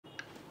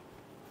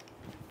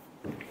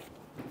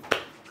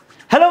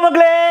Hello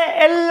മക്കളെ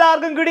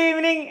എല്ലാവർക്കും good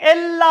evening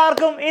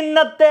എല്ലാവർക്കും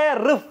ഇന്നത്തെ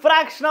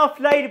Refraction of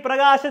Light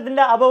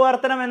പ്രകാശത്തിന്റെ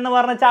അപവർത്തനം എന്ന്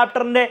പറഞ്ഞ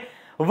ചാപ്റ്ററിന്റെ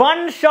വൺ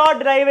ഷോട്ട്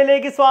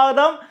ഡ്രൈവിലേക്ക്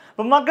സ്വാഗതം.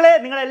 അപ്പോൾ മക്കളെ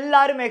നിങ്ങൾ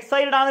എല്ലാവരും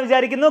എക്സൈറ്റഡ് ആണെന്ന്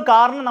വിചാരിക്കുന്നു.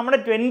 കാരണം നമ്മുടെ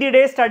 20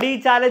 day study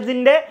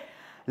ചാലഞ്ചിന്റെ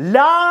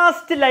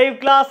last live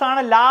class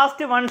ആണ്,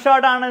 ലാസ്റ്റ് വൺ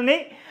ഷോട്ട് ആണ്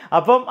ഇനി.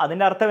 അപ്പം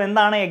അതിൻ്റെ അർത്ഥം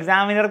എന്താണ്?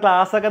 എക്സാമിനർ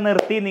ക്ലാസ് ഒക്കെ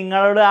നിർത്തി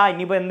നിങ്ങളോട്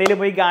ഇനിയിപ്പോൾ എന്തെങ്കിലും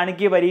പോയി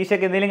കാണിക്കുക,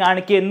 പരീക്ഷയ്ക്ക് എന്തെങ്കിലും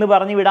കാണിക്കുക എന്ന്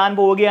പറഞ്ഞ് വിടാൻ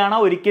പോവുകയാണോ?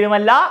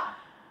 ഒരിക്കലുമല്ല.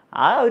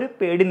 ആ ഒരു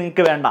പേടി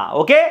നിങ്ങൾക്ക് വേണ്ട.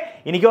 ഓക്കെ,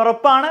 എനിക്ക്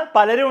ഉറപ്പാണ്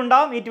പലരും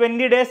ഉണ്ടാവും ഈ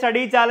 20 ഡേ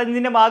സ്റ്റഡി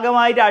ചാലഞ്ചിൻ്റെ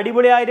ഭാഗമായിട്ട്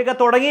അടിപൊളിയായിട്ടൊക്കെ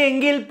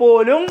തുടങ്ങിയെങ്കിൽ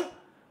പോലും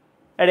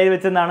ഇടയിൽ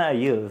വെച്ചെന്താണ്,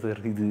 അയ്യോ സർ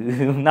ഇത്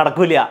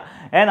നടക്കില്ല,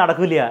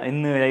 നടക്കില്ല,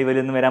 ഇന്ന്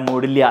ലൈവിലൊന്നും വരാൻ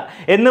മൂടില്ല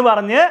എന്ന്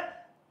പറഞ്ഞ്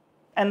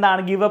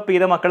എന്താണ് ഗിവ് അപ്പ്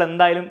ചെയ്ത മക്കൾ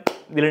എന്തായാലും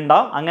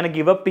ഇതിലുണ്ടാവും. അങ്ങനെ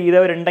ഗിവ് അപ്പ്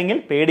ചെയ്തവരുണ്ടെങ്കിൽ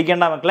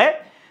പേടിക്കേണ്ട മക്കളെ,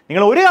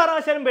 നിങ്ങൾ ഒരു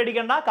കാരണവശാലും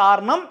പേടിക്കേണ്ട.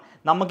 കാരണം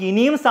നമുക്ക്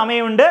ഇനിയും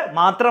സമയമുണ്ട്.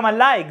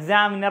 മാത്രമല്ല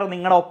എക്സാമിനർ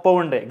നിങ്ങളുടെ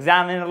ഒപ്പമുണ്ട്.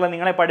 എക്സാമിനറിൽ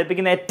നിങ്ങളെ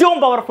പഠിപ്പിക്കുന്ന ഏറ്റവും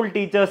പവർഫുൾ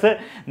ടീച്ചേഴ്സ്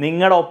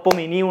നിങ്ങളുടെ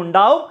ഒപ്പം ഇനിയും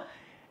ഉണ്ടാവും.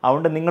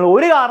 അതുകൊണ്ട് നിങ്ങൾ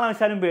ഒരു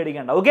കാരണവശാലും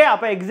പേടിക്കേണ്ട. ഓക്കെ,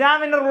 അപ്പോൾ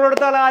എക്സാമിനർ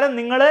ഉള്ളിടത്തോളം കാലം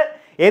നിങ്ങൾ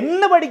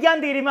എന്ന് പഠിക്കാൻ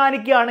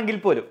തീരുമാനിക്കുകയാണെങ്കിൽ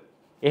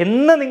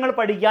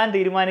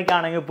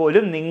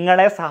പോലും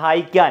നിങ്ങളെ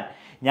സഹായിക്കാൻ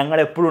ഞങ്ങൾ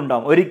എപ്പോഴും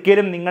ഉണ്ടാവും.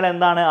 ഒരിക്കലും നിങ്ങൾ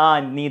എന്താണ്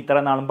നീ ഇത്ര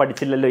നാളും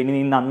പഠിച്ചില്ലല്ലോ, ഇനി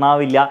നീ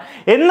നന്നാവില്ല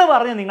എന്ന്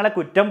പറഞ്ഞ് നിങ്ങളെ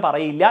കുറ്റം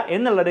പറയില്ല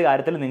എന്നുള്ളൊരു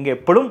കാര്യത്തിൽ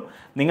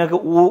നിങ്ങൾക്ക്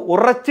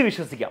ഉറച്ച്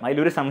വിശ്വസിക്കാം.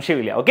 അതിലൊരു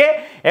സംശയമില്ല. ഓക്കെ,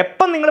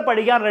 എപ്പം നിങ്ങൾ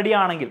പഠിക്കാൻ റെഡി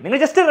ആണെങ്കിൽ നിങ്ങൾ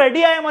ജസ്റ്റ്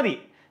റെഡി ആയാൽ മതി.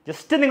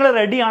 ജസ്റ്റ് നിങ്ങൾ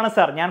റെഡിയാണ്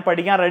സാർ, ഞാൻ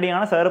പഠിക്കാൻ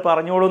റെഡിയാണ് സാർ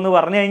പറഞ്ഞോളൂ എന്ന്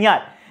പറഞ്ഞു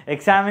കഴിഞ്ഞാൽ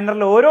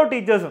എക്സാമിനറിൽ ഓരോ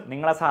ടീച്ചേഴ്സും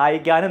നിങ്ങളെ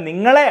സഹായിക്കാനും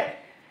നിങ്ങളെ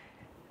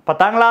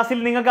 10ാം ക്ലാസ്സിൽ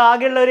നിങ്ങൾക്ക്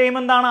ആകെയുള്ള ഒരു എയിം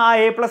എന്താണ്?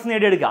 A+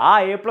 നേടിയെടുക്കുക.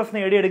 A+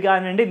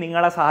 നേടിയെടുക്കാൻ വേണ്ടി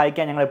നിങ്ങളെ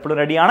സഹായിക്കാൻ ഞങ്ങൾ എപ്പോഴും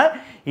റെഡിയാണ്.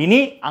 ഇനി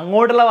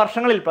അങ്ങോട്ടുള്ള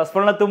വർഷങ്ങളിൽ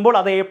 +1 എത്തുമ്പോൾ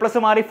അത്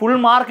A+ മാറി ഫുൾ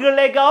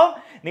മാർക്കുകളിലേക്കാവും.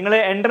 നിങ്ങൾ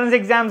എൻട്രൻസ്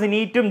എക്സാംസ്,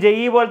 നീറ്റും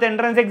JEE പോലത്തെ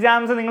എൻട്രൻസ്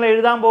എക്സാംസ് നിങ്ങൾ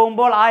എഴുതാൻ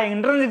പോകുമ്പോൾ ആ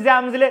എൻട്രൻസ്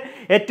എക്സാംസിൽ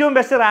ഏറ്റവും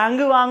ബെസ്റ്റ്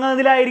റാങ്ക്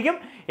വാങ്ങുന്നതിലായിരിക്കും.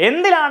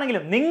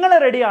 എന്തിലാണെങ്കിലും നിങ്ങൾ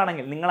റെഡി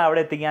ആണെങ്കിൽ നിങ്ങൾ അവിടെ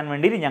എത്തിക്കാൻ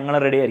വേണ്ടി ഞങ്ങൾ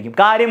റെഡി ആയിരിക്കും.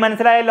 കാര്യം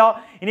മനസ്സിലായല്ലോ?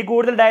 ഇനി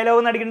കൂടുതൽ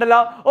ഡയലോഗ് അടിക്കണ്ടല്ലോ.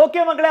 ഓക്കെ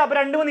മക്കളെ, അപ്പോൾ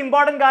 2-3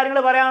 ഇമ്പോർട്ടൻറ്റ് കാര്യങ്ങൾ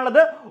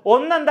പറയാനുള്ളത്.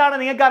 ഒന്നെന്താണ്,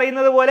 നിങ്ങൾക്ക്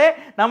അറിയുന്നത് പോലെ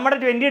നമ്മുടെ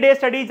 20 ഡേ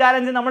സ്റ്റഡി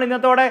ചാലഞ്ച് നമ്മൾ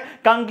ഇന്നത്തോടെ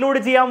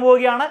കൺക്ലൂഡ് ചെയ്യാൻ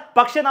പോവുകയാണ്.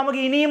 പക്ഷെ നമുക്ക്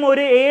ഇനിയും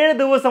ഒരു 7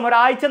 ദിവസം,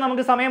 ഒരാഴ്ച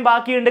നമുക്ക് സമയം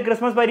ബാക്കിയുണ്ട്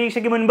ക്രിസ്മസ്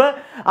പരീക്ഷയ്ക്ക് മുൻപ്.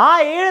 ആ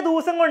 7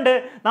 ദിവസം കൊണ്ട്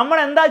നമ്മൾ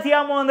എന്താ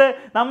ചെയ്യാൻ പോകുന്നത്?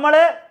 നമ്മൾ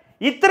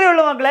ഇത്രയേ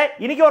ഉള്ളൂ മക്കളെ.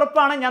 എനിക്ക്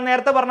ഉറപ്പാണ്, ഞാൻ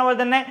നേരത്തെ പറഞ്ഞ പോലെ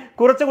തന്നെ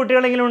കുറച്ച്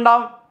കുട്ടികളെങ്കിലും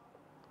ഉണ്ടാവും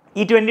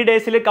ഈ 20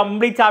 ഡേയ്സിൽ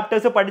കംപ്ലീറ്റ്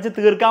ചാപ്റ്റേഴ്സ് പഠിച്ച്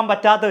തീർക്കാൻ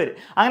പറ്റാത്തവർ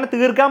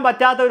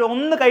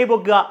ഒന്ന്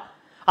കൈപൊക്കുക.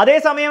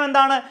 അതേസമയം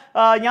എന്താണ്,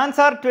 ഞാൻ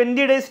സാർ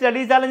 20 ഡേയ്സ്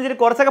സ്റ്റഡി ചാലഞ്ചിൽ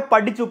കുറച്ചൊക്കെ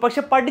പഠിച്ചു,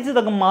 പക്ഷെ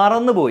പഠിച്ചതൊക്കെ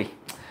മറന്നുപോയി,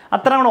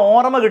 അത്ര കൂടെ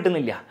ഓർമ്മ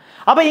കിട്ടുന്നില്ല.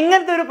 അപ്പോൾ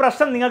ഇങ്ങനത്തെ ഒരു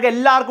പ്രശ്നം നിങ്ങൾക്ക്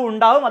എല്ലാവർക്കും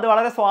ഉണ്ടാവും. അത്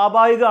വളരെ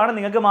സ്വാഭാവികമാണ്.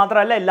 നിങ്ങൾക്ക്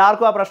മാത്രമല്ല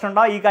എല്ലാവർക്കും ആ പ്രശ്നം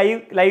ഉണ്ടാവും. ഈ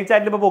ലൈവ്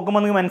ചാറ്റിൽ ഇപ്പോൾ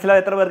പൊക്കുമ്പോൾ നിങ്ങൾക്ക്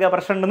മനസ്സിലാവും എത്ര പേർക്ക് ആ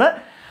പ്രശ്നം ഉണ്ടെന്ന്.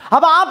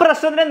 അപ്പോൾ ആ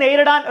പ്രശ്നത്തിനെ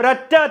നേരിടാൻ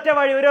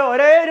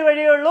ഒരേ ഒരു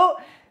വഴിയേ ഉള്ളൂ.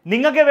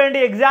 നിങ്ങൾക്ക് വേണ്ടി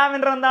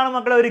എക്സാമിനർ എന്താണ്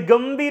മക്കളെ, ഒരു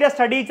ഗംഭീര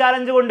സ്റ്റഡി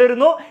ചാലഞ്ച്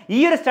കൊണ്ടുവരുന്നു. ഈ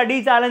ഒരു സ്റ്റഡി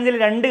ചാലഞ്ചിൽ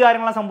 2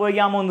 കാര്യങ്ങളാണ്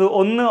സംഭവിക്കാൻ പോകുന്നത്.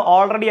 ഒന്ന്,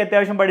 ഓൾറെഡി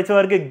അത്യാവശ്യം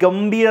പഠിച്ചവർക്ക്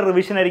ഗംഭീര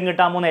റിവിഷൻ ആയിരിക്കും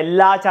കിട്ടാൻ പോകുന്ന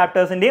എല്ലാ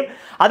ചാപ്റ്റേഴ്സിൻ്റെയും.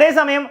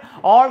 അതേസമയം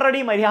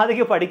ഓൾറെഡി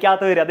മര്യാദയ്ക്ക്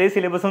പഠിക്കാത്തവർ, അതേ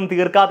സിലബസും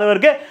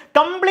തീർക്കാത്തവർക്ക്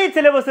കംപ്ലീറ്റ്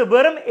സിലബസ്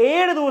വെറും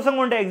 7 ദിവസം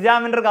കൊണ്ട്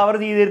എക്സാമിനർ കവർ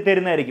ചെയ്ത്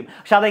തരുന്നതായിരിക്കും.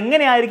 പക്ഷെ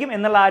അതെങ്ങനെയായിരിക്കും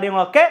എന്നുള്ള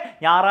കാര്യങ്ങളൊക്കെ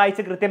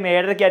ഞായറാഴ്ച കൃത്യം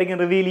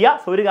 7:30 റിവീൽ ചെയ്യുക.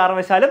 സോ ഒരു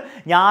കാരണവശാലും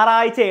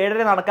ഞായറാഴ്ച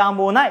 7:30 നടക്കാൻ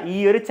പോകുന്ന ഈ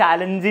ഒരു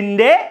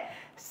ചാലഞ്ചിൻ്റെ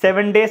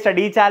 7 ഡേ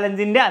സ്റ്റഡി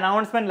ചാലഞ്ചിന്റെ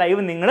അനൗൺസ്മെന്റ്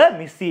ലൈവ് നിങ്ങൾ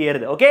മിസ്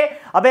ചെയ്യരുത്. ഓക്കെ,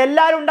 അപ്പോൾ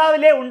എല്ലാവരും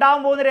ഉണ്ടാവാൻ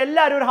പോകുന്നവർ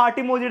എല്ലാവരും ഒരു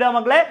ഹാർട്ടി മോജി ഇടുക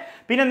മക്കളെ.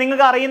 പിന്നെ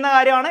നിങ്ങൾക്ക് അറിയുന്ന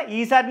കാര്യമാണ്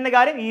ESATന്റെ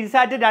കാര്യം.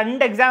 ESAT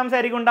 2 എക്സാംസ്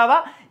ആയിരിക്കും ഉണ്ടാവുക.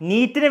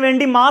 നീറ്റിന്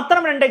വേണ്ടി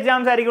മാത്രം 2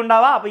 എക്സാംസ് ആയിരിക്കും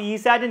ഉണ്ടാവുക. അപ്പോൾ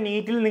ESAT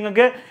നീറ്റിൽ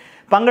നിങ്ങൾക്ക്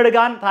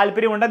പങ്കെടുക്കാൻ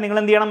താല്പര്യമുണ്ട്, നിങ്ങൾ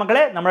എന്ത് ചെയ്യണം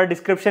മക്കളെ? നമ്മുടെ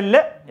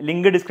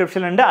ലിങ്ക്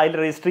ഡിസ്ക്രിപ്ഷനിലുണ്ട്, അതിൽ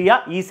രജിസ്റ്റർ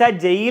ചെയ്യുക. ESAT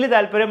JEE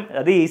താല്പര്യം,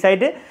 അത്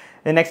ESAT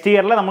നെക്സ്റ്റ്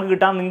ഇയറിൽ നിങ്ങൾക്ക്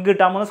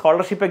കിട്ടാൻ പോകുന്ന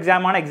സ്കോളർഷിപ്പ്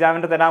എക്സാമാണ്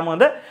എക്സാമിന് തരാൻ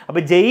പോകുന്നത്.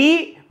 അപ്പോൾ JEE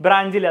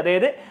ബ്രാഞ്ചിൽ,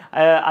 അതായത്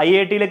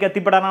IIT-യിലേക്ക്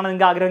എത്തിപ്പെടാനാണ്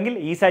നിങ്ങൾക്ക് ആഗ്രഹമെങ്കിൽ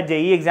ESAT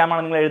JEE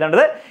എക്സാമാണ് നിങ്ങൾ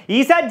എഴുതേണ്ടത്.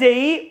 ESAT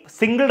JEE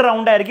സിംഗിൾ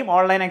റൗണ്ട് ആയിരിക്കും,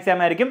 ഓൺലൈൻ എക്സാം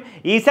ആയിരിക്കും.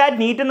 ESAT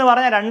നീറ്റ് എന്ന്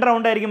പറഞ്ഞാൽ 2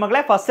 റൗണ്ട് ആയിരിക്കും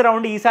മക്കളെ. ഫസ്റ്റ്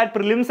റൗണ്ട് ESAT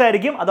പ്രിലിംസ്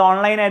ആയിരിക്കും, അത്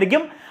ഓൺലൈൻ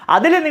ആയിരിക്കും.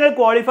 അതിൽ നിങ്ങൾ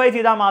ക്വാളിഫൈ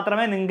ചെയ്താൽ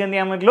മാത്രമേ നിങ്ങൾക്ക് എന്ത്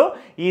ചെയ്യാൻ പറ്റുള്ളൂ,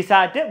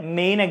 ESAT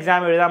മെയിൻ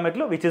എക്സാം എഴുതാൻ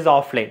പറ്റുള്ളൂ, വിച്ച് ഇസ്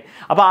ഓഫ്ലൈൻ.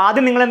 അപ്പോൾ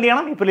ആദ്യം നിങ്ങൾ എന്ത്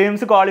ചെയ്യണം, ഈ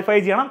പ്രിലിംസ് ക്വാളിഫൈ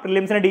ചെയ്യണം.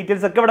 പ്രിലിംസിൻ്റെ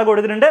ഡീറ്റെയിൽസ് ഒക്കെ ഇവിടെ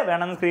കൊടുത്തിട്ടുണ്ട്,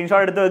 വേണമെന്ന്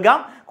സ്ക്രീൻഷോട്ട് എടുത്ത് വെക്കാം.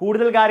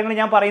 കൂടുതൽ കാര്യങ്ങൾ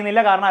ഞാൻ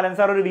പറയുന്നില്ല, കാരണം അലൻ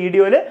സാർ ഒരു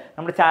വീഡിയോയിൽ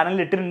നമ്മുടെ ചാനലിൽ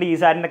ഇട്ടിട്ടുണ്ട്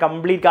ESATന്റെ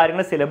കംപ്ലീറ്റ്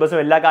കാര്യങ്ങൾ, സിലബസും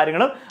എല്ലാ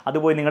കാര്യങ്ങളും.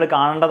 അതുപോയി നിങ്ങൾ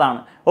കാണേണ്ടതാണ്.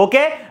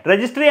 ഓക്കെ,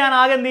 രജിസ്റ്റർ ചെയ്യാൻ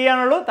ആകെ എന്ത്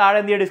ചെയ്യാനുള്ളൂ, താഴെ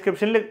എന്ത് ചെയ്യുക,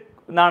 ഡിസ്ക്രിപ്ഷനിൽ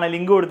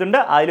ലിങ്ക് കൊടുത്തിട്ടുണ്ട്,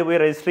 അതിൽ പോയി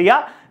രജിസ്റ്റർ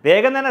ചെയ്യുക.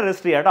 വേഗം തന്നെ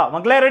രജിസ്റ്റർ ചെയ്യുക കേട്ടോ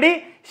മക്കളെ. റെഡി?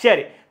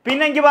 ശരി.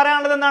 പിന്നെ എനിക്ക്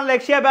പറയാനുള്ളത് എന്താണ്,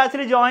 ലക്ഷ്യ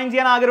ബാച്ചിൽ ജോയിൻ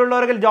ചെയ്യാൻ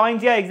ആഗ്രഹമുള്ളവർക്ക് ജോയിൻ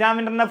ചെയ്യുക.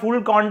 എക്സാമിനറിൻ്റെ full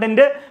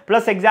content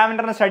plus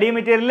എക്സാമിനറിൻ്റെ study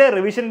material,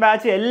 revision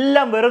batch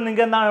എല്ലാം വെറും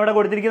നിങ്ങൾക്ക് എന്താണ് ഇവിടെ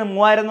കൊടുത്തിരിക്കുന്നത്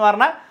 3000 എന്ന്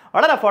പറഞ്ഞാൽ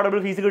വളരെ അഫോർഡബിൾ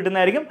ഫീസ്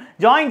കിട്ടുന്നതായിരിക്കും.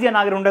 ജോയിൻ ചെയ്യാൻ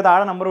ആഗ്രഹമുണ്ട്,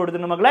 താഴെ നമ്പർ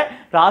കൊടുത്തിട്ടുണ്ട് മക്കളെ.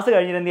 ക്ലാസ്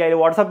കഴിഞ്ഞിട്ട് എന്ത്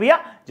ചെയ്യുക, വാട്സപ്പ് ചെയ്യുക,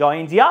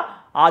 ജോയിൻ ചെയ്യുക.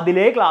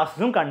 അതിലെ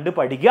ക്ലാസ്സും കണ്ട്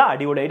പഠിക്കുക,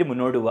 അടിപൊളിയായിട്ട്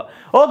മുന്നോട്ട് പോവുക.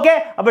 ഓക്കെ,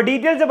 അപ്പോൾ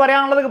ഡീറ്റെയിൽസ്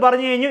പറയാനുള്ളതൊക്കെ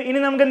പറഞ്ഞു കഴിഞ്ഞു. ഇനി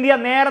നമുക്ക് എന്ത്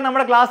ചെയ്യാം, നേരെ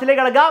നമ്മുടെ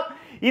ക്ലാസ്സിലേക്ക് കിടക്കാം.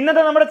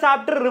 ഇന്നത്തെ നമ്മുടെ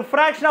ചാപ്റ്റർ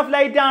റിഫ്രാക്ഷൻ ഓഫ്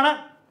ലൈറ്റ് ആണ്.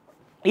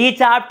 ഈ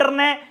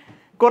ചാപ്റ്ററിനെ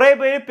കുറേ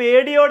പേര്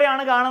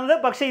പേടിയോടെയാണ് കാണുന്നത്,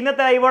 പക്ഷേ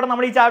ഇന്നത്തെ ലൈവോടെ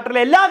നമ്മൾ ഈ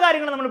ചാപ്റ്ററിലെ എല്ലാ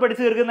കാര്യങ്ങളും നമ്മൾ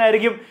പഠിച്ചു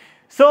തീർക്കുന്നതായിരിക്കും.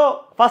 So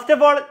first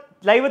of all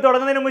live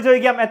തുടങ്ങുന്നതിന് മുമ്പ്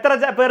ചോദിക്കാം, എത്ര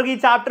പേർക്ക് ഈ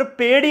ചാപ്റ്റർ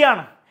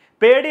പേടിയാണ്?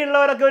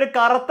 പേടിയുള്ളവരൊക്കെ ഒരു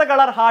കറുത്ത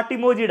കളർ ഹാർട്ട്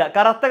ഇമോജി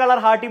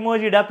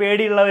ഇടുക.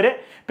 പേടിയുള്ളവർ,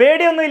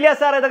 പേടിയൊന്നും ഇല്ല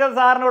സാർ, ഇതൊക്കെ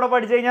സാറിൻ്റെ കൂടെ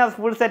പഠിച്ചു കഴിഞ്ഞാൽ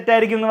ഫുൾ സെറ്റ്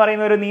ആയിരിക്കും എന്ന്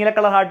പറയുന്ന ഒരു നീല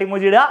കളർ ഹാർട്ട്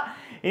ഇമോജി ഇടുക.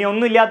 ഇനി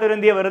ഒന്നും ഇല്ലാത്തവർ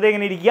എന്ത് ചെയ്യുക, വെറുതെ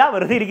ഇങ്ങനെ ഇരിക്കുക.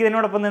 വെറുതെ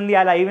ഇരിക്കുന്നതിനോടൊപ്പം എന്ത്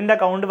ചെയ്യുക, ലൈവിൻ്റെ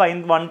കൗണ്ട്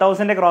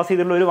 1000 ക്രോസ്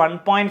ചെയ്തിട്ടുള്ള ഒരു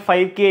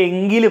 1.5K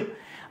എങ്കിലും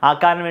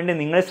ആക്കാൻ വേണ്ടി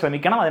നിങ്ങൾ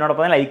ശ്രമിക്കണം.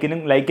 അതിനോടൊപ്പം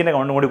ലൈക്കിൻ്റെ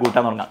കൗണ്ടും കൂടി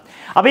കൂട്ടാൻ തുടങ്ങാം.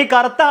 അപ്പോൾ ഈ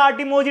കറുത്ത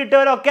ഹാർട്ട് ഇമോജി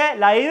ഇട്ടവരൊക്കെ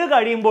ലൈവ്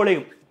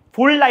കഴിയുമ്പോഴേക്കും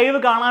ഫുൾ ലൈവ്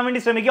കാണാൻ വേണ്ടി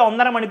ശ്രമിക്കുക.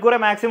 1.5 മണിക്കൂറേ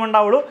മാക്സിമം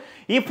ഉണ്ടാവുള്ളൂ.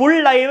 ഈ ഫുൾ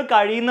ലൈവ്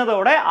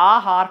കഴിയുന്നതോടെ ആ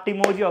ഹാർട്ട്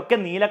ഇമോജി ഒക്കെ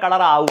നീല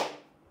കളർ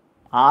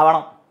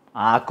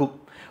ആക്കും.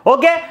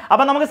 ഓക്കെ,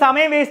 അപ്പം നമുക്ക്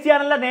സമയം വേസ്റ്റ്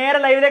ചെയ്യാനല്ല, നേരെ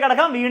ലൈവിലേക്ക്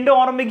കിടക്കാം. വീണ്ടും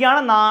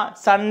ഓർമ്മിക്കുകയാണ്,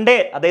 സൺഡേ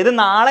അതായത്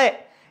നാളെ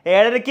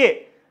 7:30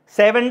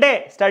 7 ഡേ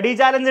സ്റ്റഡി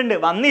ചാലഞ്ച് ഉണ്ട്.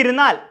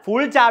 വന്നിരുന്നാൽ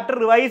ഫുൾ ചാപ്റ്റർ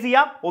റിവൈസ്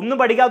ചെയ്യാം. ഒന്നും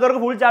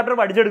പഠിക്കാത്തവർക്ക് ഫുൾ ചാപ്റ്റർ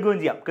പഠിച്ചെടുക്കുകയും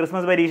ചെയ്യാം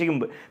ക്രിസ്മസ് പരീക്ഷയ്ക്ക്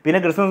മുമ്പ്. പിന്നെ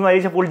ക്രിസ്മസ്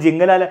പരീക്ഷ ഫുൾ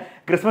ജിങ്കലാല,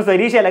 ക്രിസ്മസ്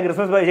പരീക്ഷയല്ല,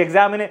 ക്രിസ്മസ് പരീക്ഷ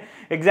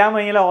എക്സാം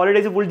കഴിഞ്ഞാൽ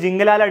ഹോളിഡേയ്സ് ഫുൾ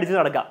ജിങ്കലാല അടിച്ച്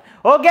നടക്കാം.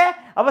 ഓക്കെ,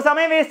 അപ്പോൾ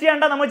സമയം വേസ്റ്റ്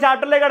ചെയ്യേണ്ട, നമ്മൾ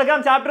ചാപ്റ്ററിലേക്ക് കിടക്കാം.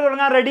 ചാപ്റ്റർ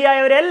തുടങ്ങാൻ റെഡി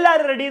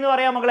ആയവരെല്ലാവരും റെഡി എന്ന്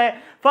പറയാം മക്കളെ.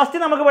 ഫസ്റ്റ്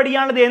നമുക്ക്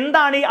പഠിക്കാനുള്ളത്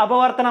എന്താണ് ഈ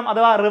അപവർത്തനം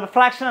അഥവാ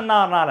റിഫ്രാക്ഷൻ എന്ന്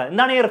പറഞ്ഞാൽ.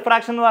 എന്താണ് ഈ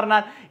റിഫ്രാക്ഷൻ എന്ന്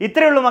പറഞ്ഞാൽ?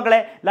 ഇത്രയേ ഉള്ളൂ മക്കളെ.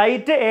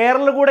 ലൈറ്റ്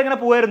എയറിൽ കൂടെ ഇങ്ങനെ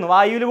പോയിരുന്നു,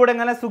 വായുവിൽ കൂടെ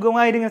ഇങ്ങനെ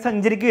സുഖമായിട്ട് ഇങ്ങനെ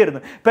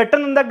സഞ്ചരിക്കുകയായിരുന്നു.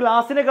 പെട്ടെന്ന് എന്താ,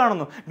 ഗ്ലാസ്സിനെ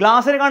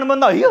കാണുമ്പോൾ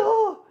എന്താ, അയ്യോ,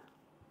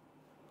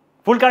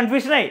 ഫുൾ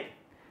കൺഫ്യൂഷനായി.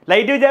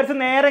 ലൈറ്റ് വിചാരിച്ച്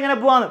നേരെ ഇങ്ങനെ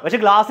പോവാന്ന്. പക്ഷെ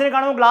ഗ്ലാസ്സിനെ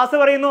കാണുമ്പോൾ ഗ്ലാസ്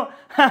പറയുന്നു,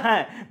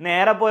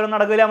 നേരെ പോലും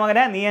നടക്കില്ല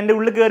മകനെ, നീ എൻ്റെ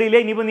ഉള്ളിൽ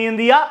കയറിയില്ലേ, ഇനിയിപ്പോൾ നീ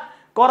എന്ത് ചെയ്യുക,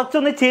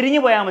 കുറച്ചൊന്ന് ചെരിഞ്ഞു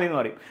പോയാൽ മതി എന്ന്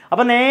പറയും.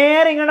 അപ്പം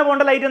നേരെ ഇങ്ങനെ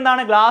പോകേണ്ട ലൈറ്റ്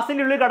എന്താണ്,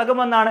 ഗ്ലാസിൻ്റെ ഉള്ളിൽ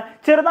കിടക്കുമ്പോൾ എന്താണ്,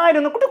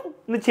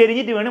 ചെറുതായിട്ടൊന്ന്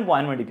ചെരിഞ്ഞിട്ട് വേണം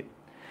പോകാൻ വേണ്ടിയിട്ട്.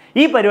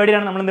 ഈ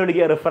പരിപാടിയാണ് നമ്മൾ എന്ത്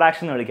വിളിക്കുക,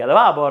 റിഫ്രാക്ഷൻ എന്ന് വിളിക്കുക,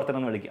 അഥവാ അപവർത്തനം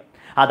എന്ന് വിളിക്കുക.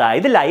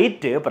 അതായത്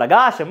ലൈറ്റ്,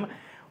 പ്രകാശം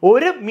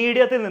ഒരു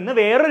മീഡിയത്തിൽ നിന്ന്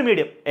വേറൊരു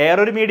മീഡിയം,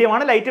 എയറൊരു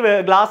മീഡിയമാണ്, ലൈറ്റ്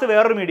ഗ്ലാസ്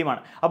വേറൊരു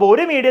മീഡിയമാണ്. അപ്പോൾ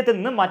ഒരു മീഡിയത്തിൽ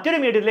നിന്ന് മറ്റൊരു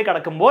മീഡിയത്തിലേക്ക്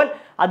കടക്കുമ്പോൾ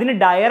അതിന്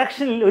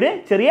ഡയറക്ഷനിൽ ഒരു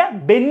ചെറിയ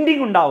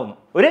ബെൻഡിങ് ഉണ്ടാവുന്നു,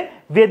 ഒരു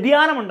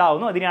വ്യതിയാനം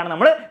ഉണ്ടാവുന്നു. അതിനെയാണ്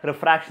നമ്മൾ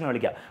റിഫ്രാക്ഷൻ എന്ന്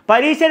വിളിക്കുക.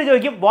 പരീക്ഷയിൽ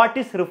ചോദിക്കും, വാട്ട്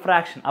ഈസ്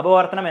റിഫ്രാക്ഷൻ,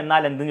 അപവർത്തനം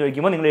എന്നാൽ എന്തെന്ന്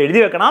ചോദിക്കുമ്പോൾ നിങ്ങൾ എഴുതി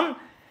വെക്കണം,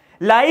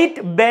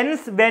 light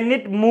Benz when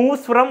it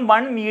moves from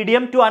one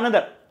medium to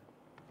another.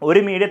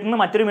 ഒരു മീഡിയത്തിൽ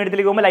നിന്ന് മറ്റൊരു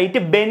മീഡിയത്തിലേക്ക് പോകുമ്പോൾ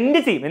ലൈറ്റ്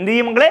ബെൻഡ് ചെയ്യും. എന്ത്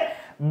ചെയ്യും മക്കളെ,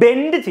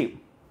 ബെൻഡ് ചെയ്യും,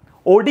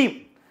 ഒടിയും.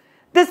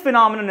 This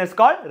phenomenon is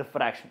called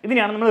refraction.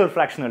 ഇതിനെയാണ് നമ്മൾ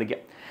റിഫ്രാക്ഷൻ എന്ന് വിളിക്കുക.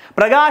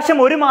 പ്രകാശം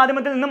ഒരു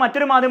മാധ്യമത്തിൽ നിന്ന്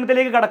മറ്റൊരു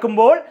മാധ്യമത്തിലേക്ക്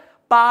കടക്കുമ്പോൾ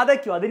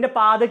അതിൻ്റെ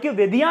പാതയ്ക്ക്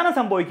വ്യതിയാനം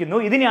സംഭവിക്കുന്നു.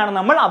 ഇതിനെയാണ്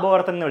നമ്മൾ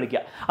അപവർത്തനം എന്ന്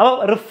വിളിക്കുക. അപ്പോൾ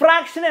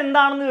റിഫ്രാക്ഷൻ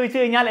എന്താണെന്ന് ചോദിച്ചു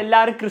കഴിഞ്ഞാൽ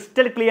എല്ലാവരും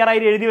ക്രിസ്റ്റൽ ക്ലിയർ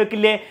ആയിട്ട് എഴുതി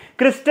വെക്കില്ലേ?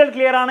 ക്രിസ്റ്റൽ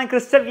ക്ലിയർ ആണ്,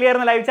 ക്രിസ്റ്റൽ ക്ലിയർ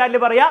എന്ന് ലൈവ്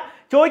ചാറ്റിൽ പറയാം.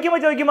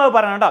 ചോദിക്കുമ്പോൾ അത്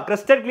പറയണം കേട്ടോ.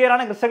 ക്രിസ്റ്റൽ ക്ലിയർ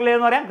ആണ്, ക്രിസ്റ്റൽ ക്ലിയർ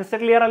എന്ന് പറയാം.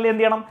 ക്രിസ്റ്റൽ ക്ലിയർ അല്ലേ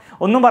എന്ത് ചെയ്യണം,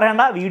 ഒന്നും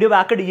പറയണ്ട, വീഡിയോ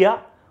ബാക്ക് അടിക്കുക,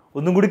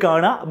 ഒന്നും കൂടി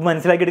കാണുക,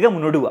 മനസ്സിലാക്കി എടുക്കുക,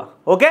 മുന്നോട്ട് പോവുക.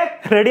 ഓക്കെ,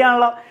 റെഡി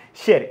ആണല്ലോ?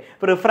 ശരി,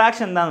 ഇപ്പോൾ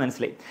റിഫ്രാക്ഷൻ എന്താണെന്ന്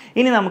മനസ്സിലായി.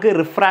 ഇനി നമുക്ക്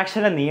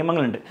റിഫ്രാക്ഷൻ്റെ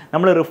നിയമങ്ങളുണ്ട്.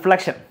 നമ്മൾ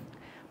റിഫ്ലക്ഷൻ,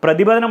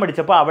 പ്രതിപതനം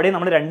പഠിച്ചപ്പോൾ അവിടെ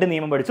നമ്മൾ 2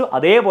 നിയമം പഠിച്ചു.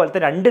 അതേപോലത്തെ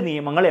 2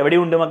 നിയമങ്ങൾ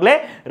എവിടെയുണ്ട് മക്കളെ?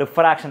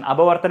 റിഫ്രാക്ഷൻ,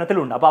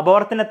 അപവർത്തനത്തിലുണ്ട്. അപ്പോൾ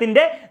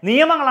അപവർത്തനത്തിൻ്റെ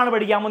നിയമങ്ങളാണ്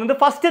പഠിക്കാൻ പോകുന്നത്.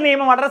 ഫസ്റ്റ്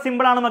നിയമം വളരെ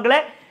സിമ്പിളാണ് മക്കളെ.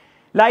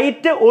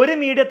 ലൈറ്റ് ഒരു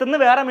മീഡിയത്തിൽ നിന്ന്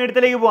വേറെ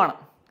മീഡിയത്തിലേക്ക് പോവാണ്.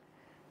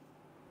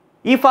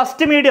 ഈ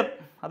ഫസ്റ്റ് മീഡിയം,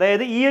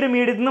 അതായത് ഈ ഒരു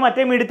മീഡിയത്തിൽ നിന്ന്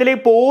മറ്റേ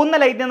മീഡിയത്തിലേക്ക് പോകുന്ന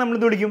ലൈറ്റിനെ നമ്മൾ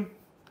എന്ത് വിളിക്കും?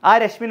 ആ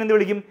രശ്മിനെ എന്ത്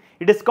വിളിക്കും?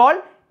 It is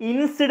called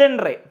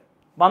incident ray.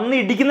 വന്ന്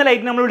ഇടിക്കുന്ന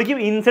ലൈറ്റിനെ നമ്മൾ വിളിക്കും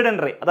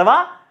ഇൻസിഡൻറ്റ് റേ അഥവാ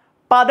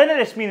പതന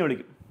രശ്മി എന്ന്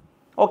വിളിക്കും.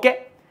 ഓക്കെ,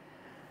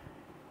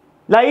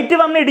 ലൈറ്റ്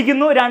വന്ന്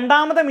ഇടിക്കുന്നു,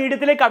 രണ്ടാമത്തെ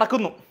മീഡിയത്തിലേക്ക്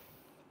കടക്കുന്നു.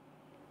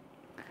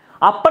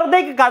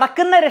 അപ്പുറത്തേക്ക്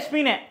കടക്കുന്ന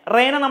രശ്മിനെ,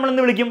 റേനെ നമ്മൾ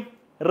എന്ത് വിളിക്കും?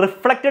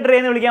 റിഫ്ലക്റ്റഡ് റേ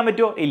എന്ന് വിളിക്കാൻ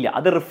പറ്റുമോ? ഇല്ല,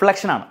 അത്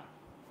റിഫ്ലക്ഷനാണ്.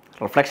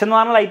 റിഫ്ലക്ഷൻ എന്ന്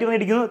പറഞ്ഞാൽ ലൈറ്റ് വന്ന്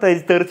ഇടിക്കുന്നു,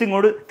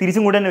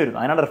 തിരിച്ചും കൂടെ തന്നെ വരും,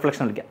 അതിനാണ്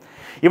റിഫ്ലക്ഷൻ വിളിക്കുക.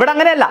 ഇവിടെ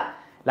അങ്ങനെയല്ല,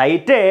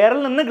 ലൈറ്റ് എയറിൽ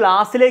നിന്ന്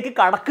ഗ്ലാസ്സിലേക്ക്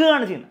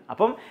കടക്കുകയാണ് ചെയ്യുന്നത്.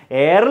 അപ്പം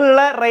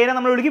എയറിലുള്ള റേനെ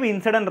നമ്മൾ വിളിക്കും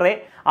ഇൻസിഡൻറ്റ് റേ,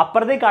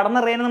 അപ്പുറത്തേക്ക് കടന്ന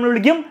റേനെ നമ്മൾ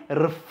വിളിക്കും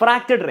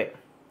റിഫ്രാക്റ്റഡ് റേ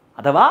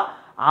അഥവാ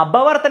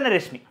അപവർത്തന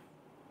രശ്മി.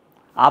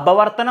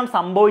 അപവർത്തനം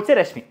സംഭവിച്ച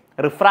രശ്മി,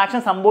 റിഫ്രാക്ഷൻ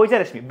സംഭവിച്ച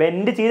രശ്മി,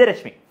 ബെൻഡ് ചെയ്ത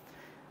രശ്മി.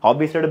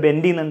 ഓബ്വിയസ്ലി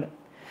ബെൻഡ് ചെയ്യുന്നുണ്ട്.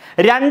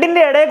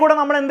 രണ്ടിൻ്റെ ഇടയിൽ കൂടെ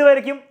നമ്മൾ എന്ത്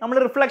വരയ്ക്കും? നമ്മൾ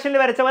റിഫ്ലക്ഷനിൽ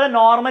വരച്ച പോലെ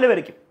നോർമൽ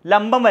വരയ്ക്കും,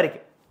 ലംബം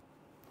വരയ്ക്കും.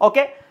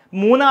 ഓക്കെ,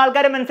 3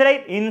 ആൾക്കാരെ മനസ്സിലായി.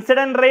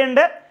 ഇൻസിഡൻറ്റ് റേ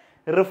ഉണ്ട്,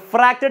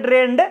 റിഫ്രാക്റ്റഡ്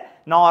റേ ഉണ്ട്,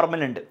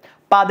 നോർമൽ ഉണ്ട്.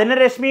 പതന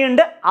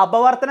രശ്മിയുണ്ട്,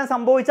 അപവർത്തനം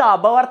സംഭവിച്ച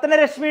അപവർത്തന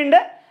രശ്മിയുണ്ട്,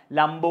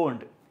 ലംബവും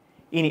ഉണ്ട്.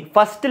 ഇനി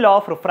ഫസ്റ്റ് ലോ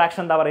ഓഫ്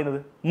റിഫ്രാക്ഷൻ എന്താ പറയുന്നത്?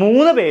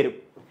 3 പേരും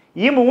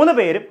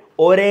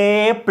ഒരേ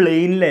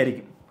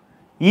പ്ലെയിനിലായിരിക്കും.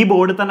 ഈ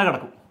ബോർഡിൽ തന്നെ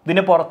കിടക്കും,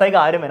 ഇതിൻ്റെ പുറത്തേക്ക്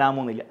ആരും വരാൻ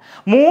പോകുന്നില്ല.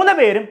 3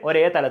 പേരും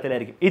ഒരേ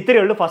തലത്തിലായിരിക്കും.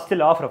 ഇത്രയേ ഉള്ളൂ ഫസ്റ്റ്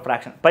ലോ ഓഫ്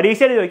റിഫ്രാക്ഷൻ.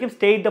 പരീക്ഷയിൽ ചോദിക്കും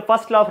state the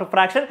first law of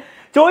refraction.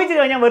 ചോദിച്ചു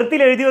കഴിഞ്ഞാൽ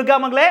വൃത്തിയിൽ എഴുതി വെക്കുക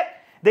മക്കളെ.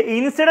 The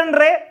incident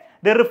ray,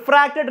 the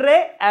refracted ray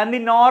and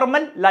the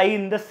normal lie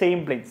in the same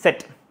plain.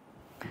 Set.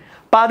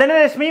 പതന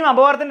രശ്മിയും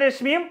അപവർത്തന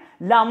രശ്മിയും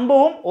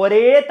ലംബവും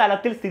ഒരേ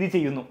തലത്തിൽ സ്ഥിതി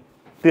ചെയ്യുന്നു.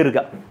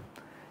 തീർക്കുക.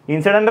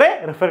 Incident ray,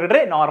 refracted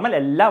ray, normal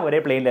എല്ലാം ഒരേ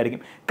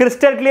പ്ലെയിനിലായിരിക്കും.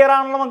 ക്രിസ്റ്റൽ ക്ലിയർ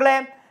ആണല്ലോ മക്കളെ?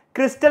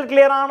 ക്രിസ്റ്റൽ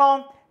ക്ലിയർ ആണോ?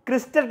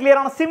 ക്രിസ്റ്റൽ ക്ലിയർ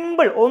ആണ്.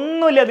 സിമ്പിൾ,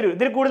 ഒന്നുമില്ല,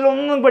 ഇതിൽ കൂടുതൽ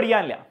ഒന്നും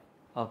പഠിക്കാനില്ല.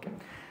 ഓക്കെ,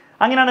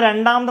 അങ്ങനെയാണ്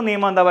രണ്ടാമത്തെ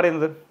നിയമം എന്താ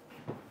പറയുന്നത്?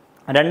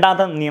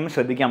 രണ്ടാമത്തെ നിയമം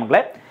ശ്രദ്ധിക്കാം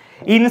മക്കളെ.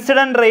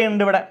 ഇൻസിഡൻറ്റ് റേ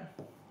ഉണ്ട് ഇവിടെ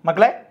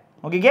മക്കളെ,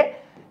 നോക്കിക്കേ.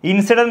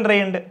 ഇൻസിഡൻറ്റ് റേ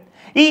ഉണ്ട്.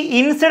 ഈ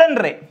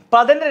ഇൻസിഡൻറ്റ് റേ,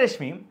 പതന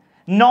രശ്മിയും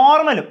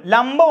നോർമലും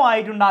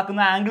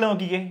ലംബമായിട്ടുണ്ടാക്കുന്ന ആംഗിൾ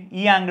നോക്കിക്കേ.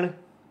 ഈ ആംഗിൾ,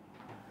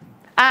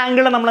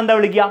 നമ്മൾ എന്താ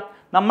വിളിക്കുക?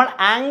 നമ്മൾ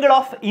ആംഗിൾ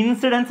ഓഫ്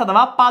ഇൻസിഡൻസ്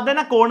അഥവാ പതന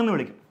കോൺ എന്ന്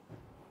വിളിക്കും.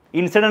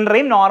 ഇൻസിഡന്റ്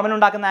റേയും നോർമൽ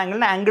ഉണ്ടാക്കുന്ന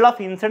ആംഗിളിന് ആംഗിൾ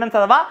ഓഫ് ഇൻസിഡൻസ്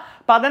അഥവാ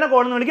പതന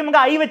കോൺ എന്ന് വിളിക്കും.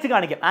 നമുക്ക് ഐ വെച്ച്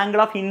കാണിക്കാം, angle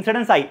of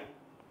incidence I.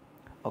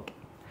 Okay,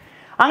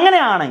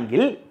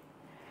 അങ്ങനെയാണെങ്കിൽ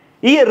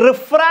ഈ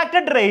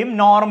റിഫ്രാക്റ്റഡ് റേയും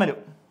നോർമലും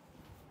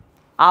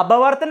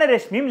അപവർത്തന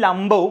രശ്മിയും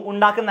ലംബവും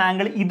ഉണ്ടാക്കുന്ന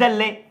ആംഗിൾ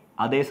ഇതല്ലേ?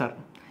 അതെ സർ,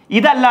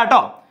 ഇതല്ല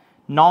കേട്ടോ.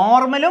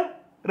 നോർമലും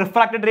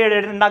റിഫ്രാക്റ്റഡ് റേ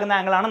ഉണ്ടാക്കുന്ന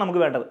ആംഗിളാണ് നമുക്ക്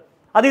വേണ്ടത്.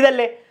 അത്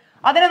ഇതല്ലേ?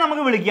 അതിനെ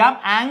നമുക്ക് വിളിക്കാം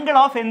ആംഗിൾ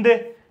ഓഫ് എന്ത്?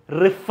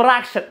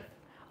 റിഫ്രാക്ഷൻ,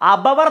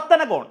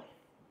 അപവർത്തന കോൺ.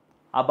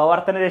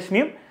 അപവർത്തന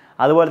രശ്മിയും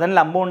അതുപോലെ തന്നെ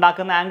ലംബം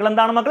ഉണ്ടാക്കുന്ന ആംഗിൾ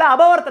എന്താണ് മക്കളെ?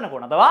 അപവർത്തന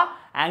കോൺ അഥവാ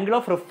ആംഗിൾ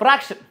ഓഫ്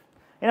റിഫ്രാക്ഷൻ.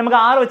 ഇനി നമുക്ക്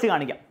 6 വെച്ച്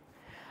കാണിക്കാം.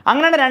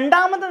 അങ്ങനെയാണ്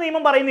രണ്ടാമത്തെ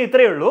നിയമം പറയുന്നത്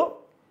ഇത്രയേ ഉള്ളൂ.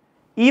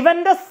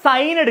 ഇവൻ്റെ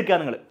സൈൻ എടുക്കുക.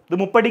 നിങ്ങൾ ഇത്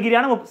 30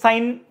 ഡിഗ്രിയാണ്,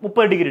 സൈൻ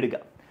 30 ഡിഗ്രി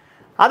എടുക്കുക.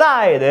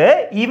 അതായത്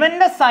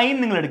ഇവൻ്റെ സൈൻ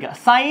നിങ്ങൾ എടുക്കുക,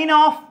 sign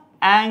of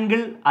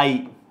angle I.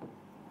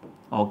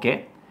 Okay,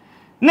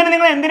 എന്നിട്ട്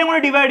നിങ്ങൾ എന്തിനും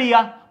കൂടെ ഡിവൈഡ്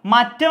ചെയ്യുക?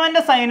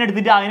 മറ്റവൻ്റെ സൈൻ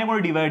എടുത്തിട്ട് അതിനെ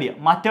കൂടെ ഡിവൈഡ്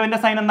ചെയ്യുക. മറ്റവൻ്റെ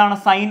സൈൻ എന്താണ്?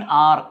 Sign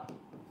R.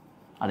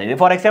 അതായത്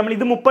ഫോർ എക്സാമ്പിൾ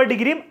ഇത് 30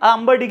 ഡിഗ്രിയും അത്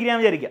 50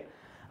 ഡിഗ്രിയാണെന്ന് വിചാരിക്കുക.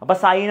 അപ്പോൾ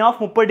സൈൻ ഓഫ്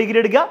 30 ഡിഗ്രി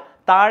എടുക്കുക,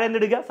 താഴെ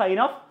എന്തെടുക്കുക? സൈൻ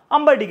ഓഫ്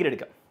 50 ഡിഗ്രി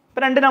എടുക്കുക.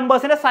 ഇപ്പോൾ 2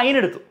 നമ്പേഴ്സിൻ്റെ സൈൻ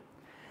എടുത്തു.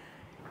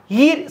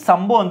 ഈ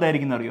സംഭവം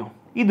എന്തായിരിക്കും അറിയോ?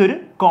 ഇതൊരു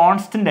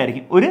കോൺസ്റ്റൻ്റ്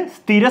ആയിരിക്കും, ഒരു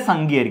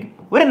സ്ഥിരസംഖ്യ ആയിരിക്കും,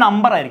 ഒരു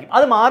നമ്പർ ആയിരിക്കും.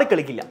 അത്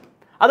മാറിക്കളിക്കില്ല,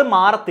 അത്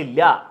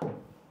മാറത്തില്ല.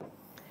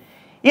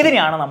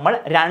 ഇതിനെയാണ് നമ്മൾ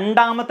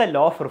രണ്ടാമത്തെ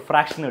ലോ ഓഫ്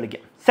റിഫ്രാക്ഷൻ എന്ന്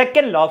വിളിക്കുക,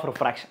 സെക്കൻഡ് ലോ ഓഫ്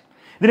റിഫ്രാക്ഷൻ.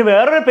 ഇതിന്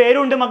വേറൊരു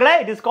പേരുണ്ട് മക്കളെ,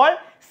 it is called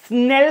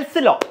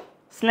Snell's law.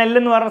 Snell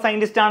എന്ന് പറഞ്ഞ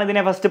സയൻറ്റിസ്റ്റ് ആണ്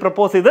ഇതിനെ ഫസ്റ്റ്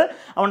പ്രപ്പോസ് ചെയ്ത്,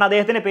 അതുകൊണ്ട്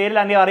അദ്ദേഹത്തിൻ്റെ പേരിൽ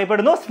അങ്ങനെ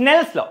അറിയപ്പെടുന്നു,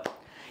 സ്നെൽസ് ലോ.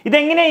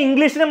 ഇതെങ്ങനെ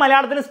ഇംഗ്ലീഷിലും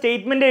മലയാളത്തിലും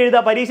സ്റ്റേറ്റ്മെൻറ്റ് എഴുതുക?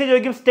 പരീക്ഷ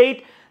ചോദിക്കും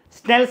സ്റ്റേറ്റ്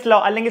സ്നെൽസ് ലോ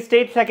അല്ലെങ്കിൽ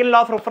state second law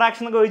of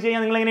refraction എന്ന് ചോദിച്ചു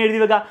കഴിഞ്ഞാൽ നിങ്ങൾ എങ്ങനെ എഴുതി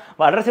വെക്കുക?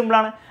 വളരെ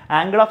സിമ്പിളാണ്.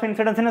 Angle of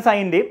ഇൻസിഡൻസിൻ്റെ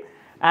സൈൻ്റെയും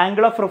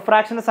angle of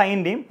റിഫ്രാക്ഷൻ്റെ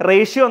സൈൻ്റെയും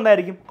ratio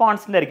എന്തായിരിക്കും?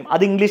 കോൺസ്റ്റൻ്റ് ആയിരിക്കും.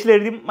 അത് ഇംഗ്ലീഷിൽ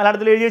എഴുതി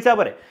മലയാളത്തിൽ എഴുതി വെച്ചാൽ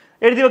പോരെ?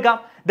 എഴുതി വെക്കാം.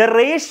 ദ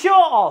റേഷ്യോ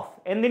ഓഫ്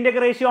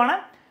എന്തിൻ്റെയൊക്കെ റേഷ്യോ ആണ്?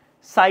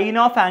 Sign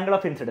of angle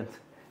of incidence,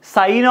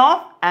 sign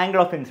of angle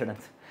of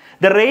incidence.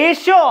 The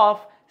ratio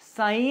of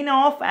sine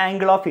of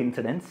angle of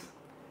incidence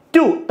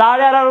to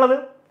താഴെ ആരാളുള്ളത്?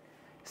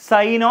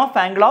 സൈൻ ഓഫ്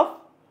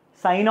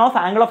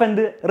ആംഗിൾ ഓഫ്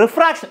എന്ത്?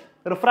 റിഫ്രാക്ഷൻ.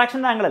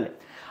 റിഫ്രാക്ഷൻ്റെ ആംഗിൾ അല്ലേ?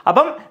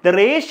 അപ്പം the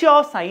ratio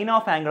of sine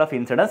of angle of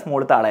incidence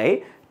മുകളിൽ താഴെ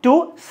to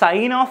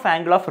sign of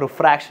angle of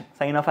refraction.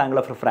 Sign of angle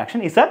of refraction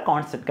is A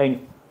constant. കഴിഞ്ഞു,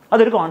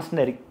 അതൊരു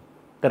constant ആയിരിക്കും.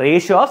 The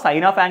ratio of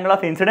sine of angle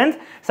of incidence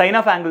sign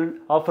of angle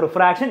of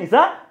refraction is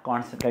A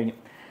constant. കഴിഞ്ഞു.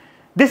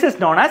 This is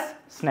known as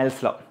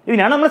Snell's law.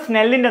 ഇതിനാണ് നമ്മൾ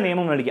സ്നെല്ലിൻ്റെ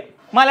നിയമം വിളിക്കുക.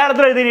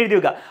 മലയാളത്തിൽ എഴുതി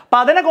വെക്കുക.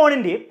 പതന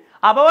കോണിൻ്റെയും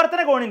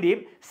അപവർത്തന കോണിൻ്റെയും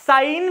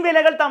സൈൻ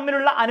വിലകൾ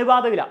തമ്മിലുള്ള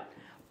അനുപാത വില.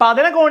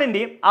 പതന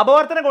കോണിൻ്റെയും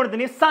അപവർത്തന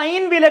കോണത്തിൻ്റെയും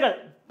സൈൻ വിലകൾ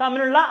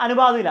തമ്മിലുള്ള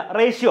അനുപാത വില,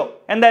 റേഷ്യോ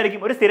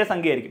എന്തായിരിക്കും? ഒരു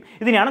സ്ഥിരസംഖ്യ ആയിരിക്കും.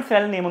 ഇതിനെയാണ്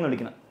സ്നെൽ നിയമം എന്ന്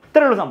വിളിക്കുന്നത്.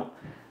 ഇത്രയുള്ള സംഭവം.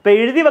 ഇപ്പോൾ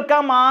എഴുതി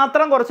വെക്കാൻ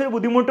മാത്രം കുറച്ചൊരു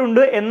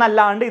ബുദ്ധിമുട്ടുണ്ട്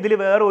എന്നല്ലാണ്ട് ഇതിൽ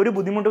വേറെ ഒരു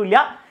ബുദ്ധിമുട്ടും ഇല്ല.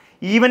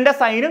 ഇവൻ്റെ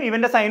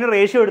സൈനും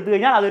റേഷ്യോ എടുത്തു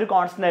കഴിഞ്ഞാൽ അതൊരു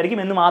കോൺസ്റ്റന്റ് ആയിരിക്കും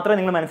എന്ന് മാത്രമേ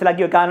നിങ്ങൾ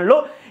മനസ്സിലാക്കി വെക്കാനുള്ളൂ.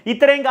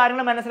 ഇത്രയും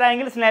കാര്യങ്ങൾ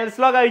മനസ്സിലായെങ്കിൽ സ്നെൽസ്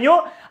ലോ കഴിഞ്ഞു.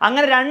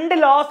 അങ്ങനെ 2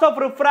 ലോസ് ഓഫ്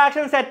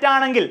റിഫ്രാക്ഷൻ സെറ്റ്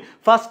ആണെങ്കിൽ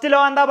ഫസ്റ്റ് ലോ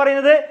എന്താ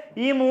പറയുന്നത്?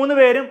 ഈ 3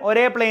 പേരും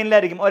ഒരേ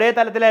പ്ലെയിനിലായിരിക്കും, ഒരേ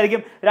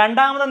തലത്തിലായിരിക്കും.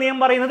 രണ്ടാമത്തെ നിയമം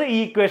പറയുന്നത് ഈ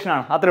ഇക്വേഷൻ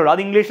ആണ്. അത്രേ ഉള്ളൂ.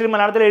 അത് ഇംഗ്ലീഷിലും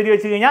മലയാളത്തിൽ എഴുതി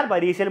വെച്ച് കഴിഞ്ഞാൽ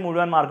പരീക്ഷയിൽ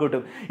മുഴുവൻ മാർക്ക്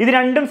കിട്ടും. ഇത്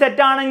രണ്ടും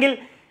സെറ്റ് ആണെങ്കിൽ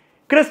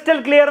ക്രിസ്റ്റൽ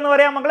ക്ലിയർ എന്ന്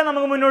പറയാം മക്കളെ.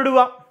 നമുക്ക് മുന്നോട്ട്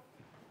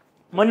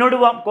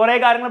പോവാം. കുറേ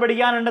കാര്യങ്ങൾ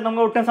പഠിക്കാനുണ്ട്,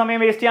 നമുക്ക് ഒട്ടും സമയം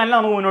വേസ്റ്റ് ചെയ്യാനില്ല,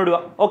 നമുക്ക് മുന്നോട്ട്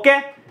പോവാം. Okay,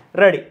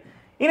 ready.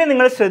 ഇനി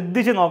നിങ്ങൾ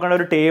ശ്രദ്ധിച്ച് നോക്കേണ്ട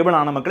ഒരു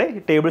ടേബിളാണ് മക്കളെ. ഈ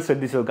ടേബിൾ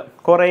ശ്രദ്ധിച്ച് നോക്കുക.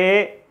 കുറേ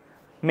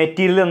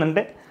മെറ്റീരിയൽ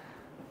തന്നിട്ടുണ്ട്.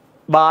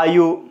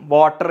 വായു,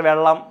 വാട്ടർ,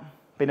 വെള്ളം,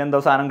 പിന്നെന്തോ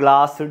സാധനം,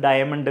 ഗ്ലാസ്,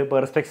 ഡയമണ്ട്,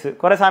 പെർസ്പെക്സ്,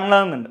 കുറേ സാധനങ്ങൾ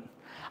തന്നിട്ടുണ്ട്.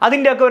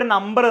 അതിൻ്റെയൊക്കെ ഒരു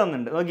നമ്പർ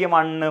തന്നിട്ടുണ്ട്. നോക്കിയാൽ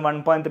 1,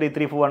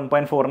 1.334,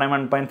 1.49,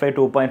 1.5,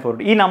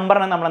 2.4. ഈ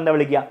നമ്പറിനെ നമ്മൾ എന്താ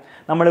വിളിക്കുക?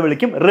 നമ്മൾ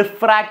വിളിക്കും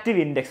റിഫ്രാക്റ്റീവ്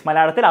ഇൻഡെക്സ്,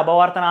 മലയാളത്തിൽ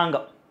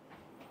അപവർത്തനാങ്കം.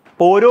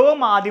 ഓരോ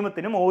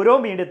മാധ്യമത്തിനും ഓരോ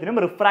മീഡിയത്തിനും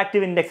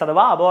റിഫ്രാക്റ്റീവ് ഇൻഡെക്സ്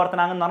അഥവാ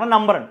അപവർത്തനാങ്കം എന്ന് പറഞ്ഞ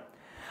നമ്പറുണ്ട്.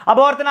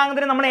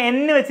 അപവർത്തനാങ്കത്തിന് നമ്മൾ n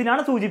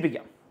വെച്ചിട്ടാണ്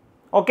സൂചിപ്പിക്കുക.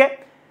 ഓക്കെ,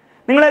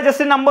 നിങ്ങൾ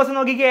ജസ്റ്റ് നമ്പേഴ്സ്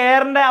നോക്കിക്കുക.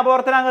 എയറിൻ്റെ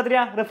അപവർത്തനാങ്കം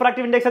എത്രയാണ്?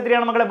 റിഫ്രാക്റ്റീവ് ഇൻഡെക്സ്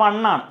എത്രയാണ് മക്കളെ?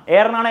 1 ആണ്.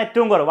 എയറിനാണ്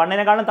ഏറ്റവും കുറവ്.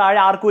 1-നേക്കാളും താഴെ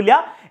ആർക്കും ഇല്ല.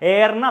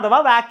 എയറിന് അഥവാ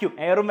വാക്യൂം,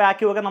 എയറും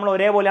വാക്യൂം ഒക്കെ നമ്മൾ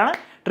ഒരേപോലെയാണ്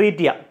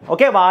ട്രീറ്റ് ചെയ്യുക.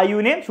 ഓക്കെ,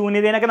 വായുവിനെയും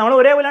ശൂന്യതേനെയൊക്കെ നമ്മൾ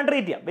ഒരേപോലെയാണ്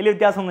ട്രീറ്റ് ചെയ്യുക, വലിയ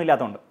വ്യത്യാസമൊന്നും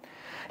ഇല്ലാത്തതുകൊണ്ട്.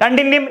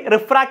 രണ്ടിൻ്റെയും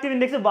റിഫ്രാക്റ്റീവ്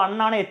ഇൻഡെക്സ് 1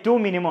 ആണ്, ഏറ്റവും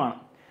മിനിമം ആണ്.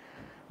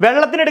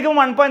 വെള്ളത്തിന്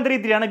എടുക്കുമ്പോൾ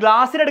 1.33 ആണ്,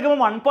 ഗ്ലാസിന് എടുക്കുമ്പോൾ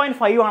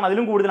 1.5 ആണ്,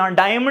 അതിലും കൂടുതലാണ്.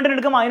 ഡയമണ്ടിന്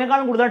എടുക്കുമ്പോൾ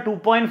അതിനേക്കാളും കൂടുതലാണ്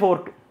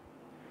 2.42.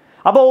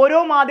 അപ്പോൾ ഓരോ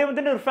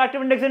മാധ്യമത്തിൻ്റെ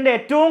റിഫ്രാക്റ്റീവ് ഇൻഡെക്സിൻ്റെ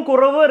ഏറ്റവും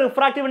കുറവ്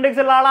റിഫ്രാക്റ്റീവ്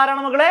ഇൻഡെക്സ് ഉള്ള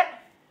ആളാരാണ് മക്കളെ?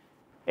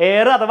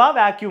 എയർ അഥവാ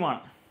വാക്യൂമാണ്.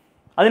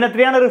 അതിന്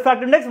എത്രയാണ്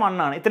റിഫ്രാക്റ്റീവ് ഇൻഡെക്സ്? 1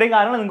 ആണ്. ഇത്രയും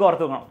കാര്യങ്ങൾ നിങ്ങൾക്ക്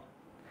ഓർത്ത് വെക്കണം.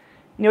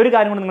 ഇനി ഒരു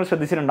കാര്യം കൂടി നിങ്ങൾ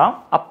ശ്രദ്ധിച്ചിട്ടുണ്ടാവും.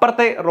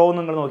 അപ്പുറത്തെ റോ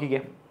നിങ്ങൾ നോക്കിക്കേ,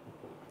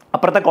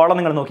 അപ്പുറത്തെ കോളം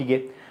നിങ്ങൾ നോക്കിക്കേ.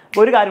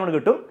 അപ്പോൾ ഒരു കാര്യം കൂടി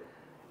കിട്ടും,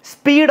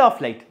 സ്പീഡ് ഓഫ്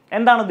ലൈറ്റ്.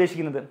 എന്താണ്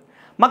ഉദ്ദേശിക്കുന്നത്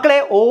മക്കളെ?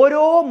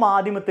 ഓരോ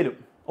മാധ്യമത്തിലും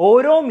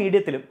ഓരോ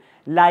മീഡിയത്തിലും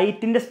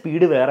ലൈറ്റിൻ്റെ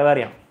സ്പീഡ് വേറെ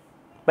വേറെയാണ്.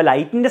 അപ്പോൾ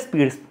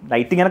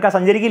ലൈറ്റ് ഇങ്ങനെയൊക്കെ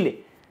സഞ്ചരിക്കില്ലേ?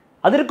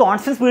 അതൊരു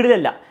കോൺസ്റ്റൻറ്റ്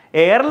സ്പീഡിലല്ല.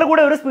 എയറിൽ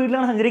കൂടെ ഒരു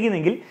സ്പീഡിലാണ്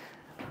സഞ്ചരിക്കുന്നതെങ്കിൽ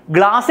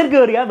ഗ്ലാസ്സിൽ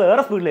കയറിയാൽ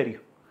വേറെ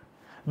സ്പീഡിലായിരിക്കും,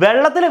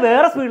 വെള്ളത്തിൽ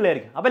വേറെ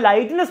സ്പീഡിലായിരിക്കും. അപ്പോൾ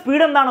ലൈറ്റിൻ്റെ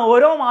സ്പീഡ് എന്താണ്?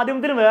 ഓരോ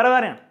മാധ്യമത്തിലും വേറെ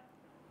വേറെയാണ്.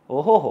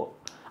 ഓഹോഹോ.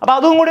 അപ്പോൾ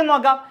അതും കൂടി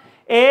നോക്കാം.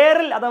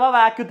 എയറിൽ അഥവാ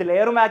വാക്യൂത്തിൽ,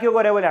 എയറും വാക്യൂം ഒക്കെ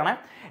ഒരേപോലെയാണ്.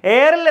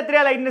 എയറിൽ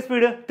എത്രയാണ് ലൈറ്റിൻ്റെ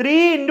സ്പീഡ്? 3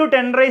 ×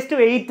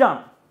 10⁸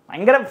 ആണ്.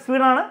 ഭയങ്കര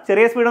സ്പീഡാണ്,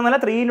 ചെറിയ സ്പീഡൊന്നുമല്ല.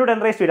 3 ×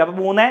 10⁸. അപ്പോൾ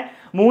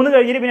 3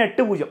 കഴിഞ്ഞിട്ട് പിന്നെ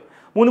 8 0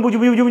 3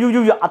 0 0 0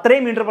 0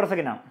 അത്രയും മീറ്റർ പെർ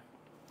സെക്കൻഡ് ആണ്.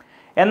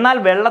 എന്നാൽ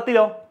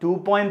വെള്ളത്തിലോ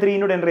 2.3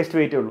 ×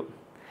 10⁻⁸ ഉള്ളൂ.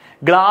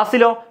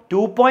 ഗ്ലാസ്സിലോ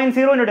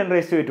 2.0 ×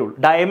 10⁻⁸ ഉള്ളൂ.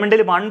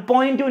 ഡയമണ്ടിൽ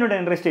 1.2 ×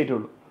 10⁻⁸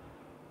 ഉള്ളൂ.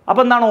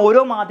 അപ്പോൾ എന്താണ്,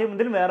 ഓരോ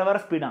മാധ്യമത്തിലും വേറെ വേറെ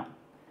സ്പീഡാണ്.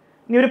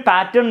 ഇനി ഒരു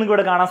പാറ്റേൺ നിങ്ങൾക്ക്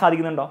ഇവിടെ കാണാൻ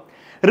സാധിക്കുന്നുണ്ടോ?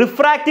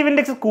 റിഫ്രാക്റ്റീവ്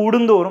ഇൻഡെക്സ്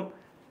കൂടുന്തോറും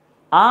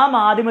ആ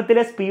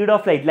മാധ്യമത്തിലെ സ്പീഡ്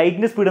ഓഫ്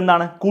ലൈറ്റിൻ്റെ സ്പീഡ്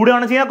എന്താണ്,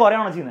 കൂടുകയാണ് ചെയ്യുന്നത്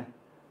കുറയാണോ ചെയ്യുന്നത്?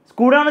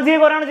 കുറയാണ്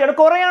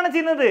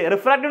ചെയ്യുന്നത്.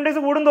 റിഫ്രാക്റ്റീവ്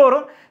ഇൻഡെക്സ്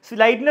കൂടുന്തോറും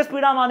ലൈറ്റിൻ്റെ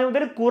സ്പീഡ് ആ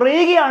മാധ്യമത്തിൽ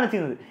കുറയുകയാണ്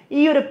ചെയ്യുന്നത്.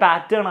 ഈ ഒരു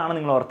പാറ്റേൺ ആണ്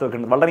നിങ്ങൾ ഓർത്ത്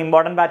വെക്കേണ്ടത്. വളരെ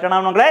ഇമ്പോർട്ടൻറ്റ് പാറ്റേൺ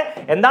ആണ് മക്കളെ.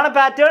 എന്താണ്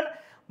പാറ്റേൺ?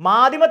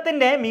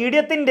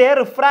 മീഡിയത്തിൻ്റെ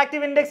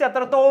റിഫ്രാക്റ്റീവ് ഇൻഡെക്സ്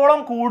എത്രത്തോളം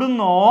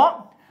കൂടുന്നോ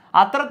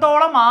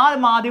അത്രത്തോളം ആ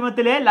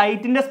മാധ്യമത്തിലെ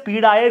ലൈറ്റിൻ്റെ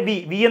സ്പീഡായ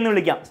വി എന്ന്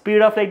വിളിക്കാം,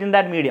 speed of light in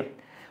that medium.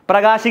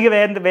 പ്രകാശിക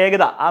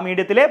വേഗത ആ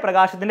മീഡിയത്തിലെ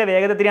പ്രകാശത്തിൻ്റെ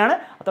വേഗത എത്രയാണ്,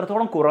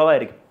 അത്രത്തോളം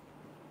കുറവായിരിക്കും.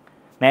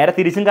 നേരെ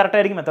തിരിച്ചും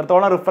കറക്റ്റായിരിക്കും.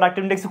 എത്രത്തോളം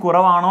റിഫ്രാക്റ്റീവ് ഇൻഡെക്സ്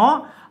കുറവാണോ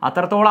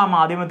അത്രത്തോളം ആ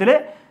മാധ്യമത്തിൽ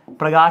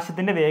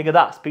പ്രകാശത്തിൻ്റെ വേഗത,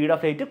 സ്പീഡ്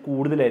ഓഫ് ലൈറ്റ്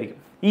കൂടുതലായിരിക്കും.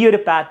 ഈ ഒരു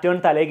പാറ്റേൺ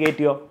തലേ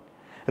കയറ്റിയോ?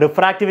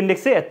 റിഫ്രാക്റ്റീവ്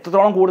ഇൻഡെക്സ്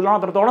എത്രത്തോളം കൂടുതലാണോ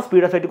അത്രത്തോളം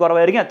സ്പീഡ് ഓഫ് ലൈറ്റ്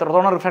കുറവായിരിക്കും.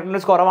 എത്രത്തോളം റിഫ്രാക്റ്റീവ്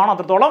ഇൻഡെക്സ് കുറവാണോ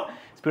അത്രത്തോളം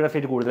സ്പീഡ് ഓഫ്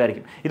ലൈറ്റ്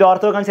കൂടുതലായിരിക്കും. ഇത്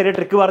ഓർത്ത് വെക്കാൻ ചെറിയ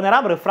ട്രിക്ക്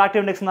പറഞ്ഞുതരാം.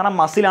 റിഫ്രാക്റ്റീവ് ഇൻഡെക്സ് എന്ന് പറഞ്ഞാൽ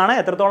മസിലാണ്.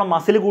 എത്രത്തോളം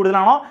മസിൽ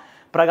കൂടുതലാണോ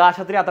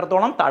പ്രകാശത്തിന്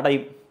അത്രത്തോളം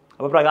തടയും.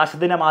 അപ്പോൾ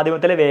പ്രകാശത്തിൻ്റെ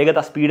മാധ്യമത്തിലെ വേഗത,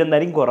 സ്പീഡ്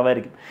എന്തായിരിക്കും,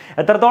 കുറവായിരിക്കും.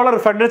 എത്രത്തോളം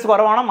റിഫ്രാക്റ്റീവ് ഇൻഡെക്സ്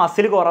കുറവാണോ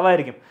മസിൽ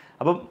കുറവായിരിക്കും.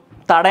 അപ്പം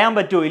തടയാൻ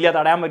പറ്റുമോ? ഇല്ല,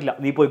 തടയാൻ പറ്റില്ല.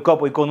 നീ പൊയ്ക്കോ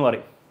എന്ന്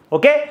പറയും.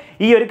 ഓക്കെ,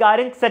 ഈ ഒരു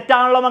കാര്യം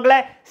സെറ്റാണല്ലോ മക്കളെ?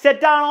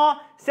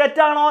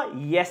 സെറ്റാണോ?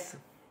 യെസ്.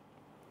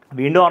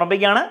 വീണ്ടും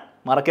ഓർമ്മിപ്പിക്കുകയാണ്,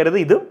 മറക്കരുത്,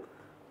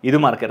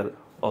 ഇതും മറക്കരുത്.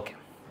 ഓക്കെ,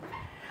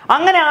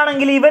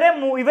 അങ്ങനെയാണെങ്കിൽ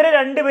ഇവരെ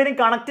രണ്ടുപേരും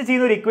കണക്ട്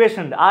ചെയ്യുന്ന ഒരു ഇക്വേഷൻ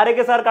ഉണ്ട്.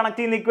 ആരൊക്കെ സാർ കണക്ട്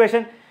ചെയ്യുന്ന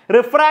ഇക്വേഷൻ?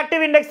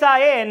 റിഫ്രാക്റ്റീവ് ഇൻഡെക്സ്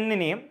ആയ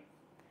എന്നിനെയും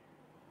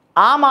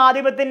ആ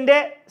മാധ്യമത്തിൻ്റെ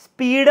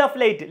സ്പീഡ് ഓഫ്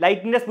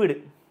ലൈറ്റിൻ്റെ സ്പീഡ്,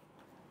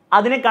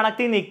 അതിനെ കണക്ട്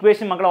ചെയ്യുന്ന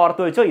ഇക്വേഷൻ മക്കളെ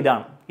ഓർത്ത് വെച്ചോ.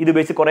 ഇതാണ്. ഇത്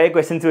ഉപയോഗിച്ച് കുറേ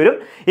ക്വസ്റ്റ്യൻസ് വരും.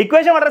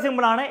 ഇക്വേഷൻ വളരെ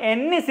സിമ്പിളാണ്.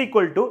 n =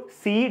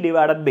 c /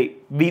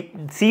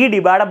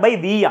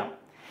 v ആണ്.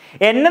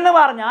 n എന്ന്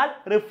പറഞ്ഞാൽ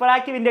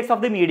refractive index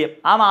of the medium,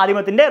 ആ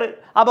മാധ്യമത്തിൻ്റെ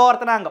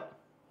അപവർത്തനാങ്കം.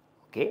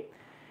 ഓക്കെ,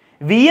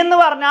 v എന്ന്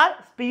പറഞ്ഞാൽ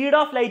speed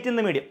of light in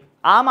the medium,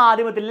 ആ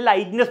മാധ്യമത്തിലെ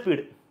ലൈറ്റിൻ്റെ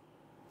സ്പീഡ്.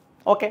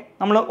 ഓക്കെ,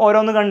 നമ്മൾ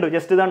ഓരോന്ന് കണ്ടു.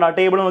 ജസ്റ്റ് ഇതുണ്ടോ,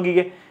 ടേബിൾ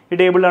നോക്കിക്കേ. ഈ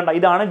ടേബിൾ കണ്ടോ,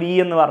 ഇതാണ് v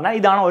എന്ന് പറഞ്ഞാൽ,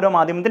 ഇതാണ് ഓരോ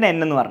മാധ്യമത്തിൻ്റെ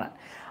n എന്ന് പറഞ്ഞാൽ.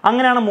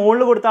 അങ്ങനെയാണ്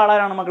മുകളിൽ കൊടുത്ത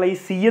ആളാണ് മക്കളെ ഈ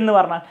c എന്ന്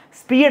പറഞ്ഞാൽ.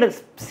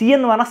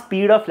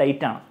 സ്പീഡ് ഓഫ്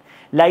ലൈറ്റ് ആണ്,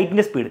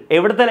 ലൈറ്റിൻ്റെ സ്പീഡ്.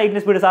 എവിടുത്തെ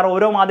ലൈറ്റിൻ്റെ സ്പീഡ് സാർ?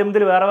 ഓരോ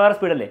മാധ്യമത്തിൽ വേറെ വേറെ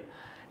സ്പീഡല്ലേ.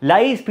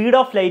 Speed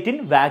of light in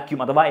vacuum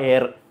അഥവാ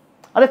എയർ,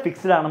 അത്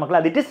ഫിക്സ്ഡ് ആണ്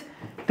മക്കളെ. That is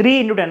 3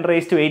 ×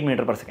 10⁸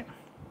 m/s.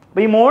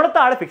 അപ്പോൾ ഈ മുകളിലത്തെ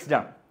ആൾ ഫിക്സ്ഡ്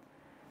ആണ്.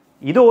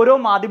 ഇത് ഓരോ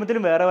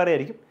മാധ്യമത്തിലും വേറെ വേറെ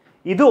ആയിരിക്കും,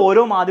 ഇത്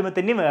ഓരോ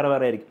മാധ്യമത്തിൻ്റെയും വേറെ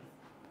വേറെ ആയിരിക്കും.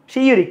 പക്ഷേ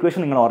ഈ ഒരു ഇക്വേഷൻ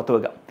നിങ്ങൾ ഓർത്ത്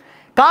വെക്കുക.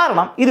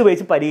 കാരണം ഇത്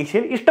ഉപയോഗിച്ച്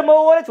പരീക്ഷയിൽ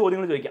ഇഷ്ടംപോലെ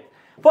ചോദ്യങ്ങൾ ചോദിക്കാം.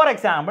 ഫോർ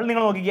എക്സാമ്പിൾ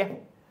നിങ്ങൾ നോക്കിക്കുക.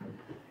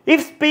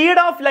 If speed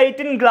of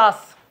light in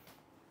glass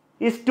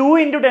is 2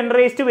 × 10⁸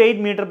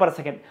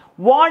 m/s,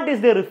 what is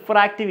the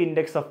refractive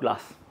index of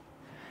glass?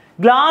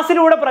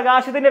 ഗ്ലാസ്സിലൂടെ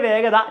പ്രകാശത്തിൻ്റെ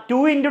വേഗത 2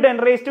 × 10⁸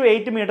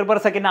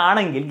 m/s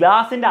ആണെങ്കിൽ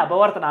ഗ്ലാസിൻ്റെ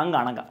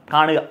അപവർത്തനാങ്കം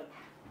കാണുക.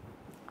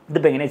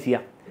 ഇതിപ്പോൾ എങ്ങനെ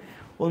ചെയ്യാം?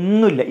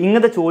 ഒന്നുമില്ല.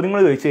 ഇങ്ങനത്തെ ചോദ്യങ്ങൾ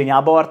ചോദിച്ചു കഴിഞ്ഞാൽ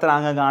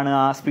അപവർത്തനാങ്കം കാണുക,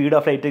 സ്പീഡ്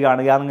ഓഫ് ലൈറ്റ്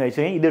കാണുക എന്ന്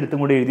ചോദിച്ചു കഴിഞ്ഞാൽ ഇതെടുത്തും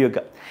കൂടി എഴുതി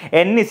വെക്കുക.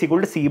 n =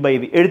 c/v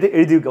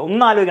എഴുതി വെക്കുക.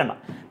 ഒന്നും ആലോചിക്കണ്ട,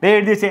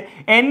 എഴുതി വെച്ചേ.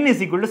 n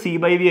 =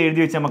 c/v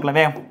എഴുതി വെച്ചാൽ മക്കളെ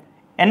വേഗം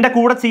എൻ്റെ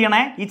കൂടെ ചെയ്യണേ.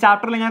 ഈ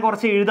ചാപ്റ്ററിൽ ഞാൻ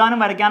കുറച്ച് എഴുതാനും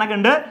വരയ്ക്കാനൊക്കെ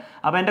ഉണ്ട്.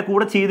 അപ്പോൾ എൻ്റെ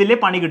കൂടെ ചെയ്തില്ലേ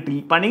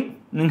പണി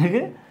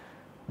നിങ്ങൾക്ക്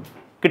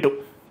കിട്ടും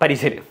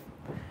പരീക്ഷയിൽ.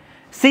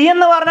 സി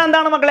എന്ന് പറഞ്ഞാൽ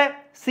എന്താണ് മക്കളെ?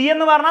 സി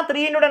എന്ന് പറഞ്ഞാൽ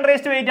 3 ×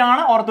 10⁸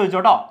 ആണ്. ഓർത്ത്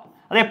വെച്ചോട്ടോ,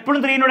 അത് എപ്പോഴും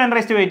 3 ×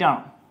 10⁸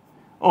 ആണ്.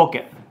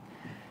 ഓക്കെ,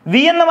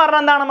 വി എന്ന്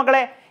പറഞ്ഞാൽ എന്താണ്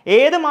മക്കളെ?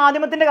 ഏത്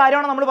മാധ്യമത്തിൻ്റെ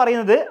കാര്യമാണ് നമ്മൾ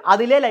പറയുന്നത്?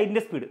 അതിലെ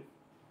ലൈറ്റിൻ്റെ സ്പീഡ്.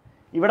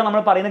 ഇവിടെ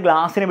നമ്മൾ പറയുന്നത്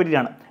ഗ്ലാസിനെ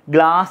പറ്റിയിട്ടാണ്.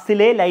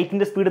 ഗ്ലാസ്സിലെ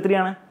ലൈറ്റിൻ്റെ സ്പീഡ്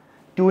എത്രയാണ്?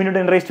 2 ×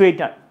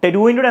 10⁸ ആണ്.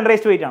 2 ×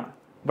 10⁸ ആണ്.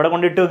 ഇവിടെ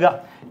കൊണ്ടിട്ട് വെക്കുക.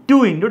 2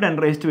 ×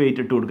 10⁸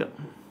 ഇട്ട് കൊടുക്കുക.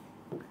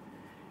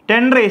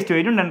 10⁸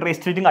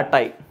 10⁸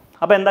 കട്ടായി.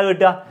 അപ്പോൾ എന്താ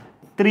കിട്ടുക?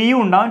 3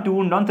 ഉണ്ടാവും, 2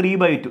 ഉണ്ടാവും,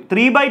 3/2.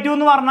 3/2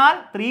 എന്ന് പറഞ്ഞാൽ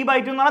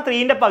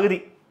 3ൻ്റെ പകുതി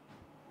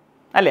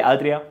അല്ലേ? അത്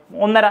 3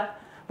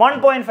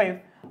 1.5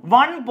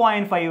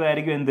 1.5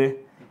 ആയിരിക്കും.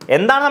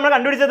 എന്താണ് നമ്മൾ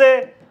കണ്ടുപിടിച്ചത്?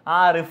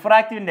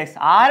 Refractive index.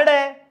 ആരുടെ?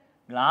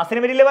 ഗ്ലാസിനെ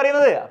പറ്റിയല്ലേ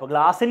പറയുന്നത്. അപ്പോൾ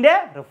ഗ്ലാസിൻ്റെ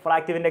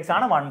റിഫ്രാക്റ്റീവ് ഇൻഡെക്സ്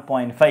ആണ്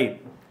 1.5.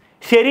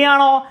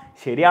 ശരിയാണോ?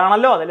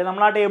 ശരിയാണല്ലോ. അതല്ലേ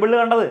നമ്മൾ ആ ടേബിളിൽ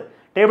കണ്ടത്.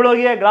 ടേബിൾ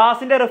നോക്കിയാൽ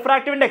ഗ്ലാസിൻ്റെ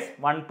റിഫ്രാക്റ്റീവ് ഇൻഡെക്സ്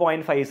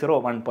 1.50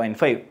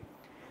 1.5.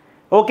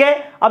 ഓക്കെ,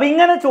 അപ്പോൾ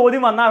ഇങ്ങനെ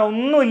ചോദ്യം വന്നാൽ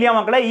ഒന്നുമില്ല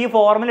മക്കളെ, ഈ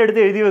ഫോർമുല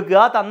എടുത്ത് എഴുതി വെക്കുക.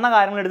 തന്ന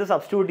കാര്യങ്ങൾ എടുത്ത്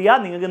സബ്സ്റ്റിറ്റ്യൂട്ട് ചെയ്യുക.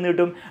 നിങ്ങൾക്ക് എന്ത്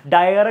കിട്ടും?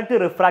 ഡയറക്റ്റ്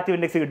റിഫ്രാക്റ്റീവ്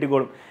ഇൻഡെക്സ്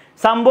കിട്ടിക്കോളും.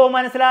 സംഭവം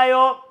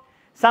മനസ്സിലായോ?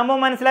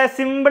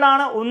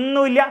 സിമ്പിളാണ്,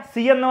 ഒന്നുമില്ല.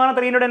 സി എന്ന് പറഞ്ഞാൽ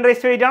 3 ×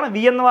 10⁸ ആണ്.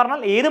 വി എന്ന് പറഞ്ഞാൽ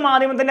ഏത്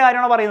മാധ്യമത്തിൻ്റെ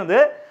കാര്യമാണോ പറയുന്നത്?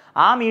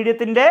 ആ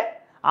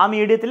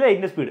മീഡിയത്തിലെ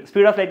ലൈറ്റിൻ്റെ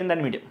speed of light in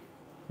that medium.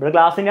 ഇവിടെ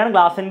ഗ്ലാസിൻ്റെയാണ്.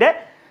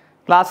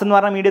 ഗ്ലാസ് എന്ന്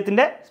പറഞ്ഞാൽ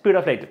മീഡിയത്തിൻ്റെ സ്പീഡ്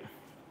ഓഫ് ലൈറ്റ്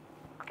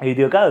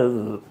എഴുതി വെക്കുക.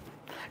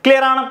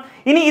 ക്ലിയർ ആണ്?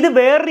 ഇനി ഇത്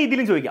വേറെ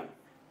രീതിയിലും ചോദിക്കാം.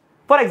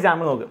 ഫോർ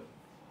എക്സാമ്പിൾ നോക്ക്.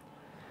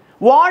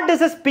 What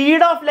is the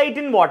speed of light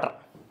in water?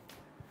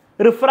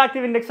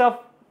 Refractive index of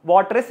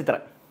water is ഇത്ര.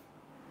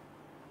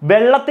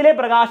 വെള്ളത്തിലെ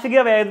പ്രകാശിക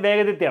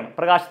വേഗതയാണ്,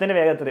 പ്രകാശത്തിൻ്റെ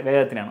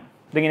വേഗത്തിനാണ്.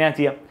 ഇതെങ്ങനെയാണ്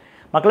ചെയ്യാം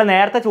മക്കളെ?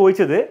 നേരത്തെ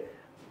ചോദിച്ചത്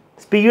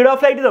സ്പീഡ്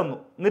ഓഫ് ലൈറ്റ് തന്നു,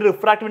 എന്നിട്ട്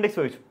റിഫ്രാക്റ്റീവ് ഇൻഡെക്സ്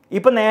ചോദിച്ചു.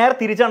 ഇപ്പം നേരെ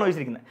തിരിച്ചാണ്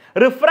ചോദിച്ചിരിക്കുന്നത്.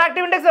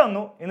 റിഫ്രാക്റ്റീവ് ഇൻഡെക്സ്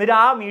തന്നു, എന്നിട്ട്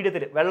ആ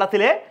മീഡിയത്തിൽ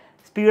വെള്ളത്തിലെ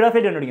സ്പീഡ് ഓഫ്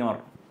ലൈറ്റ് കണ്ടുപിടിക്കാൻ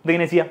പറഞ്ഞു.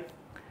 ഇതെങ്ങനെ ചെയ്യാം?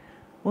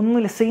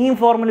 ഒന്നുമില്ല, സെയിം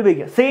ഫോർമുല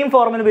ഉപയോഗിക്കുക. സെയിം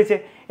ഫോർമുല ഉപയോഗിച്ച്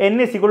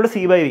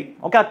n=c/v.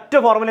 ഓക്കെ, ഒറ്റ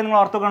ഫോർമുല നിങ്ങൾ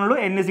ഓർത്തുകൊള്ളുള്ളൂ,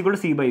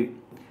 n=c/v.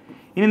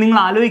 ഇനി നിങ്ങൾ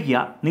ആലോചിക്കുക,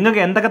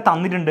 നിങ്ങൾക്ക് എന്തൊക്കെ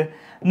തന്നിട്ടുണ്ട്.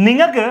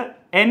 നിങ്ങൾക്ക്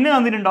n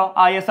തന്നിട്ടുണ്ടോ?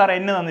 യെസ് സാർ,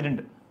 n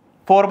തന്നിട്ടുണ്ട്.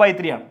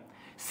 4/3 ആണ്.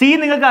 സി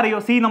നിങ്ങൾക്ക് അറിയോ?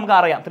 സി നമുക്ക്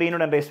അറിയാം, 3 ×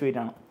 10⁸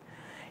 ആണ്.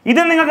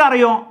 ഇത് നിങ്ങൾക്ക്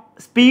അറിയോ?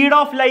 Speed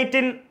of light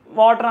in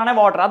water ആണ്,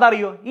 വാട്ടർ.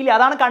 അതറിയോ? ഇല്ല,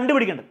 അതാണ്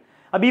കണ്ടുപിടിക്കേണ്ടത്.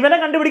 അപ്പോൾ ഇവനെ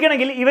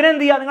കണ്ടുപിടിക്കണമെങ്കിൽ ഇവനെ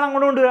എന്ത് ചെയ്യുക? നിങ്ങൾ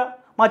അങ്ങോട്ട് കൊണ്ടുവരിക,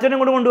 മറ്റവനെ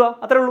ഇങ്ങോട്ട് കൊണ്ടുപോകുക,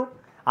 അത്രേ ഉള്ളൂ.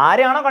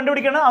 ആരെയാണോ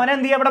കണ്ടുപിടിക്കേണ്ടത് അവനെ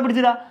എന്ത് ചെയ്യുക? ഇവിടെ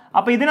പിടിച്ചിടുക.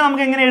 അപ്പോൾ ഇതിനെ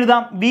നമുക്ക് എങ്ങനെ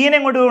എഴുതാം? വിനെ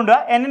ഇങ്ങോട്ട് കൊണ്ടുവരിക,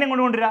 എന്നിനെ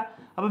ഇങ്ങോട്ട് കൊണ്ടുവരിക.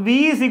 അപ്പോൾ v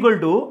 =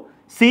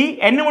 c,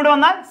 n ഇങ്ങോട്ട്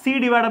വന്നാൽ c/n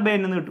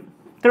എന്ന് കിട്ടും.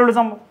 ഇത്രേ ഉള്ളൂ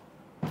സംഭവം,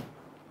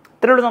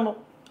 ഇത്രേ ഉള്ളൂ സംഭവം.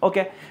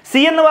 ഓക്കെ, സി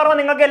എന്ന് പറഞ്ഞാൽ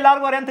നിങ്ങൾക്ക്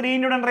എല്ലാവർക്കും അറിയാം 3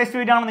 ×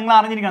 10⁸ ആണ്. നിങ്ങൾ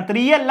അറിഞ്ഞിരിക്കണം,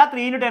 3 അല്ല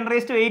 3 ×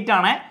 10⁸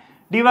 ആണ്,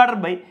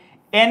 ഡിവൈഡഡ് ബൈ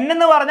n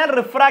എന്ന് പറഞ്ഞാൽ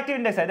റിഫ്രാക്റ്റീവ്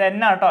ഇൻഡെക്സ്. ഇത്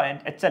n കേട്ടോ,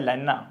 h അല്ല,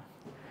 n ആണ്.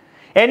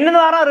 n എന്ന്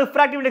പറഞ്ഞാൽ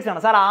റിഫ്രാക്റ്റീവ് ഇൻഡെക്സ് ആണ്.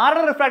 സാർ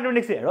ആരുടെ റിഫ്രാക്റ്റീവ്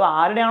ഇൻഡെക്സ്?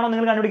 ആരുടെയാണോ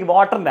നിങ്ങൾ കണ്ടുപിടിക്കും?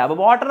 വാട്ടറിൻ്റെ. അപ്പോൾ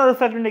വാട്ടറിൻ്റെ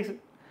റിഫ്രാക്റ്റീവ് ഇൻഡെക്സ്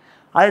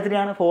അത്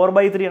എത്രയാണ്?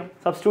 4/3 ആണ്.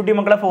 സബ്സ്റ്റിറ്റ്യൂട്ട്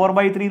മക്കളെ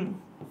 4/3.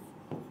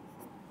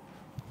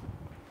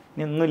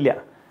 ഒന്നുമില്ല,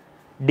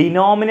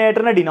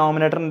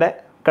 ഡിനോമിനേറ്ററിൻ്റെ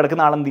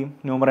കിടക്കുന്ന ആളെന്ത് ചെയ്യും?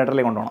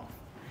 ന്യൂമറേറ്ററിലേക്ക് കൊണ്ടുപോകണം.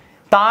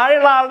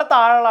 താഴെയുള്ള ആളുടെ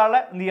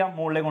എന്ത് ചെയ്യാം?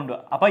 മുകളിലേക്ക്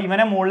കൊണ്ടുപോകുക. അപ്പോൾ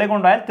ഇവനെ മുകളിലേക്ക്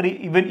കൊണ്ടുപോയാൽ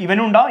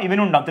ഇവനും ഉണ്ടാവും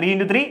 3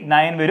 × 3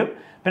 9 വരും.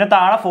 പിന്നെ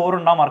താഴെ 4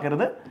 ഉണ്ടാവും,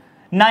 മറക്കരുത്.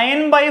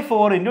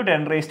 9/4 ×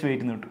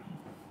 10⁸ എന്ന് കിട്ടും.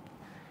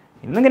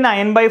 ഇന്നെങ്കിൽ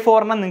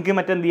 9/4 നിങ്ങൾക്ക്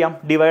മറ്റെന്ത് ചെയ്യാം?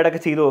 ഡിവൈഡൊക്കെ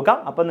ചെയ്ത് നോക്കാം.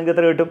 അപ്പോൾ നിങ്ങൾക്ക്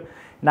എത്ര കിട്ടും?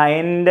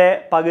 9ൻ്റെ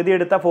പകുതി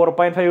എടുത്താൽ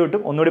 4.5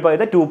 കിട്ടും, ഒന്നുകൂടി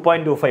പകുതി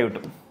 2.25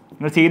 കിട്ടും.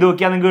 നിങ്ങൾ ചെയ്ത്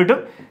നോക്കിയാൽ നിങ്ങൾക്ക് കിട്ടും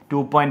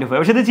 2.5.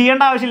 പക്ഷേ ഇത്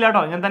ചെയ്യേണ്ട ആവശ്യമില്ല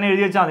കേട്ടോ, ഞാൻ തന്നെ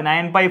എഴുതി വെച്ചാൽ മതി.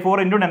 9/4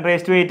 ×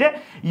 10⁸.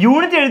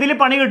 യൂണിറ്റ് എഴുതിയിൽ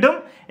പണി കിട്ടും.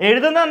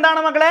 എഴുതുന്നത്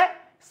എന്താണ് മക്കളെ?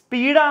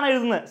 സ്പീഡാണ്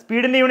എഴുതുന്നത്.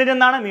 സ്പീഡിൻ്റെ യൂണിറ്റ്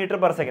എന്താണ്?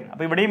 m/s.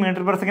 അപ്പോൾ ഇവിടെ m/s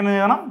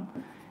എഴുതണം.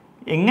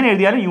 എങ്ങനെ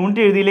എഴുതിയാലും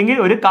യൂണിറ്റ് എഴുതിയില്ലെങ്കിൽ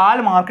ഒരു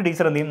 1/4 മാർക്ക്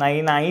ടീച്ചർ എന്ത്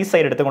ചെയ്യും?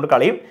 നൈസായിട്ട് എടുത്തുകൊണ്ട്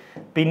കളയും.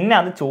 പിന്നെ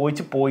അത്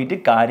ചോദിച്ച് പോയിട്ട്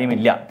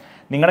കാര്യമില്ല.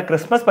 നിങ്ങളുടെ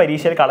ക്രിസ്മസ്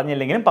പരീക്ഷയിൽ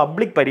കളഞ്ഞില്ലെങ്കിലും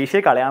പബ്ലിക്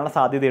പരീക്ഷയിൽ കളയാനുള്ള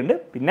സാധ്യതയുണ്ട്.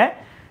 പിന്നെ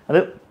അത്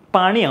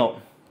പണിയാവും.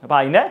 അപ്പോൾ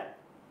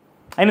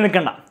അതിന്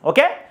നിൽക്കണ്ട.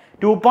 ഓക്കെ,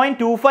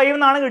 2.25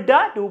 എന്നാണ് കിട്ടുക,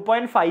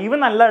 2.5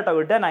 നല്ല കേട്ടോ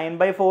കിട്ടുക.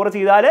 9/4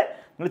 ചെയ്താൽ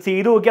നിങ്ങൾ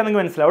ചെയ്ത് നോക്കിയാൽ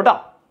നിങ്ങൾക്ക് മനസ്സിലാവും കേട്ടോ.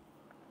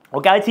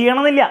 ഓക്കെ, അത്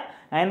ചെയ്യണമെന്നില്ല.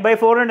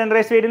 9/4 ×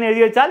 10⁸ എന്ന്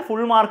എഴുതി വെച്ചാൽ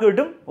ഫുൾ മാർക്ക്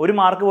കിട്ടും. ഒരു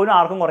മാർക്ക് പോലും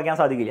ആർക്കും കുറയ്ക്കാൻ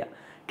സാധിക്കില്ല.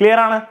 ക്ലിയർ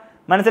ആണ്?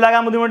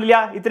 മനസ്സിലാക്കാൻ ബുദ്ധിമുട്ടില്ല?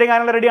 ഇത്രയും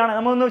കാര്യങ്ങൾ റെഡിയാണ്.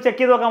 നമ്മളൊന്ന്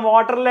ചെക്ക് ചെയ്ത് നോക്കാം.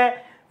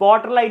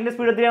 വാട്ടറിൽ അതിൻ്റെ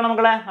സ്പീഡ് എത്രയാണ്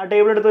മക്കളെ? ആ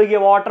ടേബിൾ എടുത്ത്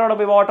നോക്കിയാൽ വാട്ടറോടെ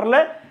പോയി വാട്ടറിൽ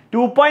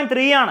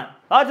 2.3 ആണ്.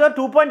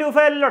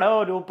 2.25 അല്ലല്ലോ.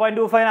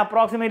 2.25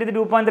 അപ്രോക്സിമേറ്റ്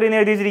 2.3 എന്ന്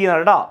എഴുതി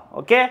വെച്ചിരിക്കുന്നത് കേട്ടോ.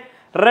 Okay,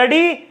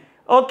 ready?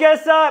 ഓക്കെ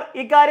സാർ,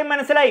 ഈ കാര്യം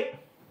മനസ്സിലായി.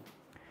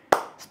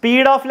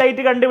 സ്പീഡ് ഓഫ്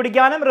ലൈറ്റ്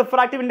കണ്ടുപിടിക്കാനും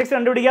റിഫ്രാക്റ്റീവ് ഇൻഡെക്സ്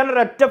കണ്ടുപിടിക്കാനും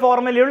ഒരൊറ്റ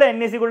ഫോർമുലയുള്ള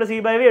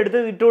n=c/v എടുത്ത്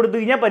ഇട്ട് കൊടുത്തു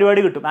കഴിഞ്ഞാൽ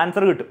പരിപാടി കിട്ടും,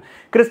 ആൻസർ കിട്ടും.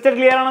 ക്രിസ്റ്റൽ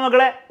ക്ലിയർ ആണ്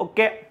മക്കളെ?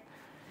 ഓക്കെ,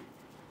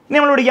 ഇനി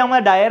നമ്മൾ പഠിക്കാൻ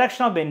പോകുന്ന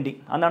ഡയറക്ഷൻ ഓഫ് ബെൻഡിങ്.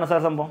 എന്താണ് സാർ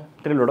സംഭവം?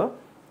 ഇത്രയുള്ളൂ.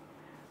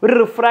 ഒരു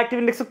റിഫ്രാക്റ്റീവ്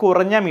ഇൻഡെക്സ്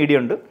കുറഞ്ഞ മീഡിയം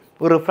ഉണ്ട്,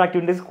 ഒരു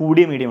റിഫ്രാക്റ്റീവ് ഇൻഡെക്സ്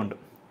കൂടിയ മീഡിയം ഉണ്ട്.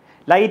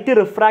 ലൈറ്റ്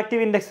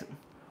റിഫ്രാക്റ്റീവ് ഇൻഡെക്സ്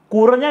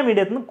കുറഞ്ഞ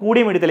മീഡിയത്തിൽ നിന്ന്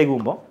കൂടിയ മീഡിയത്തിലേക്ക്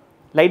പോകുമ്പോൾ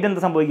ലൈറ്റ്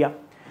എന്ത് സംഭവിക്കാം?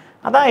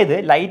 അതായത്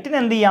ലൈറ്റിന്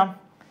എന്ത് ചെയ്യാം?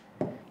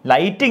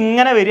 ലൈറ്റ്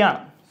ഇങ്ങനെ വരികയാണ്.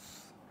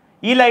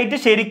 ഈ ലൈറ്റ്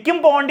ശരിക്കും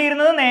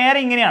പോകേണ്ടിയിരുന്നത് നേരെ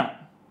ഇങ്ങനെയാണ്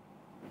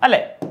അല്ലേ?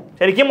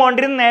 ശരിക്കും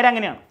പോകേണ്ടിയിരുന്നത് നേരെ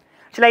അങ്ങനെയാണ്.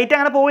 പക്ഷെ ലൈറ്റ്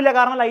അങ്ങനെ പോവില്ല,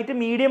 കാരണം ലൈറ്റ്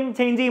മീഡിയം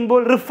ചേഞ്ച് ചെയ്യുമ്പോൾ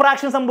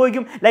റിഫ്രാക്ഷൻ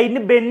സംഭവിക്കും,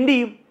 ലൈറ്റിന് ബെൻഡ്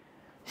ചെയ്യും.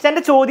 പക്ഷെ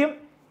എൻ്റെ ചോദ്യം,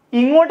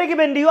 ഇങ്ങോട്ടേക്ക്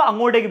ബെൻഡ് ചെയ്യുമോ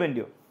അങ്ങോട്ടേക്ക് ബെൻഡ്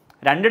ചെയ്യുമോ?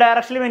 2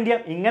 ഡയറക്ഷനിൽ ബെൻഡ്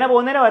ചെയ്യാം. ഇങ്ങനെ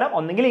പോകുന്നതിന് പകരം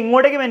ഒന്നെങ്കിൽ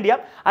ഇങ്ങോട്ടേക്ക് ബെൻഡ്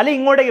ചെയ്യാം, അല്ലെങ്കിൽ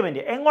ഇങ്ങോട്ടേക്ക് ബെൻഡ്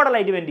ചെയ്യാം. എങ്ങോട്ടാണ്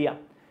ലൈറ്റ് ബെൻഡ് ചെയ്യാം?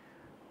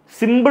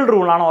 സിമ്പിൾ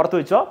റൂളാണ്, ഓർത്ത്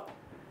വെച്ചോ.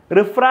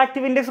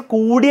 റിഫ്രാക്റ്റീവ് ഇൻഡെക്സ്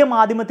കൂടിയ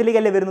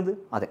മാധ്യമത്തിലേക്കല്ലേ വരുന്നത്?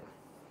 അതെ,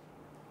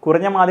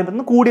 കുറഞ്ഞ മാധ്യമത്തിൽ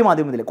നിന്ന് കൂടിയ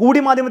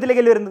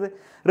മാധ്യമത്തിലേക്കല്ലേ വരുന്നത്?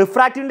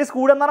 റിഫ്രാക്റ്റീവ് ഇൻഡെക്സ്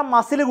കൂടുക എന്ന് പറഞ്ഞാൽ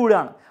മസിൽ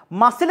കൂടുകയാണ്.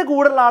 മസിൽ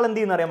കൂടുതലുള്ള ആൾ എന്ത്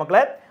ചെയ്യുന്ന അറിയാം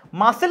മക്കളെ?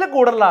 മസിൽ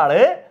കൂടുതലുള്ള ആൾ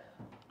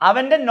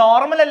അവൻ്റെ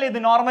നോർമൽ അല്ലേ ഇത്?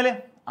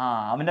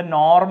 അവൻ്റെ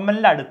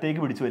നോർമലിൻ്റെ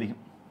അടുത്തേക്ക് പിടിച്ചു വലിക്കും.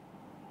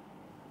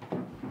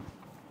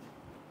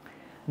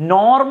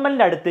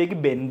 നോർമലിൻ്റെ അടുത്തേക്ക്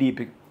ബെൻഡ്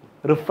ചെയ്യിപ്പിക്കും.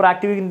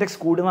 റിഫ്രാക്റ്റീവ് ഇൻഡെക്സ്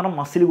കൂടുക എന്ന് പറഞ്ഞാൽ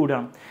മസിൽ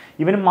കൂടുകയാണ്.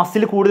 ഇവന്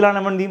മസിൽ കൂടുതലാണ്,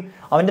 നമ്മൾ എന്ത് ചെയ്യും?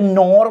 അവൻ്റെ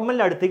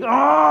നോർമലിൻ്റെ അടുത്തേക്ക്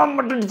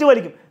പിടിച്ച്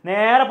വലിക്കും.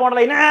 നേരെ പോകണ്ട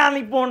ലൈൻ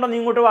നീ പോകണ്ടോ, നീ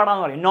ഇങ്ങോട്ട്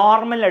പാടാന്ന് പറയും.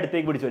 നോർമലിൻ്റെ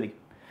അടുത്തേക്ക് പിടിച്ച് വലിക്കും.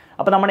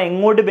 അപ്പോൾ നമ്മൾ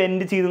എങ്ങോട്ട്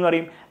ബെൻഡ് ചെയ്തെന്ന്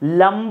പറയും?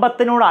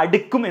 ലംബത്തിനോട്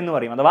അടുക്കും എന്ന്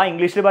പറയും, അഥവാ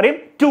ഇംഗ്ലീഷിൽ പറയും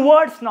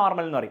ടുവേർഡ്സ്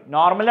നോർമൽ എന്ന് പറയും.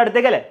 നോർമലിൻ്റെ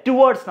അടുത്തേക്കല്ലേ?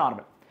 Towards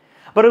normal.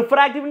 അപ്പോൾ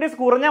റിഫ്രാക്റ്റീവ് ഇൻഡെക്സ്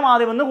കുറഞ്ഞ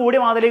മാധ്യമം നിന്ന് കൂടിയ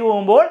മാധ്യമത്തിലേക്ക്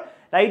പോകുമ്പോൾ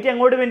ലൈറ്റ്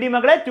എങ്ങോട്ട് ബെൻഡ് ചെയ്യും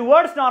മക്കളെ?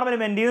 ടുവേർഡ്സ് നോർമൽ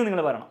ബെൻഡ് ചെയ്ത്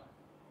നിങ്ങൾ പറയണം.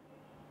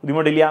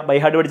 ബുദ്ധിമുട്ടില്ല, ബൈ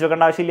ഹാർട്ട് പഠിച്ച്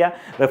വെക്കേണ്ട ആവശ്യമില്ല.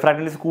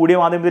 റിഫ്രാക്റ്റീവ് ഇൻഡെക്സ് കൂടിയ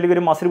മാധ്യമത്തിലേക്ക്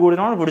ഒരു മസിൽ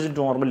കൂടുന്നതാണ് പിടിച്ചിട്ട്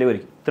നോർമലിൽ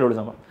വരും. ഇത്രയുള്ള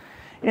സംഭവം.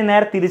 ഇനി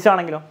നേരെ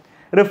തിരിച്ചാണെങ്കിലോ?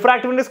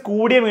 റിഫ്രാക്റ്റീവ് ഇൻഡെക്സ്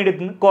കൂടിയ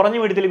മീഡിയത്തിൽ നിന്ന് കുറഞ്ഞ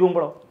മീഡിയത്തിലേക്ക്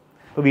പോകുമ്പോഴോ?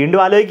 അപ്പോൾ വീണ്ടും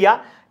ആലോചിക്കുക,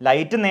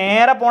 ലൈറ്റ്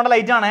നേരെ പോകേണ്ട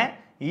ലൈറ്റാണ്.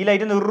 ഈ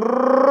ലൈറ്റ് എന്ന്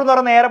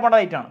പറഞ്ഞാൽ നേരെ പോകേണ്ട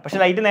ലൈറ്റാണ്. പക്ഷേ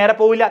ലൈറ്റ് നേരെ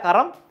പോവില്ല,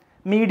 കാരണം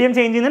മീഡിയം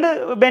ചേഞ്ച് ചെയ്യുന്നുണ്ട്,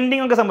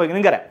 ബെൻഡിങ് ഒക്കെ സംഭവിക്കും,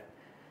 നിങ്ങൾക്കറിയാം.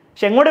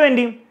 പക്ഷെ എങ്ങോട്ട് ബെൻഡ്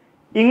ചെയ്യും?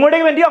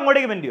 ഇങ്ങോട്ടേക്ക് ബെൻഡ് ചെയ്യോ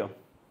അങ്ങോട്ടേക്ക് ബെൻഡ് ചെയ്യോ?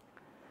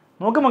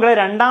 നോക്ക് മക്കളെ,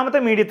 രണ്ടാമത്തെ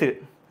മീഡിയത്തിൽ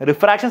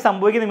റിഫ്രാക്ഷൻ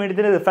സംഭവിക്കുന്ന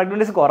മീഡിയത്തിൽ റിഫ്രാക്റ്റീവ്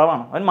ഇൻഡെക്സ്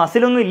കുറവാണ്. അവൻ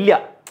മസിലൊന്നും ഇല്ല.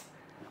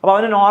 അപ്പോൾ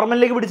അവന്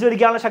നോർമലിലേക്ക് പിടിച്ചു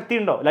വലിക്കാനുള്ള ശക്തി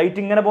ഉണ്ടോ? ലൈറ്റ്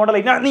ഇങ്ങനെ പോകേണ്ട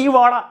ലൈറ്റ് നീ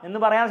വാടാ എന്ന്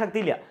പറയാൻ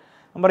ശക്തിയില്ല.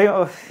 ഞാൻ പറയും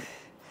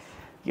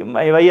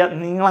വയ്യ,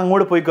 നിങ്ങൾ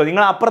അങ്ങോട്ട് പോയിക്കോ,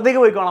 നിങ്ങൾ അപ്പുറത്തേക്ക്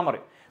പോയിക്കോളാൻ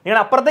പറയും. നിങ്ങൾ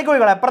അപ്പുറത്തേക്ക്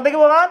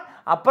പോയിക്കോളാം,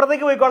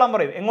 അപ്പുറത്തേക്ക് പോയിക്കോളാൻ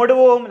പറയും. എങ്ങോട്ട്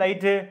പോകും?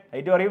 ലൈറ്റ്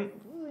പറയും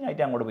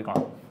ലൈറ്റ് അങ്ങോട്ട്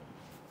പോയിക്കോളാം.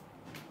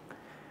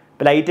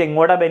 ഇപ്പോൾ ലൈറ്റ്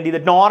എങ്ങോട്ടാണ് ബെൻഡ് ചെയ്ത്?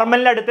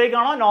 നോർമലിൻ്റെ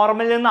അടുത്തേക്കാണോ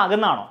നോർമലിൽ നിന്ന്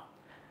അകന്നാണോ?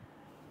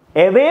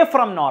 എവേ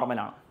ഫ്രം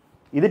നോർമലാണ്.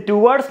 ഇത്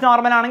ടുവേർഡ്സ്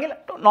നോർമൽ ആണെങ്കിൽ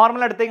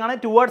നോർമൽ അടുത്തേക്കാണ്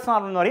ടുവേർഡ്സ്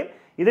നോർമൽ എന്ന് പറയും.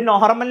 ഇത്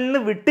നോർമലിൽ നിന്ന്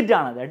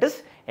വിട്ടിട്ടാണ്, that is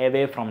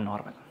away from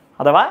normal,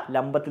 അഥവാ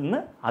ലംബത്തിൽ നിന്ന്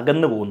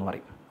അകന്നു പോകുമെന്ന്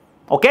പറയും.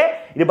 ഓക്കെ,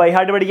 ഇത് ബൈ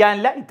ഹാർട്ട്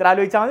പഠിക്കാനില്ല, ഇത്ര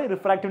ആലോചിച്ചാൽ മതി.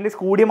 റിഫ്രാക്റ്റീവ് ഇൻഡെക്സ്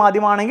കൂടിയ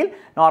മാധ്യമമാണെങ്കിൽ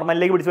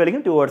നോർമലിലേക്ക് പിടിച്ച്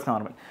വലിക്കും, ടുവേർഡ്സ്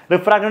നോർമൽ.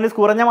 റിഫ്രാക്റ്റീവ് ഇൻഡെക്സ്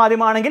കുറഞ്ഞ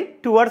മാധ്യമമാണെങ്കിൽ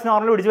ടുവേർഡ്സ്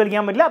നോർമൽ പിടിച്ച്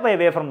വലിക്കാൻ പറ്റില്ല, അപ്പോൾ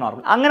എവേ ഫ്രം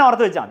നോർമൽ. അങ്ങനെ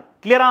ഓർത്ത് വെച്ചാൽ മതി.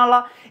 ക്ലിയർ ആണല്ലോ?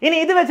 ഇനി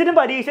ഇത് വെച്ചിട്ട്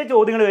പരീക്ഷ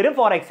ചോദ്യങ്ങൾ വരും.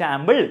 ഫോർ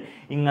എക്സാമ്പിൾ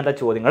ഇങ്ങനത്തെ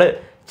ചോദ്യങ്ങൾ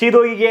ചെയ്ത്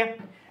നോക്കിക്കേ.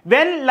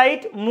 When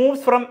light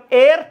moves from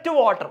air to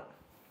water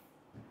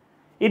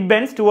it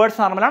Benz towards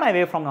normal ആണ്,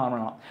 എവേ ഫ്രം നോർമൽ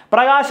ആണ്.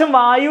 പ്രകാശം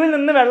വായുവിൽ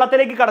നിന്ന്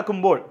വെള്ളത്തിലേക്ക്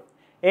കടക്കുമ്പോൾ,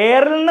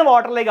 എയറിൽ നിന്ന്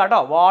വാട്ടറിലേക്ക് കേട്ടോ,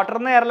 വാട്ടറിൽ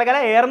നിന്ന് എയറിലേക്ക് അല്ല,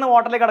 എയറിൽ നിന്ന്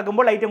വാട്ടറിലേക്ക്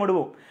കടക്കുമ്പോൾ ലൈറ്റ് അങ്ങോട്ട്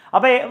പോകും.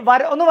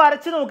 അപ്പോൾ ഒന്ന്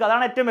വരച്ച് നോക്കുക,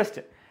 അതാണ് ഏറ്റവും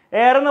ബെസ്റ്റ്.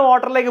 എയറിൽ നിന്ന്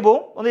വാട്ടറിലേക്ക്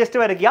പോകും, ഒന്ന് ജസ്റ്റ്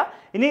വരയ്ക്കുക.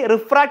 ഇനി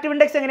റിഫ്രാക്റ്റീവ്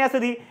ഇൻഡെക്സ് എങ്ങനെയാണ്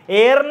സ്ഥിതി?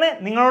 എയറിന്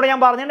നിങ്ങളോട് ഞാൻ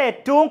പറഞ്ഞിട്ടുണ്ട്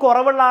ഏറ്റവും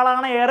കുറവുള്ള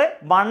ആളാണ് എയർ,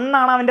 1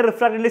 ആണ് അവൻ്റെ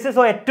റിഫ്രാക്റ്റീവ് ഇൻഡെക്സ്.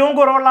 സോ ഏറ്റവും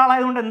കുറവുള്ള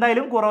ആളായതുകൊണ്ട്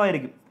എന്തായാലും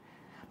കുറവായിരിക്കും.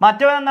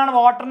 മറ്റവൻ എന്താണ്?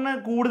 വാട്ടറിന്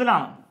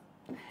കൂടുതലാണ്.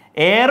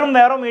 എയറും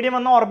വേറെ മീഡിയം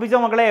വന്നാൽ ഉറപ്പിച്ച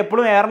മക്കളെ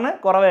എപ്പോഴും എയറിന്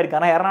കുറവായിരിക്കും,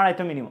 കാരണം എയറിനാണ്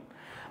ഏറ്റവും മിനിമം.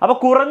 അപ്പോൾ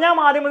കുറഞ്ഞ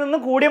മാധ്യമത്തിൽ നിന്ന്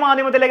കൂടിയ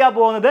മാധ്യമത്തിലേക്കാണ്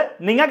പോകുന്നത്.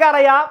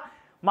 നിങ്ങൾക്കറിയാം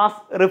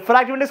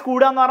റിഫ്രാക്റ്റീവ് ഇൻഡെക്സ്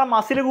കൂടുക എന്ന് പറഞ്ഞാൽ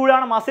മസിൽ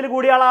കൂടുകയാണ്. മസിൽ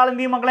കൂടിയ ആൾ എന്ത്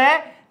ചെയ്യും മക്കളെ?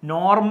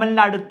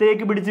 നോർമലിൻ്റെ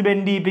അടുത്തേക്ക് പിടിച്ച്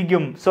ബെൻഡ്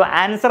ചെയ്യിപ്പിക്കും. സോ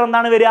ആൻസർ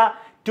എന്താണ് വരിക?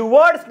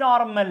 ടുവേർഡ്സ്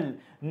നോർമൽ,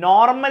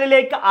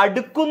 നോർമലിലേക്ക്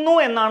അടുക്കുന്നു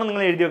എന്നാണ്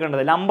നിങ്ങൾ എഴുതി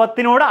വെക്കേണ്ടത്.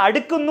 ലംബത്തിനോട്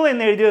അടുക്കുന്നു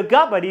എന്ന് എഴുതി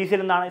വെക്കുക.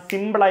 പരീക്ഷയിൽ എന്താണ്?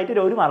 സിമ്പിളായിട്ട്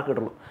ഒരു മാർക്ക്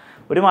കിട്ടുള്ളൂ.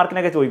 ഒരു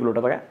മാർക്കിനൊക്കെ ചോദിക്കുള്ളൂ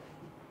കേട്ടോ, അതൊക്കെ.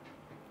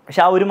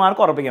 പക്ഷെ ആ ഒരു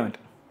മാർക്ക് ഉറപ്പിക്കാൻ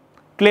പറ്റും.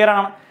 ക്ലിയർ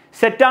ആണ്?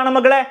 സെറ്റാണ്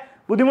മക്കളെ,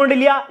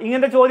 ബുദ്ധിമുട്ടില്ല.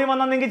 ഇങ്ങനത്തെ ചോദ്യം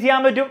വന്നാൽ നിങ്ങൾക്ക്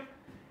ചെയ്യാൻ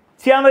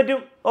പറ്റും.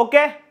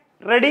 Okay,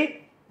 ready,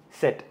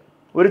 set.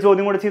 ഒരു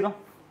ചോദ്യം കൂടെ ചെയ്തോ.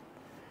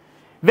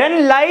 When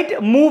light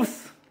moves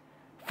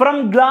from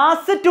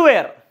glass to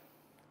air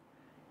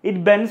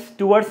it Benz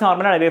towards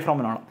normal away from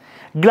normal.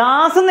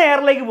 Glass നിന്ന്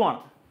എയറിലേക്ക് പോവാണ്.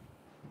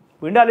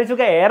 വീണ്ടും ആലോചിച്ച്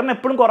നോക്കുക, എയറിന്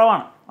എപ്പോഴും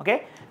കുറവാണ്. ഓക്കെ,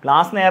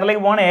 ഗ്ലാസ് നിന്ന്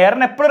എയറിലേക്ക് പോവാണ്.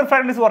 എയറിന് എപ്പോഴും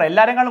റിഫ്രാക്റ്റീവ് കുറവ്,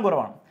 എല്ലാവരെക്കാളും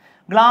കുറവാണ്.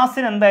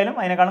 ഗ്ലാസ്സിന് എന്തായാലും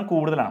അതിനേക്കാളും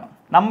കൂടുതലാണ്.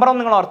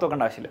 നമ്പറൊന്നും നിങ്ങൾ ഓർത്ത്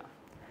വെക്കേണ്ട ആവശ്യമില്ല.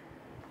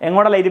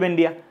 എങ്ങോട്ടാണ് ലൈറ്റ് ബെൻഡ്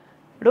ചെയ്യുക?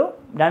 ഒരു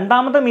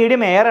രണ്ടാമത്തെ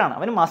മീഡിയം എയറാണ്,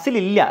 അവന്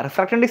മസിലില്ല,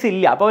 റിഫ്രാക്റ്റീവ് ഇൻഡെക്സ്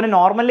ഇല്ല. അപ്പോൾ അവന്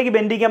നോർമലിലേക്ക്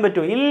ബെൻഡ് ചെയ്യാൻ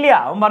പറ്റുമോ? ഇല്ല.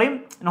 അവൻ പറയും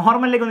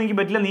നോർമലിലേക്ക് ഒന്നും എനിക്ക്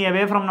പറ്റില്ല, നീ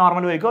എവേ ഫ്രം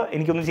നോർമൽ പോയിക്കോ,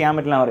 എനിക്കൊന്നും ചെയ്യാൻ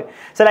പറ്റില്ല എന്ന് പറയും.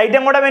 സോ ലൈറ്റ്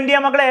എങ്ങോട്ടാണ് ബെൻഡ്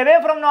ചെയ്യാൻ മക്കളെ? എവേ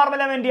ഫ്രം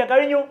നോർമലാണ് ബെൻഡ് ചെയ്യുക.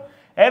 കഴിഞ്ഞു.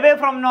 എവേ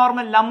ഫ്രം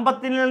നോർമൽ,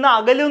 ലംബത്തിൽ നിന്ന്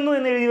അകലുന്നു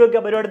എന്ന് എഴുതി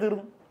വെക്കുക, പരിപാടി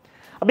തീർന്നു.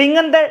 അപ്പോൾ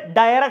ഇങ്ങനത്തെ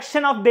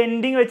ഡയറക്ഷൻ ഓഫ്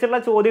ബെൻഡിങ്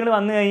വെച്ചിട്ടുള്ള ചോദ്യങ്ങൾ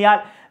വന്നു കഴിഞ്ഞാൽ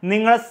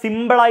നിങ്ങൾ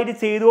സിമ്പിളായിട്ട്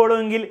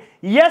ചെയ്തോളുമെങ്കിൽ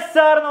യെസ്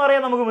സാർ എന്ന്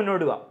പറയാൻ നമുക്ക്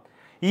മുന്നോട്ട് പോകാം.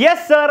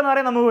 യെസ് സാർ എന്ന്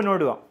പറയാൻ നമുക്ക്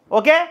മുന്നോട്ട് പോകാം.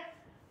 ഓക്കെ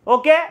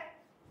ഓക്കെ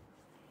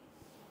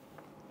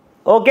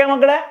ഓക്കെ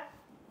മക്കളെ,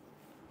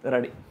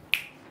 റെഡി.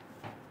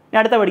 ഞാൻ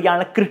അടുത്ത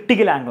പഠിക്കാനുള്ള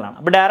ക്രിട്ടിക്കൽ ആംഗിളാണ്.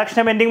 അപ്പോൾ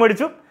ഡയറക്ഷൻ ബെൻഡിങ്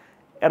പഠിച്ചു,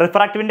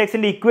 റിഫ്രാക്റ്റീവ്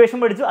ഇൻഡെക്സിൻ്റെ ഇക്വേഷൻ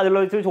പഠിച്ചു,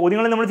 അതിലുള്ള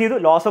ചോദ്യങ്ങൾ നമ്മൾ ചെയ്തു,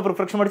 ലോസ് ഓഫ്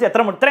റിഫ്ലക്ഷൻ പഠിച്ചു,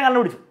 ഇത്രയും കാലം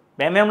പഠിച്ചു.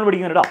 വേഗം നമ്മൾ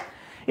പഠിക്കുന്നു കേട്ടോ.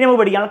 ഇനി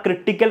നമുക്ക് പഠിക്കാനുള്ള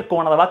ക്രിട്ടിക്കൽ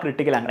കോൺ അഥവാ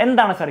ക്രിട്ടിക്കൽ ആംഗിൾ.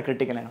 എന്താണ് സാർ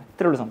ക്രിട്ടിക്കൽ ആംഗിൾ?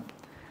 ഇത്രയുള്ള സമയം.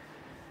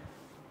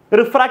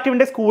 റിഫ്രാക്റ്റീവ്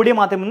ഇൻഡെക്സ് കൂടിയ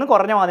മാധ്യമത്തിൽ നിന്ന്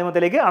കുറഞ്ഞ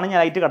മാധ്യമത്തിലേക്ക് ആണ് ഞാൻ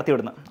ലൈറ്റ് കടത്തി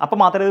വിടുന്നത്. അപ്പോൾ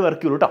മാത്രമേ ഇത്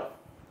വർക്ക് ചെയ്യുള്ളൂ കേട്ടോ.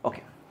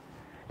 ഓക്കെ,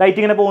 ലൈറ്റ്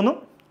ഇങ്ങനെ പോകുന്നു,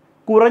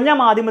 കുറഞ്ഞ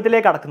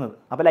മാധ്യമത്തിലേക്ക് കടക്കുന്നത്.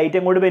 അപ്പോൾ ലൈറ്റ്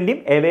എങ്ങോട്ട് ബെൻഡ്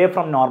ചെയ്യും? എവേ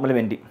ഫ്രം നോർമൽ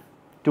ബെൻഡ് ചെയ്യും.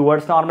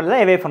 ടുവേർഡ്സ് നോർമൽ അല്ല,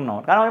 എവേ ഫ്രം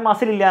നോർമൽ. കാരണം അവന്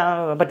മസിലില്ല,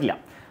 പറ്റില്ല.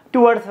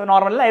 ടുവേർഡ്സ്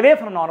നോർമൽ അല്ല, എവേ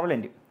ഫ്രം നോർമൽ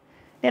ബെൻഡ് ചെയ്യും.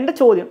 എൻ്റെ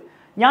ചോദ്യം,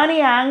 ഞാൻ ഈ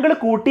ആംഗിൾ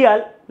കൂട്ടിയാൽ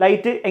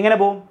ലൈറ്റ് എങ്ങനെ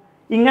പോകും?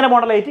 ഇങ്ങനെ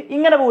പോകേണ്ട ലൈറ്റ്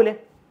ഇങ്ങനെ പോകില്ലേ?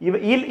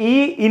 ഈ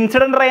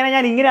ഇൻസിഡൻറ്റ് റേനെ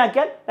ഞാൻ ഇങ്ങനെ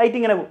ആക്കിയാൽ ലൈറ്റ്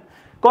ഇങ്ങനെ പോകും.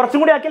 കുറച്ചും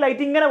കൂടി ആക്കിയാൽ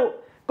ലൈറ്റ് ഇങ്ങനെ പോകും.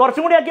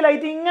 കുറച്ചും കൂടി ആക്കിയാൽ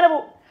ലൈറ്റ് ഇങ്ങനെ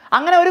പോകും.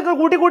 അങ്ങനെ ഒരു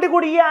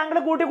കൂട്ടി ഈ ആംഗിൾ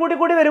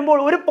കൂട്ടി വരുമ്പോൾ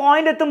ഒരു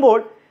പോയിന്റ് എത്തുമ്പോൾ,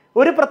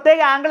 ഒരു പ്രത്യേക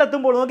ആംഗിൾ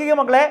എത്തുമ്പോൾ, നോക്കിക്കോ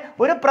മക്കളെ,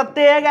 ഒരു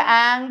പ്രത്യേക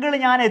ആംഗിൾ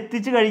ഞാൻ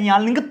എത്തിച്ചു കഴിഞ്ഞാൽ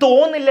നിങ്ങൾക്ക്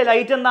തോന്നില്ല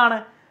ലൈറ്റ് എന്താണ്?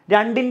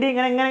 രണ്ടിൻ്റെ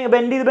ഇങ്ങനെ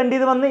ബെൻഡ്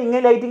ചെയ്ത് വന്ന്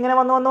ഇങ്ങനെ ലൈറ്റ് ഇങ്ങനെ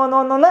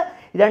വന്ന്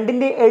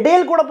രണ്ടിൻ്റെ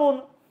ഇടയിൽ കൂടെ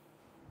പോകുന്നു.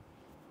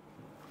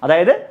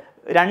 അതായത്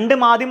രണ്ട്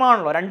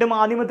മാധ്യമമാണല്ലോ, രണ്ട്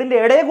മാധ്യമത്തിൻ്റെ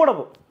ഇടയിൽ കൂടെ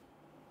പോകും.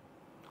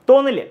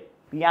 തോന്നില്ലേ?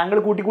 ഈ ആംഗിൾ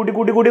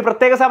കൂട്ടി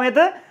പ്രത്യേക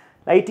സമയത്ത്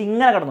ലൈറ്റ്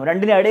ഇങ്ങനെ കടന്നു,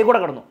 രണ്ടിൻ്റെ ഇടയിൽ കൂടെ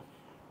കടന്നു.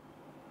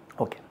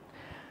 ഓക്കെ,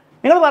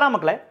 നിങ്ങൾ പറയാം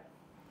മക്കളെ,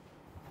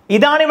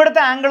 ഇതാണ്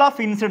ഇവിടുത്തെ ആംഗിൾ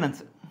ഓഫ്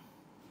ഇൻസിഡൻസ്.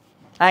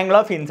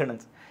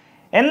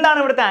 എന്താണ്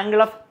ഇവിടുത്തെ ആംഗിൾ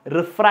ഓഫ്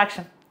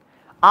റിഫ്രാക്ഷൻ?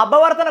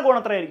 അപവർത്തന കോൺ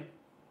എത്രയായിരിക്കും?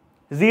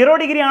 0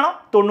 ഡിഗ്രി ആണോ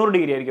 90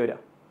 ഡിഗ്രി ആയിരിക്കും വരിക?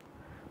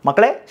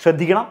 മക്കളെ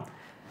ശ്രദ്ധിക്കണം,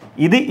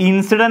 ഇത്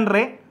ഇൻസിഡൻറ്റ്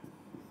റേ,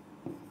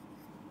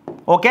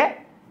 ഓക്കെ,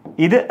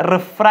 ഇത്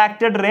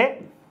റിഫ്രാക്റ്റഡ് റേ,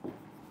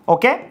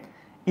 ഓക്കെ,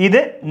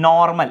 ഇത്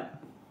നോർമൽ.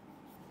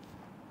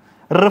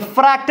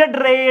 റിഫ്രാക്റ്റഡ്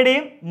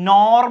റേയുടെയും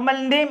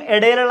നോർമലിൻ്റെയും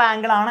ഇടയിലുള്ള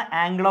ആംഗിളാണ്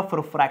ആംഗിൾ ഓഫ്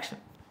റിഫ്രാക്ഷൻ.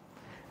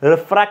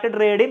 റിഫ്രാക്റ്റഡ്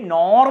റേയുടെയും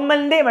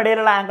നോർമലിൻ്റെയും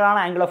ഇടയിലുള്ള ആംഗിളാണ്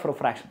ആംഗിൾ ഓഫ്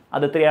റിഫ്രാക്ഷൻ.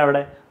 അത് എത്രയാണ്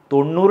അവിടെ?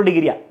 90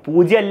 ഡിഗ്രിയാണ്.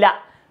 0 അല്ല,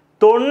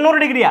 90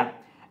 ഡിഗ്രിയാണ്.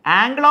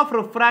 ആംഗിൾ ഓഫ്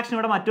റിഫ്രാക്ഷൻ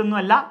ഇവിടെ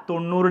മറ്റൊന്നുമല്ല,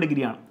 90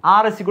 ഡിഗ്രിയാണ്.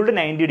 R =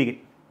 90 degree.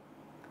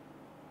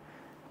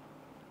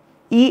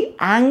 ഈ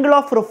ആംഗിൾ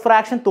ഓഫ്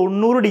റിഫ്രാക്ഷൻ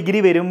 90 ഡിഗ്രി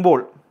വരുമ്പോൾ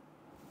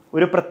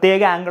ഒരു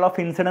പ്രത്യേക ആംഗിൾ ഓഫ്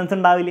ഇൻസിഡൻസ്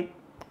ഉണ്ടാവില്ലേ?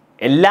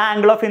 എല്ലാ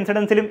ആംഗിൾ ഓഫ്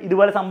ഇൻസിഡൻസിലും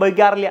ഇതുപോലെ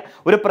സംഭവിക്കാറില്ല.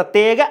 ഒരു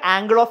പ്രത്യേക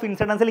ആംഗിൾ ഓഫ്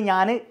ഇൻസിഡൻസിൽ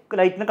ഞാൻ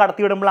ലൈറ്റിനെ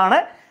കടത്തി വിടുമ്പോഴാണ്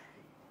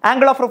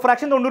ആംഗിൾ ഓഫ്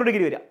റിഫ്രാക്ഷൻ 90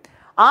 ഡിഗ്രി വരിക.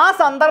 ആ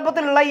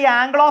സന്ദർഭത്തിലുള്ള ഈ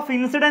ആംഗിൾ ഓഫ്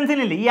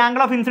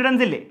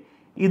ഇൻസിഡൻസില്ലേ,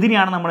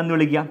 ഇതിനെയാണ് നമ്മൾ എന്ത്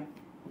വിളിക്കുക?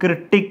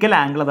 ക്രിട്ടിക്കൽ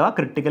ആംഗിൾ അഥവാ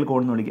ക്രിട്ടിക്കൽ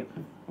കോൺ എന്ന് വിളിക്കുക.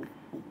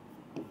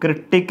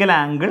 ക്രിട്ടിക്കൽ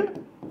ആംഗിൾ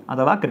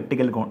അഥവാ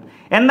ക്രിട്ടിക്കൽ കോൺ.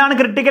 എന്താണ്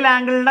ക്രിട്ടിക്കൽ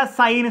ആംഗിളിൻ്റെ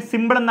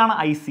സിമ്പിൾ എന്താണ്?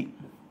 IC.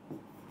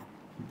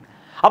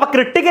 അപ്പോൾ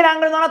ക്രിട്ടിക്കൽ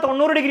ആംഗിൾ എന്ന് പറഞ്ഞാൽ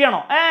 90 ഡിഗ്രി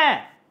ആണോ?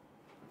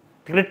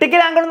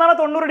 ക്രിട്ടിക്കൽ ആംഗിൾ എന്ന് പറഞ്ഞാൽ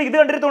 90 ഡിഗ്രി. ഇത്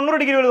കണ്ടിട്ട് 90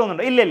 ഡിഗ്രി വരെ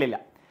തോന്നുന്നുണ്ടോ? ഇല്ല.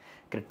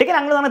 ക്രിട്ടിക്കൽ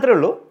ആംഗിൾ എന്ന് പറഞ്ഞാൽ ഇത്രയേ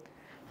ഉള്ളൂ,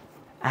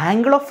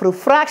 ആംഗിൾ ഓഫ്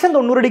റിഫ്രാക്ഷൻ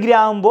 90 ഡിഗ്രി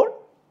ആകുമ്പോൾ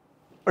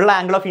ഉള്ള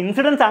ആംഗിൾ ഓഫ്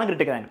ഇൻസിഡൻസ് ആണ്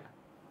ക്രിട്ടിക്കൽ ആംഗിൾ.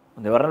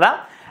 എന്ന് പറഞ്ഞാൽ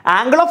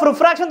ആംഗിൾ ഓഫ്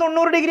റിഫ്രാക്ഷൻ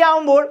 90 ഡിഗ്രി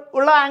ആകുമ്പോൾ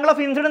ഉള്ള ആംഗിൾ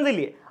ഓഫ് ഇൻസിഡൻസ്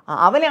ഇല്ലേ,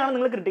 അവനെയാണ്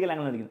നിങ്ങൾ ക്രിട്ടിക്കൽ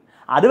ആംഗിൾ വിളിക്കുന്നത്.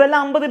 അത് വല്ല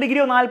 50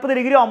 ഡിഗ്രിയോ 40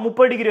 ഡിഗ്രിയോ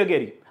 30 ഡിഗ്രിയോ ഒക്കെ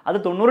ആയിരിക്കും. അത്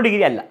 90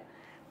 ഡിഗ്രി അല്ല.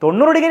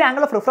 90 ഡിഗ്രി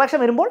ആംഗിൾ ഓഫ് റിഫ്രാക്ഷൻ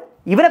വരുമ്പോൾ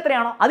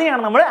ഇവരെത്രയാണോ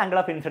അതിനെയാണ് നമ്മൾ angle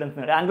of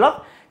incidence, angle of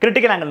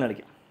critical angle എന്ന്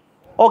വിളിക്കുക.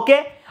 ഓക്കെ,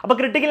 അപ്പോൾ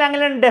ക്രിട്ടിക്കൽ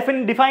ആംഗിളിനെ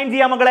ഡിഫൈൻ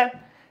ചെയ്യാം മക്കളെ.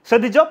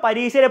 ശ്രദ്ധിച്ചോ,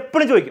 പരീക്ഷയിൽ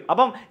എപ്പോഴും ചോദിക്കും.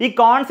 അപ്പം ഈ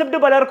കോൺസെപ്റ്റ്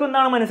പലർക്കും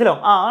എന്താണ്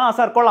മനസ്സിലാവും,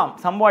 സാർ കൊള്ളാം,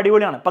 സംഭവം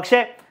അടിപൊളിയാണ്. പക്ഷേ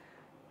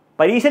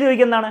പരീക്ഷയിൽ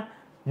ചോദിക്കുന്നതാണ്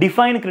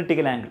ഡിഫൈൻ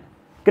ക്രിട്ടിക്കൽ ആംഗിൾ.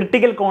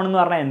 ക്രിട്ടിക്കൽ കോൺ എന്ന്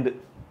പറഞ്ഞാൽ എന്ത്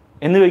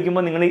എന്ന്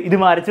ചോദിക്കുമ്പോൾ നിങ്ങൾ ഇത്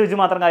വരച്ച് വെച്ച്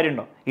മാത്രം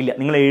കാര്യമുണ്ടോ? ഇല്ല,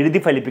 നിങ്ങൾ എഴുതി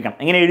ഫലിപ്പിക്കണം.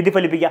 എങ്ങനെ എഴുതി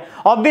ഫലിപ്പിക്കുക?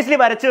 ഒബ്വിയസ്ലി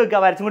വരച്ച് വെക്കുക.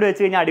 വരച്ചും കൂടി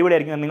വെച്ച് കഴിഞ്ഞാൽ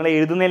അടിപൊളിയായിരിക്കും. നിങ്ങൾ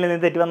എഴുതുന്നതിൽ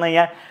നിന്ന് തെറ്റ് വന്നു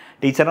കഴിഞ്ഞാൽ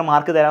ടീച്ചറിന്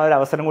മാർക്ക് തരാൻ ഒരു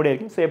അവസരം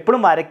കൂടിയായിരിക്കും. സോ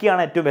എപ്പോഴും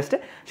വരയ്ക്കുകയാണ് ഏറ്റവും ബെസ്റ്റ്.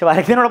 പക്ഷേ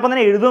വരയ്ക്കുന്നതിനോടൊപ്പം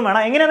തന്നെ എഴുതുകയും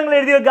വേണം. എങ്ങനെയാണ് നിങ്ങൾ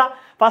എഴുതി വെക്കുക?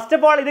 ഫസ്റ്റ്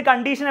ഓഫ് ഓൾ ഇത്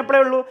കണ്ടീഷൻ എപ്പോഴേ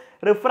ഉള്ളൂ,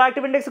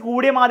 റിഫ്രാക്റ്റീവ് ഇൻഡെക്സ്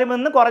കൂടിയ മാധ്യമത്തിൽ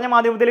നിന്ന് കുറഞ്ഞ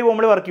മാധ്യമത്തിലേക്ക്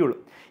പോകുമ്പോൾ വർക്ക് ചെയ്യുള്ളൂ.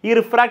 ഈ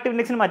റിഫ്രാക്റ്റീവ്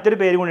ഇൻഡെക്സിന് മറ്റൊരു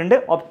പേര് കൊണ്ടുണ്ട്,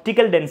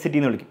 ഒപ്റ്റിക്കൽ ഡെൻസിറ്റി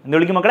എന്ന് വിളിക്കും. എന്ത്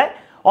വിളിക്കും മക്കളെ?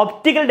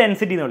 ഒപ്റ്റിക്കൽ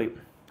ഡെൻസിറ്റി എന്ന് വിളിക്കും.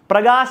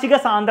 പ്രകാശിക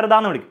സാന്ദ്രത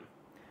എന്ന് വിളിക്കും.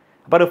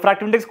 അപ്പോൾ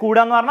റിഫ്രാക്റ്റീവ് ഇൻഡെക്സ്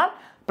കൂടുക എന്ന് പറഞ്ഞാൽ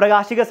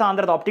പ്രകാശിക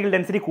സാന്ദ്രത, ഒപ്റ്റിക്കൽ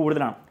ഡെൻസിറ്റി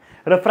കൂടുതലാണ്.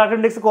 റിഫ്രാക്റ്റീവ്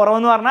ഇൻഡെക്സ്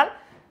കുറവെന്ന് പറഞ്ഞാൽ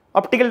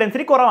ഒപ്റ്റിക്കൽ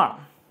ഡെൻസിറ്റി കുറവാണ്.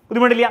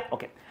 ബുദ്ധിമുട്ടില്ല?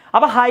 ഓക്കെ.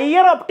 അപ്പോൾ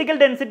ഹയർ ഒപ്റ്റിക്കൽ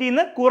ഡെൻസിറ്റിയിൽ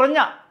നിന്ന് കുറഞ്ഞ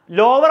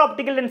ലോവർ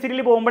ഒപ്റ്റിക്കൽ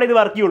ഡെൻസിറ്റിയിൽ പോകുമ്പോഴേ ഇത്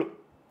വർക്ക് ചെയ്യുള്ളൂ.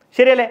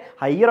 ശരിയല്ലേ?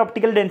 ഹയർ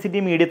ഒപ്റ്റിക്കൽ ഡെൻസിറ്റി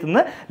മീഡിയത്തിൽ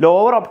നിന്ന്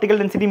ലോവർ ഒപ്റ്റിക്കൽ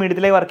ഡെൻസിറ്റി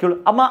മീഡിയത്തിലേക്ക് വർക്ക് ചെയ്യുള്ളൂ.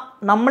 അപ്പോൾ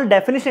നമ്മൾ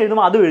ഡെഫിനിഷൻ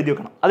എഴുതുമ്പോൾ അത് എഴുതി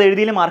വെക്കണം. അത്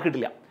എഴുതിയില്ലേ മാർക്ക്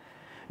കിട്ടില്ല.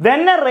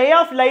 When A ray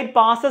of light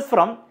passes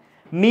from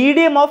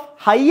medium of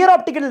higher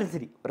optical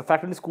density,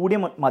 refractive index കൂടിയ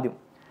മാധ്യമം,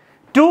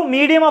 to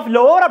medium of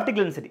lower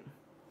optical density,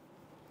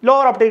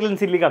 lower optical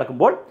ഡെൻസിറ്റിയിലേക്ക്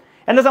കടക്കുമ്പോൾ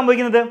എന്താ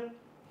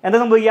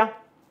സംഭവിക്കുക?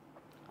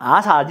 ആ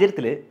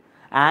സാഹചര്യത്തിൽ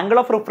ആംഗിൾ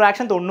ഓഫ്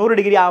റിഫ്രാക്ഷൻ 90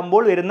 ഡിഗ്രി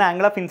ആകുമ്പോൾ വരുന്ന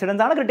ആംഗിൾ ഓഫ്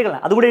ഇൻസിഡൻസ് ആണ് ക്രിട്ടിക്കൽ.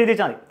 അതുകൂടി എഴുതി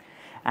വെച്ചാൽ മതി.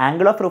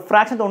 ആംഗിൾ ഓഫ്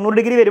റിഫ്രാക്ഷൻ 90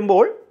 ഡിഗ്രി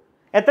വരുമ്പോൾ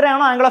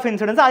എത്രയാണോ ആംഗിൾ ഓഫ്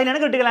ഇൻസിഡൻസ് അതിനാണ്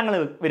ക്രിട്ടിക്കൽ ആംഗിൾ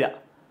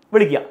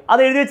വിളിക്കുക.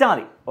 അത് എഴുതി വെച്ചാൽ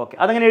മതി. ഓക്കെ,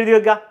 അതങ്ങനെ എഴുതി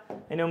വെക്കുക.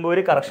 അതിന് മുമ്പ്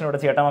ഒരു കറക്ഷൻ ഇവിടെ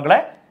ചെയ്യട്ടെ മക്കളെ.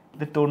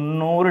 ഇത്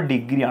 90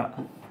 ഡിഗ്രിയാണ്,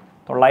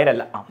 900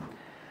 അല്ല.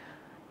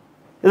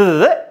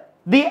 ഇത്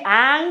the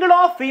angle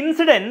of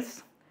incidence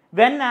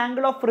when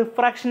angle of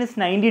refraction is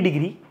 90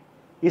 degree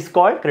is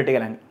called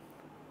critical angle.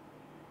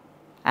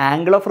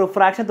 Angle of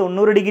refraction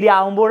 90 degree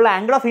ആകുമ്പോഴുള്ള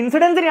angle of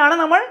ഇൻസിഡൻസിനെയാണ്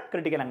നമ്മൾ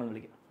ക്രിട്ടിക്കൽ ആംഗിൾ എന്ന്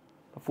വിളിക്കുക.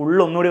 ഫുൾ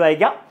ഒന്നുകൂടി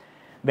വായിക്കാം.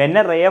 When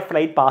A ray of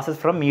light passes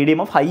from medium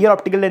of higher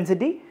optical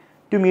density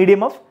to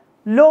medium of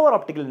lower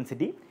optical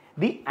density,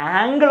 the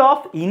angle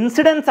of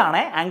incidence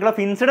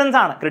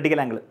ആണ് critical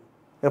angle,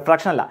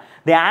 refraction അല്ല.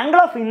 The angle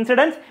of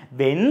incidence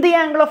when the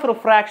angle of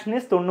refraction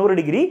is 90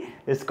 degree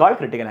is called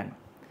critical angle.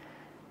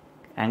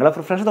 Angle of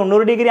refraction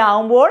 90 degree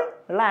ആകുമ്പോൾ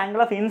ഉള്ള angle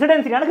of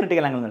ഇൻസിഡൻസിനാണ്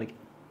critical angle എന്ന് വിളിക്കുക.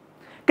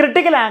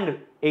 Critical angle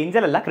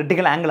Angel അല്ല,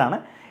 critical angle ആണ്.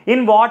 In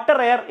water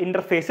air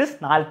interfaces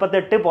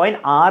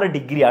 48.6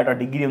 degree ആട്ടോ.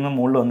 Degree ഒന്നും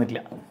മുകളിൽ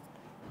വന്നിട്ടില്ല.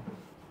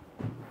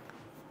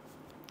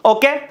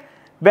 ഓക്കെ,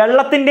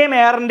 വെള്ളത്തിൻ്റെയും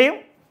എയറിൻ്റെയും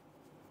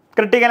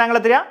ക്രിട്ടിക്കൽ ആംഗിൾ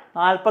എത്രയാണ്?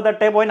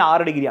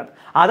 48.6 ഡിഗ്രിയാണ്.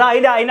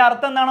 അതായത് അതിൻ്റെ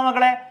അർത്ഥം എന്താണ്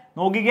മക്കളെ?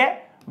 നോക്കിക്കേ,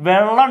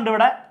 വെള്ളമുണ്ട്,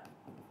 ഇവിടെ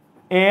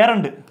എയർ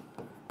ഉണ്ട്.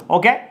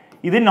 ഓക്കെ,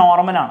 ഇത്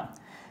നോർമലാണ്.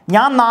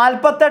 ഞാൻ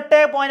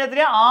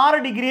 48.6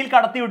 ഡിഗ്രിയിൽ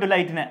കടത്തി വിട്ടു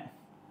ലൈറ്റിനെ.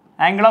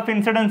 ആംഗിൾ ഓഫ്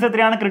ഇൻസിഡൻസ്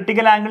എത്രയാണ്?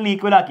 ക്രിട്ടിക്കൽ ആംഗിളിന്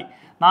ഈക്വൽ ആക്കി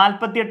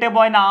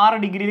 48.6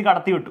 ഡിഗ്രിയിൽ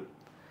കടത്തി വിട്ടു.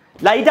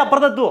 ലൈറ്റ്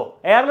അപ്പുറത്തെത്തുമോ?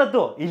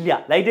 എയറിലെത്തുമോ? ഇല്ല.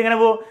 ലൈറ്റ് എങ്ങനെ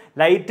പോകും?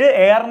 ലൈറ്റ്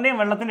എയറിൻ്റെയും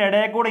വെള്ളത്തിൻ്റെ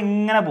ഇടയിൽ കൂടെ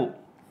ഇങ്ങനെ പോകും.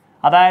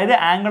 അതായത്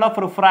ആംഗിൾ ഓഫ്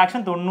റിഫ്രാക്ഷൻ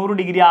 90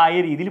 ഡിഗ്രി ആയ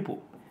രീതിയിൽ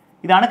പോകും.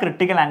 ഇതാണ്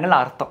ക്രിട്ടിക്കൽ ആംഗിളിൻ്റെ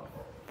അർത്ഥം.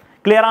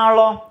 ക്ലിയർ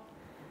ആണല്ലോ?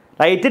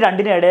 ലൈറ്റ്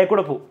രണ്ടിൻ്റെ ഇടയിൽ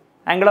കൂടെ പോകും.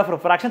 ആംഗിൾ ഓഫ്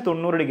റിഫ്രാക്ഷൻ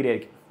 90 ഡിഗ്രി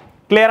ആയിരിക്കും.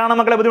 ക്ലിയർ ആണോ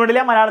മക്കളെ?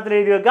 ബുദ്ധിമുട്ടില്ല? മലയാളത്തിൽ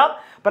എഴുതി വെക്കാം.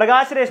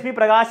 പ്രകാശരശ്മി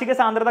പ്രകാശിക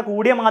സാന്ദ്രത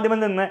കൂടിയ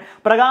മാധ്യമത്തിൽ നിന്ന്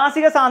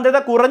പ്രകാശിക സാന്ദ്രത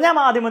കുറഞ്ഞ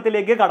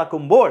മാധ്യമത്തിലേക്ക്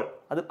കടക്കുമ്പോൾ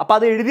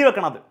അത് എഴുതി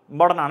വെക്കണം. അത്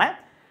ഇമ്പോർട്ടൻ്റ് ആണ്.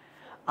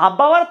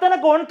 അപവർത്തന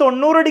കോൺ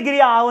 90 ഡിഗ്രി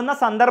ആവുന്ന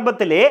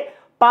സന്ദർഭത്തിലെ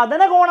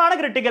പതന കോണാണ്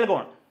ക്രിട്ടിക്കൽ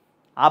കോൺ.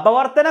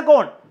 അപവർത്തന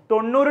കോൺ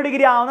 90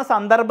 ഡിഗ്രി ആവുന്ന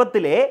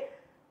സന്ദർഭത്തിലെ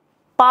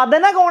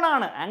പതന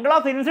കോണാണ്, ആംഗിൾ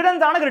ഓഫ്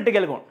ഇൻസിഡൻസ് ആണ്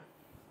ക്രിട്ടിക്കൽ കോൺ.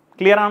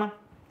 ക്ലിയർ ആണ്?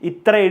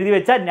 ഇത്ര എഴുതി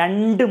വെച്ചാൽ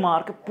 2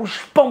 മാർക്ക്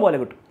പുഷ്പം പോലെ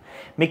കിട്ടും.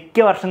 മിക്ക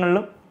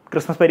വർഷങ്ങളിലും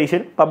ക്രിസ്മസ്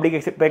പരീക്ഷയിൽ പബ്ലിക്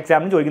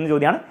എക്സാമിന് ചോദിക്കുന്ന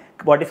ചോദ്യമാണ്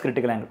വാട്ട് ഈസ്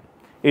ക്രിട്ടിക്കൽ ആംഗിൾ.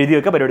 എഴുതി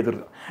വെക്കുക, പരിപാടി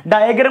തീർക്കുക.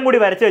 ഡയഗ്രാം കൂടി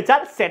വരച്ച്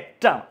വെച്ചാൽ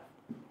സെറ്റാണ്.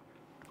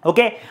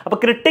 ഓക്കെ, അപ്പോൾ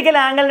ക്രിട്ടിക്കൽ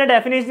ആംഗിളിൻ്റെ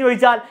ഡെഫിനേഷൻ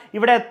ചോദിച്ചാൽ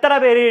ഇവിടെ എത്ര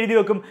പേര് എഴുതി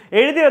വെക്കും?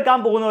 എഴുതി വെക്കാൻ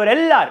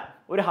പോകുന്നവരെല്ലാവരും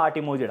ഒരു ഹാർട്ട്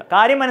ഇമോജി ഇടാം.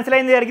 കാര്യം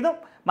മനസ്സിലായി എന്ന് വിചാരിക്കുന്നു.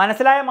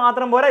 മനസ്സിലായ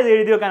മാത്രം പോരാ, ഇത്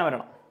എഴുതി വെക്കാൻ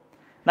വരണം,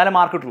 എന്നാലും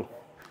മാർക്ക് കിട്ടുള്ളൂ.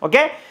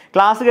 ഓക്കെ,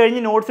 ക്ലാസ്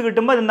കഴിഞ്ഞ് നോട്ട്സ്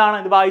കിട്ടുമ്പോൾ എന്താണ്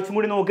ഇത് വായിച്ചും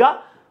കൂടി നോക്കുക.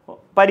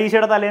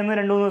 പരീക്ഷയുടെ തലേന്ന്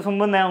 2-3 ദിവസം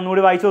മുമ്പ്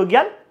ഒന്നുകൂടി വായിച്ച്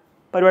നോക്കിയാൽ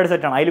പരിപാടി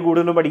സെറ്റാണ്. അതിൽ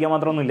കൂടുതലും പഠിക്കാൻ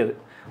മാത്രമൊന്നും ഇല്ലത്.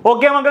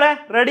 ഓക്കെ മക്കളെ,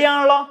 റെഡി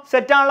ആണല്ലോ?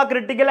 സെറ്റാണല്ലോ?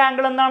 ക്രിട്ടിക്കൽ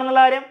ആംഗിൾ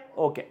എന്താണെന്നുള്ള കാര്യം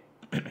ഓക്കെ.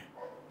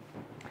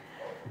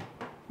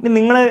 ഇനി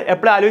നിങ്ങൾ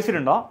എപ്പോഴും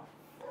ആലോചിച്ചിട്ടുണ്ടോ,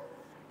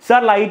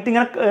 സാർ ലൈറ്റ്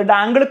ഇങ്ങനെ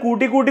ആംഗിൾ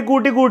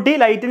കൂട്ടി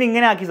ലൈറ്റിന്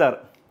ഇങ്ങനെ ആക്കി സാർ,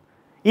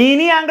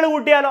 ഇനി ആംഗിൾ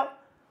കൂട്ടിയാലോ,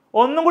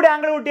 ഒന്നും കൂടി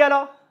ആംഗിൾ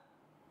കൂട്ടിയാലോ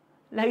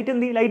ലൈറ്റ്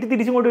എന്ത് ചെയ്യും? ലൈറ്റ്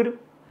തിരിച്ചിങ്ങോട്ട് വരും.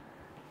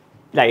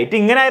 ലൈറ്റ്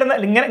ഇങ്ങനെ ആയിരുന്നു,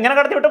 ഇങ്ങനെ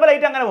കടത്തി വിട്ടപ്പോൾ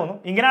ലൈറ്റ് അങ്ങനെ പോകുന്നു.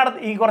 ഇങ്ങനെ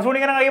കുറച്ചുകൂടി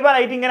ഇങ്ങനെ കഴിയുമ്പോൾ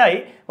ലൈറ്റ് ഇങ്ങനെ ആയി,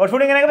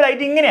 കുറച്ചുകൂടി ഇങ്ങനെ ആയപ്പോൾ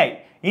ലൈറ്റ് ഇങ്ങനെയായി.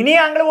 ഇനി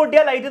ആംഗിൾ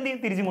കൂട്ടിയാൽ ലൈറ്റ് എന്ത്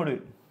ചെയ്യും? തിരിച്ചിങ്ങോട്ട്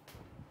വരും.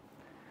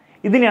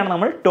 ഇതിനെയാണ്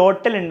നമ്മൾ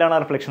ടോട്ടൽ ഇൻറ്റേർണൽ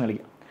റിഫ്ലക്ഷൻ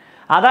വിളിക്കുക.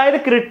 അതായത്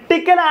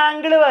ക്രിട്ടിക്കൽ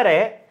ആംഗിൾ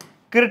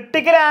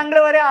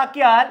വരെ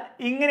ആക്കിയാൽ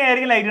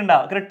ഇങ്ങനെയായിരിക്കും ലൈറ്റ്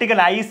ഉണ്ടാവുക. ക്രിട്ടിക്കൽ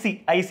ഐ സി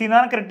എന്ന്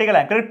പറഞ്ഞാൽ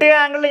ക്രിട്ടിക്കൽ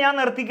ആംഗിളിൽ ഞാൻ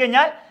നിർത്തി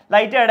കഴിഞ്ഞാൽ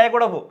ലൈറ്റ് ഇടയിൽ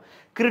കൂടെ പോകും.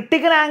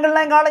 ക്രിട്ടിക്കൽ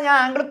ആംഗിളിനേക്കാളും ഞാൻ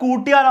ആംഗിൾ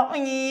കൂട്ടിയാലോ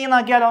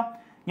ഇങ്ങനെയാക്കിയാലോ,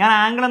 ഞാൻ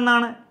ആംഗിൾ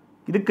എന്നാണ്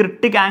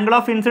ഇത് ആംഗിൾ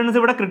ഓഫ് ഇൻസിഡൻസ്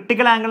ഇവിടെ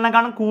ക്രിട്ടിക്കൽ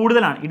ആംഗിളിനേക്കാളും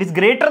കൂടുതലാണ്. It is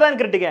greater than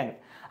critical angle.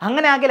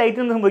 അങ്ങനെ ആക്കി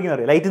ലൈറ്റ് എന്ത് സംഭവിക്കുന്നത്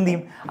അറിയാം? ലൈറ്റ് എന്ത്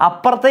ചെയ്യും?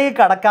 അപ്പുറത്തേക്ക്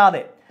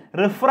കടക്കാതെ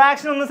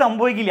റിഫ്രാക്ഷൻ ഒന്നും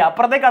സംഭവിക്കില്ല.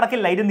 അപ്പുറത്തേക്ക്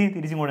കടക്കില്ല, ലൈറ്റ് എന്ത് ചെയ്യും?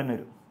 തിരിച്ചും കൂടെ തന്നെ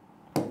വരും.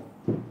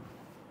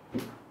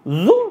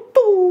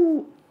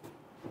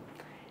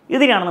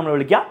 ഇതിനെയാണ് നമ്മൾ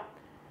വിളിക്കുക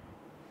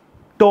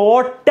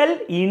ടോട്ടൽ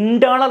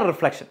ഇന്റേണൽ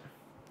റിഫ്ലക്ഷൻ.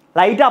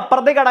 ലൈറ്റ്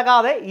അപ്പുറത്തേക്ക്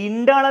കടക്കാതെ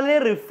ഇന്റേണലി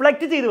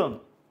റിഫ്ലക്റ്റ് ചെയ്തു വന്നു.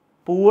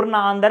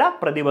 പൂർണ്ണാന്തര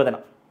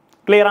പ്രതിപതനം.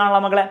 ക്ലിയർ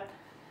ആണല്ലോ മക്കളെ?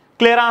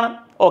 ക്ലിയർ ആണ്.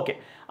 ഓക്കെ,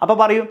 അപ്പോൾ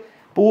പറയൂ,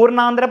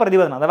 പൂർണ്ണാന്തര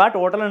പ്രതിപതനം അഥവാ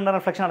ടോട്ടൽ ഇന്റേണൽ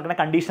റിഫ്ലക്ഷൻ നടക്കുന്ന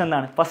കണ്ടീഷൻ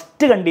എന്താണ്?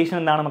 ഫസ്റ്റ് കണ്ടീഷൻ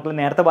എന്താണ് മക്കൾ?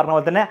 നേരത്തെ പറഞ്ഞ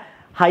പോലെ തന്നെ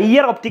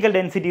ഹയർ ഒപ്റ്റിക്കൽ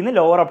ഡെൻസിറ്റിയിൽ നിന്ന്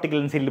ലോവർ ഒപ്റ്റിക്കൽ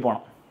ഡെൻസിറ്റിയിൽ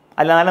പോകണം,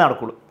 അല്ലാതെ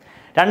നടക്കുള്ളൂ.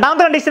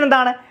 രണ്ടാമത്തെ കണ്ടീഷൻ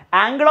എന്താണ്?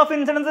 ആംഗിൾ ഓഫ്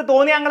ഇൻസിഡൻസ്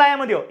തോന്നിയ ആംഗിൾ ആയാൽ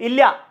മതിയോ?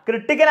 ഇല്ല.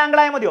 ക്രിട്ടിക്കൽ ആംഗിൾ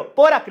ആയാൽ മതിയോ?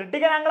 പോരാ.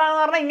 ക്രിട്ടിക്കൽ ആംഗിൾ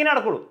ആണെന്ന് പറഞ്ഞാൽ ഇങ്ങനെ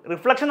നടക്കുള്ളൂ,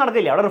 റിഫ്ലക്ഷൻ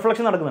നടക്കില്ല. അവിടെ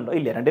റിഫ്ലക്ഷൻ നടക്കുന്നുണ്ടോ?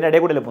 ഇല്ല, രണ്ടിൻ്റെ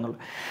ഇടയിൽ കൂടെ പോകുന്നുള്ളൂ.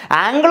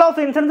 ആംഗിൾ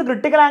ഓഫ് ഇൻസിഡൻസ്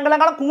ക്രിട്ടിക്കൽ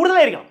ആംഗിളിനേക്കാളും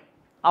കൂടുതലായിരിക്കണം,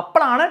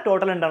 അപ്പോഴാണ്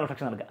ടോട്ടൽ ഇന്റേണൽ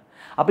റിഫ്ലക്ഷൻ നടക്കുക.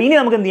 അപ്പോൾ ഇനി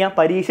നമുക്ക് എന്ത് ചെയ്യാം?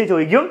 പരീക്ഷ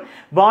ചോദിക്കും,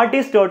 what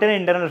is total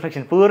internal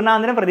reflection?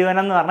 പൂർണ്ണാന്തര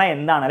പ്രതിപതനം എന്ന് പറഞ്ഞാൽ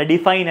എന്താണ്? അല്ലെ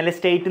ഡിഫൈൻ, അല്ലെ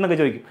സ്റ്റേറ്റ് എന്നൊക്കെ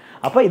ചോദിക്കും.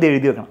 അപ്പോൾ ഇത്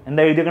എഴുതി വെക്കണം.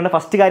 എന്താ എഴുതി വെക്കേണ്ട?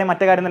 ഫസ്റ്റ് കാര്യം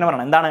മറ്റേ കാര്യം തന്നെ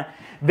പറയണം. എന്താണ്?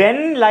 When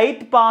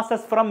light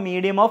passes from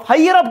medium of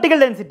higher optical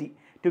density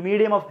to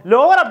medium of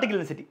lower optical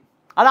density.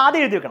 അത്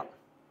ആദ്യം എഴുതി വെക്കണം.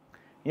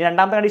 ഈ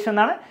രണ്ടാമത്തെ കണ്ടീഷൻ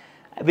എന്താണ്?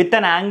 With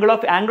an angle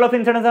of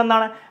incidence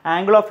എന്താണ്?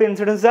 ആംഗിൾ ഓഫ്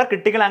ഇൻസിഡൻസ്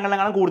ക്രിട്ടിക്കൽ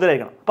ആംഗിളിനെക്കാളും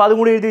കൂടുതലായിരിക്കണം. അപ്പോൾ അതും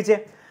കൂടി എഴുതി വെച്ചേ.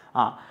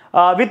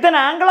 With an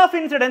angle of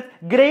incidence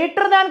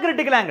greater than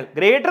critical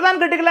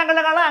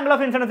ആംഗിളിനെക്കാളും angle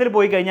of ഇൻസിഡൻസിൽ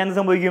പോയി കഴിഞ്ഞാൽ എന്ത്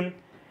സംഭവിക്കും?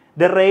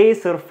 The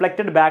race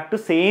reflected back to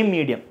same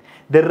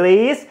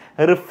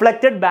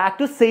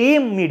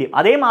medium.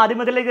 അതേ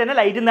മാധ്യമത്തിലേക്ക് തന്നെ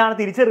ലൈറ്റ് എന്താണ്?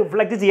 തിരിച്ച്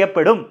റിഫ്ലക്റ്റ്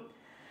ചെയ്യപ്പെടും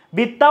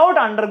വിത്തൗട്ട്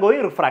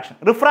അണ്ടർഗോയിങ്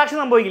റിഫ്രാക്ഷൻ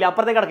സംഭവിക്കില്ല.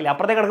 അപ്പുറത്തേക്ക്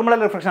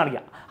കിടക്കുമ്പോഴല്ലേ റിഫ്ലക്ഷൻ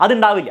നടക്കുക,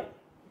 അതുണ്ടാവില്ല.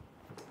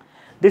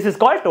 This is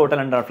called total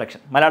internal reflection.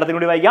 മലയാളത്തിൽ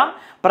കൂടി വായിക്കാം.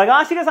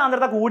 പ്രകാശിക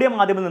സാന്ദ്രത കൂടിയ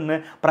മാധ്യമത്തിൽ നിന്ന്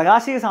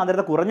പ്രകാശിക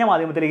സാന്ദ്രത കുറഞ്ഞ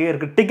മാധ്യമത്തിലേക്ക്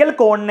ക്രിട്ടിക്കൽ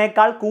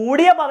കോണിനേക്കാൾ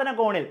കൂടിയ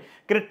പതനകോണിൽ,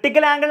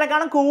 ക്രിട്ടിക്കൽ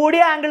ആംഗിളിനേക്കാളും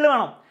കൂടിയ ആംഗിളിൽ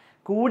വേണം,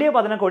 കൂടിയ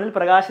പതനകോണിൽ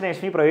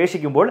പ്രകാശരശ്മി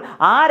പ്രവേശിക്കുമ്പോൾ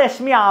ആ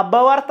രശ്മി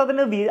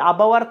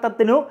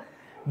അപവർത്തത്തിനു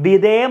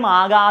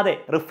വിധേയമാകാതെ,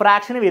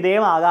 റിഫ്രാക്ഷന്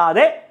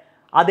വിധേയമാകാതെ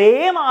അതേ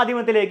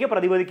മാധ്യമത്തിലേക്ക്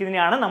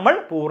പ്രതിപദിക്കുന്നതിനെയാണ് നമ്മൾ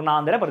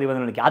പൂർണ്ണാന്തര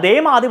പ്രതിപദനം വിളിക്കുക. അതേ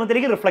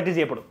മാധ്യമത്തിലേക്ക് റിഫ്ലക്റ്റ്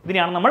ചെയ്യപ്പെടും.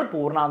 ഇതിനെയാണ് നമ്മൾ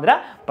പൂർണ്ണാന്തര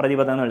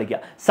പ്രതിപദനം എന്ന് വിളിക്കുക.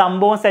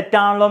 സംഭവം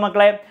സെറ്റാണല്ലോ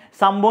മക്കളെ?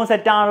 സംഭവം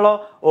സെറ്റാണല്ലോ?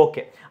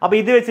 ഓക്കെ, അപ്പോൾ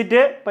ഇത് വെച്ചിട്ട്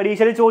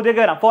പരീക്ഷയിൽ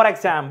ചോദ്യമൊക്കെ വരാം. ഫോർ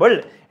എക്സാമ്പിൾ,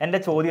 എൻ്റെ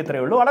ചോദ്യം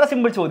ഇത്രയേ ഉള്ളൂ, വളരെ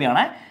സിമ്പിൾ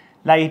ചോദ്യമാണ്.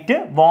 ലൈറ്റ്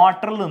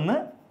വാട്ടറിൽ നിന്ന്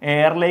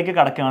എയറിലേക്ക്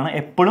കടക്കുകയാണ്.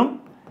 എപ്പോഴും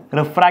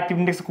റിഫ്രാക്റ്റീവ്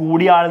ഇൻഡെക്സ്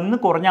കൂടിയ ആളിൽ നിന്ന്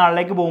കുറഞ്ഞ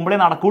ആളിലേക്ക് പോകുമ്പോഴേ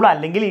നടക്കുകയുള്ളൂ,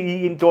 അല്ലെങ്കിൽ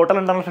ഈ ടോട്ടൽ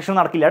ഇന്റേണൽ റിഫ്ലക്ഷൻ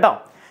നടക്കില്ല കേട്ടോ.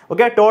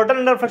 ഓക്കെ, ടോട്ടൽ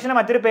ഇന്റേണൽ റിഫ്ലക്ഷൻ്റെ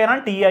മറ്റൊരു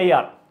പേരാണ്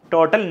TIR,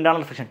 total internal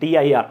reflection,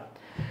 TIR.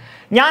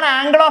 ഞാൻ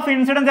ആംഗിൾ ഓഫ്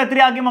ഇൻസിഡൻസ്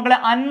എത്രയാക്കി മക്കളെ?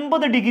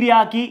 50 ഡിഗ്രി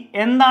ആക്കി.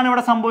 എന്താണ്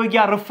ഇവിടെ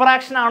സംഭവിക്കുക?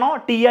 റിഫ്രാക്ഷൻ ആണോ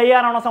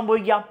TIR ആണോ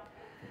സംഭവിക്കുക?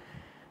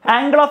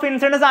 ആംഗിൾ ഓഫ്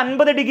ഇൻസിഡൻസ്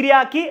 50 ഡിഗ്രി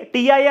ആക്കി,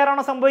 TIR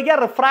ആണോ സംഭവിക്കുക?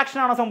 റിഫ്രാക്ഷൻ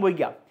ആണോ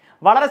സംഭവിക്കുക?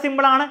 വളരെ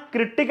സിമ്പിൾ ആണ്.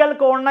 ക്രിട്ടിക്കൽ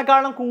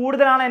കോണിനേക്കാളും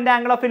കൂടുതലാണ് എൻ്റെ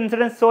angle of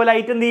incidence. So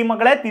light എന്ത് ചെയ്യും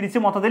മക്കളെ? തിരിച്ച്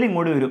മൊത്തത്തിൽ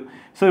ഇങ്ങോട്ട് വരും.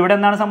 സോ ഇവിടെ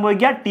എന്താണ്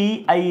സംഭവിക്കുക?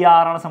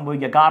 TIR ആണ്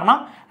സംഭവിക്കുക. കാരണം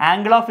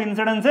ആംഗിൾ ഓഫ്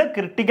ഇൻസിഡൻസ്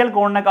ക്രിട്ടിക്കൽ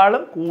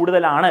കോണിനേക്കാളും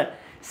കൂടുതലാണ്.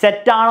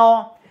 സെറ്റാണോ?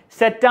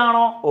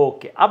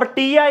 ഓക്കെ, അപ്പോൾ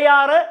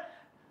TIR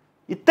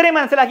ഇത്രയും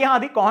മനസ്സിലാക്കിയാൽ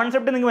മതി.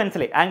 കോൺസെപ്റ്റ് നിങ്ങൾക്ക്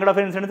മനസ്സിലായി. ആംഗിൾ ഓഫ്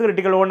ഇൻസിഡൻസ്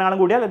ക്രിട്ടിക്കൽ കോണിനാണ്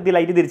കൂടിയാൽ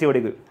ലൈറ്റ് തിരിച്ചു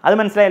കൊടുക്കും. അത്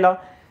മനസ്സിലായല്ലോ.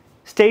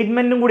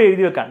 സ്റ്റേറ്റ്മെൻറ്റും കൂടി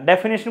എഴുതി വെക്കാം,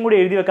 ഡെഫിനേഷനും കൂടി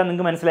എഴുതി വെക്കാൻ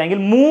നിങ്ങൾക്ക് മനസ്സിലായെങ്കിൽ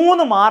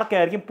 3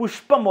 മാർക്കായിരിക്കും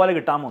പുഷ്പം പോലെ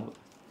കിട്ടാൻ പോകുന്നത്.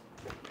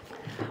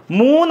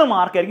 3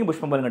 മാർക്കായിരിക്കും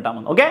പുഷ്പം പോലെ കിട്ടാൻ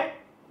പോകുന്നത്. Okay,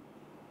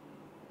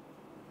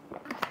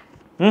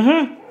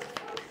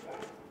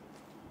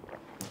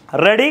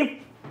 ready?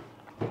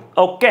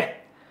 ഓക്കെ,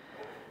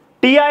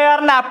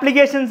 TIRൻ്റെ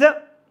ആപ്ലിക്കേഷൻസ്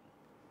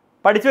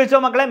പഠിച്ചു വെച്ചോ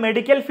മക്കളെ.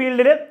 മെഡിക്കൽ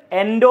ഫീൽഡിൽ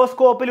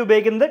എൻഡോസ്കോപ്പിൽ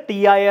ഉപയോഗിക്കുന്നത്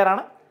TIR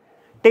ആണ്.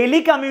 ടെലി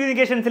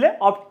കമ്മ്യൂണിക്കേഷൻസിൽ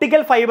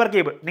ഒപ്റ്റിക്കൽ ഫൈബർ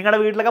കേബിൾ, നിങ്ങളുടെ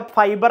വീട്ടിലൊക്കെ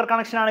ഫൈബർ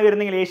കണക്ഷനാണ്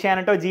വരുന്നതെങ്കിൽ,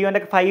 ഏഷ്യാനെറ്റോ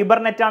ജിയോൻ്റെ ഫൈബർ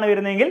നെറ്റാണ്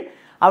വരുന്നതെങ്കിൽ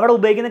അവിടെ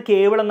ഉപയോഗിക്കുന്ന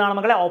കേബിൾ എന്താണ്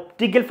മക്കളെ?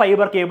 Optical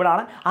fibre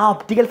കേബിളാണ്. ആ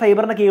ഒപ്റ്റിക്കൽ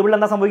ഫൈബറിൻ്റെ കേബിളിൽ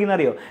എന്താ സംഭവിക്കുന്നത്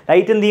അറിയോ?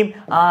 ലൈറ്റ് എന്ത് ചെയ്യും?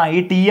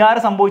 ഈ TIR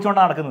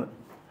സംഭവിച്ചുകൊണ്ടാണ് നടക്കുന്നത്.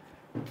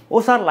 ഓ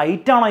സാർ,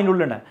 ലൈറ്റാണോ അതിൻ്റെ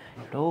ഉള്ളിലുണ്ട്?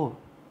 എടോ,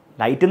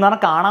 ലൈറ്റ് എന്ന്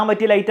പറഞ്ഞാൽ കാണാൻ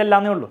പറ്റിയ ലൈറ്റ്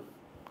അല്ലാന്നേ ഉള്ളൂ.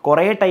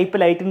 കുറേ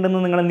ടൈപ്പ് ലൈറ്റ്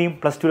ഉണ്ടെന്ന് നിങ്ങൾ എന്ത് ചെയ്യും?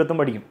 +2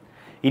 പഠിക്കും.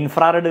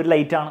 ഇൻഫ്രാറെഡ് ഒരു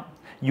ലൈറ്റാണ്,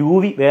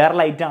 UV വേറെ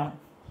ലൈറ്റാണ്,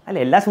 അല്ല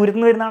എല്ലാ സൂര്യത്തിൽ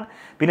നിന്ന് വരുന്നതാണ്.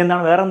 പിന്നെ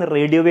എന്താണ്? വേറെ ഒന്ന്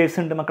റേഡിയോ വേവ്സ്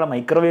ഉണ്ട് മക്കളെ,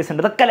 മൈക്രോവേവ്സ്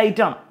ഉണ്ട്, ഇതൊക്കെ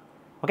ലൈറ്റാണ്.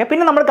 ഓക്കെ,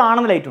 പിന്നെ നമ്മൾ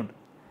കാണുന്ന ലൈറ്റുണ്ട്.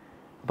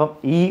 അപ്പം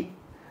ഈ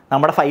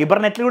നമ്മുടെ ഫൈബർ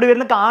നെറ്റിലൂടെ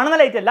വരുന്ന കാണുന്ന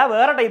ലൈറ്റ് അല്ല,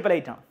 വേറെ ടൈപ്പ്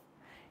ലൈറ്റാണ്.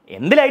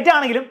 എന്ത് ലൈറ്റ്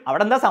ആണെങ്കിലും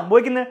അവിടെ എന്താ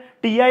സംഭവിക്കുന്നത്?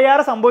 TIR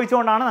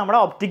സംഭവിച്ചുകൊണ്ടാണ് നമ്മുടെ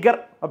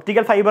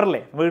ഒപ്റ്റിക്കൽ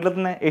ഫൈബറിലെ വീട്ടിൽ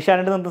നിന്ന്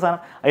ഏഷ്യാനെറ്റ് നിർത്തുന്ന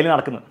സാധനം അതിൽ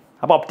നടക്കുന്നത്.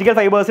 അപ്പോൾ ഒപ്റ്റിക്കൽ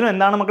ഫൈബേഴ്സിനും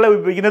എന്താണ് മക്കളെ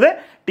ഉപയോഗിക്കുന്നത്?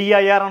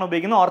 TIR ആണ്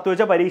ഉപയോഗിക്കുന്നത്. ഓർത്ത്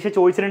വെച്ചാൽ പരീക്ഷ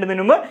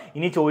ചോദിച്ചിട്ടുണ്ടെന്നതിന് മുമ്പ്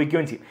ഇനി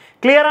ചോദിക്കുകയും ചെയ്യും.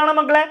 ക്ലിയർ ആണ്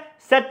മക്കളെ?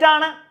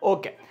 സെറ്റാണ്?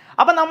 ഓക്കെ,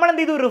 അപ്പം നമ്മൾ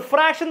എന്ത് ചെയ്തു?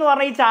 റിഫ്രാക്ഷൻ എന്ന്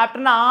പറഞ്ഞാൽ ഈ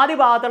ചാപ്റ്ററിൻ്റെ ആദ്യ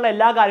ഭാഗത്തുള്ള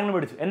എല്ലാ കാര്യങ്ങളും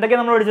പഠിച്ചു.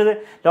 എന്തൊക്കെയാണ് നമ്മൾ പഠിച്ചത്?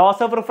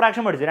 ലോസ് ഓഫ്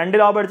റിഫ്രാക്ഷൻ പഠിച്ചു, 2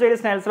 ലോ പഠിച്ചു, അതിൽ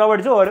സ്നെൽസ് ലോ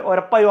പഠിച്ചു.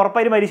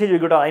 ഉറപ്പായും പരീക്ഷ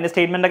ചോദിക്കും കേട്ടോ അതിൻ്റെ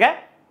സ്റ്റേറ്റ്മെൻ്റ് ഒക്കെ.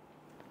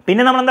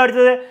 പിന്നെ നമ്മളെന്താ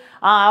പഠിച്ചത്?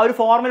 ആ ഒരു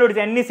ഫോർമുല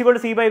പഠിച്ചത്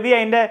N=C/V,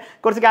 അതിൻ്റെ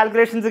കുറച്ച്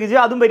കാൽക്കുലേഷൻസ് ഒക്കെ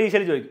ചെയ്യും, അതും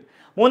പരീക്ഷയിൽ ചോദിക്കും.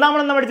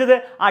 മൂന്നാമതെന്താ പഠിച്ചത്?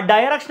 ആ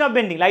ഡയറക്ഷൻ ഓഫ്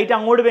ബെൻഡിങ്, ലൈറ്റ്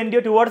അങ്ങോട്ട്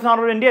ബെൻഡിയോ towards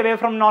normal ബെൻഡിയോ away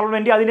from normal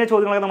ബെൻഡിയോ, അതിൻ്റെ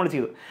ചോദ്യങ്ങളൊക്കെ നമ്മൾ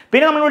ചെയ്തു.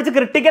 പിന്നെ നമ്മൾ പഠിച്ച്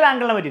ക്രിട്ടിക്കൽ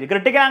ആംഗിളിനെ പറ്റിയിട്ട്.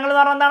 ക്രിട്ടിക്കൽ ആംഗിൾ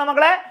എന്ന് പറഞ്ഞാൽ എന്താണ്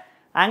മക്കളെ?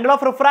 ആംഗിൾ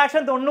ഓഫ്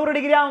റിഫ്രാക്ഷൻ 90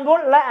 ഡിഗ്രി ആകുമ്പോൾ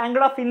ഉള്ള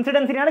ആംഗിൾ ഓഫ്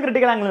ഇൻസിഡൻസിനെയാണ്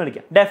ക്രിട്ടിക്കൽ ആംഗിൾ എന്ന്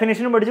വിളിക്കുക.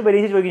 ഡെഫിനേഷനും പഠിച്ച്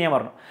പരീക്ഷ ചോദിക്കും ഞാൻ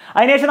പറഞ്ഞു.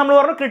 അതിനുശേഷം നമ്മൾ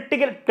പറഞ്ഞു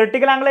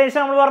ക്രിട്ടിക്കൽ ആംഗിളിന്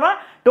ശേഷം നമ്മൾ പറഞ്ഞാൽ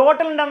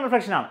ടോട്ടൽ ഇന്റേണൽ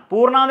റിഫ്ലക്ഷൻ ആണ്,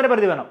 പൂർണ്ണാന്തര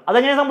പ്രതിഫലനം.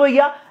 അതെങ്ങനെ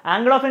സംഭവിക്കുക?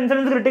 Angle of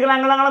incidence critical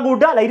angle അങ്ങനെ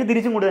കൂട്ടുക, ലൈറ്റ്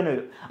തിരിച്ചും കൂടെ തന്നെ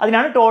വരും.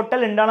 അതിനാണ്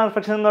ടോട്ടൽ ഇന്റേണൽ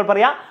റിഫ്ലക്ഷൻ എന്ന്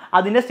പറയുക.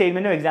 അതിൻ്റെ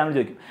സ്റ്റേറ്റ്മെന്റും എക്സാമിൽ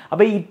ചോദിക്കും.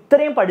 അപ്പോൾ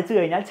ഇത്രയും പഠിച്ചു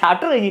കഴിഞ്ഞാൽ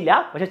ചാപ്റ്റർ കഴിഞ്ഞില്ല,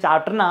 പക്ഷേ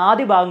ചാപ്റ്ററിൻ്റെ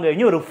ആദ്യ ഭാഗം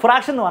കഴിഞ്ഞു,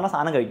 റിഫ്രാക്ഷൻ എന്ന് പറഞ്ഞ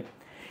സാധനം കഴിഞ്ഞു.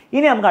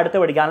 ഇനി നമുക്ക് അടുത്ത്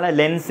പഠിക്കാനുള്ള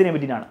ലെൻസിനെ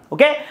പറ്റിയിട്ടാണ്.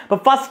 ഓക്കെ, അപ്പോൾ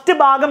ഫസ്റ്റ്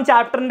ഭാഗം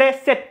ചാപ്റ്ററിൻ്റെ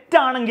സെറ്റ്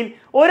ആണെങ്കിൽ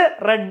ഒരു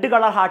റെഡ്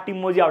കളർ ഹാർട്ട്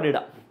ഇമോജി അവിടെ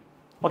ഇടാം.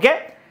 ഓക്കെ,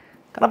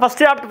 കാരണം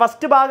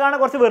ഫസ്റ്റ് ഭാഗമാണ്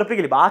കുറച്ച്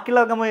വെറുപ്പിക്കൽ.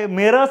 ബാക്കിയുള്ളതൊക്കെ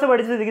മിറേഴ്സ്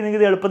പഠിച്ച് നിങ്ങൾക്ക്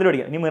ഇത് എളുപ്പത്തിൽ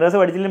പഠിക്കാം. ഇനി മിറേഴ്സ്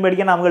പഠിച്ചില്ലെങ്കിൽ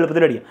പഠിക്കാൻ നമുക്ക്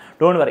എളുപ്പത്തിൽ പഠിക്കാം.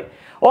 Don't worry.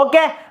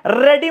 ഓക്കെ,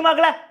 റെഡി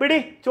മക്കളെ?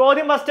 പിടി.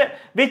 ചോദ്യം first.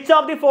 Which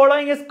of the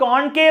following is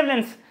concave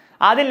lens?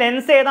 ആദ്യം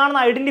ലെൻസ്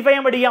ഏതാണെന്ന് ഐഡന്റിഫൈ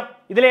ചെയ്യാൻ പഠിക്കാം.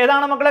 ഇതിൽ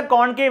ഏതാണ് മക്കളെ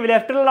കോൺകേവ്?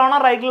 ലെഫ്റ്റിലാണോ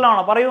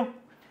റൈറ്റിലാണോ? പറയൂ.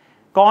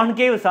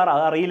 കോൺകേവ്. സാർ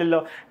അത് അറിയില്ലല്ലോ.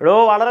 എടോ,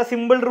 വളരെ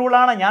സിമ്പിൾ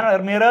റൂളാണ്. ഞാൻ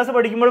മിറേഴ്സ്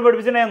പഠിക്കുമ്പോൾ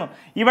പഠിപ്പിച്ചിട്ടുണ്ടായിരുന്നു.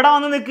 ഇവിടെ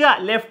വന്ന് നിൽക്കുക,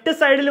 ലെഫ്റ്റ്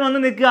സൈഡിൽ വന്ന്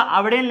നിൽക്കുക,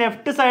 അവിടെയും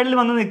ലെഫ്റ്റ് സൈഡിൽ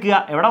വന്ന് നിൽക്കുക.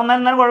 എവിടെ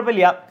വന്നാലും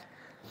കുഴപ്പമില്ല.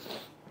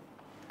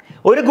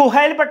 ഒരു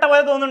ഗുഹയിൽപ്പെട്ട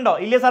പോലെ തോന്നുന്നുണ്ടോ?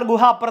 ഇല്ല സാർ,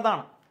 ഗുഹ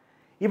അപ്പുറത്താണ്.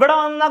 ഇവിടെ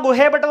വന്ന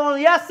ഗുഹയിൽപ്പെട്ട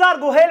തോന്നുന്നു. യെസ് സാർ,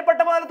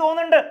 ഗുഹയിൽപ്പെട്ട പോലെ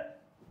തോന്നുന്നുണ്ട്.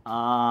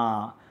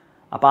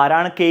 അപ്പോൾ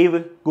ആരാണ് കേവ്?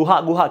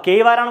 ഗുഹ.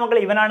 കേവ് ആരാണ്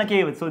മക്കളെ? ഇവനാണ്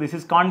cave. So this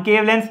is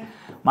concave lens.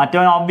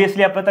 മറ്റവൻ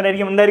ഓബ്വിയസ്ലി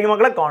അപ്പുറത്തായിരിക്കും. എന്തായിരിക്കും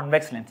മക്കളെ?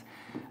 Convex lens.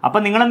 അപ്പോൾ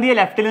നിങ്ങൾ എന്ത് ചെയ്യുക?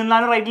 ലെഫ്റ്റിൽ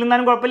നിന്നാലും റൈറ്റിൽ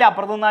നിന്നാലും കുഴപ്പമില്ല,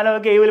 അപ്പുറത്ത് നിന്നാലും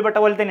കേവിൽപ്പെട്ട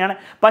പോലെ തന്നെയാണ്.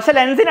 പക്ഷേ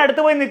ലെൻസിന്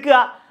അടുത്ത് പോയി നിൽക്കുക,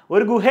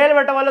 ഒരു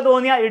ഗുഹയിൽപ്പെട്ട പോലെ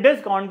തോന്നിയാൽ ഇറ്റ്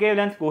ഇസ് കോൺകേവ്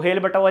ലെൻസ്.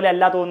 ഗുഹയിൽപ്പെട്ട പോലെ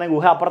അല്ല തോന്നുന്നത്,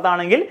 ഗുഹ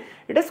അപ്പുറത്താണെങ്കിൽ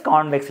it is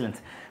convex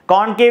lens.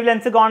 Concave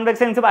lens,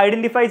 convex lens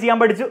identify ചെയ്യാൻ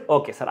പഠിച്ചു.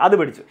 ഓക്കെ സാർ, അത്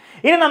പഠിച്ചു.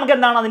 ഇനി നമുക്ക്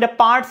എന്താണ് അതിൻ്റെ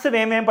പാർട്സ്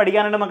വേഗം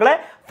പഠിക്കാനുണ്ട് മക്കളെ.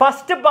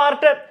 First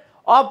part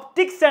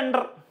optic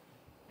centre.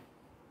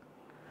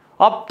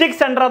 Optic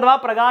centre അഥവാ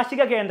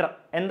പ്രകാശിക കേന്ദ്രം.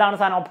 എന്താണ്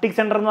സാധനം ഒപ്റ്റിക്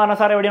സെന്റർ എന്ന് പറഞ്ഞാൽ?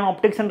 സാർ എവിടെയാണ്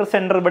ഒപ്റ്റിക്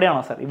സെന്റർ?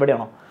 ഇവിടെയാണോ സാർ?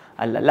 ഇവിടെയാണോ?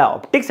 അല്ലല്ല.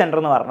 ഒപ്റ്റിക് സെന്റർ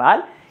എന്ന് പറഞ്ഞാൽ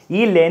ഈ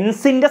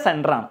ലെൻസിൻ്റെ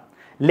സെന്ററാണ്.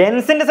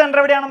 ലെൻസിൻ്റെ സെന്റർ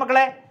എവിടെയാണ്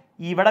മക്കളെ?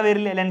 ഇവിടെ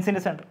വരില്ല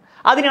ലെൻസിൻ്റെ സെന്റർ.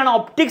 അതിനാണ്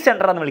ഒപ്റ്റിക്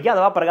സെന്റർ എന്ന് വിളിക്കുക,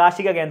 അഥവാ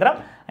പ്രകാശിക കേന്ദ്രം.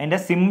 അതിൻ്റെ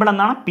സിമ്പിൾ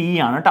എന്താണ്? P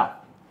ആണ് കേട്ടോ.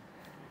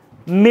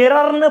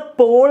 മിററിന്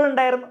പോൾ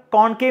ഉണ്ടായിരുന്നു.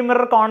 കോൺകേവ്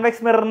മിറർ,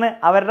 കോൺവെക്സ് മിററിന്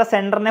അവരുടെ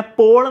സെന്ററിനെ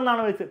പോൾ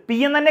എന്നാണ് വിളിച്ചത്.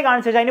 P എന്ന് തന്നെ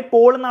കാണിച്ചു വെച്ചാൽ അതിന്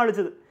പോൾ എന്നാണ്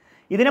വിളിച്ചത്.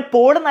 ഇതിനെ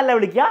പോൾ എന്നല്ല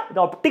വിളിക്കുക, ഇത്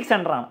ഒപ്റ്റിക്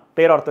സെന്റർ ആണ്.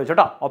 പേര് ഓർത്ത് വെച്ചോ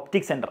കേട്ടോ,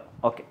 ഒപ്റ്റിക് സെന്റർ.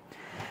 ഓക്കെ,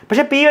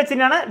 പക്ഷേ P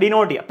വെച്ചിട്ടാണ്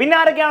ഡിനോട്ട് ചെയ്യുക. പിന്നെ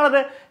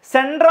ആരൊക്കെയാണുള്ളത്?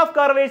 സെന്റർ ഓഫ്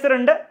കർവേച്ചർ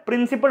ഉണ്ട്,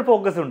 പ്രിൻസിപ്പൽ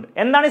ഫോക്കസ് ഉണ്ട്.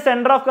 എന്താണ് ഈ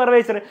സെന്റർ ഓഫ്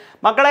കർവേച്ചർ?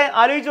 മക്കളെ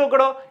ആലോചിച്ച്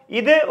നോക്കടോ,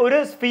 ഇത് ഒരു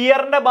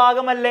സ്ഫിയറിന്റെ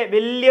ഭാഗമല്ലേ?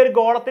 വലിയൊരു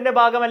ഗോളത്തിന്റെ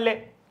ഭാഗമല്ലേ?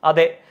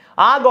 അതെ.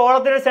 ആ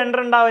ഗോളത്തിന്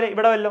സെന്റർ ഉണ്ടാവില്ലേ?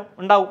 ഇവിടെ വല്ലതും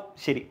ഉണ്ടാവും.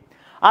 ശരി.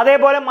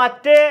 അതേപോലെ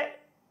മറ്റേ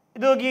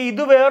ഇത് നോക്കി,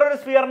 ഇത് വേറൊരു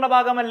സ്ഫിയറിന്റെ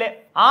ഭാഗമല്ലേ?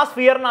 ആ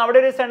സ്ഫിയറിന് അവിടെ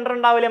ഒരു സെന്റർ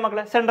ഉണ്ടാവില്ലേ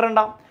മക്കളെ? സെന്റർ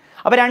ഉണ്ടാവും.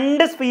 അപ്പോൾ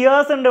രണ്ട്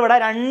സ്ഫിയേഴ്സ് ഉണ്ട് ഇവിടെ,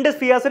 രണ്ട്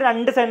സ്ഫിയേഴ്സിന്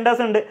രണ്ട്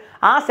സെന്റേഴ്സ് ഉണ്ട്.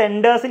 ആ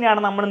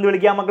സെന്റേഴ്സിനെയാണ് നമ്മൾ എന്ത്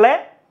വിളിക്കുക മക്കളെ?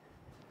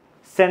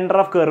 സെന്റർ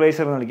ഓഫ്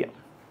കർവേച്ചർ എന്ന് വിളിക്കുക.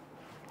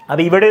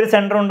 അപ്പോൾ ഇവിടെ ഒരു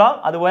സെന്റർ ഉണ്ടാവും,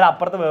 അതുപോലെ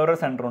അപ്പുറത്ത് വേറൊരു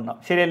സെന്റർ ഉണ്ടാവും.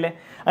 ശരിയല്ലേ?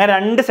 അങ്ങനെ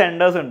രണ്ട്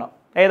സെന്റേഴ്സ് ഉണ്ടാവും.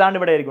 ഏതാണ്ട്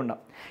ഇവിടെ ആയിരിക്കും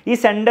ഉണ്ടാവും. ഈ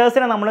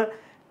സെന്റേഴ്സിനെ നമ്മൾ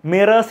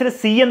മിറേഴ്സിൽ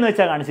C എന്ന്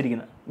വെച്ചാൽ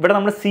കാണിച്ചിരിക്കുന്നത്. ഇവിടെ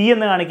നമ്മൾ C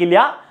എന്ന് കാണിക്കില്ല,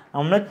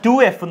 നമ്മൾ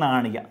 2F എന്ന്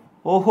കാണിക്കുക.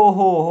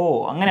 ഓഹോ,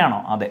 അങ്ങനെയാണോ?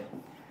 അതെ.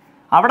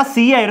 അവിടെ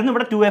C ആയിരുന്നു,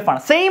 ഇവിടെ 2F ആണ്.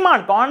 സെയിം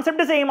ആണ്,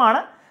 കോൺസെപ്റ്റ് സെയിം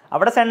ആണ്.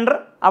 അവിടെ സെൻറ്റർ,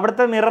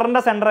 അവിടുത്തെ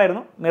മിററിൻ്റെ സെൻറ്റർ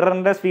ആയിരുന്നു,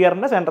 മിററിൻ്റെ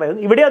സ്ഫിയറിൻ്റെ സെൻറ്റർ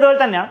ആയിരുന്നു. ഇവിടെ അതുപോലെ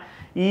തന്നെയാണ്.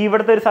 ഈ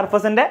ഇവിടുത്തെ ഒരു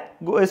സർഫസിൻ്റെ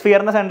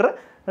സ്ഫിയറിൻ്റെ സെൻറ്റർ.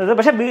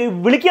 പക്ഷേ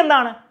വിളിക്കുക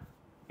എന്താണ്?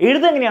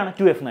 എഴുതുക എങ്ങനെയാണ്?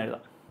 2F എന്ന്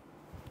എഴുതാം.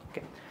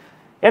 ഓക്കെ.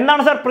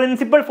 എന്താണ് സാർ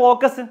പ്രിൻസിപ്പൽ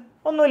ഫോക്കസ്?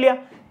 ഒന്നുമില്ല,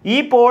 ഈ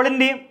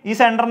പോളിൻ്റെയും ഈ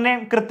സെൻറ്ററിൻ്റെയും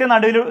കൃത്യ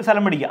നടുവിൽ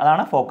സ്ഥലം പിടിക്കുക,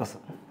 അതാണ് ഫോക്കസ്.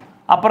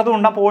 അപ്പുറത്തും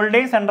ഉണ്ടാവും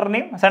പോളിൻ്റെയും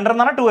സെൻറ്ററിൻ്റെയും. സെൻറ്റർ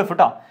എന്ന് പറഞ്ഞാൽ 2F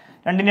കേട്ടോ.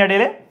 രണ്ടിൻ്റെ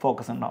ഇടയിൽ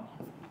ഫോക്കസ് ഉണ്ടാവും,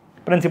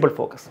 പ്രിൻസിപ്പൽ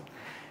ഫോക്കസ്.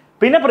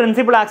 പിന്നെ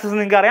പ്രിൻസിപ്പൽ ആക്സിസ്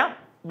നിങ്ങൾക്ക് അറിയാം,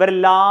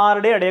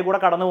 ഇവരെല്ലാവരുടെയും ഇടയിൽ കൂടെ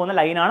കടന്നു പോകുന്ന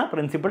ലൈനാണ്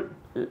പ്രിൻസിപ്പൽ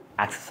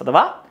ആക്സിസ്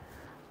അഥവാ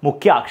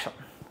മുഖ്യ അക്ഷം.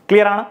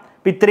 ക്ലിയർ ആണ്?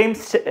 അപ്പോൾ ഇത്രയും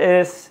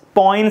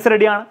പോയിന്റ്സ്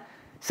റെഡിയാണ്.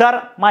 സാർ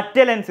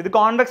മറ്റേ ലെൻസ്, ഇത്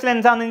കോൺവെക്സ്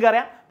ലെൻസാണെന്ന് നിങ്ങൾക്ക്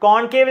അറിയാം.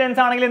 കോൺകേവ് ലെൻസ്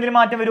ആണെങ്കിൽ എന്തെങ്കിലും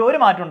മാറ്റം വരും? ഒരു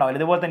മാറ്റം ഉണ്ടാവില്ല,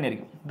 ഇതുപോലെ തന്നെ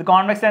ആയിരിക്കും. ഇത്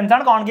കോൺവെക്സ്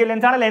ലെൻസാണ്, കോൺകേവ്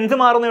ലെൻസാണ്. ലെൻസ്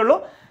മാറുന്നേ ഉള്ളൂ.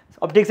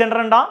 ഒപ്റ്റിക് സെന്റർ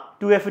ഉണ്ടാവും,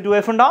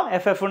 2F ഉണ്ടാവും,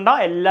 FF ഉണ്ടാവും,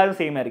 എല്ലാവരും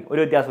സെയിം ആയിരിക്കും, ഒരു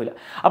വ്യത്യാസമില്ല.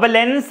 അപ്പോൾ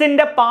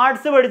ലെൻസിൻ്റെ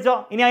പാർട്സ് പഠിച്ചോ,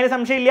 ഇനി അതിന്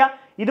സംശയമില്ല.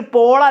 ഇത്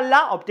പോളല്ല,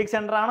 ഒപ്റ്റിക്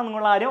സെന്റർ ആണ്.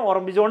 നിങ്ങൾ ആരും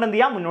ഓർമ്മിച്ചുകൊണ്ട് എന്ത്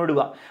ചെയ്യാം? മുന്നോട്ട്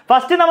പോകാം.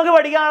 ഫസ്റ്റ് നമുക്ക്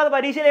പഠിക്കാനുള്ളത്,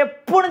 പരീക്ഷയിൽ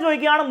എപ്പോഴും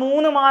ചോദിക്കുകയാണ്,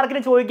 3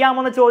 മാർക്കിന്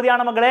ചോദിക്കാമെന്ന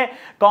ചോദ്യമാണ് മക്കളെ,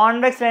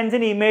 കോൺവെക്സ്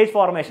ലെൻസിന് ഇമേജ്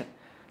ഫോർമേഷൻ.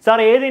 സാർ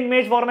ഏത്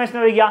ഇമേജ് ഫോർമേഷൻ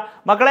ചോദിക്കുക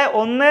മക്കളെ?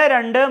 1,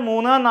 2,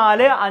 3,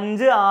 4,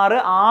 5, 6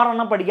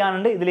 6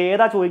 പഠിക്കാനുണ്ട്. ഇതിൽ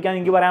ഏതാ ചോദിക്കാൻ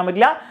എനിക്ക് പറയാൻ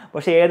പറ്റില്ല,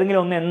 പക്ഷേ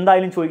ഏതെങ്കിലും ഒന്ന്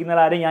എന്തായാലും ചോദിക്കുന്ന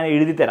കാര്യം ഞാൻ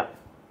എഴുതി തരാം.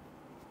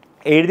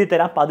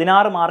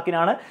 16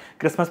 മാർക്കിനാണ്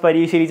ക്രിസ്മസ്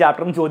പരീക്ഷയിൽ ഈ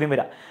ചാപ്റ്ററിന് ചോദ്യം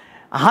വരിക.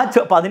 ആ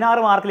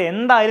 16 മാർക്കിൽ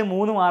എന്തായാലും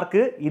 3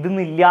 മാർക്ക്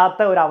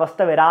ഇതൊന്നില്ലാത്ത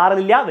ഒരവസ്ഥ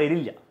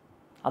വരില്ല.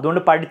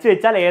 അതുകൊണ്ട് പഠിച്ചു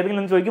വെച്ചാൽ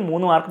ഏതെങ്കിലും ഒന്ന് ചോദിക്കും,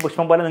 3 മാർക്ക്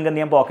പുഷ്പം പോലെ നിങ്ങൾക്ക് എന്ത്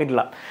ചെയ്യാൻ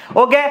പോക്കറ്റില്ല.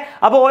 ഓക്കെ,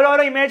 അപ്പോൾ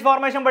ഓരോരോ ഇമേജ്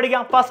ഫോർമേഷൻ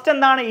പഠിക്കാം. ഫസ്റ്റ്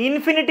എന്താണ്?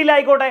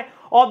 ഇൻഫിനിറ്റിയിലായിക്കോട്ടെ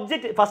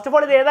ഒബ്ജക്റ്റ്. ഫസ്റ്റ് ഓഫ്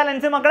ഓൾ ഇത് ഏതാ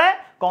ലെൻസ് മക്കളെ?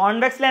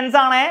 കോൺവെക്സ് ലെൻസ്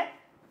ആണേ.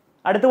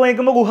 അടുത്ത്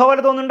പോയിക്കുമ്പോൾ ഗുഹ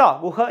പോലെ തോന്നുന്നുണ്ടോ?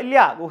 ഗുഹ ഇല്ല,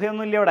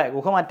 ഗുഹയൊന്നും ഇല്ല ഇവിടെ.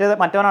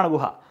 മറ്റവനാണ്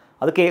ഗുഹ,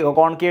 അത്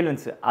കോൺകേവ്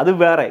ലെൻസ്, അത്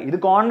വേറെ. ഇത്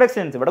കോൺവെക്സ്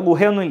ലെൻസ്, ഇവിടെ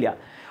ഗുഹയൊന്നും ഇല്ല.